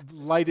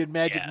lighted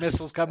magic Yes.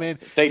 missiles come in.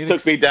 They and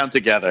took me down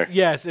together.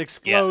 Yes,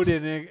 explode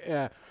Yes.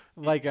 in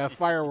like a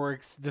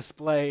fireworks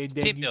display, and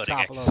then Team you building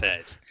topple over.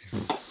 exercise.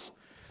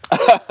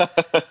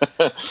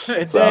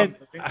 And So- then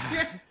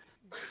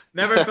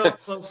Never felt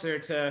closer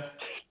to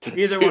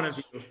either one of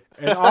you.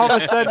 And all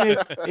of a sudden,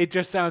 it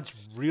just sounds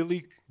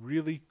really,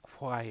 really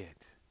quiet.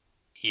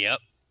 Yep.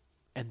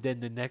 And then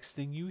the next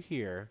thing you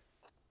hear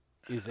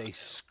is a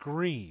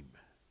scream.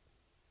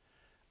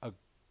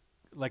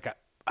 Like a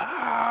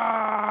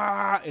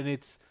ah, and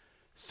it's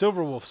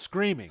Silverwolf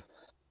screaming.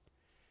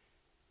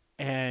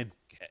 And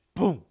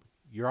boom,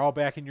 you're all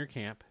back in your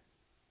camp.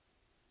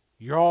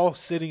 You're all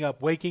sitting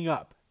up, waking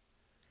up.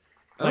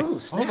 Like,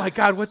 oh my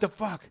God, what the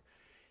fuck?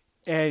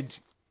 And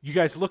you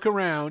guys look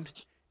around,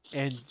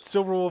 and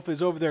Silverwolf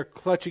is over there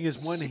clutching his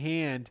one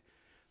hand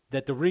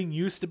that the ring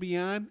used to be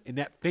on, and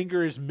that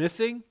finger is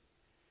missing.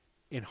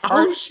 And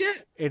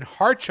shit! And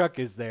Harchuk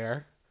is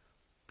there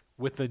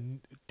with a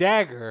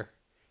dagger,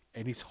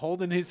 and he's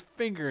holding his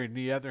finger in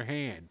the other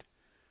hand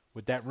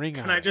with that ring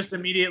on. Can I just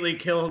immediately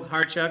kill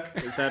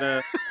Harchuk? Is that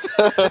a?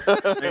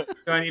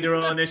 Do I need to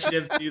roll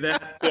initiative to do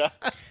that? Yeah.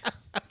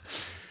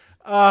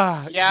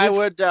 I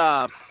would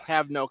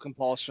have no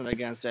compulsion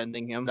against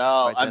ending him.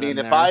 No, right I then mean, and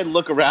if there. I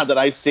look around and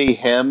I see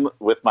him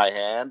with my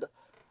hand,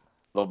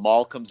 the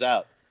maul comes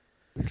out.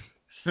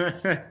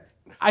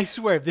 I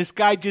swear, this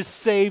guy just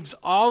saves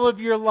all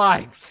of your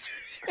lives,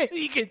 and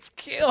he gets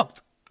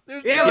killed.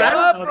 There's Yeah, no but I don't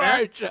love know for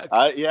that.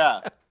 Harchuk.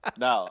 Yeah.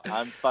 No,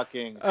 I'm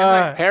fucking.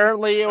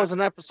 Apparently, it was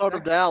an episode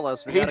of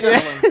Dallas. We gotta kill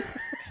him.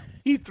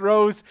 He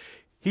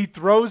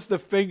throws the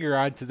finger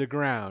onto the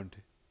ground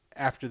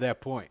after that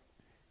point.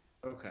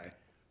 Okay.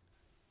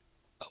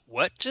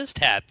 What just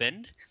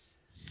happened?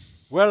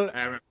 Well, I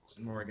remember it's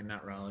Morgan,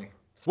 not Raleigh.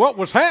 what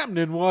was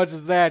happening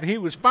was that he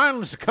was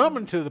finally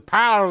succumbing to the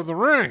power of the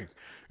ring.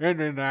 And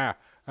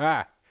then,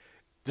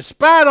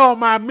 despite all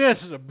my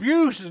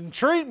abuse and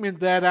treatment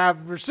that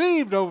I've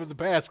received over the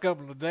past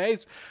couple of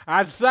days,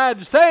 I decided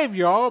to save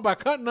y'all by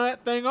cutting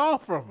that thing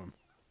off from him.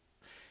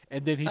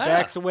 And then he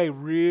backs away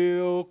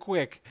real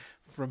quick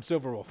from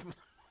Silverwolf.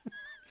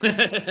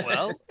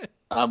 Well,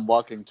 I'm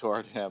walking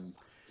toward him.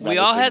 we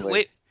all had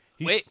menacingly.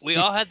 we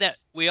all had that.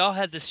 We all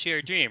had this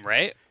shared dream,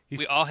 right?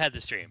 We all had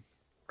this dream,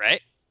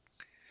 right?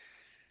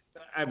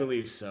 I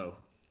believe so.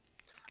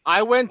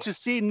 I went to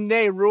see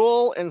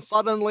Nerul, and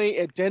suddenly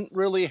it didn't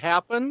really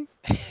happen.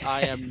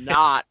 I am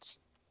not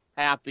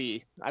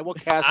happy. I will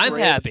cast I'm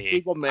Raven happy.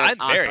 Feeblement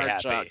I'm on very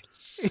Harchuk. happy.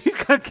 You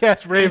got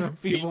cast Raven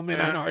Feeblement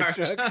on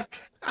Harchuk.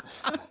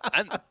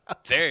 I'm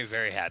very,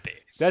 very happy.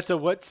 That's a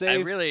what I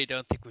save? really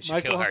don't think we should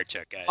Michael? kill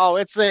Harchuk, guys. Oh,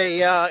 it's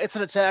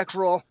an attack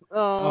roll.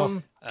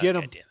 Get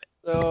him. God damn it.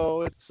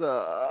 So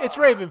It's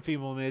Raven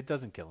Feeblement. It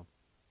doesn't kill him.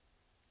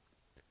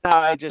 No,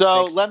 I just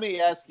So think let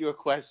me ask you a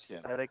question.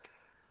 static.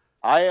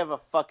 I have a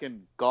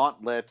fucking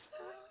gauntlet.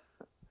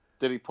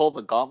 Did he pull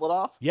the gauntlet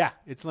off? Yeah,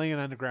 it's laying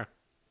on the ground.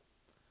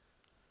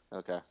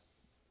 Okay.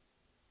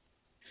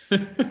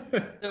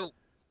 So,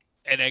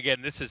 and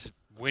again, this is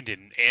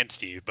Wyndon and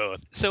Steve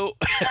both. So,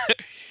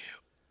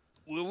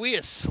 were we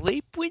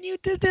asleep when you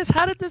did this?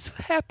 How did this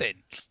happen?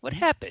 What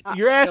happened?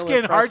 You're asking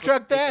impressed with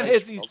Harchuk that the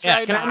as he's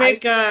dice. trying to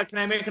hide? Can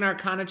I make an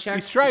Arcana check?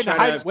 He's trying to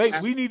hide. Wait,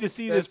 pass we need to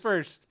see this this?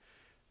 first.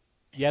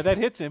 Yeah, that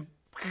hits him.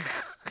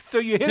 So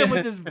you hit him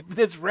with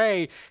this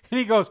ray, and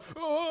he goes,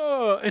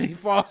 oh, and he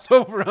falls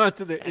over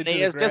onto the. And into he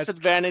the has grass.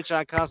 disadvantage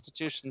on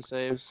Constitution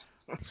saves.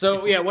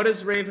 So yeah, what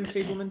does Raven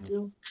Feeblement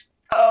do?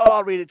 Oh,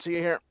 I'll read it to you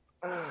here.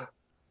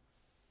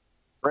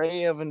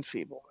 Ray of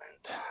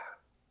Enfeeblement.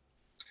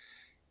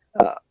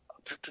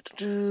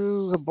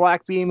 A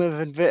black beam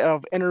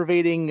of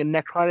enervating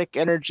necrotic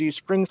energy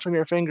springs from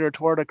your finger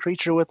toward a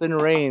creature within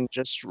range.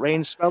 Just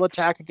range spell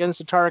attack against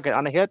the target.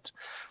 On a hit,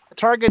 the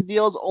target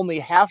deals only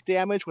half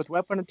damage with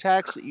weapon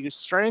attacks that use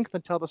strength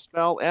until the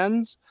spell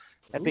ends.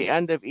 At the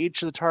end of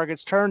each of the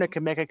target's turn, it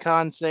can make a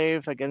con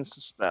save against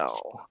the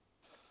spell.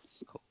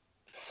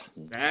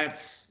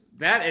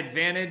 That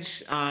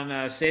advantage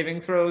on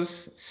saving throws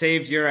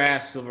saved your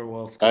ass,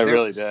 Silverwolf. I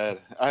really did.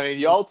 I mean,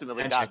 you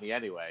ultimately got magic. me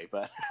anyway,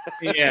 but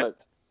Yeah, but,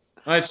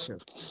 that's true.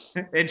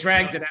 It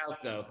dragged it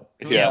out though.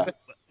 yeah.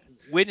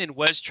 Wyndon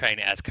was trying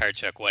to ask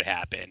Harchuk what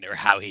happened or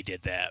how he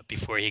did that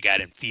before he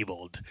got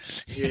enfeebled.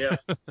 Yeah.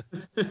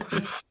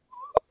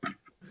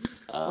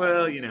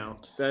 Well, you know,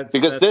 that's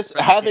Because that's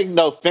having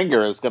no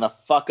finger is gonna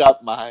fuck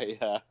up my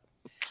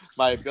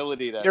my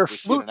ability to Your shoot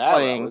flute an arrow,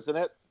 playing. isn't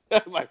it?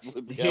 My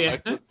flute,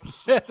 my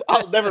flute.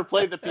 I'll never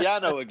play the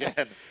piano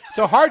again.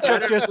 So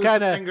Harchuk just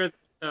kind of finger.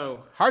 No.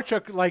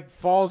 Harchuk like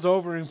falls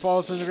over and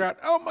falls in the ground.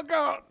 Oh my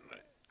God!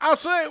 I'll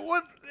say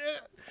what.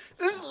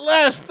 This is the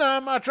last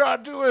time I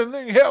tried to do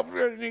anything to help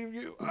any of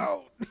you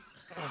out.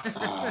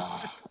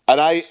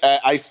 And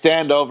I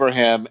stand over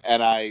him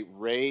and I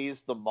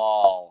raise the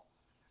maul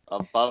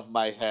above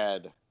my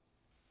head,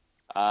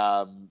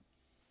 and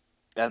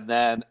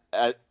then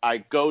I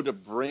go to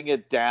bring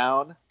it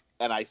down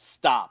and I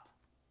stop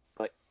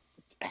like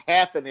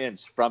half an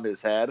inch from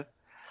his head,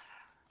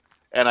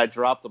 and I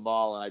drop the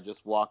maul and I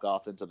just walk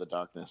off into the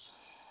darkness.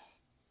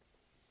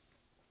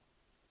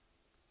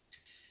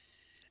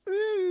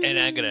 And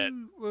I'm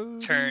gonna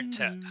turn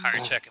to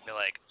Harchuk and be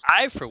like,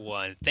 I, for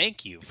one,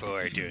 thank you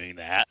for doing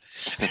that.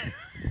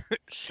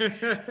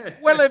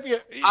 Well, if you,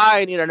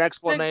 I need an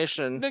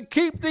explanation. then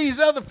keep these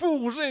other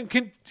fools in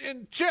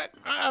check.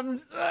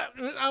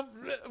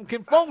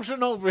 Can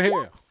function over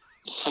here.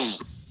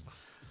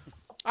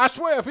 I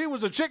swear, if he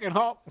was a chicken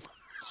hawk.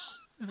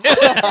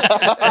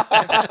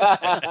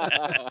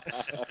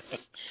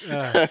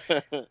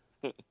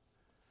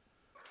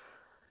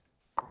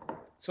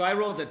 So I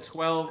rolled a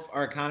 12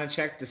 Arcana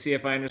check to see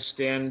if I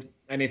understand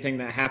anything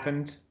that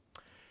happened.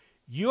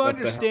 You What the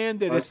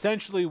understand hell? that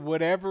essentially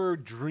whatever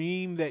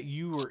dream that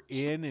you were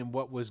in and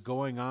what was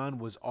going on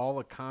was all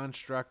a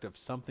construct of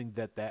something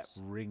that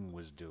ring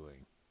was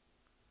doing.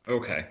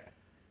 Okay.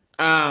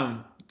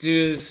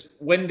 Does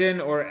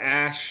Wyndon or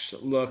Ash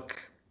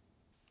look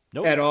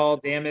Nope. at all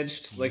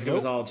damaged? Like it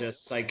was Nope. all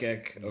just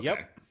psychic? Okay.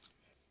 Yep.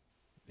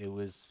 It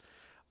was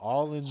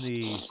all in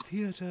the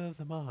theater of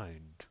the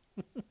mind.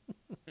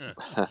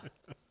 All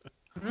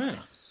right.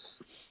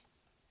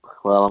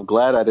 Well, I'm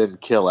glad I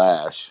didn't kill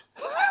Ash.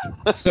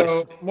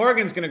 So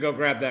Morgan's going to go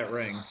grab that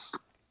ring.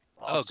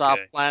 I'll stop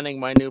good. planning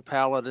my new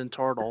paladin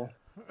turtle.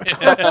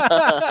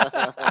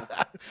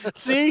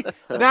 See?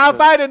 Now,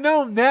 if I'd have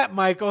known that,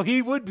 Michael,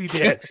 he would be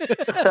dead.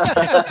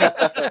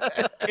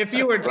 If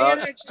you were Well,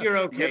 damaged, you're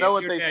okay. You know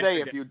what If they you're dead, say: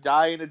 you're if you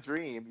die in a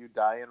dream, you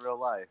die in real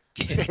life.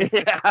 Yeah.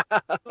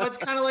 dead. Well, it's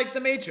kind of like the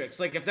Matrix.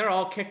 Like if they're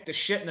all kicked to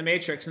shit in the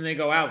Matrix and they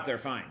go out, they're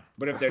fine.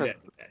 But if they're dead,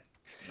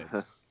 they're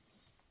dead.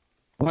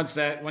 Once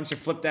you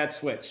flip that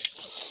switch.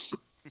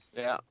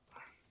 Yeah.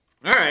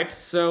 All right.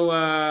 So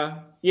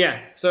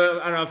So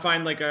I don't know.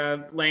 Find like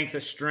a length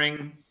of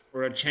string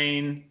or a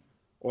chain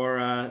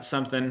or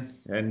something,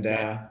 and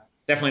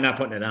definitely not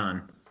putting it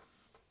on.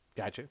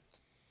 Gotcha.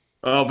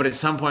 Oh, but at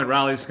some point,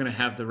 Raleigh's going to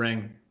have the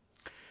ring.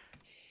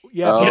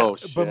 Yeah, Oh,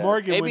 but shit.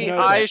 Morgan Maybe would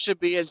know I that. should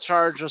be in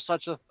charge of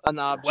such an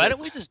object. Why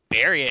don't we just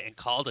bury it and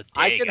call it a day,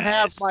 I can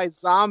have guys? my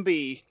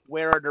zombie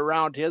wear it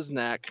around his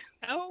neck.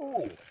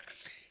 No,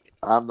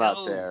 I'm not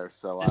No, there,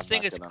 so this I'm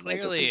thing not is gonna make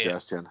a clearly-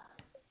 suggestion.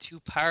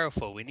 too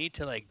powerful. We need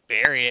to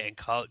bury it and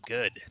call it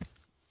good.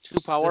 Too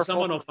powerful.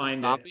 Someone will for find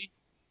it. zombie?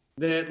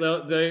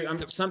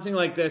 Something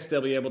like this,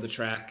 they'll be able to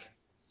track.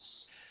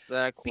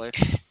 Exactly.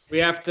 We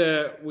have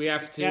to.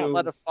 Can't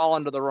let it fall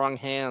into the wrong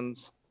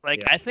hands. Like,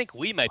 Yeah. I think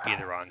we might be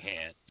the wrong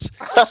hands.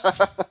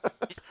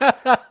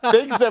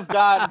 Things have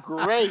gone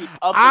great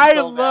up I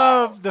until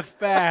love the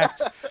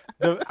fact.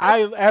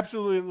 I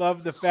absolutely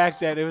love the fact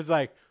that it was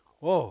like,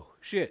 whoa,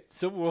 shit,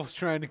 Silverwolf's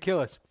trying to kill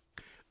us.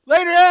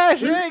 Later, Ash.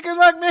 Hey, good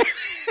luck, man.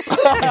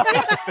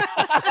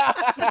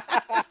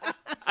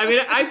 I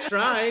mean, I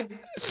tried,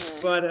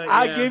 but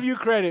I yeah. give you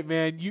credit,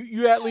 man.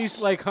 You at least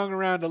hung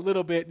around a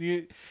little bit.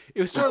 And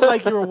it was sort of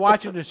like you were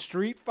watching a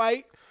street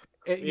fight.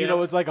 You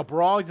know, it's like a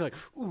brawl. And you're like,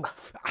 ooh,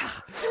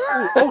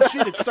 oh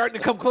shit, it's starting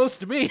to come close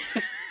to me.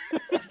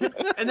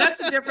 And that's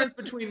the difference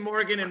between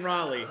Morgan and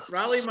Raleigh.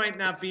 Raleigh might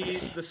not be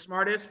the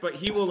smartest, but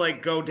he will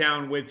go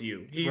down with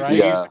you. He's, Right. he's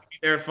Yeah. gonna be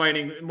there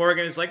fighting.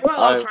 Morgan is like, well,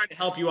 I'll try to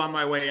help you on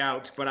my way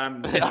out, but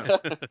I'm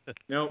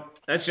nope,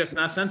 that's just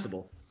not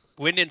sensible.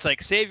 Wyndon's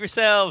like, save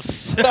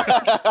yourselves.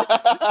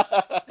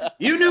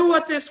 You knew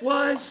what this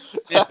was.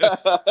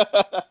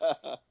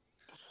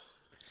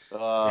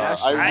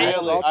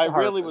 I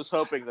really was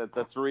hoping that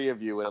the three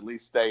of you would at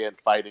least stay in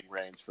fighting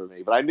range for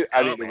me, but I knew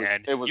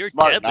it was You're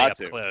smart deadly not up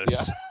to.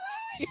 close.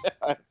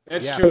 Yeah.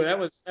 That's Yeah. true. That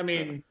was,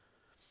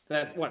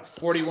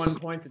 41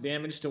 points of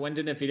damage to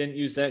Wyndon if he didn't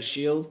use that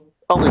shield.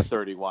 Only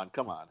 31.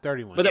 Come on.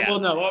 31. But Yeah.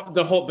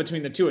 the whole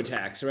between the two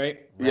attacks,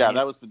 right? Yeah,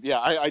 that was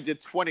I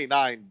did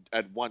 29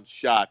 at one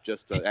shot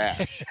just to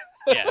Ash.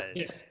 Yeah,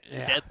 Yes.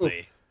 Yeah,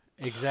 deadly.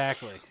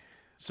 exactly.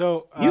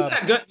 So You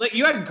had good,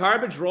 you had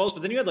garbage rolls,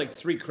 but then you had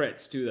 3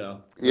 crits too,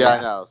 though. Yeah,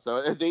 I know.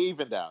 So they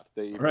evened out.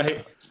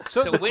 Right.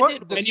 so So the, when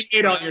did- And you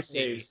made all your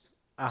saves.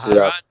 uh-huh.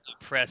 Yeah. On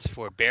the press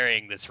for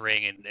burying this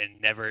ring and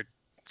never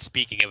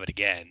speaking of it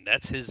again.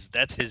 That's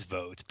his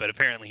vote, but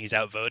apparently he's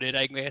outvoted,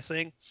 I'm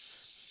guessing.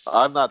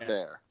 I'm not Yeah.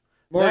 there.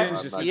 Morgan's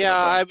I'm just not Yeah,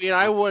 gonna I mean,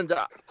 I wouldn't.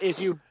 If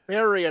you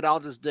bury it,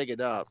 I'll just dig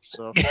it up.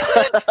 So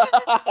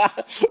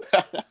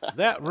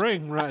That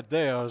ring right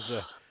there is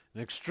an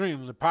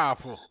extremely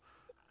powerful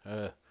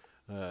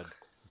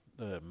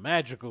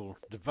magical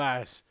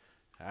device.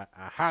 I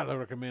highly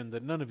recommend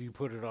that none of you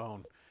put it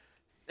on.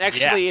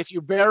 actually, if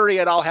you bury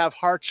it, I'll have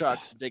Harchuk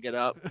dig it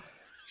up.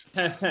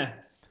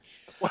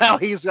 Well,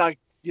 he's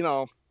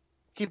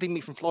keeping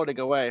me from floating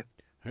away.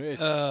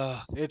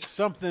 It's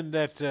something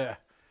that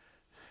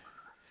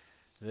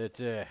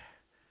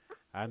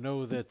I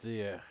know that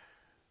the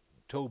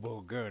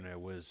Tobo Gurner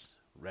was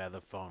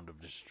rather fond of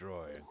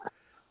destroying,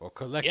 or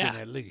collecting Yeah.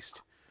 at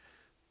least.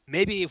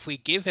 Maybe if we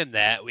give him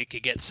that, we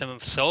could get some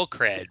of soul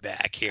cred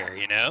back here,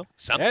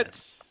 Something.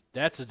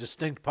 That's a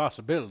distinct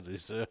possibility,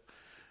 sir.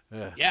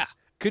 Yeah.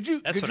 Could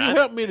you That's what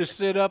help I'm me to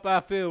sit up? I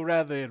feel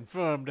rather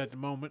infirmed at the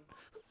moment.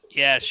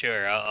 Yeah,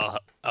 sure. I'll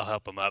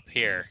help him up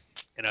here,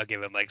 and I'll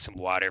give him some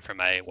water from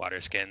my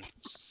water skin.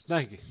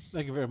 Thank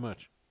you very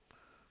much.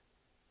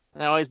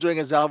 Now he's doing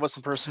his Elvis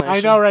impersonation. I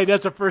know, right?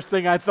 That's the first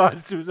thing I thought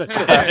as soon as I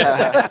said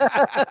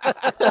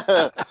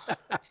that.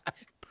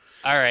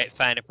 All right,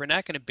 fine. If we're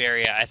not going to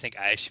bury it, I think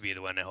I should be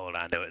the one to hold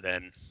on to it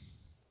then.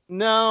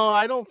 No,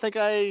 I don't think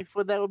that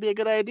would be a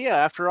good idea.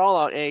 After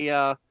all,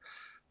 a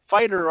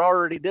fighter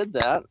already did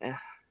that,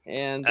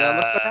 and look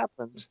what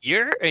happened.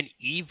 You're an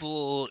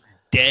evil,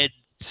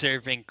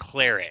 dead-serving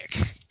cleric.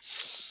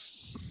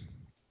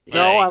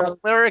 No, I'm a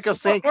cleric of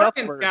St.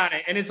 Morgan's Cuthbert. got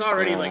it, and it's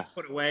already like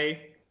put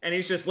away, and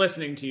he's just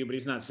listening to you, but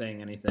he's not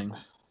saying anything.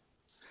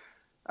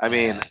 I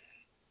mean,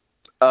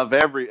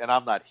 and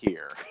I'm not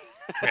here,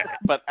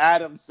 but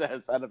Adam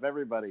says out of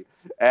everybody,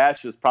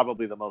 Ash is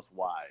probably the most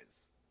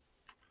wise.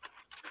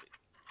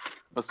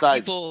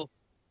 Besides, Evil,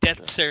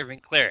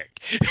 death-serving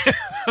cleric.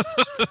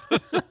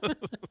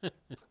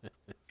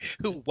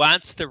 Who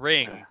wants the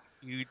ring.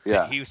 He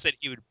said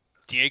he would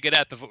dig it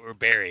up if it were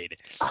buried.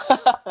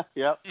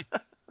 Yep.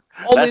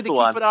 Only That's to the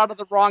one. keep it out of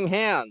the wrong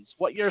hands.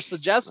 What you're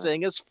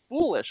suggesting is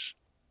foolish.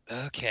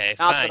 Okay,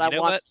 Not fine. that I You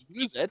know want what? to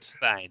use it.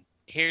 Fine.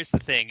 Here's the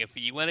thing. If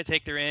you want to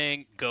take the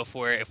ring, go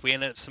for it. If we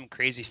end up some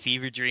crazy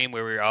fever dream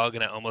where we're all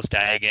going to almost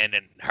die again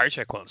and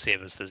Hardcheck won't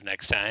save us this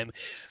next time,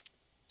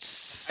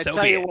 so I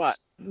tell be you it. what.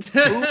 Who's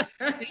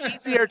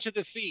easier to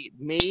defeat,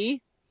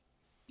 me,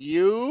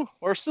 you,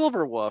 or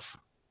Silverwolf?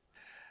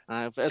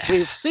 As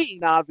we've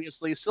seen,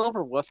 obviously,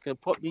 Silverwolf can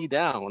put me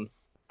down.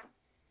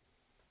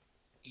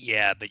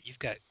 Yeah, but you've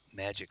got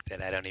magic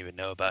that I don't even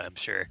know about, I'm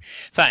sure.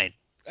 Fine.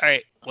 All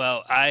right.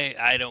 Well,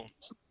 I don't...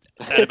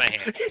 It's out of my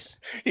hands.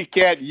 He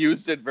can't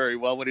use it very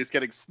well when he's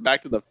getting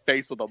smacked in the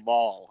face with a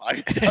maul. I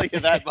can tell you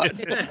that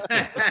much.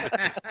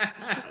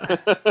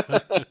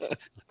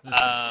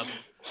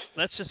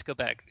 Let's just go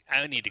back.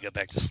 I need to go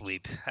back to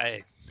sleep.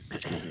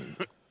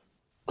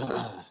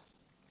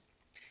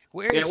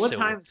 Where is What Silver?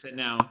 time is it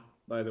now,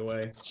 by the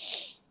way?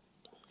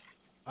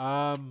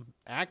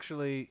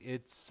 Actually,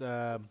 it's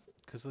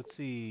because let's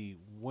see.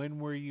 When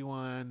were you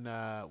on?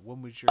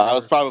 When was your? I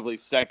was probably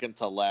second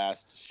to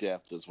last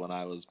shift is when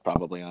I was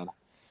probably on.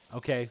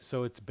 Okay,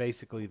 so it's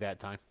basically that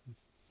time.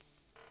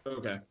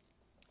 Okay.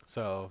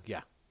 So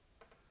yeah.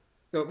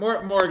 So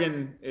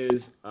Morgan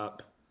is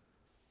up.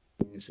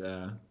 He's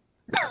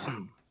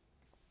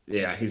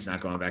yeah, he's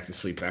not going back to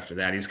sleep after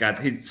that.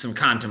 He's some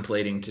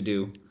contemplating to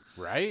do.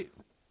 Right.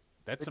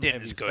 That's some Din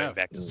heavy is going stuff.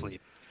 back to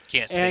sleep.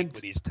 Can't And- think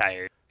when he's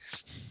tired.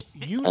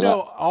 You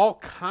know all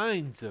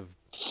kinds of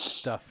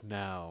stuff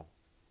now,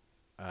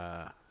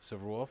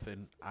 Silverwolf,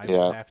 and I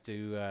will have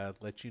to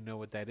let you know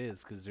what that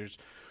is because there's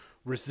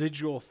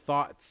residual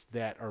thoughts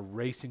that are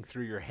racing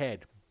through your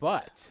head.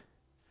 But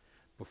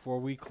before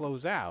we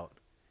close out,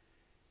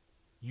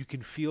 you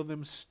can feel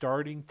them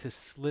starting to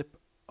slip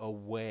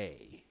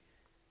away.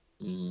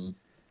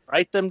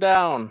 Write them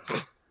down.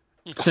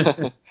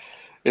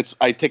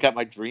 I take out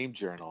my dream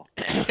journal.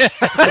 Exactly.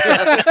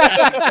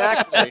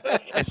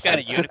 It's got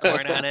a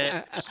unicorn on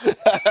it.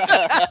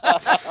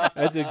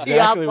 That's He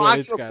exactly what unlocks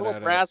it's with got a little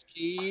out brass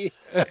key.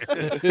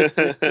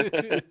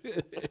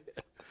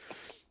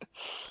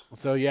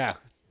 So yeah.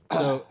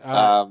 So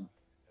and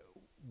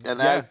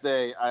yeah.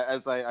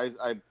 as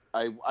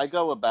I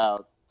go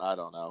about, I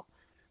don't know,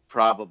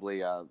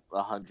 probably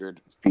 100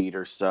 feet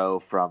or so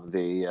from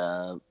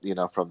the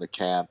from the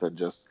camp and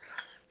just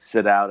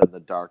sit out in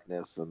the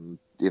darkness and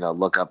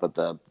look up at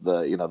the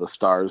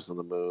stars and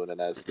the moon,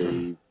 and as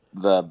the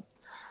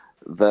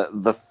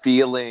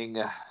feeling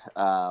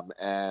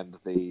and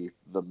the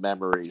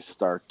memories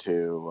start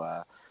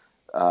to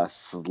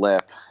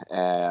slip,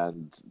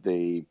 and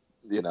the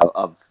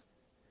of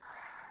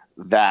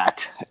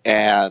that,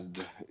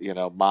 and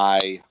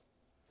my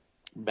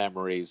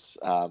memories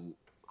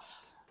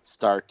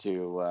start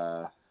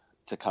to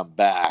come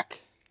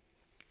back,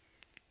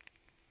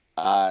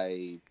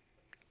 I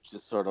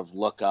just sort of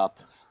look up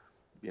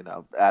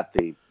at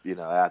the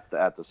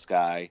at the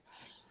sky,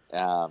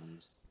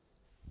 and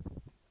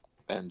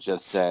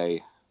just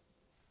say,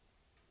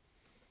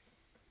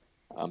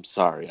 I'm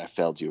sorry, I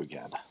failed you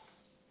again.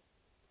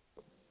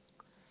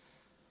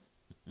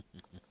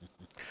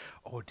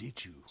 Oh,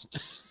 did you?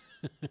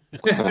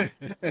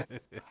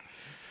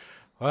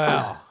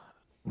 Well,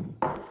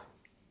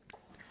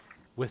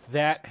 with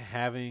that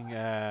having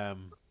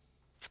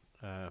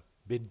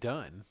been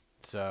done,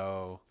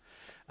 so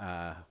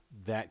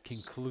that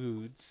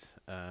concludes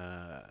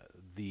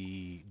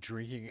the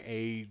drinking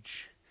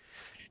age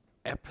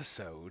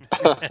episode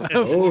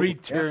of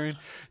Return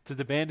to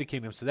the Bandit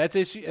Kingdom. So that's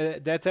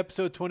that's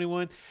episode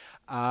 21.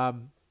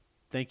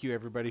 Thank you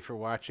everybody for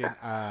watching.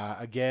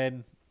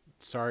 Again,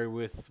 sorry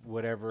with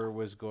whatever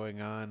was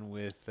going on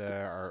with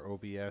our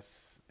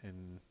OBS,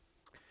 and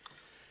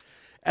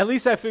at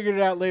least I figured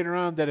it out later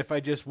on that if I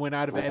just went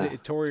out of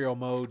editorial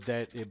mode,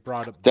 that it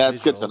brought up.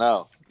 That's good to visuals.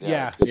 know.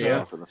 Yeah, that's good to so,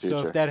 know for the future.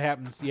 so if that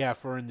happens,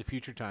 for in the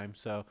future time.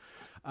 So,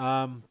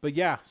 but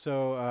yeah,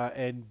 so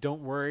and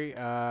don't worry,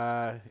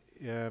 Lord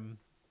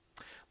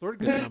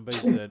Gasumba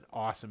is an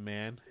awesome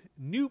man.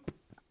 Nope,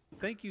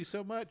 thank you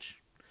so much.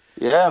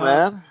 Yeah,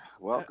 man.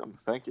 Welcome.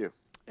 Thank you.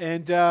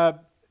 And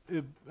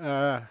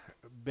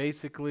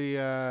basically,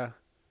 I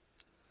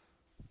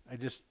I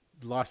just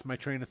lost my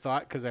train of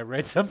thought because I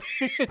read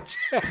something.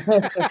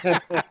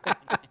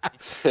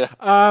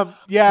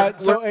 Yeah.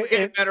 So We're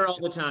getting better all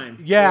the time.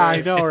 Yeah,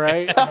 I know,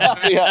 right?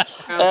 Yeah.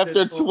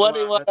 After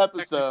 21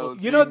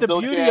 episodes, You know, we the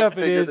still beauty can't of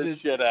it figure is this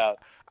shit out.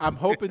 I'm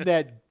hoping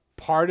that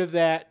part of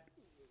that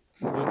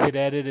will get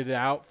edited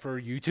out for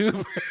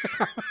YouTube.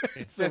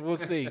 So we'll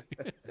see.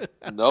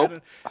 Nope.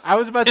 I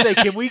was about to say,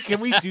 can we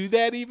do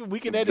that even? We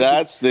can edit.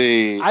 That's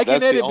the I can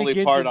that's edit the only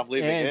begins part and I'm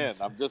leaving ends.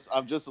 in.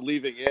 I'm just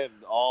leaving in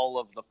all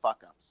of the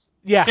fuck ups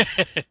Yeah,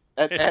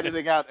 and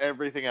editing out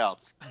everything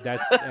else.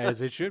 that's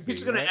as it should be.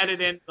 He's gonna right?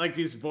 edit in like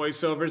these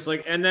voiceovers,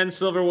 like, and then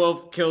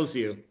Silverwolf kills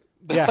you.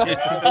 Yeah,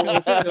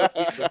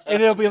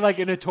 and it'll be like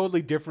in a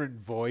totally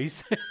different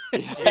voice.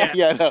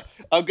 Yeah, no,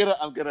 I'm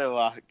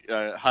gonna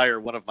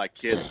hire one of my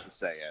kids to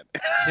say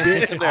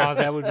it. Oh,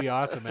 that would be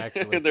awesome,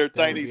 actually. In their That would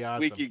tiny be awesome.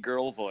 squeaky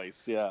girl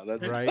voice. Yeah,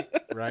 that's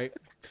Right.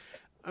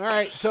 All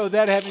right. So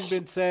that having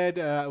been said,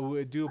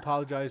 we do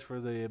apologize for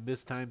the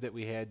missed time that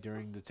we had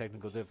during the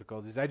technical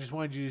difficulties. I just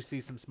wanted you to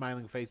see some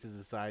smiling faces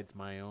besides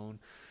my own.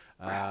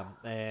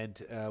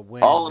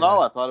 When all in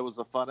all, I thought it was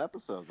a fun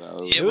episode,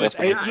 though. It was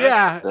fun.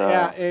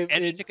 yeah.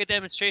 And it's a good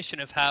demonstration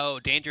of how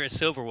dangerous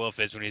Silverwolf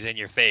is when he's in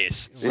your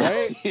face.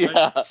 Right.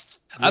 Yeah.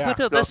 Up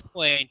until this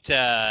point,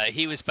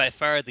 he was by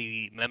far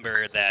the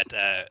member that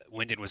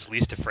Wyndon was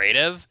least afraid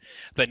of,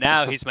 but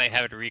now he's might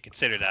have to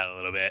reconsider that a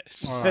little bit.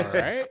 All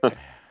right.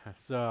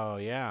 So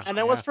yeah. And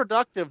it was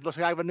productive. Look,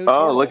 I have a new. Oh,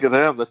 turtle. look at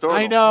him, the turtle.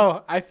 I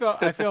know. I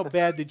felt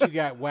bad that you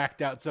got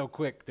whacked out so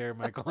quick there,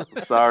 Michael.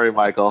 Sorry,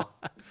 Michael.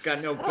 It's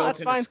got no that's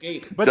built-in fine.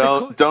 escape. But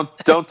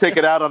Don't take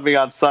it out on me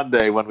on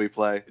Sunday when we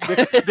play.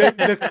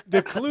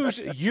 the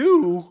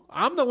clue.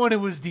 I'm the one who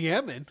was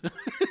DMing.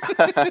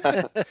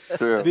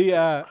 True.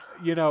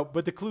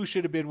 But the clue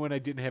should have been when I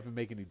didn't have him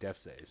make any death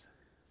saves.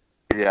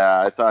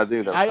 Yeah, I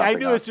knew there was I something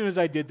knew on. as soon as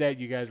I did that,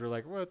 you guys were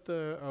like, "What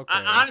the?" Okay.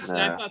 Honestly,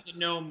 Yeah. I thought the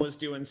gnome was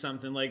doing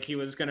something, like he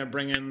was gonna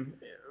bring him.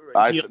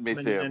 Me heal him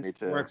too, and me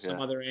too, Work some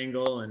yeah. other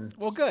angle and.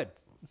 Well, good.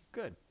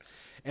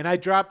 And I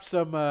dropped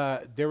some.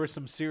 There was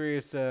some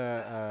serious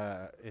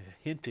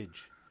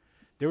hintage.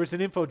 There was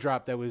an info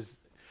drop that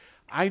was.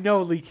 I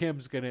know Lee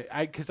Kim's gonna.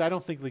 Because I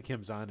don't think Lee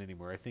Kim's on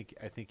anymore. I think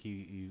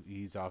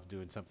he's off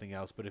doing something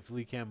else. But if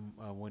Lee Kim,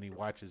 when he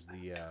watches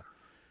the,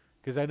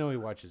 because I know he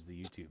watches the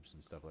YouTubes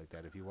and stuff like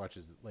that. If he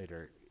watches it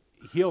later,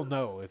 he'll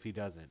know if he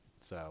doesn't.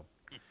 So,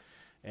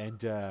 and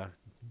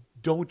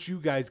don't you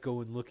guys go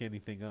and look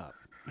anything up.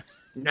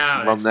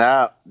 No.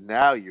 Well,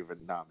 now you've been.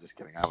 No, I'm just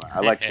kidding. I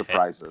like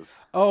surprises.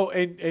 Oh,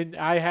 and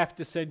I have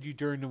to send you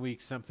during the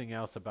week something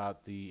else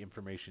about the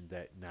information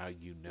that now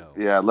you know.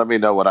 Yeah, let me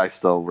know what I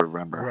still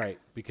remember. Right,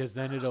 because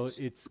then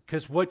it's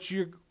because what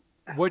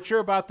you're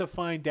about to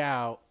find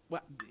out.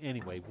 Well,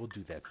 anyway, we'll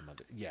do that some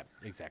other. Yeah,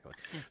 exactly.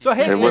 So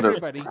hey,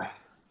 everybody,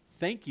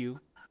 thank you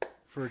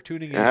for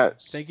tuning in.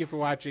 Yes. Thank you for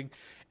watching,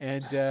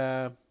 and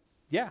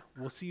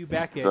we'll see you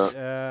back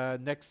at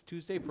next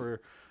Tuesday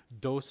for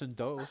Dos and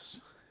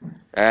Dos.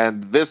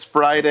 And this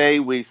Friday,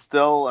 we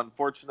still,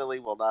 unfortunately,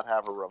 will not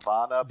have a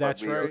Ravana.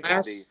 That's but we are right.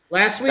 gonna be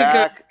Last week,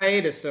 back.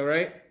 hiatus, though,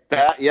 right?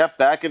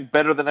 back and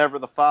better than ever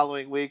the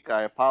following week.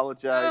 I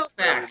apologize for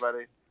back.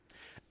 everybody.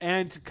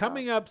 And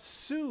coming up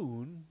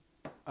soon,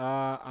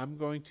 I'm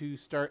going to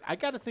start. I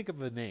got to think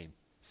of a name.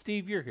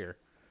 Steve, you're here.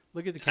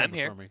 Look at the I'm camera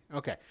here. for me.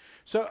 Okay,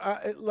 so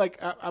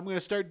I'm going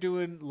to start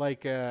doing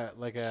like a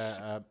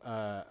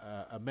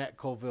Matt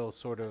Colville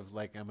sort of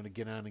like I'm going to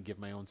get on and give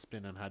my own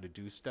spin on how to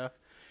do stuff,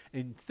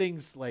 and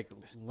things like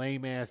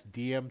lame ass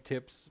DM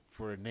tips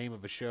for a name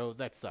of a show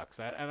that sucks.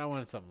 I don't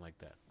want something like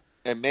that.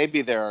 And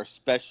maybe there are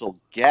special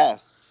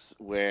guests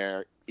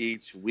where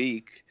each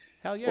week,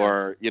 Hell yeah,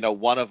 or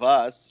one of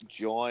us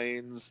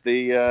joins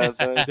the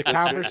the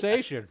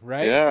conversation,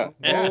 right? Yeah.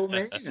 Oh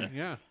man.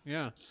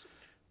 Yeah.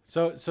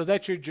 So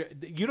that's you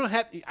don't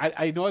have.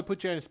 I know I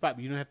put you on the spot,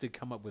 but you don't have to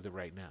come up with it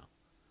right now.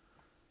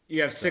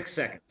 You have 6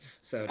 seconds,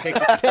 so take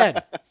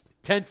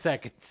 10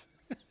 seconds.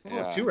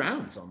 Yeah. 2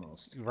 rounds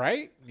almost.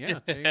 Right? Yeah,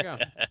 there you go.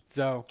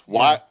 So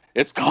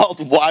It's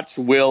called Watch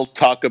Will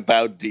Talk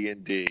About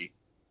D&D.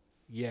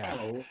 yeah.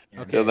 Oh,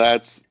 Okay. So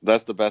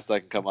that's the best I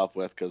can come up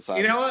with because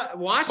You know what?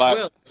 Watch My-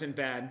 Will isn't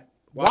bad.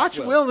 Watch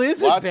Will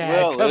isn't Watch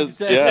bad. Will come is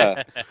to-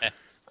 yeah.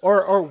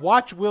 Or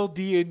watch Will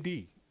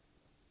D&D.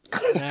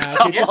 Nah,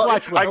 okay, just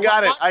watch Will.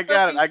 I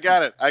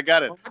got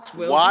it. Watch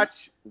Will.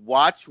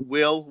 Watch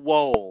Will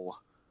Wool.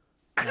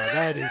 No,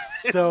 that is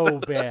so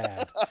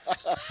bad.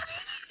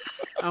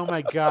 Oh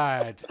my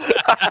god.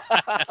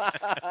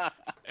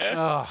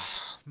 Oh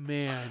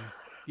man.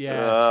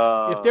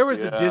 Yeah. If there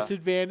was a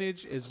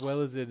disadvantage as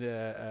well as an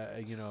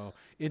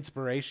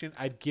inspiration,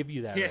 I'd give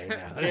you that right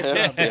now. That's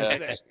what I'm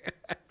gonna say.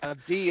 A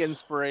D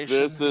inspiration.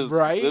 This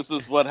Right?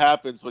 is what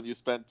happens when you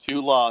spend too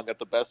long at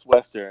the Best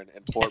Western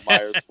in Fort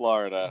Myers,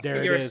 Florida. There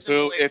it You're is.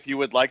 Who, if you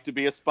would like to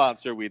be a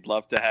sponsor, we'd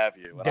love to have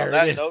you. And There on it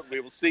that is. note,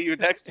 we will see you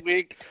next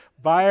week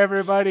Bye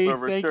everybody.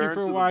 for Thank you Return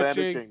for to the Bandit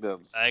watching.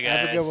 Kingdoms. Bye, guys.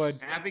 Have a good one.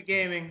 Happy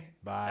gaming.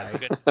 Bye. Have a good